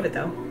 You can move it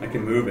though. I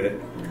can move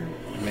it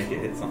and make it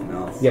hit something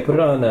else. Yeah, put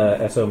it on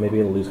SO. Maybe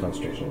it'll lose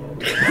concentration.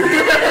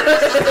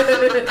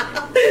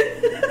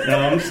 No,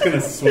 I'm just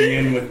gonna swing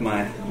in with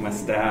my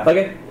staff.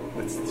 Okay.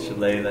 With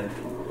Shillelagh.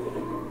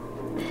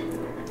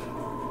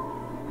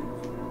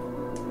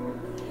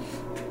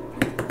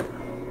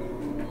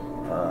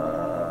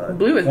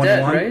 Blue is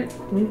dead, 21?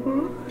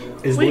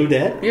 right? Is Blue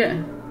dead?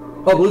 Yeah.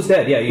 Oh, Blue's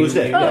dead. Yeah, Blue's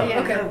dead. Oh, yeah.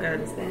 yeah. Okay. Oh,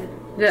 God. Is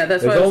that Yeah,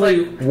 that's There's why I was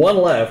only like, one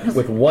left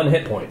with 1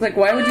 hit point.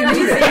 why would you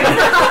need it?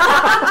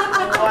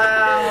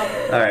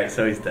 Wow. Alright,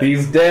 so he's dead.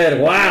 He's dead.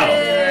 Wow.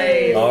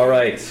 Yay. All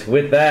right.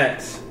 With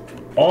that,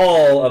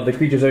 all of the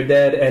creatures are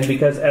dead, and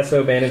because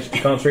Esso managed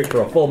to concentrate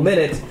for a full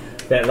minute,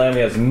 that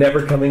Lamia's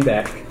never coming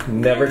back.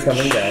 Never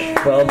coming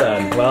back. Well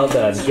done. Well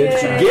done. Good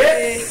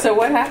job. So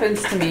what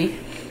happens to me?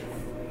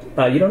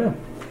 You don't know.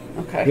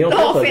 Okay. You don't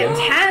Oh, feel so good.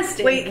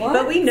 fantastic. Wait,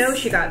 but we know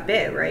she got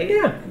bit, right?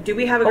 Yeah. Do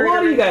we have a A lot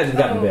of you greater... guys have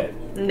gotten bit.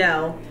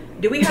 No.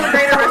 Do we have a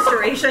greater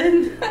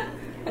restoration?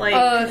 Like,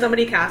 can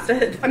somebody cast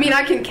it? I mean,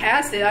 I can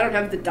cast it. I don't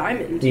have the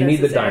diamond. You need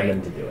the necessary.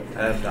 diamond to do it.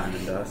 I have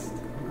diamond dust. I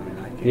mean,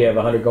 I can. You have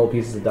 100 gold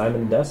pieces of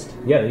diamond dust?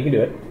 Yeah, you can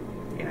do it.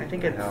 Yeah, I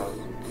think it's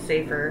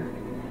safer.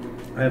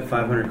 I have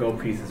 500 gold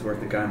pieces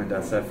worth of diamond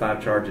dust. I have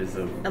 5 charges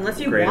of. Unless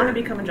you greater. want to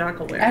become a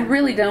jackal I wearer.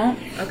 really don't.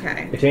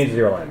 Okay. It changes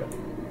your alignment.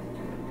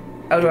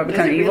 Oh, do I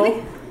become it evil?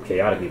 really?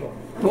 Chaotic evil.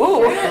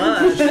 Ooh.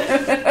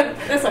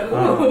 That's like,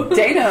 ooh.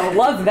 Dana,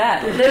 love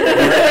that.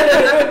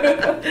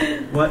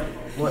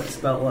 What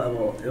spell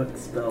level? What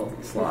spell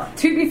slot?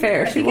 To be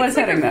fair, she was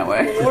heading that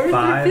way. 5.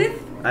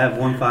 I have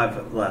 1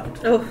 5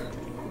 left. Oh.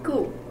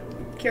 Cool.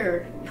 Cure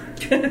her.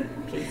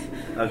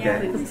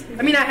 Okay.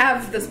 I mean, I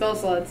have the spell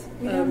slots.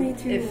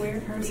 If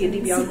D&D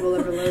Beyond will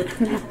ever load.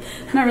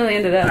 Not really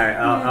into that. Alright,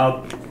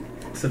 I'll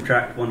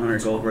subtract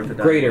 100 gold worth of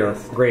diamond Greater,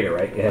 dust. greater,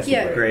 right? It has to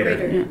Yeah, be Greater.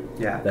 greater.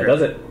 Yeah. That greater.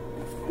 does it.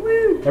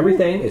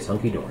 Everything is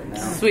hunky-dory.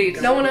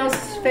 Sweet. No one else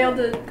failed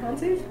the con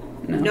save?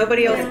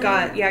 Nobody else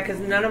got... Yeah, because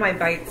none of my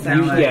bites...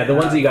 Yeah, the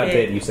ones that you got it-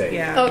 bit, you saved.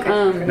 Yeah.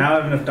 Okay. Now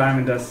I have enough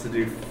diamond dust to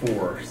do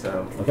 4,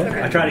 so.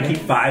 Okay. I try to keep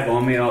 5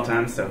 on me at all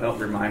times, so help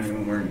remind me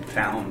when we're in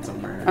town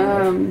somewhere.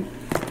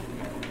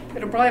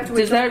 It'll probably have to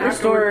wait Does till that after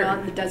restore- we're not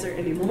in the desert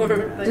anymore.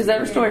 But- Does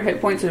that restore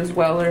hit points as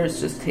well, or is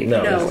just taken?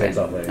 No, No. it just takes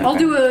off there. I'll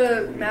do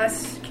a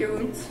mass cure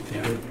wounds.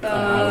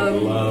 I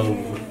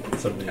love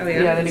something. Oh,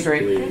 Yeah, that'd be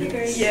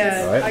great.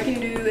 Yeah, Alright. I can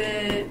do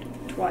it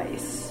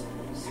twice.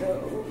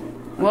 So.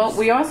 Well,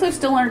 we also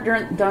still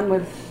aren't done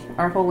with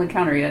our whole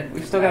encounter yet.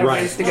 We've still got a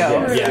Right. ways to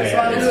go. Yeah. So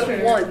I'll do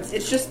it once.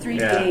 It's just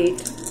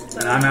 3d8.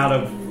 And I'm out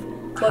of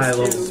Plus high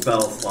level 2.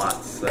 spell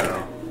slots,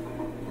 so.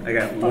 I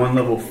got 1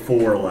 level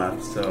 4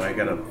 left, so I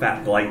got a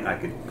fat blight I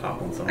could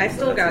pop on someone. I but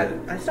still that's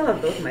got... it. I still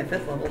have both my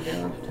 5th levels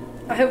left.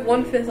 I have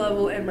 1 5th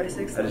level and my 6th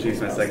I level. just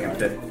used my second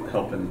fifth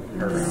helping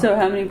her out. So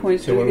how many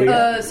points do what we we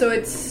get? So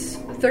it's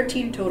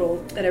 13 total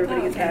that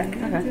everybody gets back.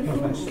 Okay.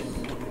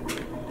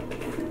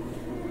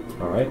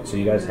 Alright, so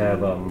you guys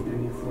have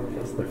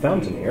the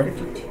fountain here.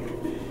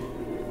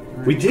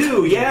 We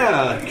do,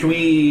 yeah. Can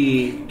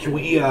we do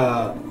we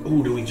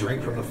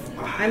drink from the...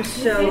 I'm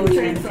so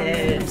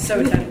tempted.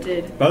 So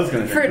tempted. Bo's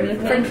gonna drink from the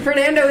fountain.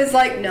 Fernando is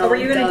like, no. Oh, were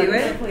you I'm gonna done. do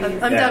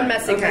it? I'm Yeah. done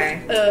messing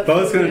Okay. with.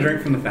 Bo's gonna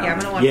drink from the Yeah, I'm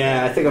fountain. gonna watch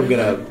Yeah, I think I'm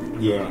gonna...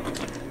 Yeah.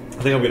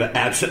 I think I'm gonna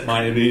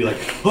absent-minded be like,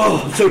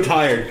 oh, I'm so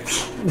tired.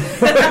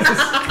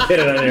 Get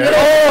it on there.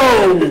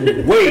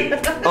 Oh, wait.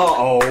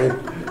 Uh-oh.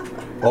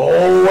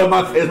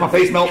 Oh, is my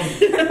face melting?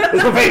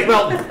 Is my face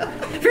melting?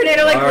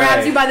 Fernando like All grabs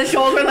right. you by the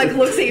shoulder and like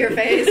looks at your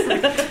face.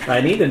 I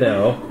need to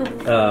know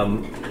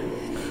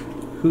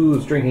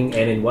who's drinking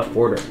and in what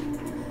order.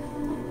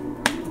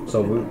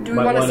 So we Do we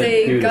might wanna want to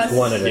say do Gus? this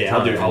one at a Yeah,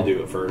 time. I'll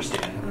do it first.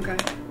 Yeah. Okay.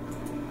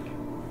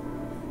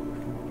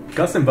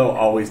 Gus and Bo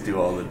always do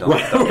all the dumb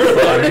Right. stuff.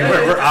 So, I mean,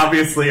 we're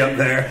obviously up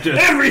there.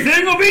 Just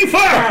Everything will be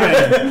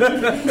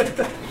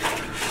fine.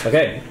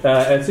 Okay.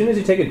 As soon as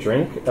you take a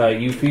drink,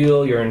 you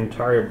feel your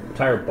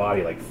entire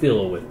body like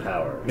fill with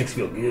power. It makes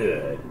you feel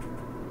good.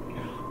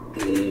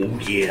 Oh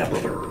yeah,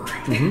 brother.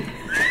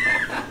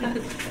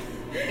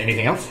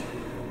 Anything else?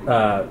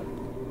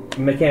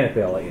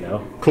 Mechanically, I'll let you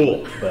know.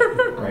 Cool. But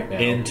right now,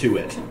 Into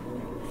it.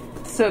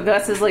 So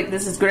Gus is like,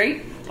 this is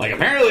great. Like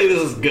apparently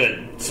this is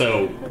good.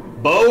 So,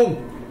 Bo,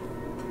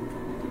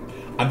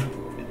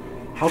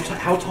 how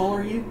tall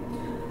are you?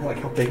 Like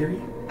how big are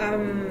you?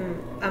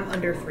 I'm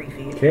under 3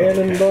 feet.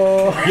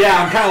 cannonball.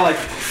 Yeah, I'm kind of like,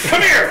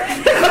 come here.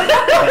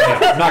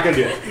 No, I'm not gonna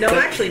do it. No, I'm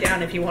actually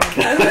down if you want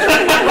to.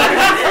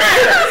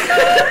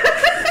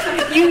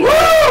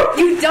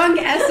 You dunk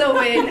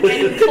Esso in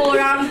and you pull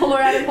around, pull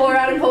around, and pull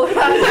around, and pull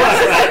around.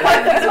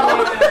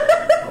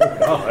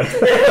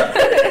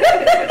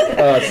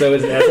 So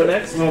is Essa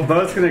next? well,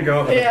 Bo's gonna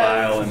go up the Yeah.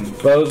 pile and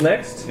Bo's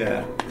next.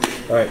 yeah.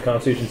 All right.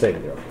 Constitution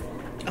saving throw.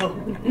 Oh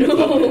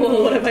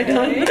no! What have I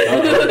done?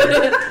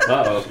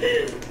 Uh-oh.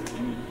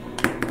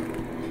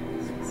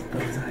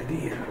 Bo's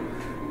idea.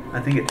 I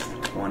think it's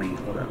 20.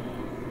 Hold up.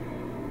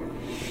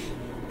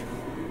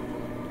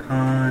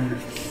 Con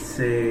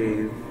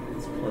save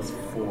is plus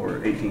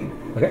 4, 18.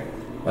 Okay.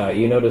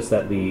 You notice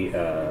that the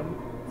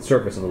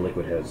surface of the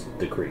liquid has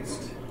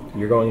decreased.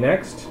 You're going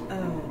next.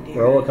 Oh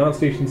dear. Roll a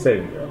Constitution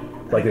saving throw.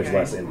 Like there's Okay.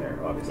 less in there,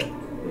 obviously.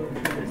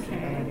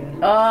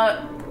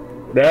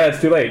 Nah,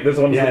 it's too late. This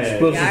one's Yeah,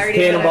 explosive yeah, I already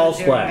know cannonball what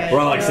I'm doing. splash. We're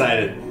all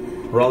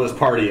excited. We're all just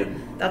partying.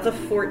 That's a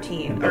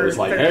 14. I was or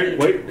like, 13. hey,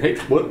 wait, hey,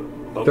 what?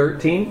 Oh.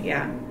 13.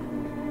 Yeah.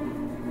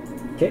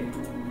 Okay.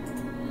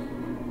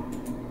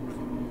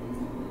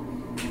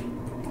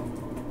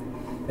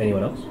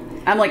 Anyone else?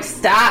 I'm like,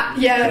 stop.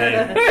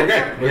 Yeah.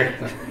 Okay.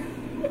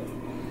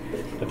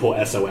 I pull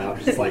Esso out.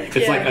 It's like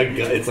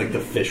it's like the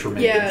fish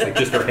remains. Yeah. It's like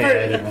just her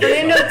head. And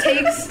Fernando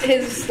takes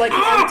his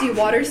empty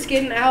water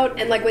skin out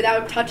and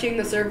without touching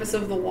the surface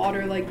of the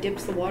water,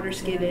 dips the water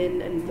skin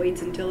in and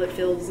waits until it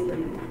fills and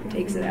then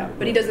takes it out.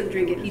 But he doesn't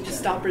drink it. He just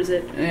stoppers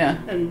it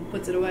and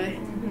puts it away.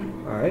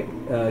 All right,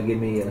 give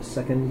me a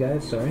second,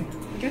 guys. Sorry.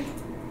 Okay.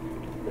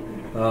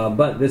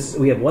 But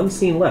we have one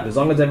scene left. As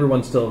long as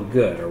everyone's still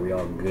good, are we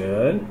all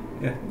good?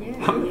 Yeah.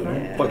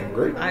 Yeah. Fucking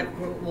great.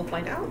 We'll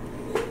find out.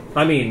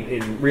 I mean,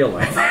 in real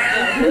life.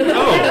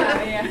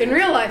 In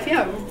real life,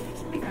 yeah.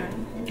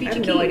 I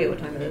have no idea what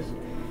time it is.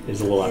 It's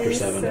a little after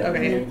 7.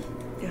 Okay.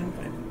 Yeah, I'm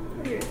fine.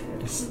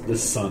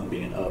 This sun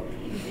being up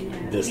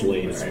this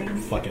late is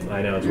fucking.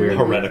 I know, it's weird.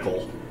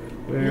 Heretical.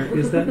 Where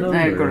is that number?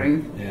 I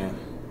agree. Yeah.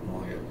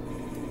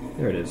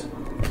 There it is.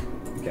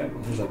 Okay.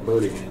 There's that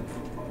bird again.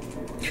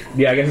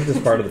 Yeah, I guess it's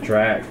just part of the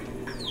track.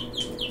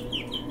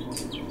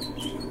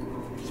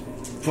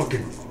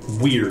 Fucking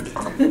weird.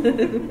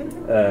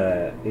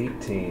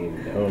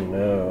 18. Oh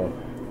no.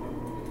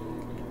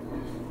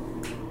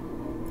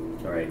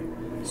 Alright.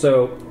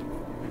 So,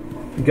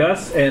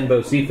 Gus and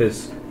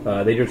Bocephus,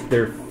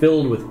 they're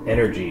filled with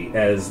energy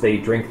as they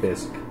drink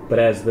this, but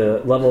as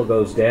the level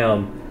goes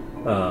down,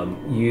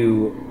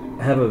 you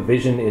have a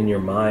vision in your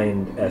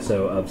mind,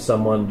 Esso, of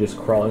someone just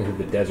crawling through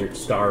the desert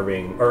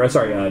starving,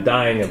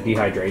 dying of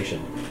dehydration,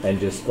 and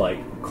just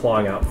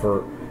clawing out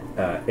for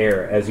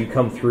air. As you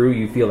come through,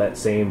 you feel that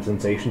same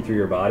sensation through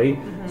your body.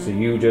 Mm-hmm. So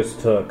you just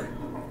took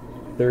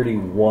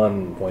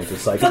 31 points of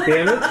psychic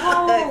damage.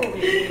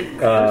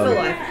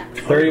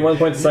 31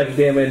 points of psychic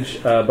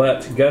damage,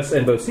 but Gus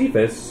and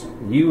Bocephus,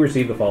 you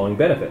receive the following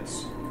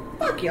benefits.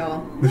 Fuck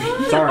y'all.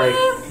 Sorry.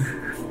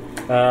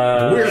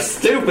 We're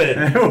stupid.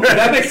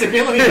 That makes it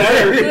feel any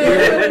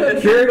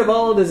better. Cured of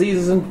all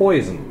diseases and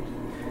poison.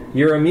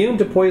 You're immune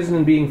to poison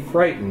and being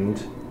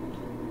frightened,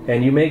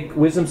 and you make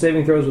wisdom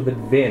saving throws with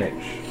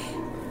advantage.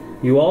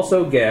 You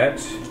also get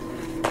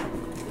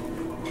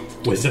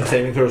wisdom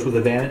saving throws with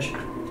advantage.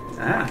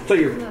 So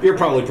you're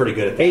probably pretty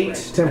good at that.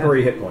 8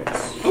 temporary hit points.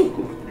 Oh,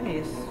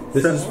 nice.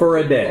 This is for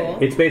a day. Cool.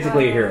 It's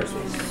basically a hero's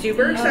feast.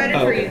 Super excited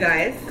for you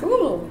guys.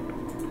 Cool.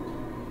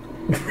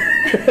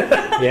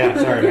 Yeah,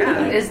 sorry about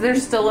that. Is there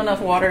still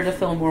enough water to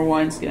fill more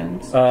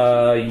wineskins?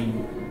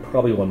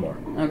 Probably one more.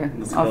 Okay,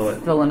 Let's I'll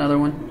fill another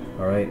one.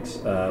 All right.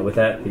 With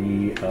that,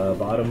 the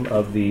bottom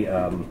of the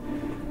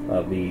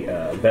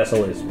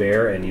vessel is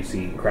bare, and you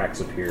see cracks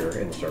appear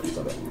in the surface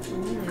of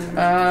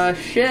it.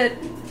 Shit.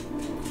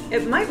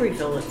 It might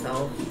refill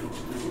itself.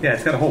 Yeah,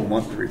 it's got a whole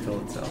month to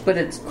refill itself. But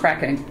it's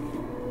cracking.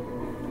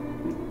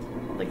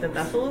 Like the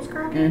vessel is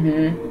cracking?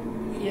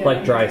 Mm-hmm. Yeah.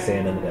 Like dry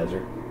sand in the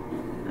desert.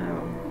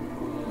 Oh.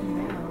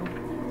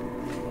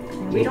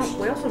 We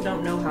also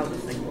don't know how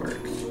this thing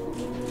works.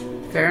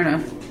 Fair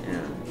enough.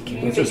 Yeah. Can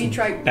you Let's maybe just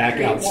try back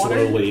create out water?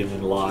 slowly and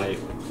then lie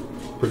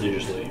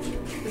prodigiously.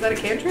 Is that a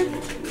cantrip?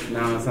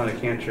 No, it's not a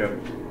cantrip.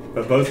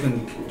 But Bo's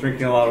been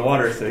drinking a lot of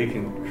water, so he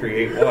can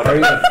create water. Are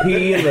you going to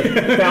pee in the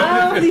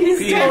fountain?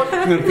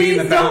 Pee in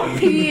the fountain.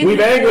 We've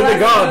angered the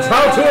gods.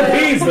 How to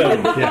appease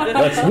them?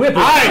 Let's whip it.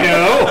 I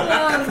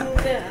know!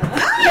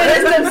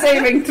 Wisdom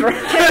saving throw.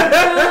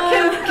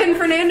 Can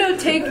Fernando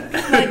take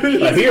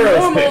his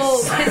hero's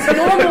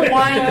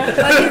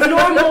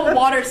normal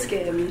water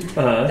skin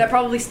Uh-huh. that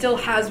probably still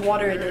has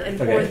water in it and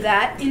pour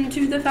that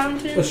into the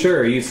fountain? Well,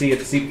 sure, you see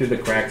it seep through the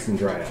cracks and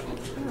dry up.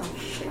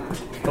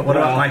 But what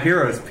about my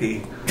hero's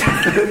pee?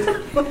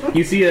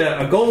 You see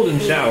a golden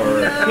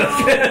shower.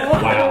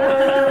 Wow.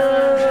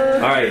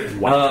 All right.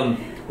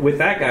 With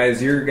that,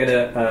 guys, you're going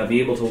to be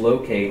able to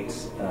locate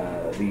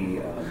the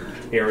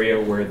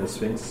area where the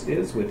Sphinx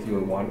is with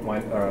your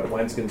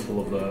wineskins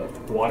full of the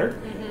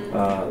water.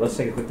 Let's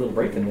take a quick little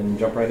break and then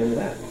jump right into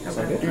that.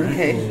 Sound good?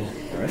 Okay.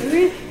 All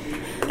right.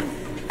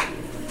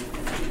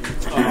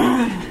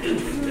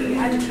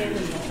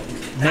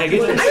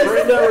 Megan and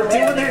Brenda are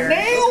doing their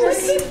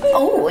nails!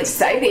 Oh,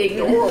 exciting.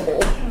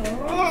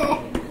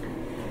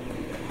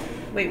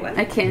 Wait, what?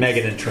 I can't.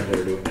 Megan and Trenda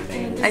are doing their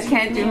nails. I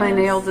can't do my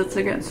nails. It's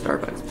against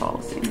Starbucks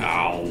policy.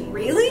 Ow.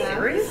 Really?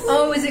 Seriously?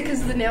 Oh, is it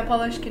because the nail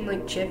polish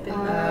can chip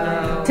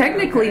and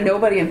Technically,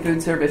 nobody in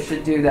food service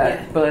should do that,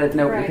 Yeah. but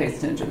nobody Right. pays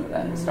attention to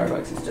that.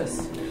 Starbucks is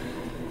just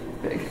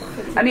big.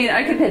 I mean,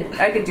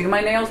 I could do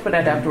my nails, but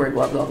I'd have to wear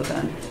gloves all the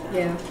time,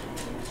 yeah.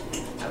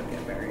 I would get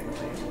very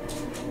annoyed.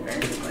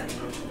 Very annoyed.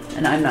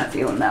 and I'm not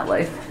feeling that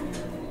life.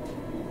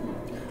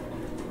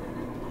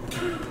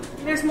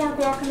 There's more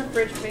guac in the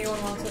fridge if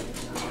anyone wants it.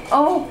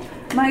 Oh,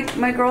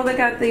 my girl that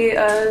got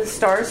the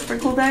star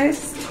sprinkle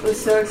dice was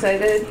so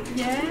excited.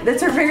 Yeah.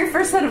 That's her very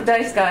first set of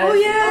dice, guys. Oh,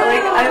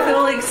 yeah. I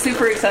feel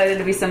super excited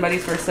to be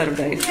somebody's first set of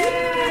dice.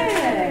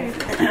 Yay!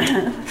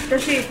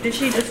 Did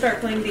she just start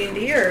playing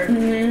D&D or?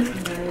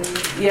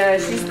 Mm-hmm. Yeah,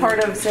 she's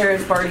part of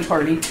Sarah's Barty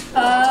Party.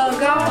 Oh,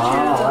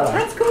 gotcha.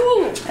 That's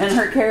cool. And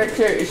her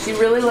character, she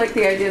really liked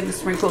the idea of the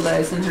sprinkle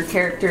dice, and her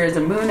character is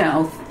a moon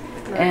elf,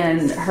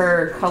 and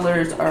her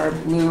colors are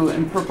blue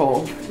and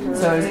purple.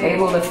 So I was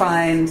able to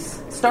find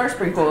star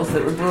sprinkles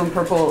that were blue and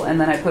purple,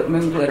 and then I put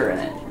moon glitter in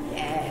it.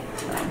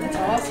 That's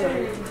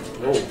awesome.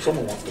 Oh,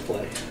 someone wants to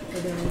play.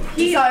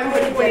 He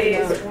always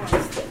Ways.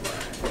 wants to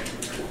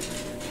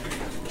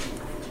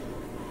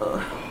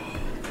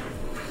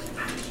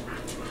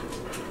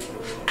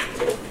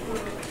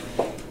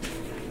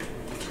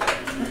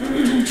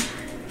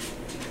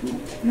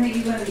Make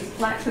you one of these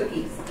flat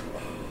cookies.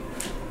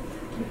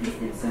 Cookies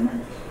did so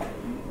much.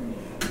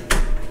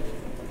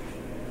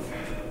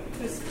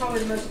 This is probably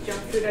the most junk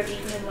food I've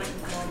eaten in like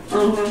a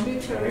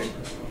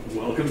month.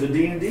 Welcome to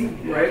D&D.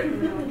 Right?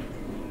 I'm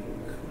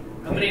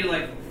gonna need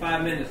like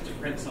 5 minutes to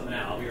print something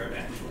out. I'll be right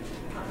back.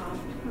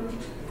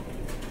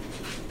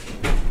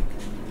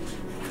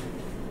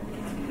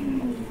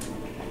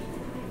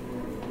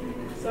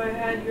 So I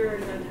had your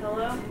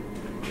Nutella.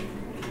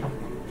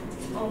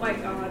 Oh my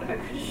god, I could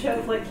have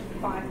shoved like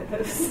 5 of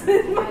those.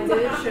 I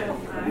did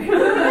shove 5. I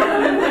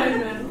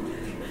know.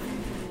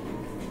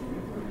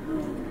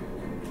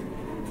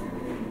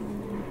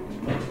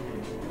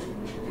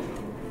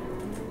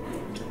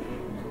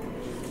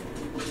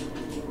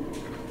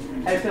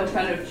 I feel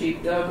kind of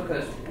cheap though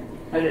because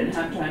I didn't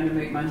have time to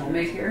make my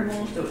homemade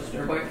caramel, so it's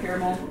store-bought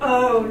caramel.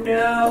 Oh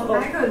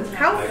no!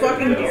 How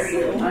fucking dare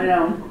you? I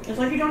know. It's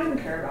like you don't even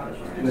care about us,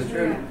 right? That's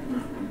true.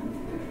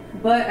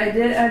 But I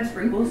did add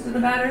sprinkles to the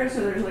batter,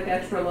 so there's like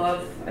extra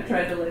love. I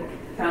tried to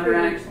like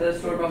counteract the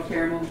store-bought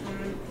caramel.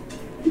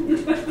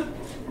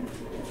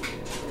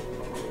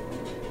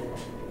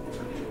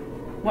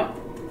 What?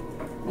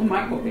 Oh,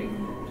 my cookie.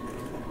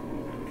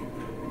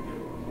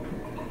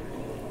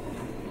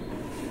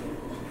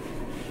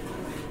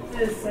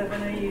 This is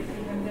 7 I used for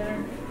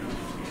dinner.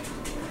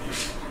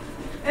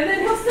 And then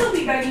he'll still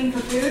be begging for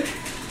food.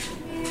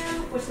 Yeah.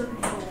 What's the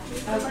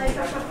I like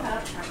a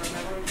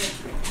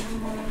cup.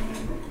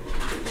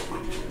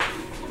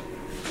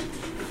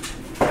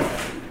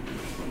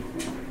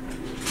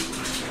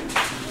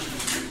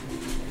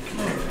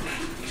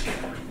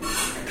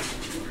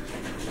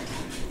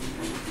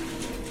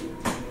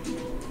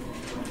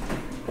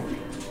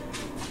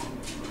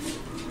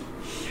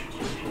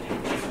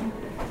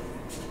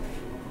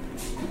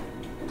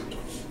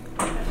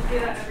 do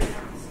that every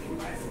time I scoot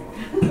by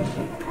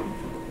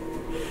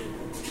someone.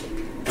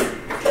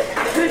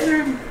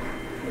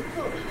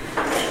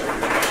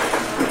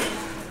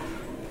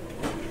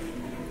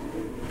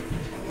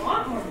 I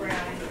want more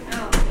brownie. I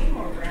don't need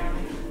more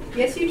brownie.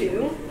 Yes, you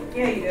do.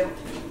 Yeah, you do.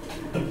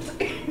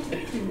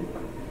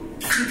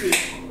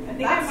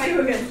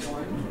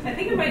 I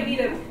think I might need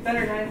a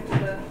better knife for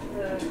the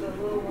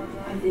little one.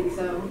 I think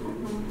so.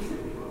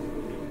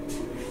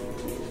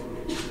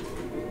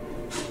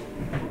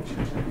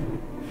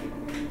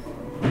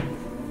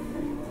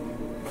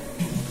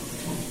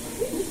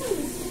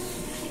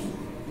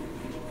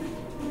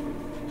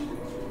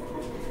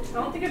 I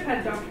don't think I've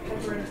had Dr.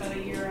 Pepper in about a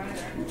year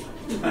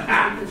either.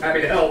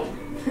 Happy to help.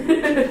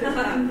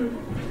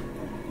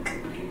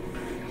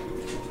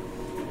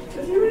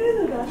 Is he ready in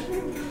the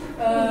bathroom?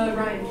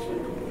 Ryan.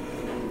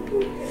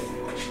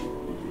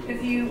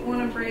 If you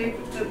want to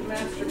brave the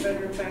master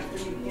bedroom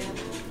bathroom, you can.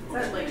 Is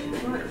that like a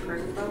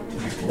person problem?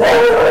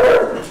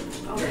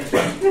 Okay.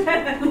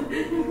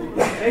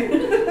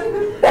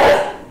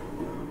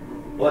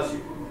 Bless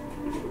you.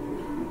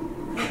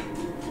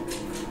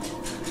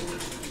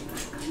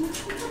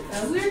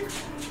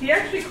 He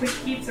actually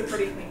keeps a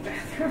pretty clean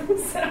bathroom,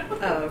 so.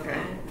 Oh,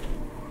 okay.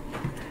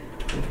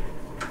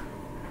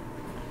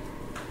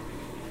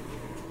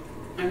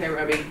 Okay,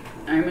 Robbie,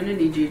 I'm gonna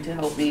need you to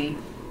help me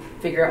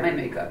figure out my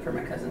makeup for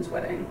my cousin's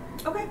wedding.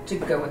 Okay. To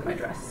go with my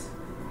dress.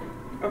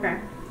 Okay.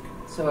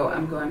 So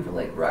I'm going for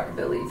like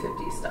rockabilly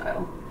 50s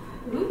style.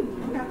 Ooh,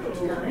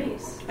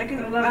 Nice. I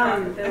can. I love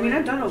I mean,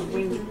 I've done a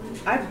wing.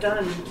 I've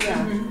done.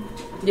 Yeah.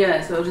 Mm-hmm.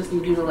 Yeah, so I'll just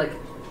need you to like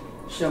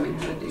show me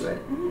how to do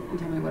it and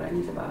tell me what I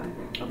need to buy.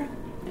 Okay.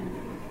 Yeah.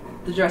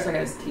 The dress I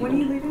got is teal. When are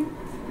you leaving?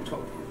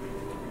 12th.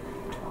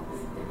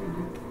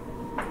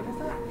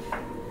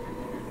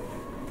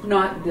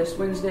 Not this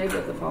Wednesday,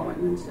 but the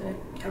following Wednesday.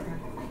 Okay.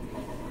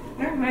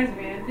 That reminds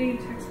me, I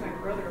didn't text my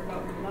brother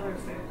about the Mother's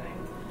Day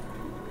thing.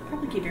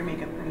 Probably keep your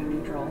makeup pretty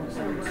neutral.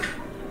 So.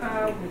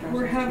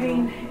 We're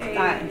having a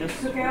That and just-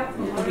 cookout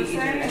for it'll be Mother's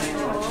easier Day. I to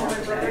haven't told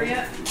my brother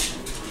yet.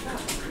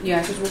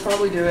 Yeah, because we'll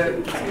probably do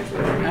it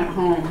at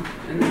home,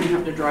 and then we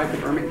have to drive to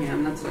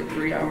Birmingham. That's like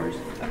 3 hours.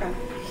 Okay.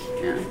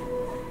 Yeah.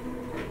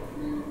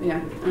 Yeah,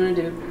 I'm gonna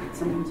do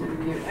something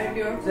super cute. I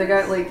do. So I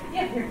got like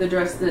Yeah, here. the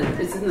dress that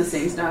it's in the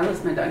same style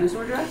as my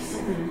dinosaur dress,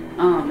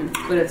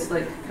 but it's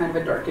like kind of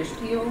a darkish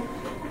teal.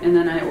 And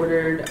then I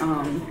ordered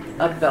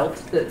a belt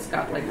that's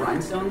got like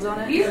rhinestones on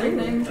it and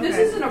everything. This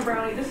isn't a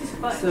brownie, this is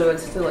fudge. So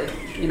it's to like,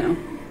 you know,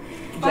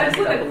 Fudge jazz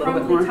with it up a a little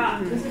bit crumbly more.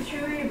 top. This is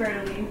truly a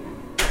brownie.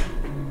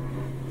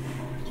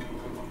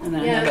 And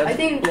then Yeah, I have a I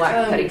think,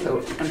 black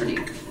petticoat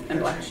underneath. and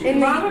black sheep. In The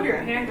the- bottom of your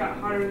hand got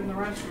hotter than the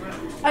rest of it.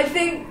 I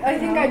think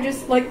I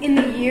just like in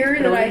the year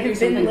that I have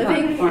been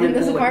living in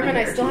this apartment,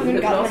 I still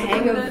haven't gotten the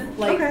hang of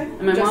like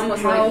And my just mom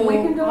was how like, "We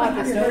can go hot and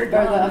the have stove your or the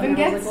done." oven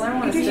And I was gets. like, "Well, I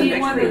want to You sit eat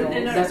next one to in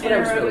you." a- That's what I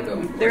was in a- really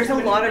going for. There's a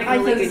lot of I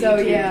really think good so,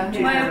 YouTube yeah.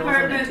 tutorials My on it,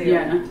 apartment- too.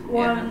 Yeah.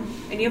 One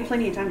And you have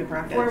plenty of time to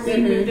practice. where we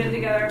moved in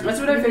together. That's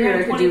what I we figured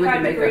had I could do with the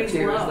 25 makeup degrees too.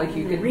 Is below. like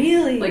you could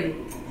Really? like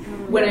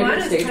when I Mine do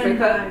is stage 10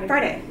 makeup. by-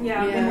 Friday.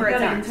 Yeah, Yeah. And we're at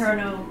the Saks.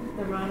 internal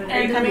thermometer. Are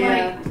you And coming?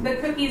 Yeah. like the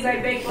cookies I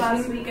baked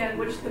last weekend,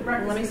 which the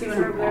breakfast Let me see cookies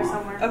when are I'm over there off.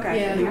 somewhere.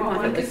 Okay. Yeah. You're on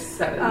One at like just-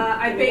 7.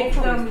 I We'll baked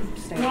probably them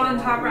stay one on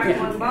top rack, Yeah.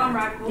 one on the bottom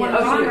rack. The one Yeah. on the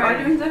Oh, so bottom you are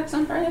rack, doing Zex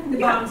on Friday? the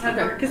bottoms had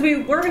Okay. burnt. Because we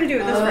were going to do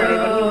it this Friday,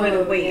 but he wanted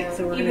to wait, yeah.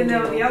 so we're Even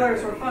going though to the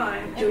others were fine.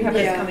 do we have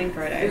Yeah. this coming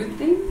Friday? Food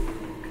thing?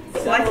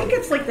 Well, I think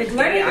it's like the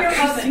Let day it in your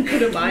after oven. Cinco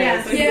de Mayo,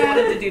 Yes. so we Yeah.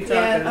 wanted to do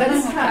Yeah,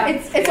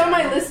 tacos. it's on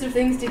my list of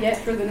things to get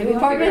for the new We'll figure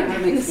out apartment. how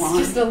to make It's flan.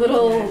 just a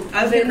little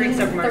I was going to bring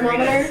some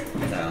thermometer,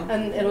 margaritas, so.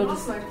 and it'll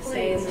just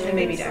stay in there. And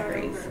maybe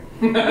daiquiris.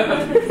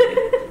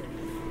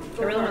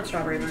 I really want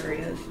strawberry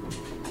margaritas.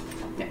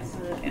 Yes.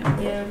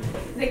 Yeah.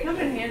 They come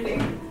in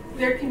handy.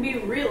 There can be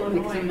real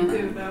annoying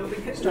too, though,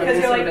 because Strawberry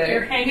you're like soda.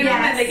 you're hanging on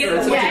and they get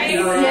Yes. in the Yes.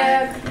 way.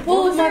 Yeah.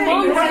 Well, my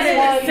mom You have it in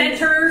the has one.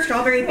 center.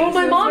 Strawberry Well, my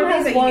basil mom sorbet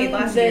has that you made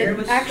one last year that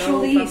was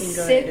actually so fucking good.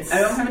 sits.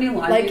 I don't have any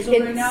lime Like basil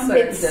right now, but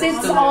it sits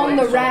still on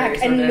the like rack,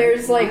 strawberry and soda.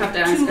 there's like I'll have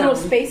to two ask little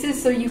them.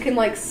 spaces, so you can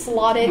like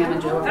slot it Ham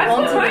and Joe. That's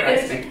onto what it. mine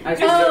is. I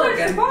just Oh. do it Where's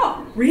the again.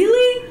 ball?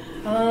 Really?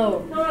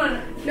 Oh. No.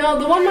 No,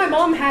 the one my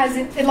mom has,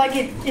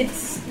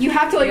 it's you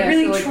have to like Yeah,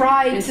 really so, like,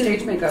 try in to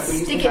stage makeup, we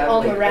used stick to it have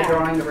on like the rack. a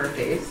drawing of her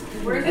face,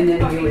 Where's and the then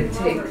we fucking would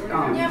take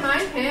roller? Yeah, mine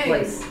like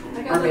hangs.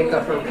 I got our a little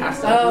makeup or thing.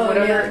 pastel Oh, or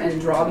whatever, yeah.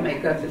 and draw the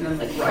makeup, and then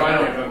like I know what write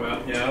you're out. talking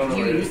about. Yeah, I don't know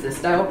You what it use is. this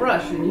style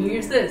brush, and you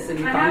use this, and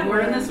you I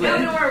contour have in this one. way. I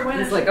don't know where it went.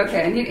 And it's like,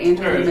 okay, I need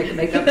Angela to make a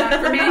makeup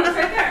back for me. It's right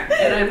there.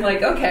 And I'm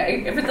like,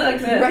 okay, if it's like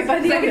this, Right by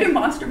the 'cause I can oven. do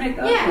monster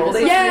makeup. Yeah, roll that's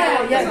it, what- yeah,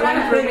 like, yeah, one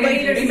yeah. for But me,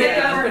 later do you makeup, make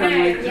and I'm like,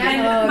 overhang.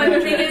 yeah. But the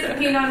thing is,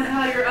 depending on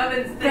how your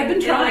oven's I've thing,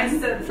 been it likes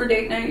trying to for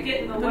date night.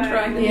 get in the I've way. been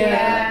trying to do Yeah.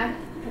 that.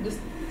 I just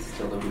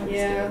still don't have the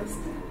Yeah. skills.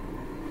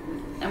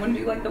 I want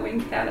to do like the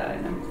winged cat eye,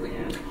 and I'm like,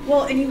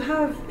 Well, and you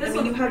have, This I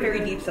mean, you looks have pretty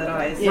very good. deep set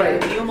eyes. Yeah.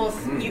 So you almost,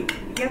 you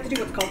have to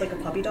do what's called like a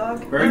puppy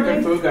dog. Very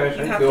good food, guys. You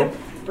Thank have you. to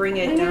bring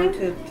it down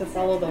to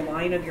follow the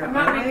line of your I'm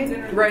not making eye.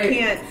 dinner. Right. You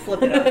can't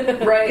flip it up.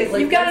 right,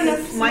 like You've got that's-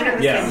 enough. Mine are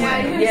the Yeah. same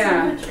Yeah, way. you Yeah,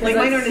 have so much. Like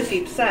mine that's- aren't as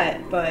deep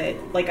set, but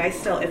like I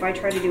still, if I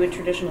try to do a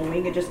traditional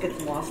wing, it just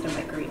gets lost in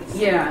my crease.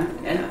 Yeah,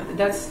 and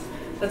that's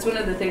one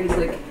of the things.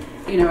 Like,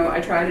 you know, I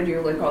try to do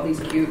like all these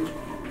cute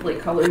like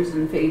colors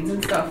and fades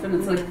and stuff, and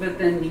it's like, but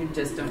then you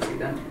just don't see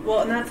them. Well,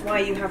 and that's why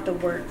you have to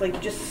work.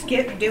 Like, just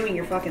skip doing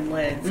your fucking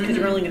lids because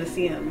you're only going to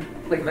see them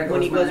Like if I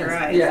when you my close your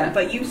eyes. Yeah,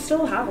 But you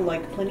still have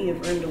like plenty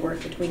of room to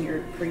work between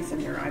your crease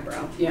and your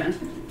eyebrow. yeah.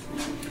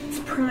 It's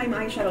prime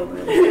eyeshadow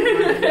really.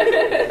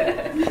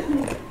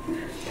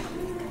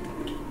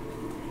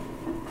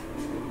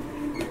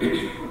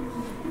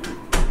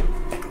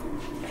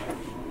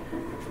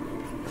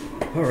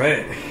 All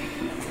right.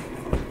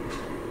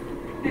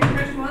 Hey,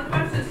 Chris, you want the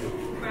best is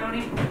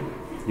brownie?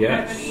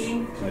 Yes. I've been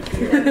eating. I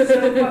do. It's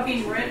so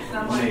fucking rich, and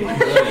I'm like,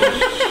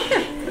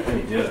 Let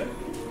me do it.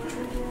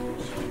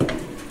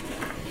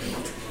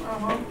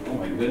 Oh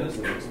my goodness,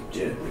 it looks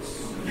delicious.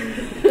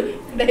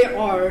 They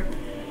are.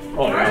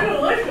 Oh they're yeah.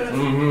 delicious.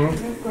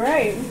 Mm-hmm.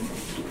 Great.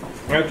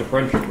 That's a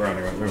friendship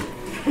brownie right there.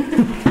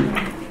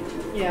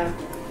 Yeah.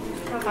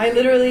 I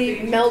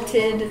literally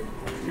melted.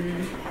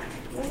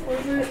 What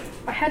was it?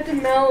 I had to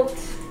melt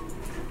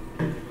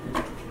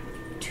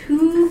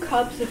 2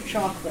 cups of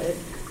chocolate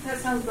That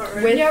sounds about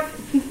right. with,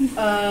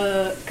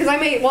 because I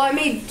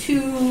made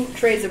 2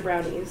 trays of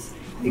brownies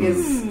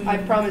because I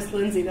promised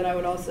Lindsay that I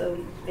would also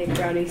make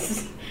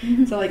brownies,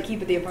 so like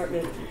keep at the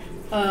apartment.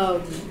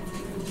 So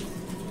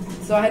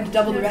I had to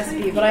double the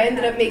recipe, but I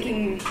ended up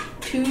making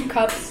 2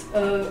 cups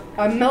of.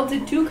 I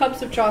melted 2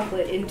 cups of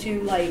chocolate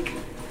into like.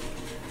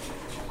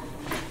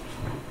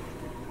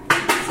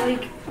 It's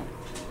like.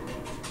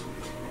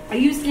 I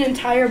used an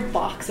entire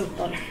box of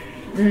butter.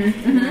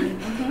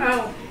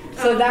 Oh.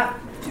 So that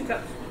 2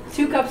 cups.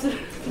 2 cups of.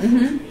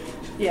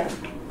 Yeah.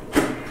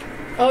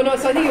 Oh no!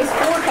 So I think it was 4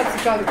 cups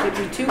of chocolate chips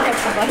and 2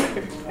 cups of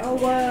butter. Oh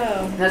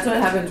wow. That's what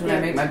happens when I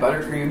Yeah. make my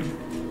buttercream.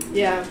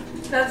 Yeah.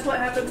 That's what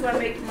happens when I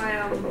make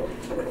my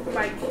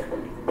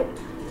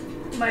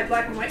my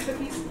black and white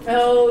cookies.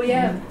 Oh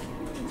yeah.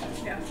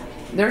 Yeah.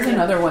 There's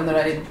another one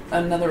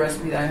another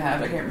recipe that I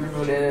have. I can't remember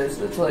what it is.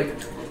 It's like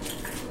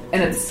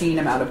an obscene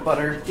amount of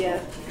butter.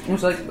 Yeah.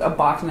 It's like a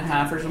box and a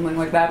half or something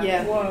like that.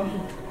 Yeah. Whoa.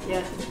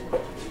 Yeah.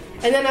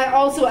 And then I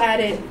also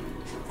added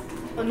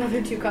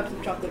another 2 cups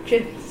of chocolate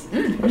chips,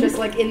 just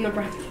like in the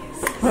brownies.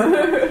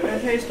 I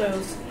taste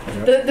those.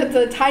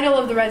 The title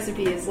of the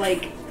recipe is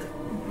like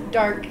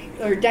dark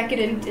or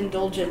decadent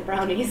indulgent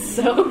brownies.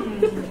 So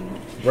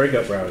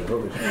Breakup brownies.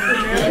 What was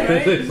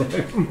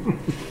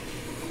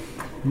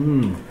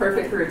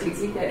Perfect for a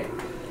TCK.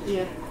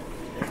 yeah,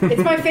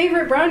 it's my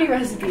favorite brownie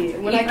recipe.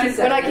 When I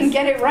can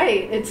get it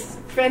right, it's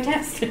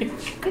fantastic.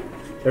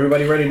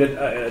 Everybody ready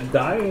to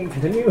die and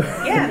continue?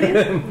 Yeah,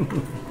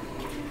 man.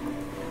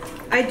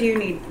 I do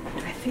need.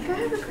 I think I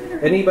have a critter.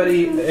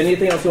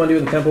 Anything else you want to do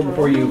in the temple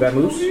before you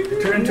vamoose?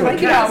 Turn into a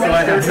cat, so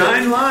I have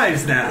 9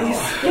 lives now.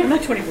 Yeah,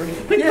 not 24.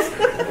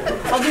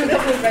 I'll do a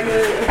couple of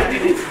regular.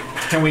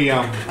 Can we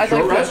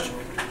short rest?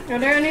 Are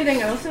there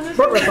anything else in this?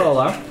 Short rest I'll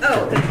allow.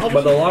 Oh,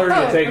 But the longer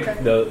you take,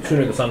 okay. the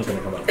sooner the sun's going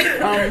to come up.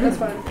 That's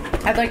fine.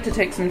 I'd like to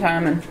take some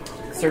time and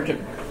search it.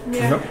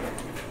 Yeah.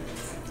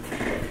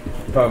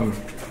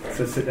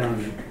 So sit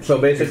down. So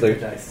basically,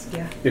 Dice.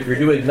 Yeah. if you're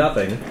doing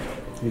nothing,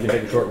 you can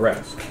take a short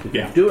rest. If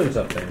Yeah. you're doing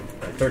something,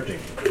 like searching,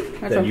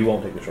 then fine. you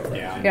won't take the short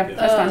rest. Yeah,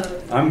 that's fine.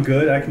 I'm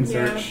good. I can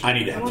Yeah. search. I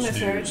need to I have want a to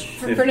snooze.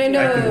 search. If Fernando.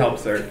 I can help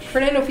search.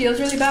 Fernando feels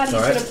really bad. He's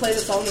All right. gonna play the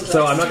song of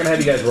So I'm not going to have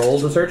you guys roll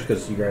the search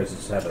because you guys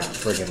just have a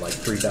friggin' like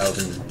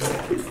 3,000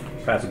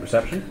 passive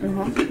perception.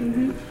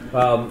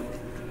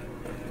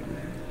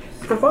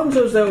 For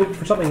funzos though,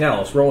 for something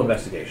else, roll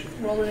investigation.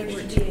 Roll an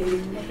extra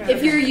D8.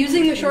 If you're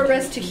using the short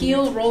rest to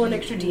heal, roll an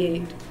extra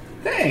D8.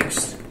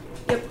 Thanks.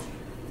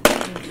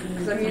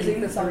 Because I'm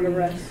using the song of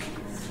rest.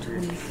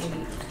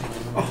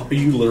 Oh, are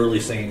you literally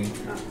singing?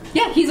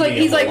 Yeah, he's like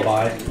me a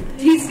lullaby?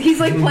 he's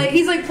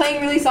like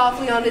playing really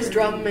softly on his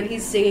drum and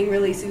he's singing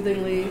really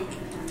soothingly.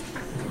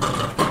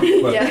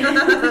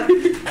 Yeah.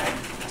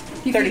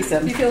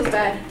 37. He feels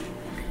bad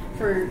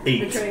for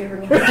 8. betraying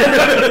everyone.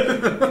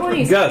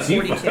 Gus,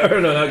 you no,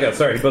 not Gus.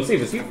 Sorry,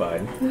 Bocephus, you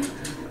fine.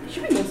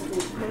 Should be most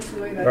of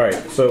the way back. All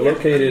right, so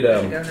located.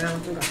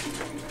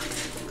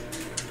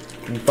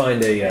 You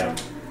find a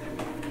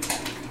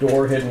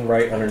door hidden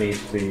right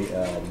underneath the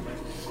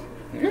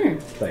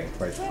thing,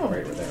 right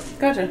there.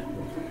 Gotcha.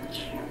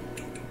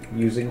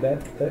 Using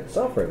that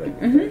software thing.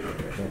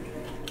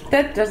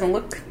 That doesn't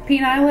look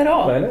penile at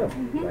all. I know.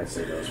 I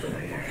say those for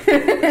later.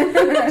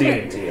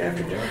 D&D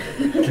after dark.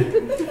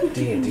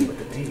 D&D with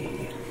the D.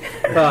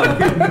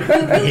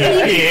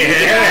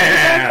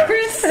 Yeah.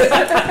 Chris,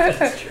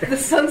 the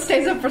sun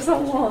stays up for so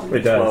long. It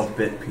does.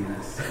 12-bit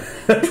penis.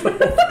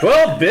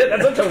 12-bit?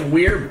 That's such a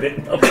weird bit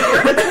number.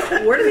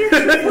 Where do the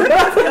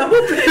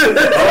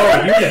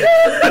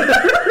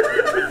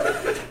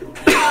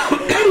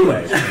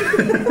Anyways.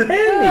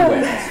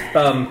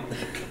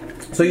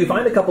 So you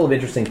find a couple of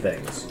interesting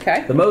things.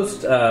 Okay. The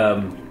most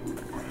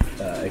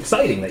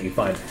exciting that you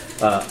find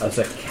is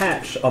a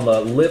catch on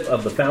the lip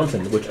of the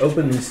fountain, which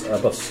opens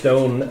up a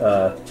stone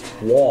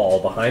wall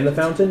behind the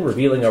fountain,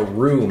 revealing a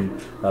room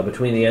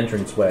between the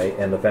entranceway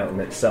and the fountain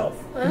itself.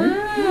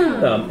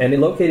 And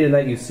located in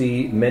that, you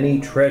see many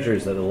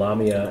treasures that the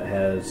Lamia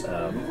has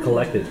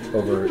collected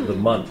over the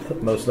month.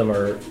 Most of them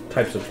are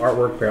types of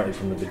artwork, apparently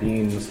from the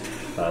Bedines,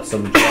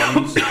 some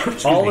gems.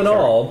 All in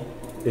all,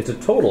 it's a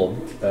total,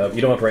 you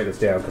don't have to write this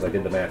down because I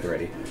did the math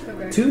already,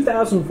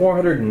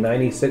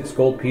 2,496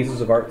 gold pieces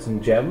of arts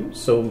and gems.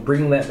 So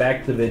bringing that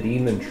back to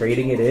Bedine and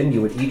trading it in,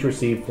 you would each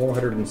receive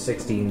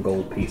 416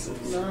 gold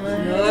pieces.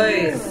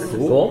 Nice.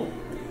 Cool?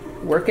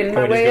 Working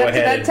my way up to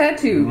that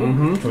tattoo.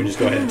 Can we just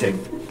go ahead and take...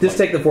 Just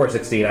take the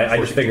 416. I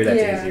just figured that's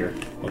Yeah. easier.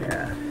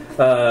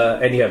 Yeah.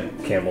 And you have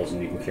camels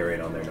and you can carry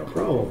it on there, no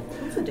problem.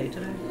 What's the date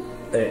today?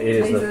 It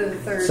is He's the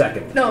third.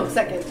 second. No,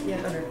 second. Yeah.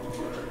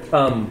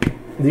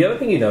 The other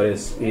thing you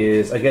notice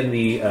is, again,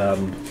 the,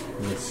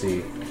 let's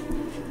see,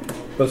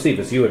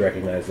 Bocephus, you would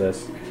recognize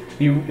this.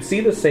 You see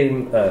the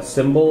same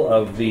symbol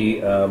of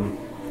the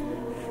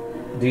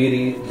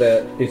deity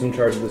that is in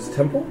charge of this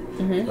temple,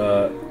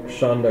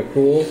 Shanda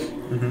Kul,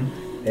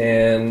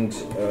 and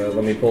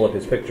let me pull up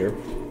his picture.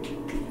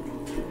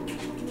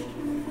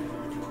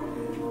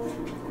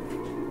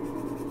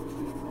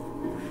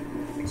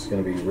 This is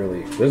going to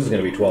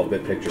be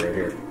 12-bit picture right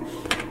here.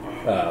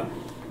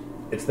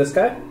 It's this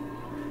guy.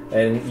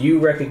 And you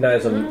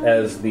recognize him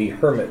as the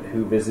hermit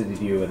who visited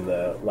you in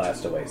the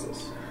last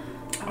oasis.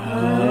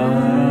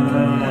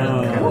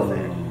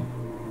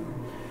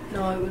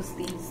 No, it was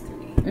these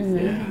three.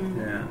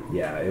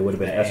 Yeah, it would have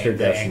been Esther,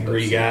 the Gus, and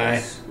angry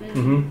guy.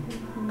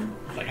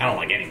 Mm-hmm. Like, I don't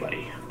like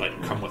anybody, but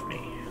come with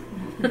me.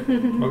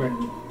 Okay.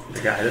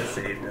 The guy that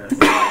saved us.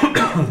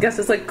 Gus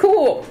is like,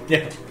 cool.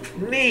 Yeah.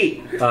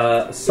 Neat.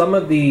 Some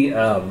of the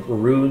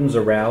runes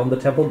around the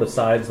temple,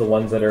 besides the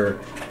ones that are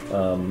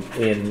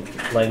in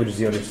languages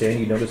you understand,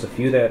 you notice a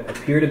few that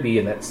appear to be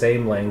in that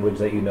same language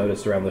that you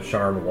noticed around the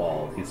Sharn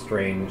wall, these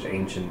strange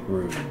ancient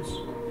runes.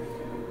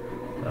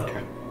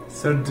 Okay.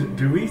 So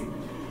do we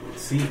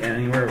see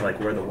anywhere like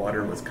where the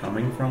water was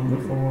coming from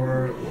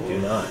before? Do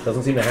not. It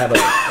doesn't seem to have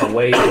a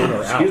way in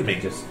or out. Excuse me.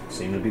 It just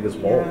seemed to be this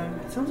bowl. Yeah,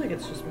 it sounds like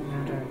it's just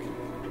magic.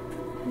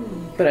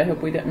 But I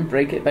hope we didn't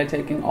break it by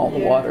taking all the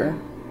water.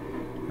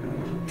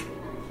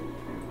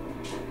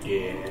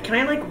 Yeah. Can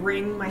I, like,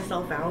 wring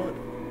myself out?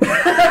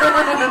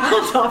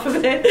 On top of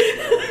it?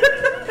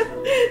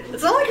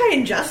 It's not like I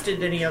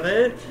ingested any of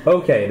it.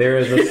 Okay, there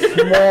is a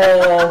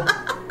small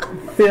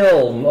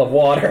film of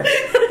water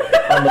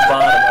on the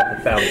bottom of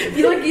the fountain.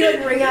 You like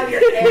wring out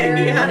your hair.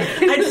 Yeah.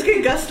 I just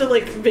get Gus to,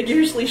 like,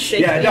 vigorously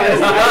shake me.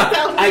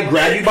 I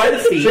grab you by the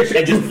feet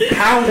and just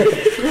pound it.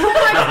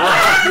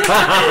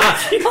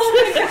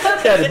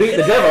 Yeah, to beat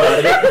the devil out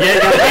of it. Yeah,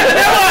 you gotta beat the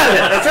devil out of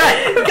it. That's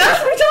right. Gus,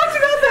 we talked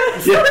about that.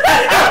 Too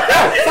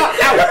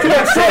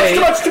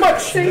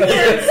much. Safe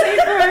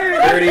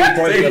word. 30, 20.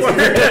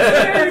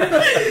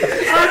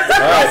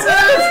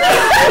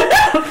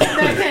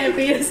 That can't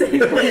be a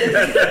safe word.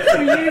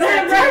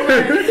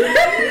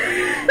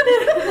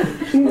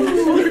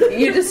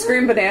 You just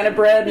scream banana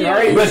bread and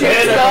Ari shoots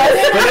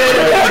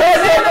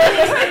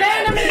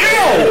Banana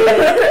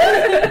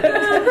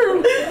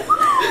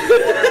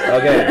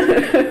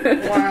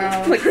Okay.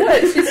 Wow. Like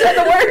what? She said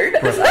the word.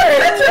 Sorry.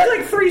 That took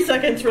like 3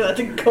 seconds for that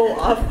to go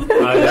off.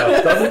 I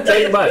know. Doesn't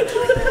take much.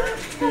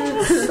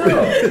 So,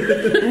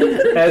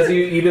 as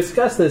you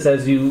discuss this,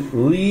 as you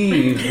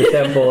leave the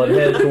temple and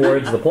head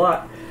towards the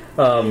plot,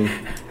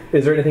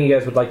 is there anything you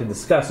guys would like to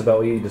discuss about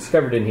what you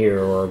discovered in here,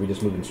 or are we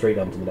just moving straight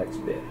on to the next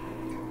bit?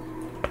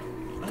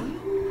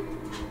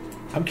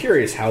 I'm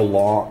curious how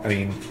long. I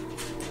mean,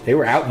 they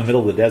were out in the middle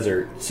of the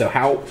desert, so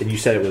how? And you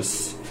said it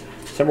was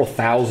several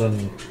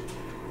thousand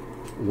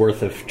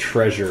worth of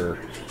treasure.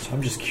 So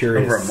I'm just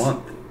curious.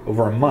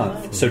 Over a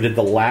month. So did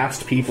the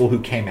last people who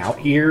came out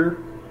here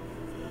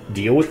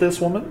deal with this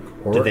woman?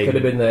 Or it could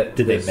have been that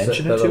did they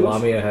mention it that to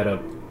us? Lamia had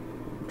a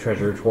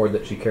treasure hoard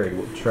that she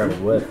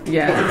traveled with.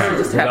 Yeah, she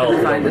just happened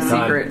to find the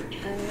secret.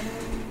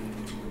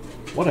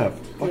 What a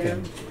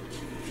fucking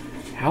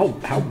how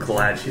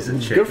glad she's a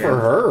chicken. Good for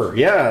her.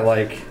 Yeah,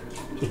 like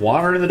just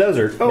wandering in the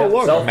desert. Oh,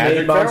 look,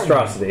 self-made magic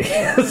monstrosity.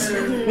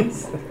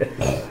 Excuse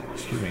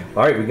me.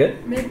 All right, we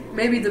good?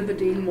 Maybe the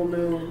Bedine will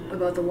know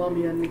about the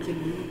Lamia and we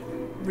can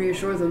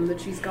reassure them that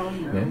she's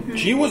gone now. Yeah.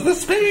 She was the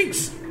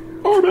Sphinx.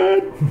 Oh,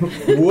 Dad.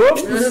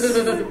 Whoops.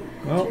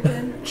 Well,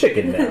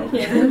 chicken now.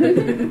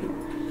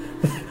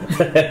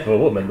 The head of a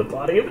woman, the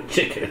body of a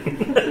chicken.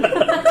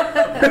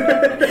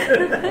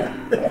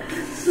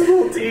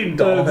 Little team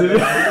dog.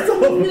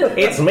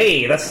 It's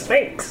me, the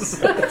Sphinx.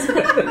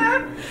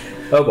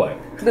 Oh boy.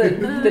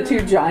 The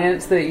two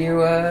giants that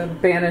you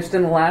banished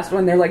in the last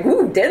one, they're like,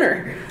 ooh,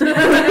 dinner.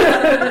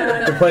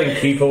 You're playing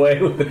keep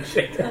away with the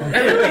chicken.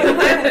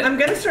 I'm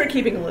going to start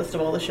keeping a list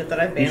of all the shit that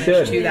I've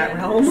banished to that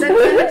realm. Send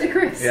that to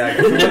Chris. Yeah,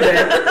 because one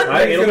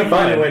day It'll gonna be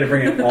find fine. a way to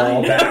bring it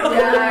all back.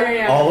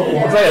 Yeah. All at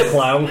once. It's like a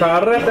clown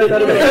car. I'm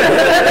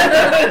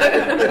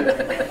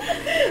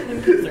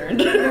concerned.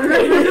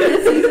 Remember the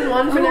season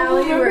 1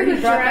 finale where he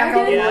brought back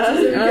all the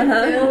monsters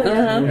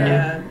and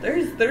Yeah,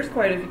 there's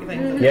quite a few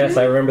things. Yes,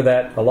 I remember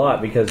that a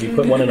lot because you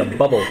put one in a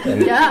bubble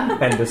and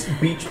just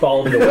beach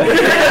balled it away.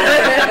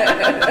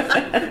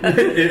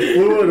 It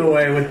flew it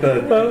away with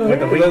the wing.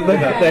 The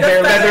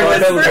hair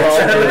feather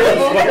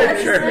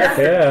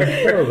Yeah,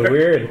 that was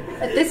weird.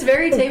 At this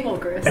very table,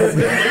 Chris. Yes,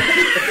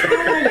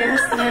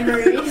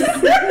 memories.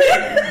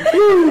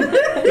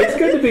 It's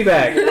good to be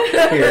back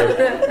here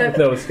with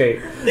no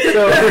escape.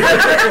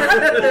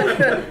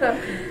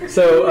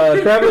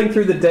 So traveling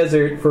through the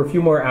desert for a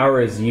few more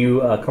hours, you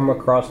come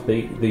across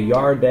the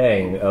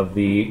yardang of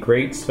the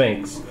Great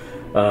Sphinx.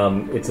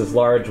 It's this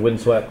large,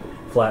 windswept,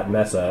 flat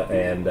mesa,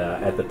 and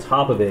at the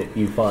top of it,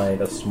 you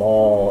find a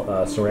small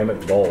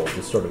ceramic bowl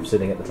just sort of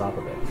sitting at the top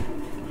of it.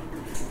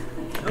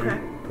 Okay.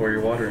 Pour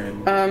your water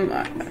in.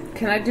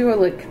 Can I do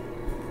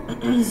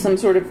some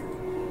sort of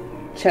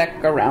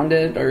check around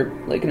it, or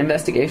like an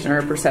investigation or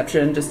a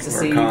perception, just to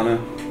see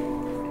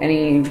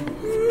any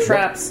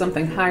traps,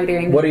 something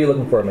hiding? What are you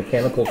looking for?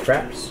 Mechanical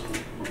traps?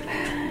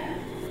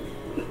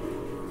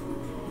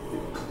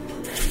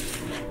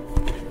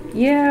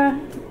 Yeah,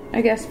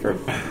 I guess for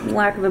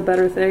lack of a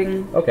better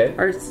thing. Okay.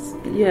 Or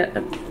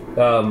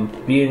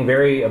being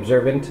very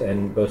observant,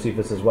 and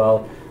Bocephus as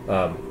well,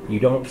 you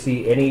don't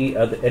see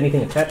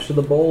anything attached to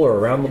the bowl or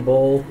around the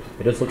bowl.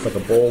 It just looks like a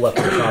bowl left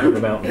at the top of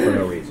the mountain for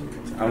no reason.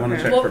 I want to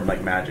check for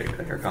magic,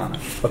 like Arcana.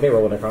 Okay,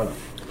 roll an Arcana.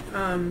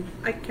 Can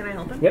I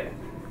help him? Yep.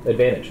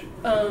 Advantage.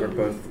 We're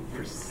both.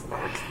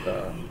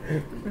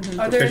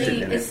 Are there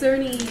any? Is there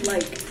any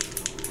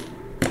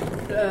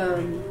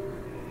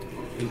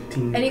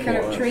 18 any kind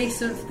of plus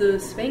trace of the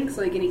Sphinx?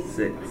 Like any?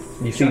 6.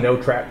 You see no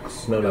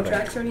tracks, no nothing.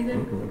 Tracks or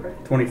anything? Okay.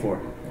 24.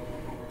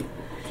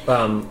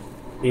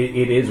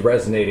 It is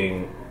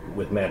resonating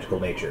with magical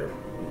nature,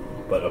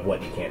 but of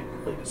what you can't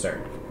really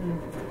discern.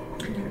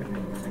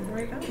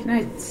 Can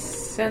I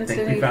sense I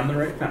think we found the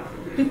right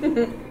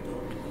fountain.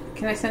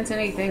 Can I sense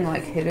anything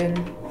like hidden?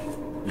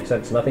 You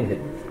sense nothing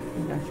hidden.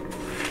 Okay.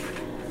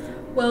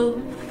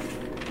 Well,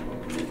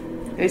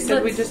 They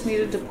said we just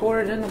needed to pour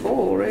it in the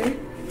bowl, right?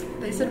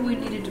 They said we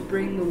needed to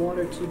bring the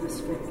water to the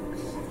Sphinx.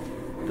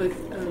 But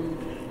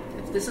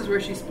if this is where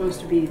she's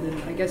supposed to be,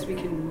 then I guess we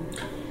can...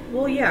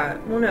 Well, yeah.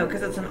 Well, no,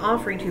 because it's an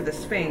offering to the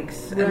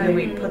Sphinx, and then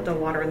we put the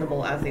water in the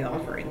bowl as the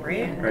offering,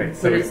 right? Right,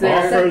 so we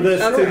offer this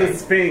to the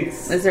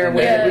Sphinx. Is there a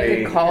way that we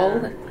could call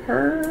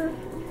her?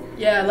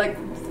 Yeah, like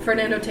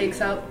Fernando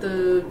takes out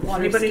the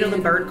water. Anybody know the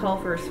skin. bird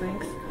call for a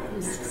Sphinx?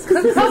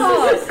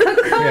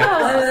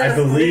 Yeah, I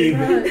believe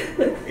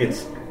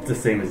it's the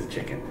same as a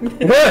chicken.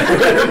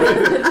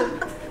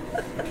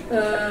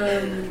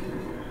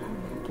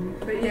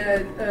 But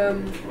yeah,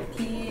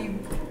 he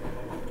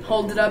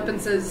holds it up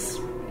and says,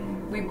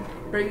 "We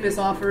bring this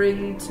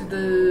offering to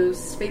the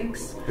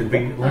Sphinx." Did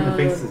we learn the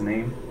Sphinx's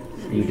name?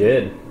 You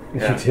did.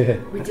 Yeah. You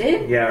did. We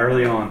did? Yeah,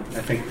 early on.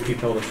 I think he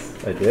told us.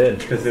 I did.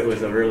 Because it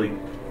was a really...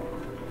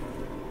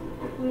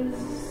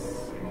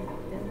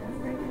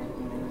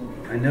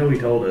 I know he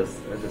told us.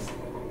 I just...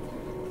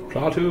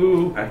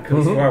 Klaatu. I could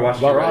have swore I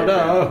watched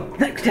Larada.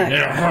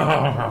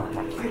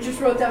 I just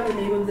wrote down the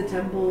name of the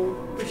temple,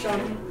 the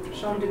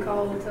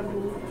Shandukal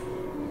temple.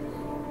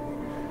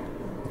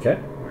 Okay.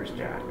 Where's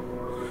Jack?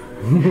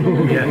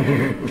 Yeah.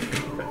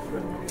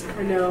 I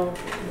know.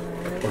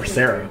 Or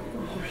Sarah.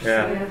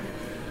 Yeah.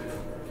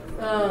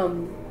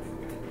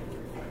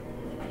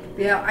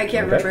 Yeah, I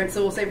can't remember it,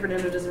 so we'll say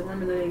Fernando doesn't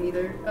remember the name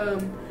either.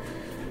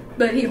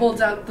 But he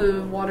holds out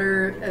the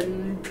water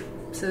and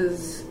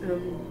says,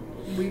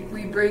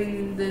 we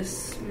bring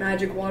this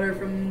magic water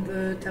from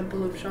the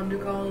temple of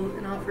Shandukal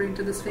in offering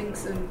to the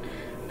Sphinx, and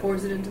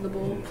pours it into the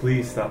bowl.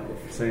 Please stop the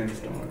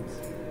sandstorms.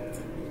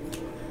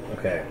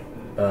 Okay.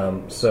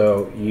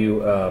 So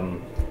you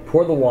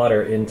pour the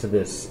water into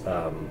this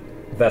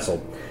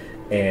vessel,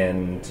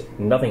 and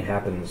nothing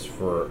happens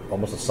for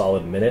almost a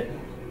solid minute.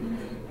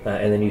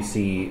 And then you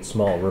see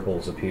small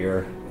ripples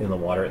appear in the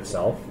water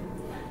itself.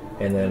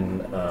 And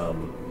then,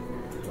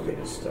 let me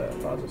just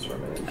pause this for a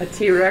minute. A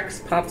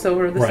T-Rex pops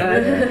over the Right.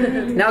 side.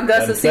 Yeah. Now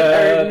Gus has seen,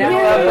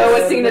 now Bo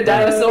has seen a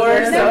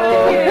dinosaur,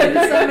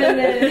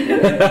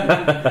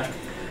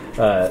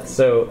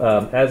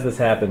 so as this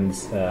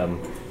happens,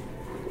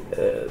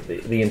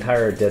 the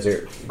entire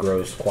desert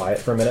grows quiet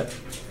for a minute,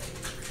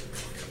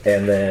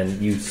 and then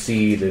you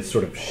see this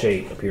sort of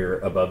shape appear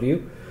above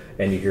you,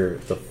 and you hear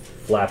the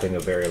flapping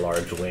of very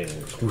large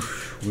wings,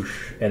 whoosh,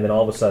 whoosh, and then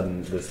all of a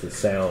sudden this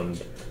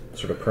sound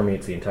sort of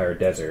permeates the entire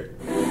desert.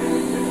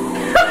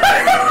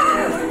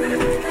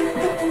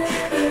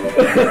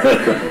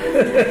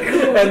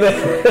 And then,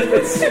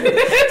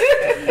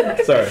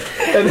 sorry.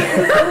 And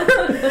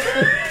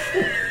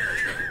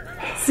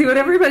See, what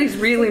everybody's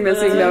really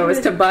missing, though, is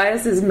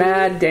Tobias's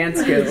mad dance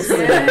skills.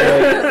 Pretty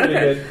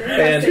good.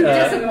 And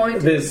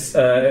this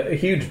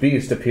huge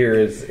beast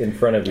appears in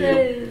front of you.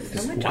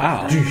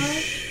 Wow.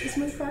 It's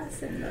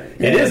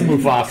Mufasa. It is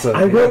Mufasa.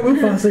 I wrote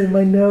Mufasa in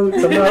my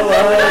notes. I'm not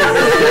lying.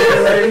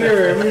 It's right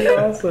here,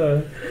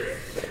 Mufasa.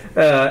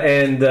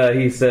 And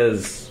he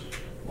says,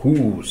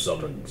 "Who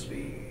summons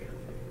me?"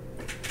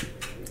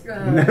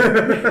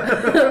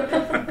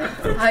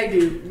 I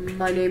do.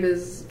 My name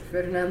is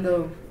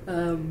Fernando.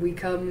 We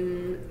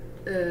come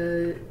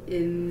in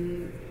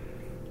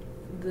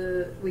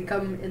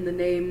the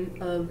name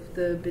of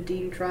the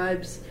Bedine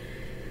tribes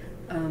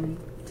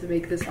to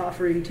make this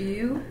offering to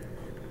you,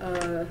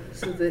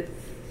 so that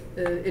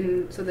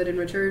in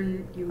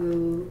return you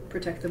will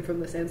protect them from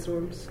the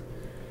sandstorms.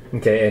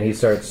 Okay, and he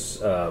starts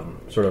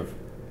sort of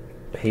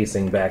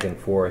pacing back and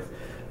forth.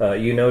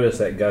 You notice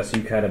that Gus,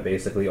 you kind of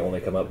basically only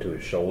come up to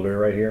his shoulder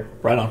right here.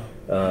 Right on.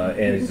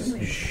 And he's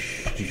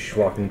just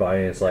walking by,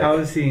 and it's like... How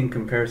is he in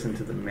comparison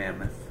to the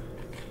mammoth?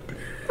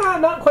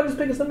 Not quite as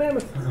big as the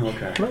mammoth. Oh,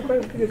 okay. Not quite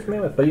as big as the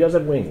mammoth, but he does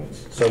have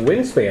wings. So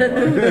wingspan.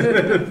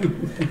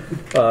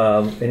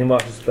 And he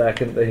walks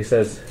back, and he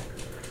says,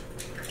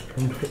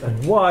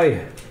 and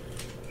why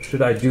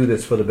should I do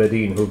this for the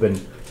Bedine who've been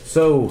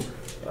so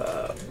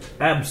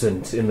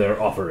absent in their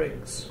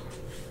offerings?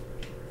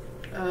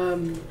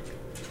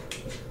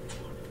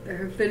 There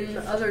have been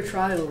other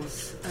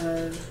trials.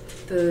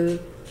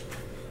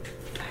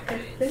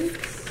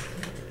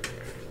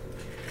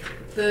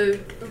 The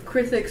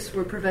Krithix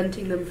were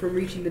preventing them from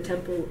reaching the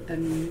temple,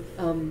 and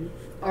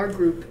our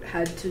group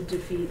had to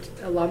defeat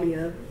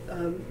Lamia,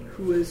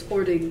 who was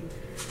hoarding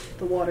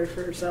the water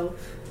for herself.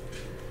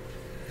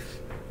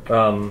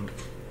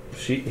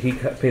 He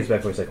pays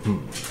back and he's like,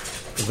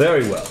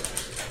 very well.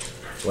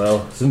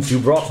 Well, since you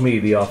brought me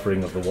the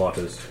offering of the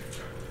waters,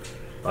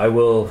 I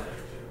will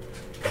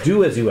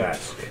do as you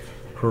ask,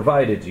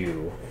 provided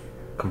you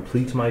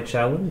complete my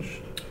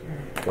challenge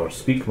or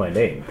speak my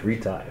name 3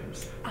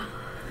 times.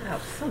 Oh,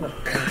 son of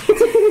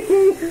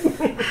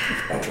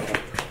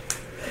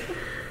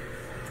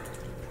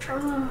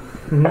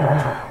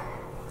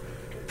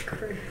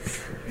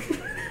Chris.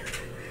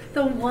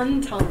 The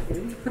one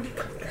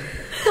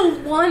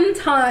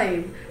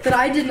time that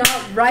I did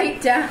not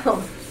write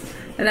down.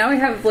 And now we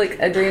have like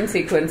a dream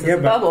sequence. The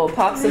bubble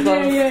pops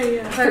above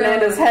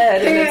Fernando's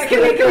head.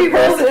 Can we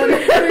roll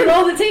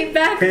the tape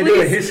back, please? Can you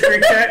do a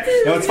history check?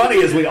 No, what's funny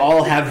is we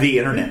all have the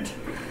internet.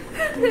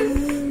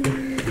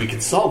 We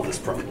can solve this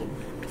problem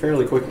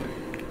fairly quickly.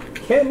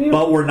 Can you?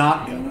 But we're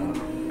not gonna.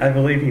 I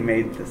believe he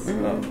made this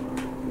up.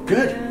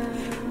 Good.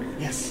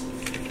 Yes.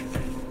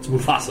 It's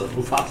Mufasa.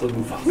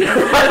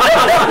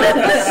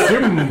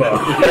 Simba.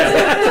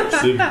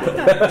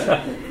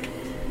 Simba.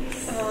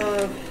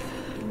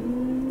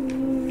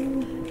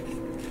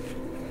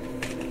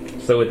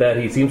 So with that,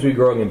 he seems to be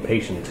growing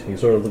impatient.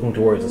 He's sort of looking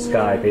towards the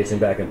sky, pacing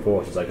back and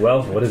forth. He's like,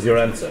 well, what is your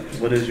answer?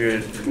 What is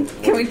your...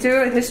 Can we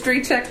do a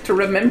history check to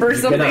remember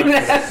something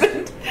that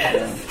happened?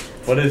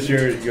 What is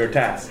your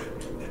task?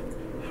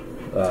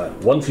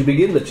 Once you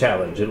begin the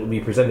challenge, it will be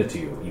presented to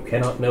you. You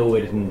cannot know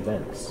it in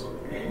advance.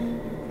 I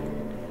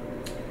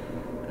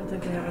don't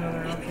think we have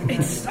another option.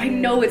 I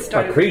know it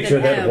started A creature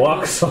with an that M.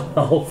 walks on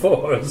all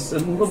fours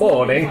in the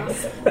morning. Right,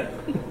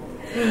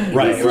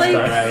 It's like-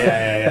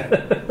 yeah.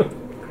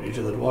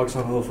 Creature that walks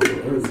on all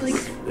fours,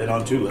 then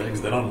on two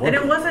legs, then on one. And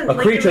it wasn't A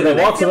like, creature it was, that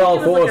I walks feel on all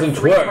like it was fours like and a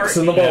three-part twerks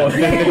in the game. morning.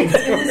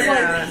 Yes, it was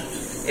Yeah.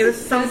 like It was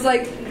some. it was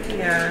like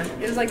Yeah.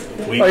 it was like.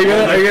 Are you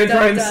gonna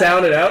try and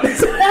sound it out?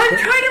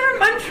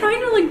 I'm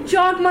trying to like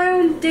jog my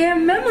own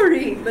damn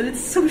memory, but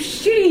it's so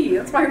shitty.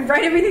 That's why I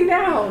write everything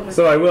down.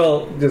 So I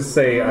will just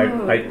say I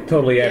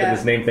totally added Yeah.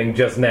 this name thing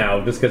just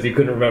now, just because you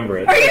couldn't remember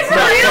it. Are you for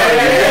real?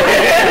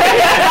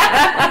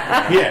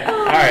 Yeah.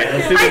 All right.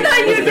 Let's do I this.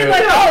 thought you'd be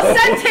like, oh,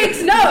 Seth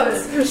takes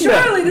notes.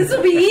 Surely this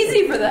will be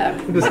easy for them.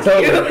 I'm just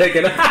totally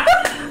thinking,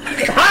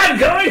 I'm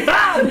going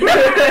home!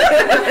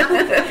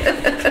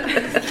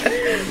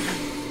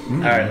 All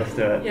right, let's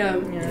do it. Yeah.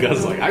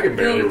 Gus like, I can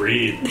barely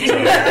read.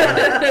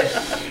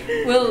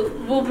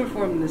 We'll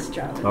perform this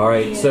challenge. All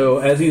right, so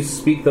as you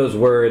speak those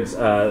words,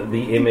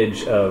 the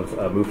image of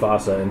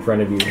Mufasa in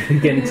front of you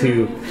begin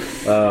to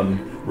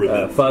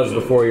fuzz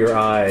before your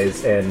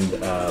eyes, and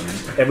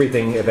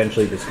everything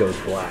eventually just goes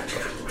black.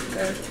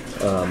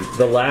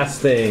 The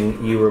last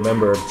thing you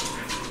remember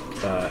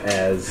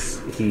as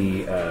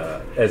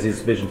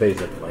his vision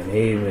fades, like, my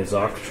name is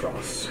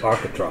Arcatros.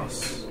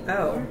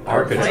 Oh.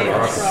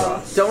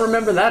 Arcatros. Don't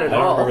remember that at I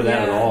don't all. remember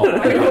that at all. I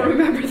don't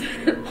remember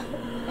that.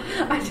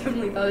 I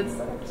definitely thought it's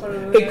sort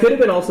of. It could have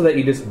been also that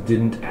you just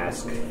didn't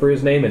ask for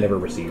his name and never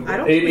received it. I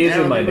don't It think is I in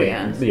don't my think we name.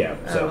 asked. Yeah,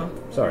 so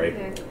sorry.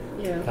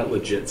 Yeah. That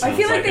legit I sounds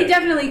feel like they a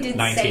definitely did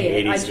say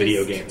it. 1980s I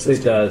video just- game It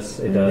system. does.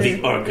 It does. The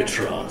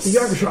Arcatros. The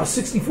Arcatros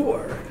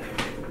 64.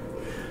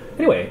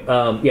 Anyway,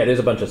 yeah, there's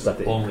a bunch of stuff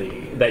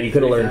that you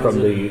could have learned from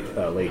the lady.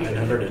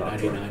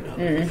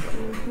 $999.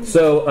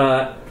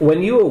 So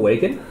when you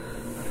awaken,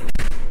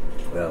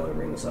 well, let me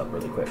bring this up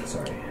really quick.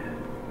 Sorry.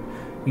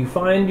 You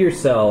find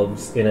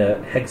yourselves in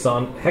a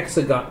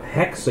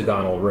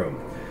hexagonal room.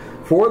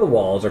 4 of the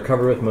walls are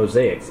covered with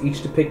mosaics,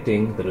 each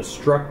depicting the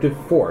destructive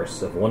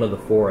force of one of the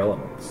 4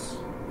 elements.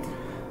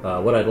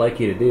 What I'd like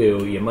you to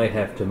do, you might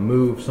have to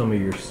move some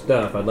of your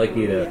stuff. I'd like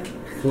you to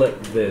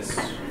flip this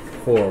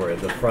forward,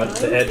 the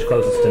edge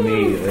closest to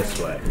me this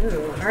way.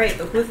 Ooh. All right,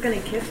 but who's gonna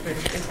kiss her?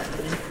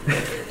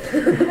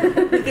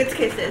 Who gets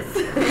kisses?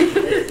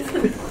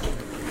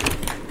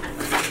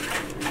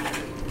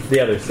 The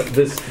other,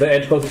 the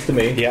edge closest to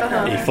me.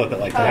 Yeah, you flip it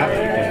like that.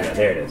 Yeah,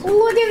 there it is.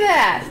 Look at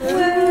that!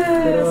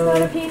 It's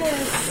not a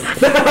penis.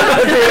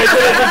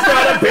 It's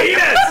not a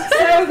penis!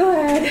 So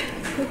glad.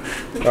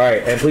 All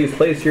right, and please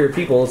place your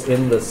pupils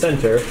in the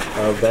center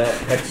of that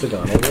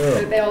hexagonal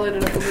room. They all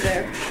ended up over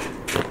there.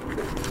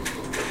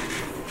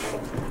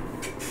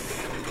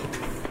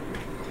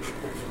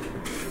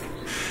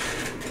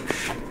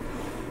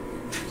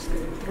 Just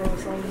gonna throw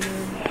us all in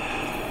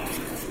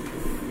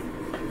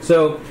there.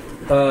 So,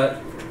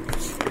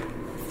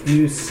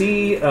 you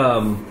see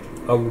a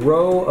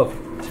row of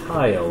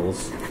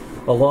tiles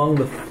along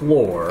the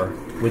floor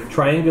with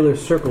triangular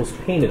circles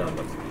painted on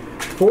them.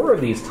 4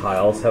 of these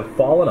tiles have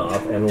fallen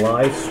off and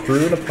lie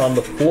strewn upon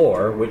the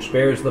floor, which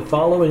bears the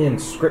following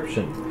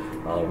inscription.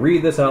 I'll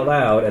read this out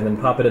loud and then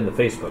pop it in the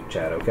Facebook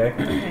chat, okay?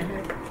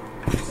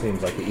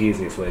 Seems like the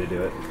easiest way to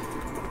do it.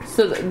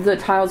 So the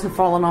tiles have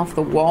fallen off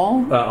the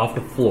wall? Off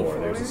the floor.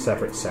 There's a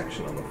separate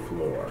section on the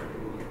floor.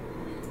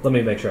 Let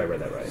me make sure I read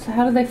that right. So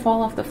how did they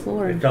fall off the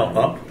floor? It fell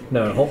up?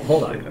 No,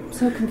 hold on. I'm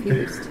so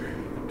confused.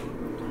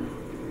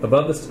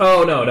 Above this...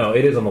 Oh, no,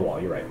 it is on the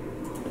wall. You're right.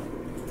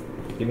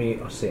 Give me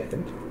a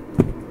second.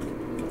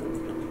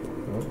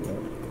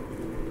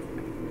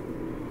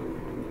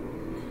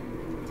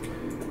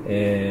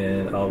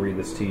 And I'll read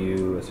this to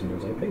you as soon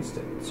as I paste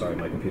it. Sorry,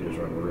 my computer's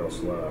running real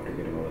slow after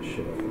getting all this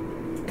shit up. I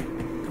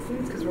think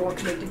it's because we're all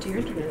connected to your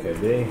internet. Could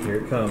be. Here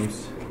it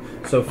comes.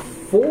 So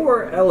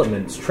 4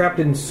 elements trapped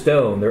in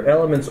stone, their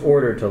elements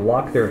ordered to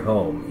lock their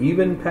home.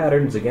 Even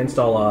patterns against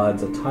all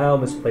odds, a tile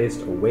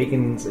misplaced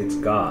awakens its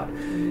god.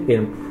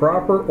 In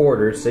proper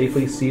order,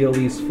 safely seal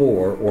these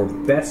 4, or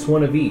best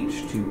one of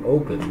each, to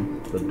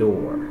open the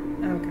door.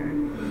 Okay.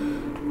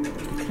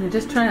 Can I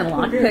just try and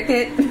lockpick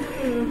it?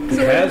 It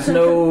has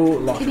no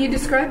lock. Can you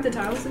describe the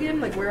tiles again?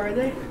 Like, where are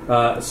they?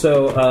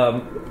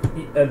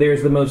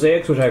 There's the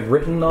mosaics, which I've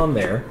written on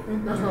there.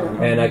 Uh-huh.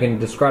 And I can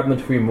describe them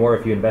for you more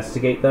if you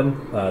investigate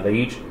them. They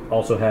each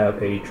also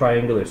have a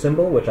triangular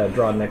symbol, which I've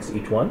drawn next to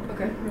each one.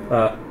 Okay.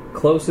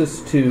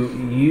 Closest to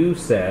you,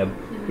 Seb,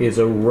 is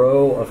a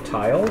row of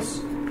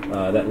tiles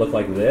that look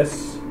like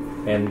this.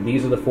 And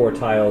these are the 4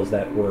 tiles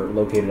that were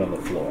located on the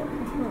floor.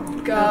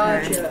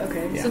 Gotcha.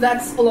 Okay. Yeah. So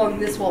that's along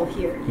this wall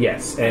here.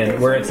 Yes, and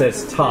where it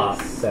says top,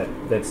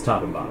 that's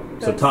top and bottom.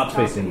 So That's top's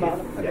top facing and you.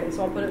 bottom. Okay, Yeah.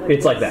 so I'll put it like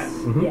It's like this.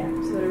 that. Mhm. Yeah,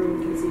 so that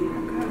everyone can see.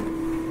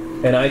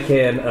 And I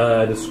can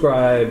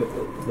describe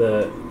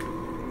the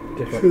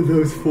different...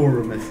 those 4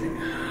 are missing.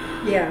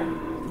 Yeah.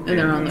 And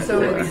they're on the So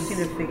floor. I just need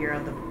to figure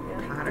out the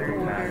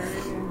pattern.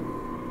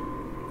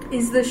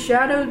 Is the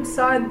shadowed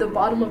side the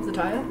bottom of the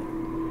tile?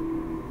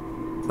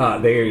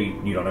 There,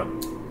 you don't know.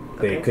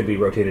 They Okay. could be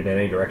rotated in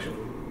any direction.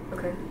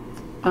 Okay.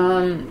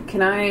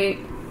 Can I...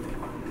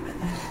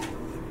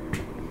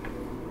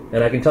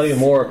 And I can tell you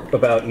more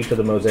about each of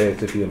the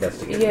mosaics if you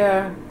investigate.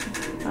 Yeah,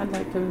 I'd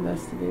like to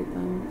investigate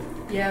them.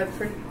 Yeah,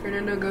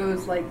 Fernando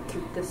goes like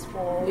to this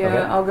wall. Yeah,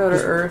 Okay. I'll go to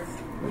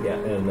Earth. Yeah,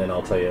 and then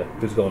I'll tell you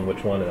who's going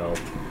which one, and I'll...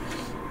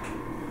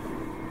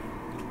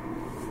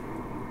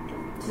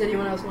 Does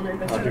anyone else want to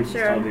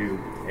investigate? I'll do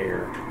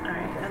air.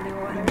 Alright, I'll do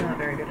water. I'm not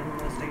very good at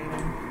investigating.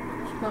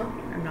 Huh?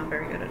 I'm not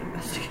very good at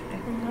investigating.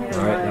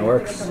 Alright, that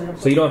works.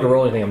 So you don't have to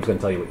roll anything, I'm just going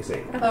to tell you what you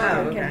see.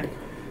 Oh, okay.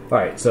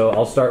 Alright, so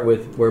I'll start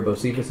with where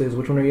Bocephus is.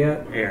 Which one are you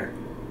at? Air.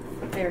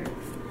 Air.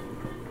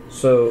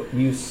 So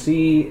you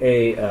see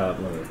a...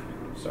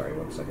 sorry,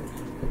 1 second.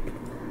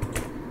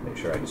 Make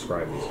sure I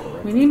describe these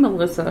correctly. We need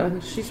Melissa.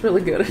 She's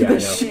really good at Yeah, I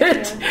this know.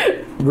 shit.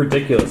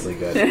 Ridiculously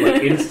good.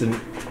 Like instant...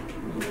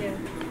 Yeah.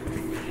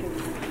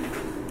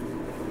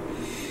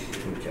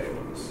 Okay,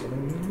 1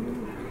 second.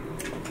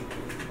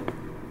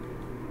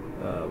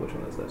 Which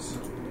one is this?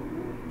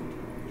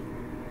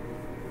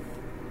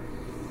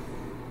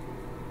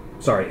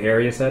 Sorry, air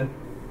you said?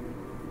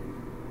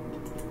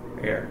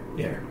 Air.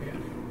 Yeah.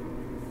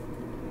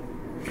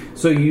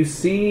 So you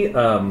see,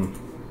 where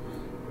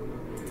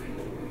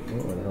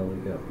the hell did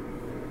it go?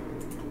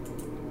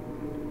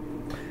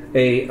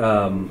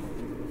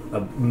 A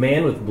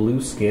man with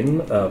blue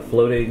skin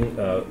floating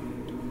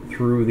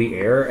through the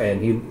air,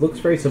 and he looks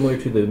very similar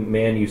to the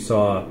man you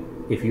saw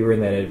if you were in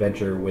that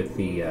adventure with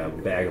the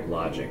bag of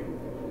lodging.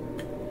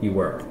 You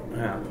were.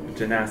 Yeah,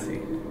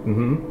 Genasi.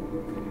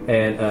 Mm-hmm.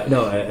 And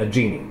no, a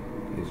genie.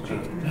 He's a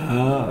genie.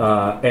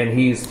 And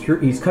he's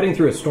cutting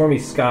through a stormy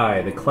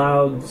sky. The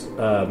clouds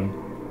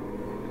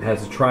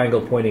has a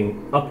triangle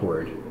pointing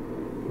upward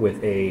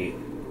with a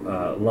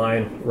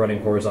line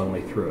running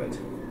horizontally through it,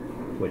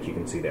 which you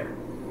can see there.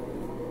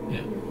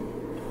 Yeah.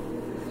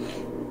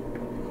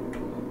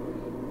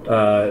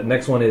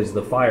 Next one is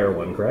the fire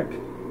one, correct?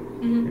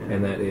 Mm-hmm.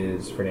 And that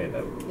is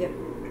Fernando. Yep.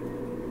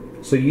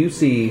 So you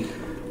see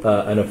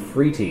an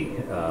Afriti,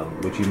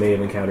 which you may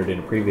have encountered in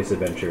a previous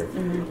adventure,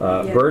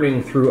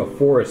 burning through a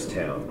forest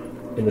town.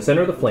 In the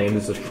center of the flame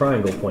is a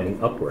triangle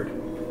pointing upward.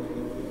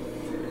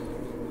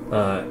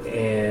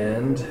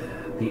 And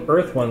the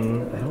earth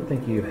one, I don't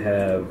think you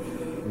have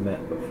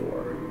met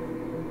before.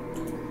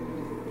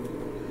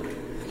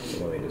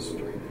 So let me just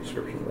read the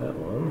description of that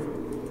one.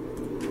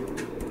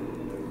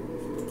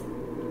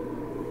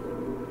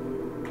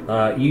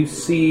 You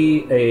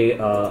see a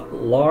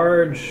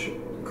large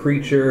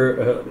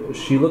creature.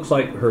 She looks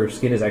like her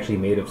skin is actually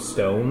made of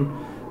stone.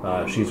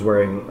 She's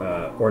wearing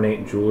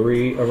ornate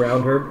jewelry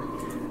around her,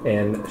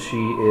 and she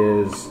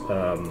is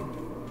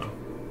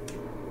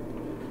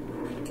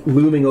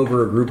looming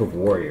over a group of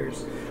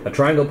warriors. A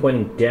triangle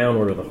pointing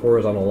downward with a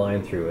horizontal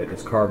line through it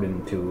is carved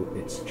into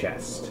its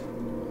chest.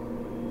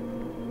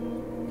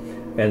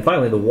 And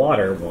finally, the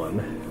water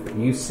one.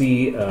 You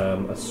see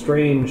a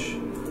strange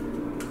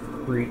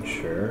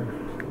creature.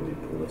 Let me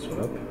pull this one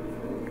up.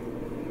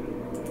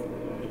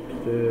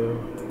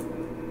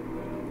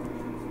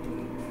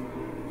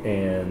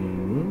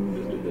 And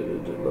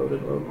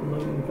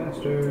loading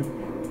faster.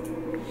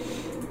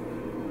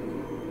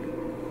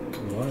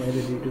 Why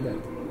did you do that?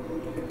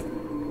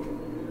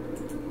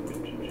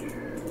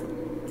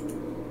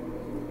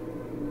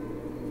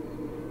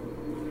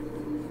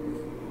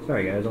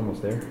 Sorry guys,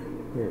 almost there.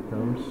 Here it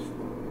comes.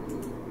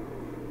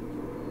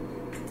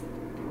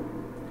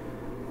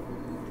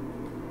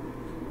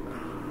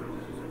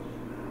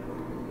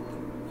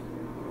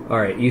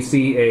 Alright, you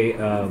see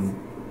a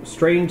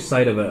strange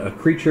sight of a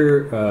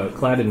creature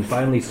clad in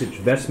finely stitched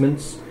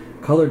vestments,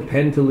 colored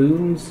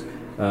pantaloons.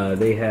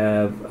 They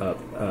have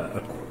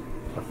a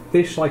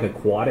fish-like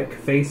aquatic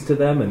face to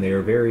them, and they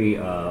are very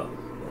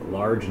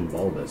large and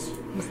bulbous.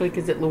 It's like,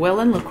 is it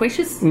Llewellyn,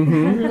 loquacious?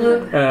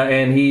 Mm-hmm.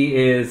 And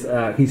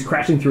he's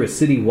crashing through a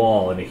city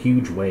wall in a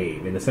huge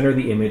wave. In the center of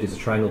the image is a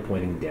triangle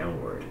pointing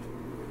downward.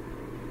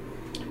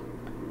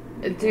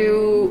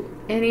 Do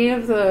any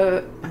of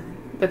the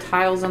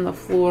tiles on the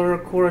floor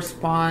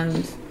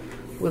correspond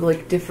with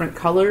like different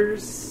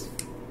colors?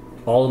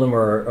 All of them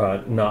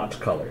are not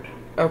colored.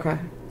 Okay.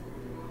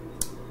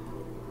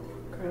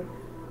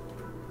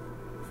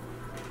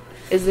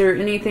 Is there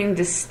anything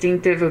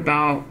distinctive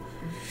about...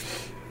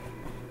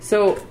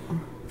 So,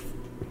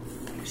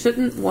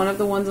 shouldn't one of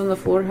the ones on the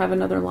floor have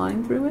another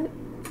line through it?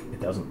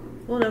 It doesn't.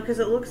 Well, no, because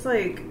it looks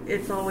like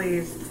it's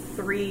always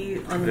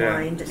 3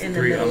 unlined in the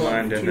three middle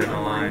unlined of and 2 then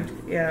unlined.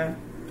 aligned. Yeah.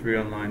 3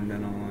 unlined,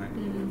 then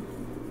aligned.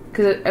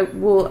 Because, I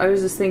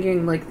was just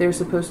thinking, like, they're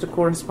supposed to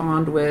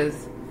correspond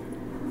with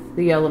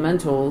the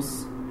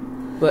elementals,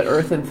 but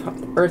earth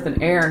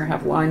and air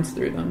have lines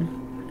through them.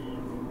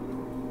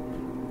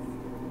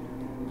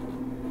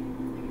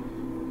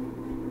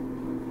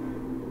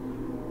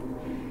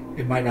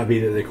 It might not be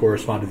that they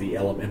correspond to the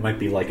element. It might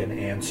be like an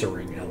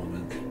answering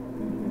element,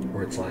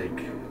 where it's like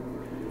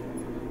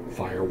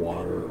fire,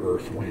 water,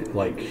 earth, wind.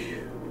 Like,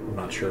 I'm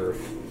not sure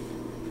if...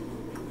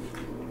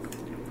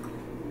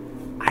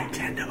 I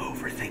tend to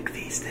overthink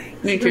these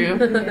things. Me too.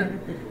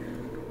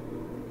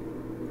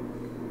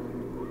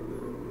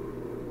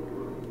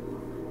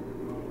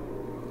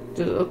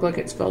 Does it look like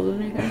it spelled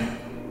anything?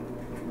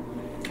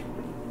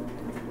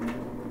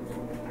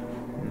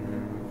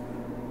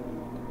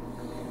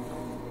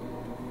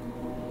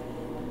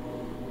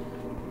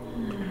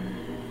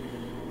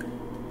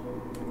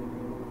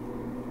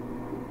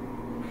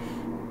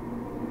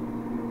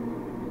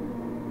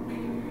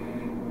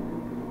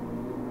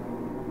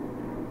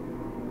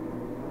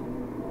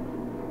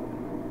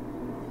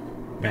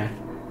 Math.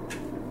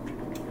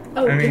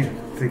 Oh, I mean,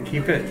 to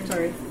keep it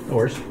sorry.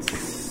 Ours.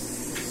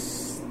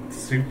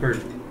 super,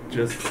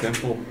 just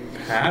simple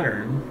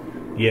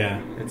pattern.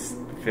 Yeah. It's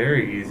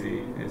very easy.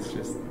 It's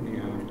just,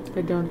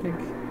 I don't think.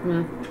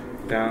 Yeah.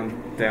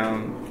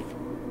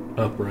 down,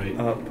 Up, right.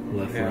 up,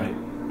 Left, yeah. right.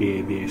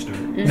 BA, start.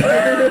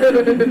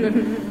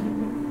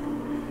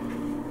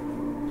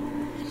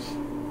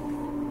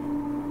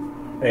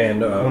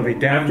 And be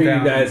down, after down.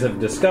 you guys have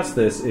discussed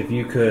this, if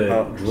you could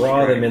Up,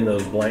 draw straight. them in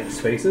those blank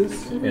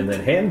spaces, and then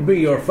hand me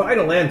your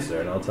final answer,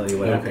 and I'll tell you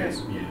what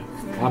happens.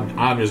 Yeah.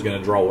 I'm just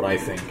gonna draw what I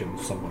think, and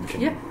someone can.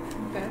 Yeah.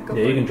 Okay, go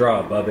Yeah, for you it. can draw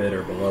above it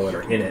or below it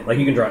or in it. Like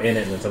you can draw in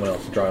it, and then someone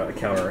else can draw a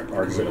counter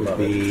arcs it above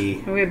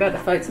it. Are we about to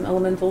fight some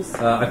elementals?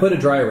 I put a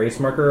dry erase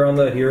marker on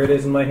the. Here it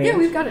is in my hand. Yeah,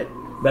 we've got it.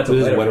 That's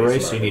This is wet wet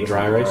erase, marker. you need This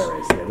dry one's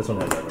erase? Yeah, this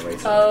one has wet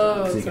erase.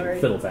 Oh, so you sorry.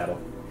 can fiddle faddle.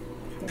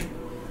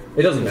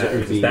 It doesn't matter. would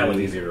Because be- that one's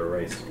easier to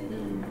erase.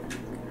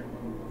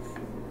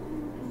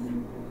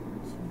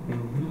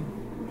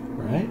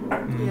 Right?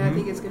 Yeah, I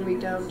think it's gonna be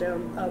down,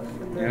 down, up,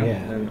 and then Yep,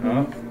 Yeah. and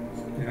up,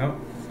 yep,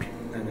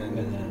 and then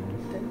And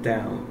then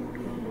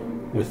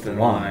down with the the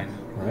line.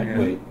 line. Right? Yeah.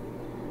 Wait.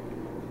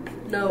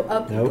 no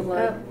up Nope. the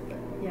line.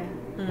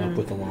 Yeah. Up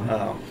with the line.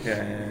 Oh,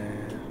 yeah.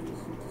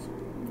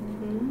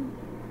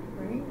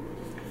 Right?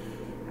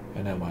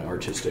 I know my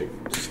artistic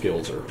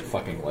skills are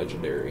fucking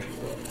legendary.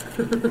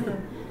 You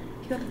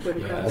have to put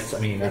it Yeah, across. that's. I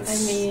mean,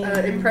 that's.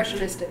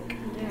 Impressionistic.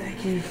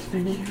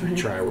 I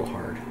try real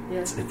hard. Yeah.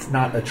 It's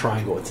not a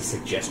triangle. It's a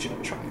suggestion of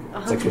a triangle.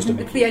 It's like supposed to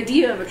make It's the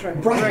idea of a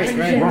triangle.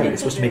 right.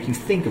 It's supposed to make you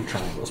think of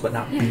triangles, but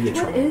not be a What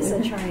triangle. is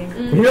a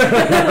triangle?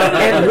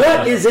 And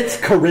what is its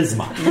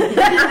charisma?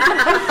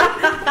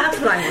 That's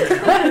what I want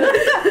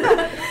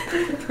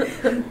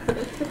to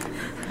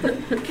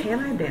know. Can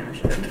I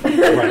banish it?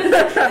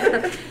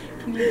 Right.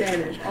 Can you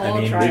banish all I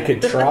mean, we triangles?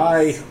 could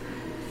try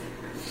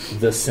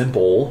the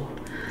simple,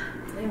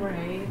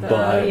 Right. but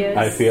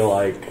I feel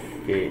like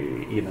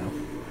you know.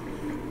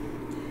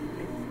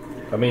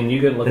 I mean, you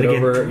can look Then it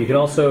again- over.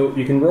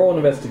 You can roll an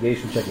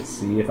investigation check and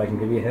see if I can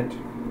give you a hint.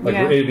 Like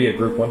Yeah. it'd be a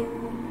group one.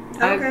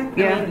 Okay.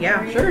 Yeah. I mean,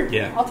 yeah. Sure.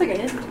 Yeah. I'll take a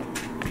hint.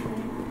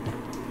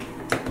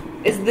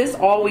 Is this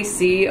all we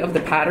see of the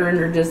pattern,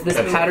 or does this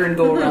pattern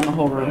go around the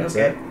whole room? That's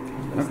it.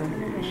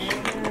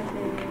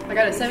 I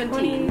got a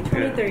 17.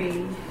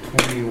 23.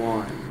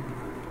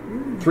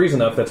 21. 3's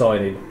enough. That's all I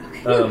need.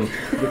 All right.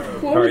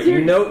 was your-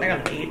 You note I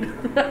got an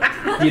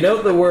 8. you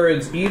note the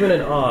words even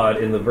and odd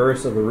in the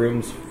verse of the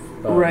room's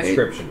Right.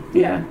 description.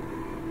 Yeah.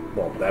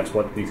 Well, that's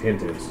what the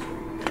hint is.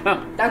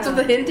 Oh, That's what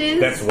the hint is?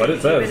 That's what it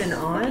Even says. and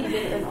odd.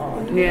 Even and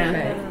odd. yeah.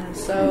 Okay.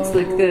 So It's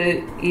like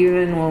the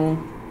even will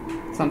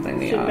something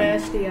the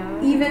odd. Sebastian.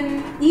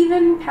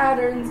 even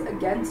patterns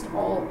against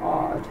all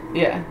odd.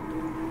 Yeah.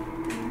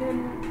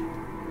 Even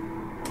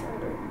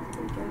patterns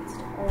against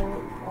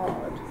all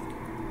odd.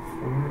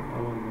 4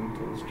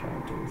 elementals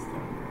trapped in this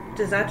thing.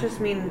 Does that just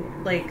mean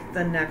like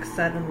the next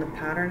set in the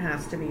pattern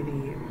has to be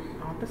the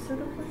opposite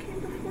of what came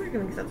before?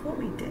 Because that's what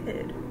we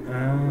did.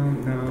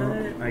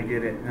 No, I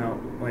get it. No,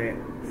 wait.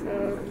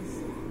 So it's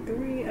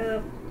 3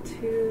 up,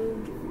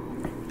 2.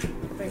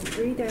 Like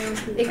 3 down,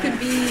 2 It could up.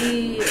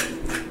 be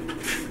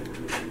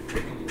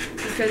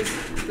because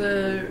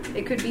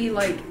it could be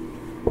like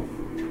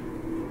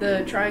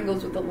the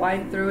triangles with the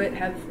line through it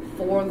have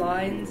 4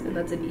 lines, and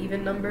that's an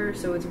even number,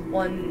 so it's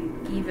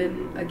 1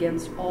 even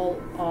against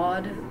all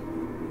odd.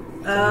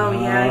 Oh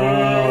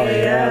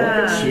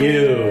yeah. Look at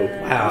you!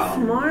 Wow.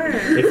 Smart.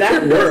 If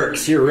that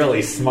works, you're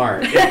really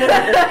smart.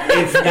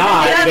 If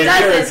not, then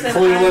you're as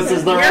clueless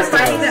as the You're rest of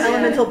fighting the us.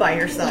 elemental by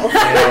yourself.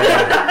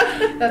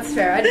 That's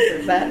fair. I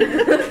deserve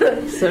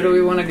that. So do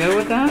we want to go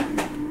with that?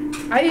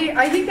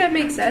 I think that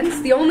makes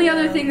sense. The only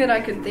other thing that I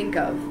could think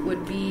of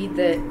would be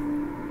that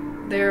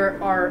there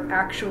are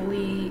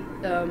actually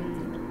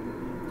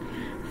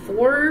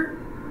 4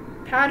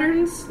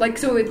 patterns. Like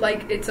so,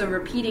 it's a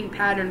repeating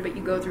pattern, but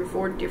you go through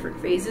 4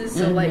 different phases.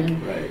 So Right.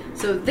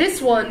 so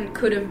this one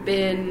could have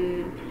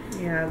been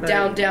Yeah. But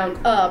down, down,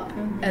 up,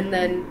 and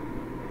then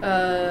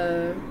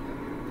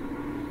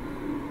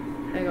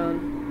hang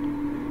on.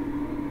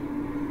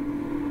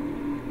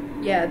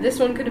 Yeah, this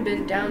one could have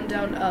been down,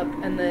 down, up,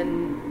 and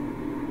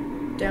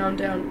then down,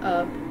 down,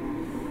 up,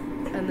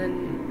 and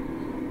then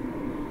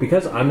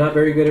Because I'm not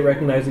very good at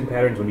recognizing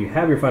patterns, when you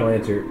have your final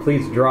answer,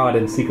 please draw it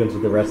in sequence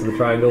with the rest of the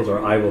triangles,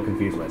 or I will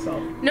confuse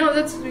myself. no,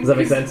 that's Does that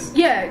make sense?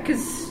 Yeah,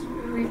 because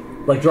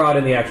Like, draw it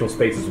in the actual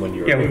spaces when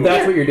you're... Yeah, if that's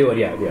Yeah. what you're doing,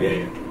 yeah.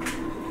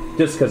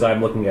 Just because I'm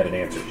looking at an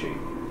answer sheet.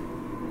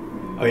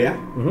 Oh yeah.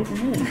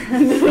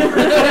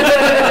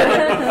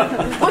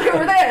 look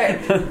over there.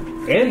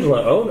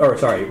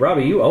 Angela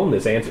Robbie, you own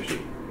this answer sheet.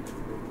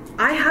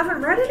 I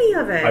haven't read any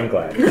of it. I'm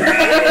glad.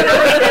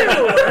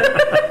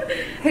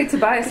 Hey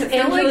Tobias, I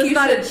feel like Angela's you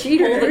not a should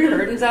cheater. pull the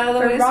curtains out of the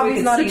Or way so we Robbie's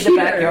can not a see the cheater.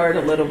 backyard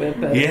a little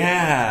bit better.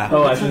 Yeah.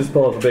 Oh, I should just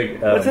pull up a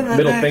big What's in that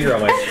middle bag? finger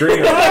on my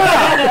screen.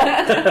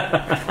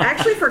 I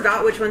actually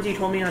forgot which ones you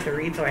told me not to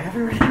read, so I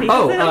haven't read any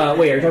of them.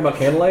 Wait, are you talking about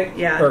Candlelight?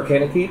 Yeah. Or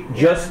Candlekeep?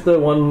 Just the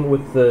one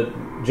with the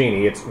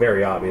genie. It's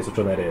very obvious which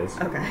one that is.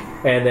 Okay.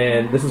 And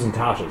then this was in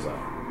Tasha's, though.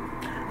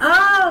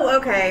 Oh,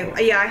 okay.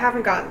 Yeah, I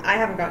haven't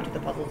gotten to the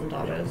puzzles and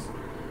dodges.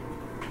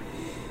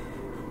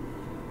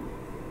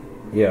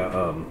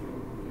 Yeah,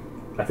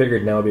 I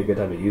figured now would be a good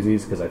time to use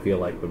these because I feel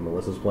like when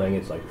Melissa's playing,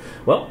 it's like,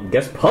 well,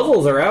 guess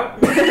puzzles are out.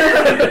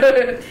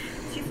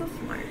 She's so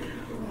smart.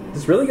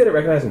 It's really good at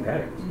recognizing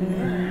patterns.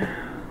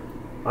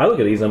 Mm-hmm. I look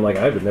at these and I'm like,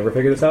 I would never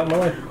figure this out in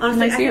my life.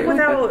 Honestly, I think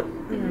without...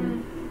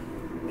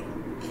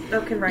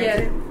 Oh, can write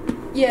it?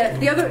 Yeah,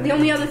 the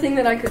only other thing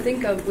that I could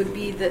think of would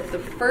be that the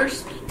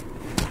first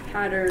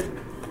pattern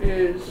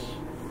is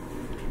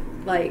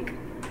like...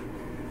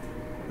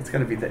 It's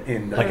gonna be the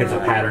end. Like it's a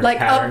pattern. Like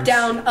patterns. up,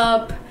 down,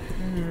 up.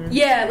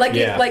 Yeah, like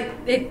Yeah.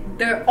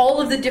 they're all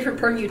of the different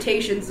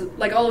permutations,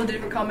 like all of the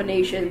different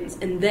combinations,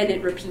 and then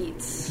it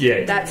repeats.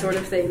 Yeah. That sort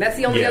of thing. That's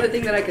the only other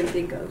thing that I can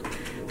think of.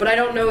 But I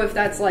don't know if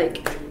that's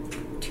like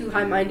too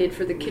high-minded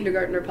for the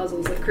kindergartner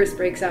puzzles that Chris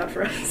breaks out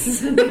for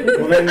us. Well,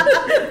 then,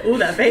 Ooh,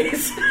 that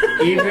face.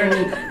 even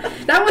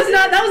That was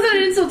not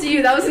an insult to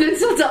you. That was an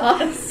insult to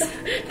us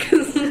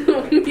because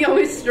we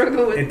always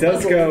struggle with. It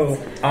does puzzles.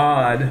 go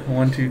odd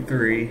 1, 2,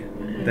 3,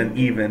 then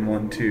even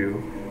 1,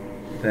 2,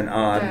 then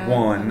odd Down,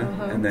 1,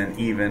 uh-huh. and then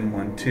even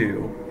 1,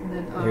 2. And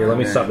then Here, let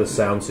me Okay. stop this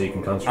sound so you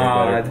can concentrate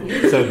Odd.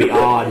 better. So it'd be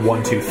odd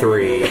 1, 2,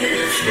 3.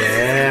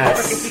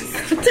 Yes.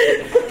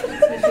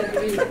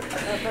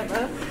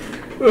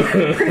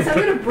 Chris, I'm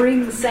gonna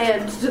bring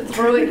sand to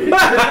throw it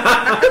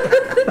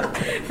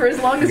for as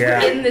long as Yeah.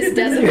 we're in this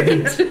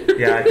desert.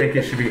 Yeah, I think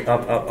it should be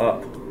up, up,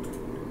 up.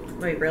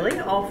 Wait, really?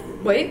 All...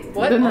 Wait,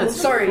 what? Then Oh, that's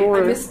sorry, four.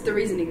 I missed the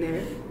reasoning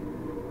there.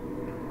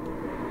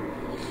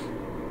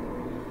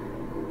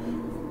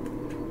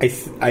 I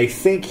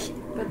think,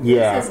 But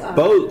yeah, this is up.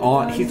 both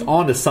on. One- He's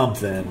onto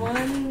something,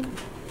 1,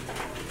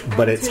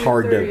 but it's 2,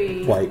 hard 3.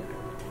 to like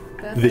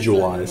That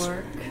visualize. doesn't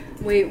work.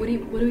 Wait, what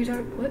are we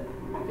talking? What?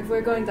 If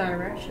we're going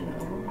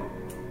directional,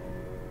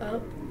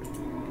 Up?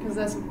 because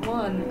that's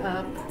 1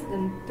 up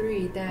and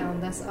 3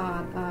 down. That's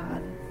odd.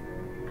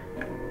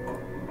 Yeah,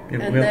 And we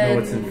don't know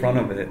what's in then- front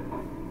of it.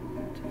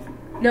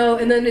 No,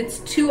 and then it's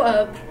 2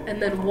 up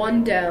and then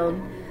 1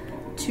 down,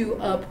 2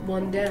 up,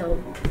 1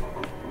 down.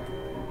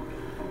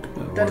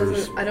 That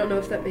doesn't. I don't know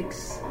if that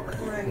makes.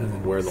 Right. And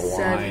then where the Sense.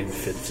 line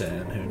fits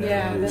in, who knows?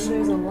 Yeah. Then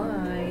there's a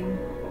line.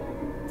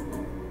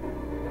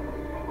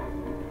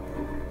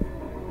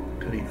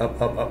 Could be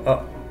up, up, up,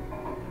 up.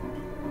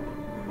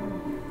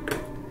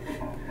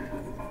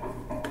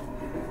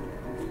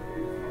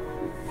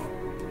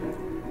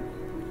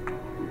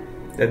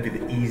 That'd be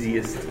the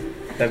easiest.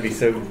 That'd be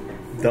so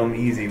dumb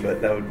easy,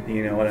 but that would,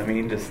 you know what I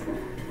mean? Just,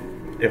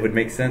 it would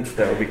make sense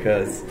though,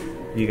 because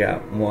you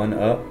got 1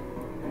 up,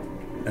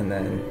 and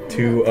then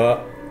 2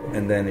 up,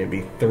 and then it'd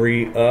be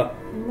 3 up.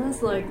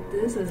 Unless like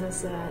this is a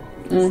set.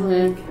 It's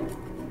Mhm. like.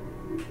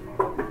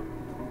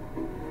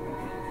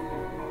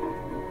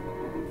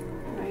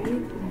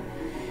 Right?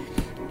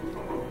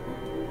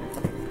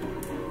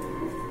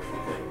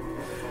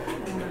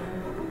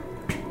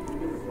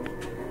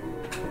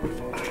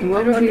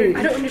 What would be,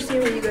 I don't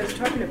understand what you guys are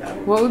talking about.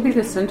 what would be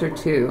the center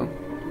two?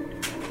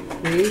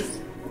 These?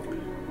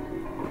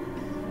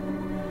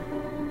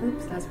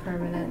 Oops, that's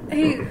permanent.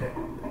 Hey,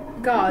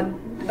 God,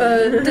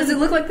 does it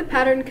look like the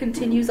pattern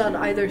continues on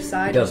either It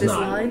side of does this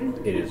not. line?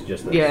 It is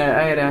just this. Yeah,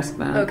 I had asked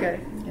that. Okay.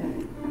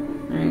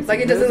 Alright, Like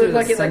so it doesn't those are look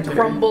like the it like center.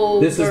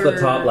 crumbles. This is the or-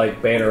 top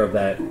like banner of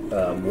that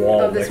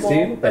wall Of this next to you,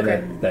 wall? and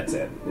Okay. that's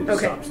it. It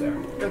just Okay. stops there.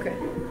 Okay.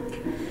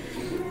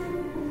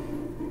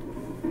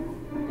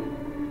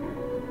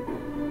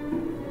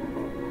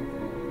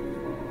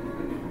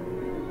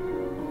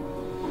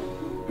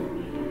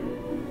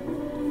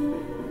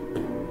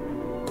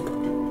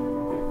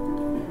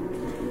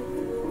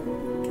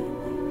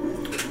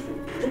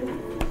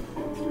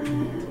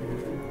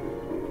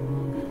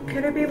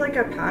 Could it be like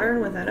a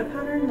pattern without a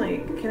pattern?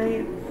 Like, can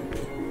I,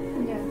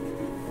 Yeah.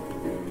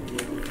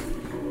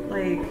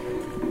 like...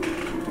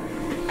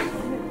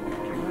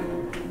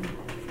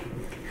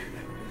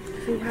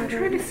 I'm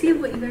trying to see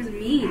what you guys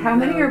mean. How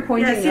many are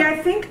pointing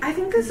Yeah, see, up? I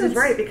think this is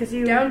right, because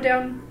you... Down,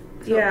 down,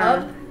 so Yeah.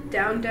 up,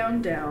 down,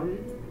 down, down,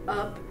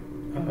 up,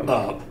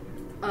 Up.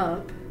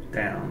 up.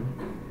 Down.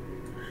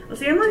 Well,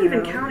 see, I'm not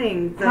even Down.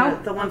 counting How-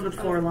 the ones with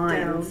 4 Up,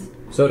 lines. down.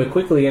 So to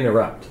quickly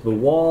interrupt, the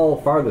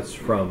wall farthest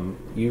from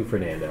you,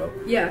 Fernando,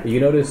 Yeah. you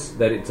notice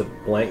that it's a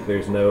blank.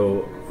 There's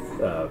no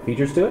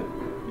features to it.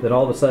 Then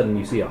all of a sudden,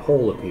 you see a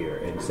hole appear,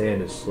 and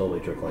sand is slowly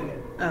trickling in.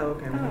 Oh,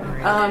 okay.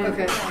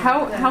 Okay.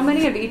 How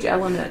many of each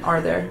element are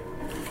there?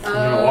 I'm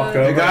gonna walk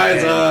over. Hey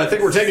guys, and- I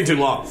think we're taking too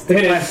long.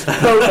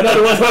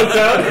 Another one pokes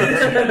out.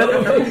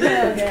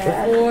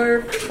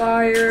 4,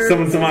 fire.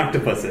 Summon some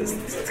octopuses.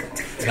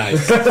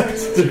 Nice.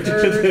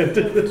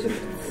 3.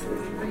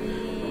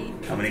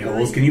 How many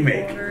holes can you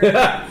make?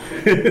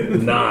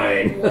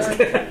 9.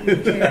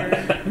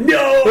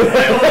 No!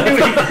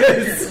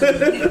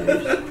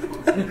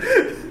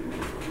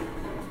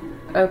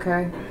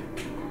 Okay.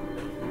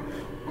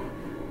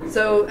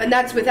 So, and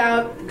that's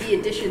without the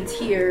additions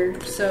here.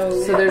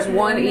 So So there's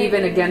one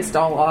even against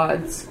all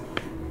odds.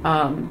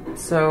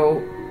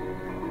 So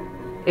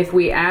if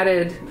we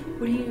added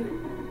What do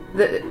you?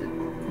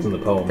 It's in the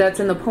poem. That's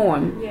in the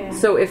poem. Yeah.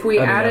 So if we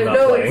I mean, added... I'm not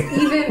No, playing. it's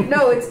even.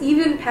 No, it's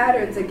even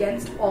patterns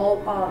against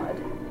all odd.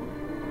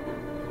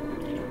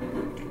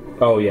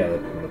 Oh yeah,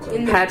 that's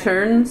In the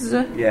Patterns.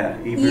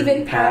 Yeah,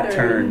 even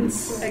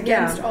patterns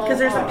against all Because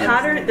there's a odds.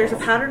 pattern. There's a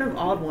pattern of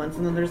odd ones,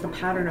 and then there's the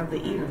pattern of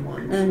the even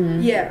ones.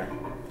 Mm-hmm. Yeah.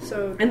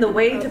 So. And the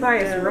way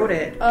Tobias wrote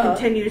it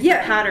continues yeah.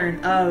 the pattern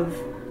of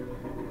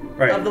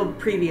the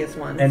previous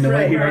ones. And the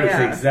way he Right, wrote it's the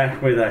yeah.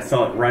 exact way that I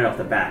saw it right off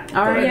the bat.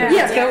 All right, Yeah.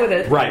 let's go with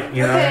it. Right.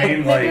 You know what I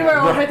mean? Maybe we're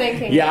Like,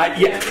 overthinking.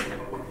 Yeah.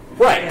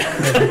 Right.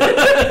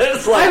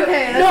 It's like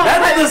Okay,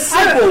 that's the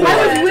simple I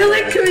one. was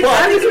willing to.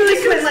 I was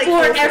willing to like,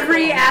 explore close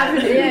every to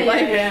avenue. Yeah,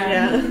 like,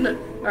 yeah.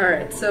 All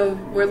right, so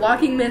we're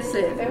locking this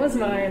in. That was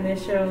my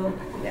initial.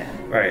 Yeah.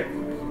 right.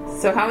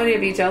 So how many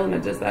of each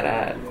element does that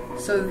add?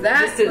 So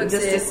that Just to- puts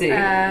just to it see.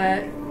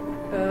 at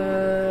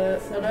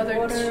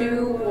another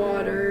 2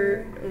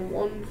 water and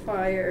 1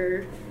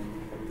 fire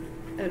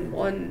and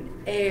 1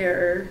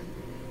 air.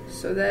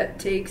 So that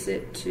takes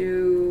it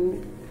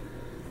to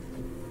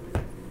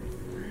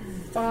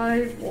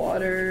 5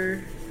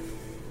 water,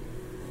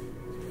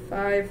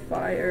 5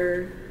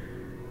 fire,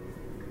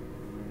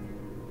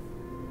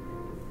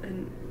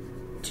 and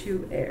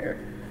 2 air.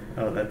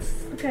 Oh, that's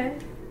Okay.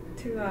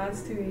 2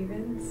 odds, 2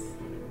 evens.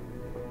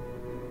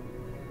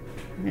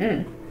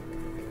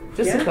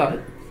 Just a thought.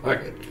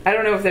 Okay. I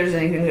don't know if there's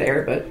anything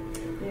there, but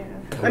Yeah.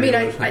 I mean,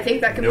 I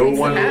think that completes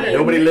the pattern.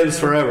 Nobody lives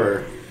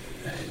forever.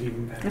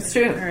 that's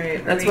true. All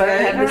right. That's why I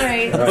had All this.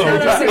 right. Oh,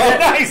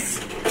 nice.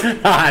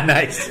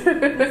 Nice.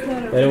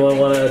 Anyone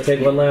want to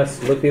take one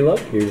last looky-look?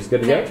 You're just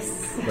good to go?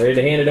 Ready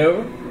to hand it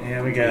over?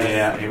 here we go.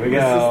 Yeah, here we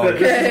This go. is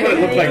what it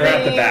looked like right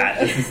off the bat.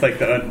 This is like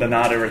the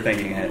not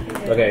overthinking it.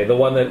 Okay, the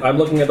one that... I'm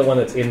looking at the one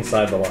that's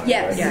inside the line.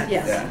 Yes, right?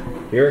 yes. Yeah.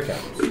 Here it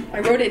comes. I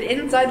wrote it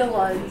inside the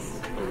lines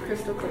in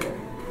crystal clear.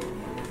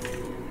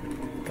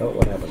 Oh,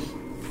 what happened?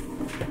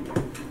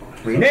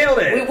 We nailed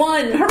We it.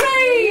 won!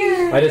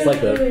 Hooray! I just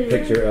like the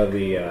picture of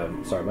the...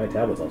 sorry, my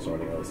tablet's also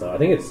running on this. I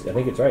think it's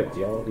right. It's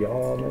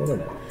y'all on the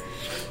internet.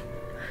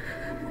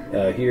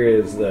 Here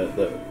is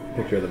the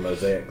picture of the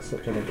mosaics,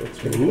 which I think looks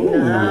pretty cool.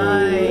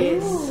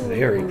 Nice.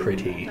 Very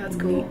pretty. That's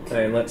cool.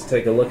 And let's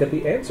take a look at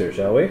the answer,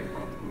 shall we?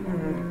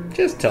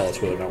 Just tell us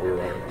whether or not we were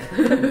right or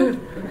wrong.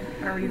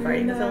 Are we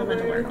fighting this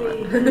elemental or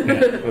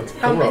not?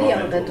 How many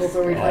elementals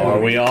are we fighting? Are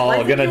we all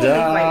I think gonna we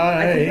only fight-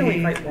 I think we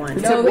only die? fight one.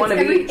 Took No, one of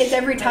each. it's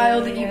every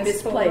tile that you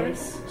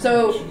misplace.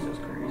 So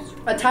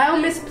a tile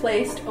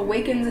misplaced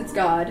awakens its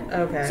god.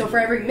 Okay. So for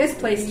every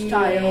misplaced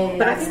tile,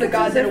 But I that's think the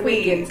god it's that if we-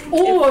 awakens. If we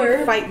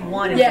Or fight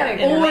one and yeah,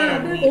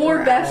 win, we or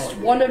are best out.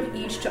 one of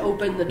each to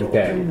open the door.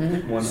 Okay.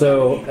 One-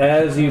 So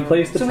as you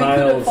place the So we could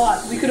have tiles...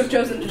 fought. We could have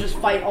chosen to just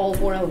fight all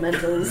 4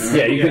 elementals.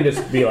 Yeah, you can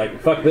just be like,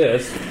 fuck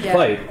this, Yeah.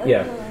 fight.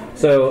 Yeah.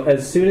 So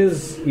as soon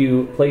as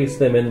you place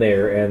them in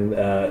there and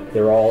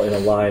they're all in a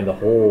line, the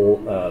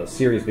whole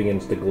series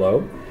begins to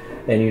glow.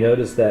 And you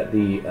notice that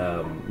the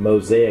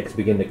mosaics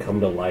begin to come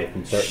to life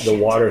and the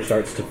water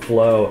starts to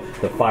flow,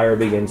 the fire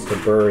begins to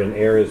burn, and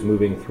air is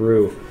moving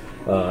through.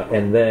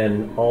 And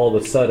then all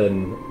of a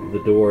sudden, the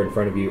door in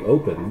front of you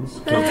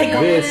opens.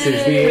 This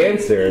is the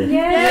answer.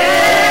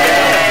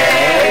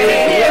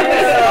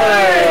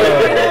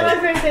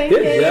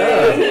 Good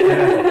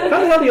job. How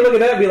the hell do you look at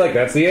that and be like,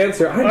 that's the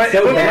answer? I'm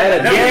so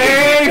bad at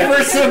Yay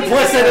for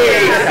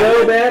simplicity!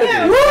 so bad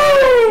at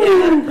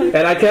Woo!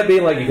 And I kept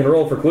being like, you can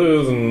roll for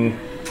clues and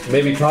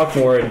maybe talk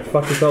more and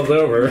fuck yourselves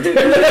over.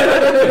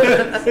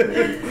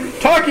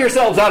 Talk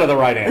yourselves out of the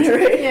right answer.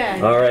 Yeah.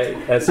 All right.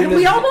 As soon as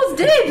We almost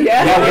did.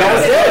 yeah, we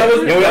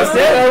almost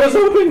did. I was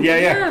hoping.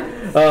 Yeah.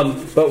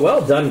 But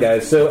well done,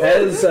 guys. So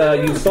as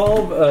you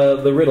solve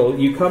the riddle,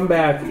 you come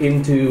back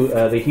into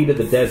the heat of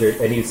the desert,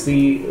 and you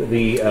see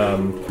the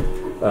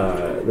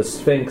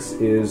Sphinx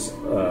is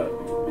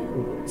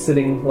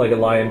sitting like a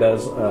lion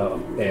does,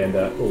 and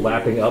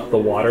lapping up the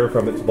water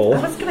from its bowl.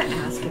 I was gonna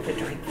ask if it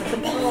drank from the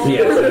ball.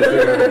 Yes,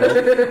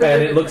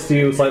 and it looks to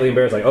you slightly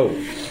embarrassed, like, "Oh,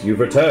 you've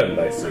returned,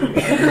 I see."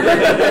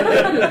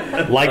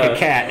 Like a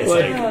cat. It's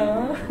like,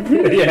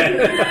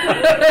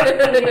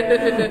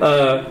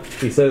 yeah.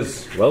 He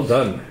says, "Well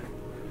done.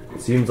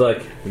 It seems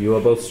like you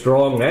are both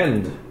strong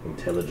and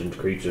intelligent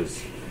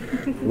creatures.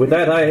 With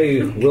that,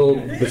 I will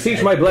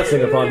beseech my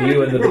blessing upon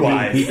you and the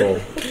Bedine people."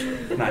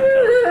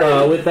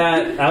 With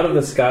that, out of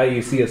the sky,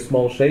 you see a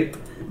small shape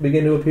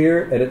begin to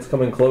appear, and it's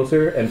coming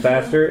closer and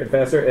faster, and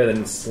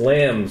then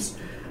slams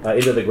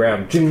into the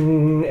ground.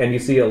 Jing! And you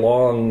see a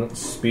long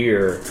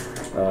spear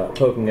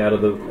poking out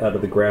of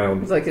the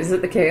ground. It's like, is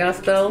it the chaos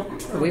bell?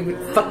 We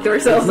fucked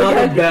ourselves It's not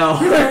again. a bell.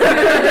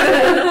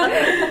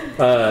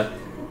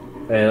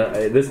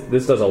 And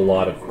this does a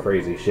lot of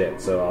crazy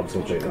shit. So I'm just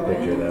gonna show you the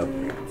picture though.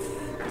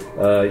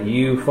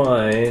 You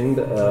find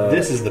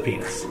this is the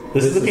penis.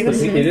 This is the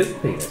penis? It is the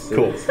penis.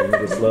 Cool. It is. Let me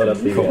just load up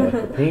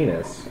the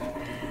penis.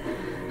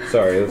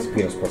 Sorry, that's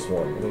penis plus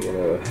 1. Let me get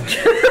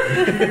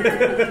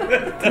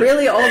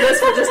Really, all this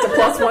for just a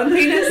 +1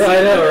 penis?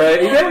 I know,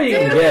 right? You get what you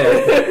can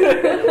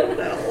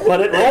get.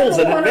 But it rolls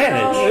an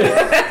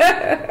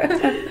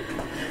advantage.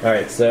 All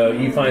right, so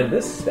you find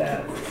this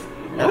staff.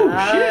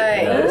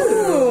 Nice.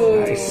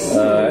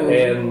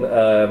 And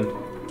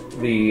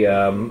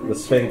the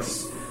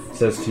Sphinx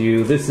says to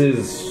you, "This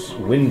is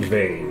Wind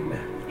Vein.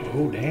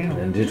 Oh, damn.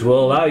 And it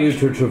will allow you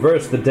to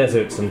traverse the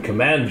deserts and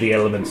command the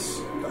elements."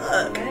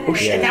 Oh,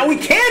 shit, now we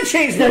can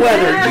change the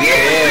weather!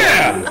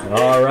 Yeah!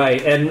 All right,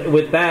 and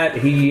with that,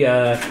 he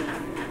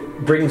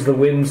brings the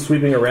wind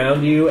sweeping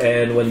around you,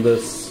 and when the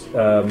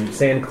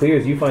sand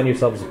clears, you find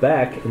yourselves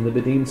back in the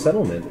Bedine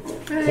settlement.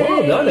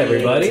 Well done,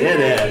 everybody! We did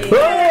it.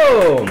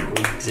 Boom! We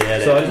did So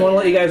I it. just want to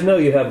let you guys know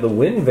you have the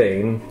Wind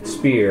Vein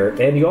spear,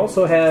 and you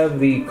also have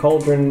the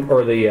cauldron,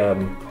 or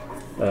the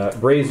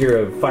brazier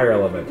of fire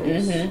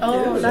elementals.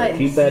 Oh, So nice.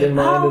 keep that in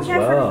mind as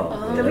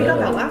well. We got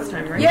that last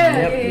time, right?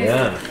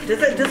 Yeah.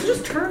 Does it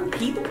just turn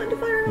people into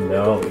fire?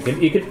 No,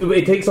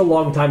 it takes a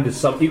long time to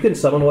summon. You can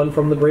summon one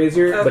from the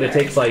brazier, but it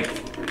takes like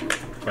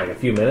a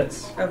few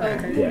minutes.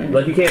 Okay. Yeah,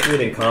 like you can't do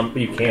it in comp.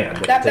 You can.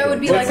 But That would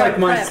be It's like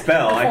my prep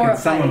spell. I for can a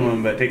summon fight.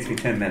 one, but it takes me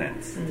 10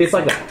 minutes It's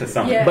like that. to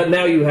summon. Yeah. But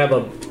now you have a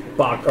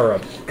box or a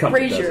cup that does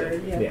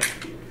Brazier, it. yeah.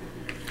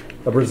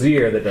 A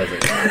brazier that does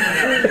it.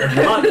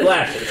 Hot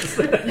flashes.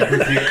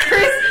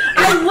 Chris,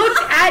 I looked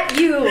at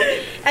you,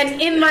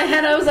 and in my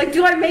head I was like,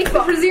 do I make the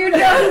brazier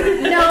joke?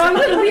 No, I'm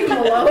going to leave him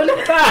alone.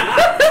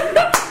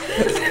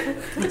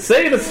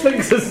 Say the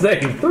Sphinx's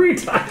name 3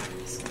 times.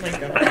 Oh my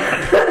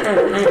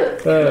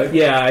god.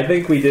 Yeah, I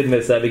think we did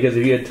miss that because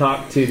if you had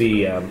talked to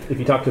if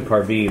you talked to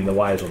Parveen, the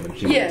wise woman,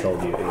 she would have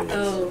told you it was.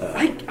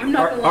 I'm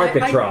not gonna lie.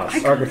 Arcatros. I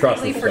Arcatros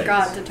completely the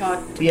forgot Sphinx. to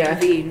talk to Yeah.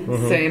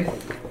 Naveen. Same.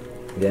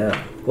 Yeah.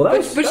 Well, that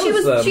was. But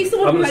that she's the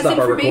one I'm who gonna has stop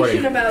our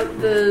information recording.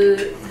 about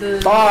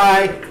the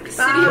Bye.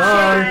 city of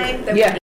Bye. Shade that Yeah.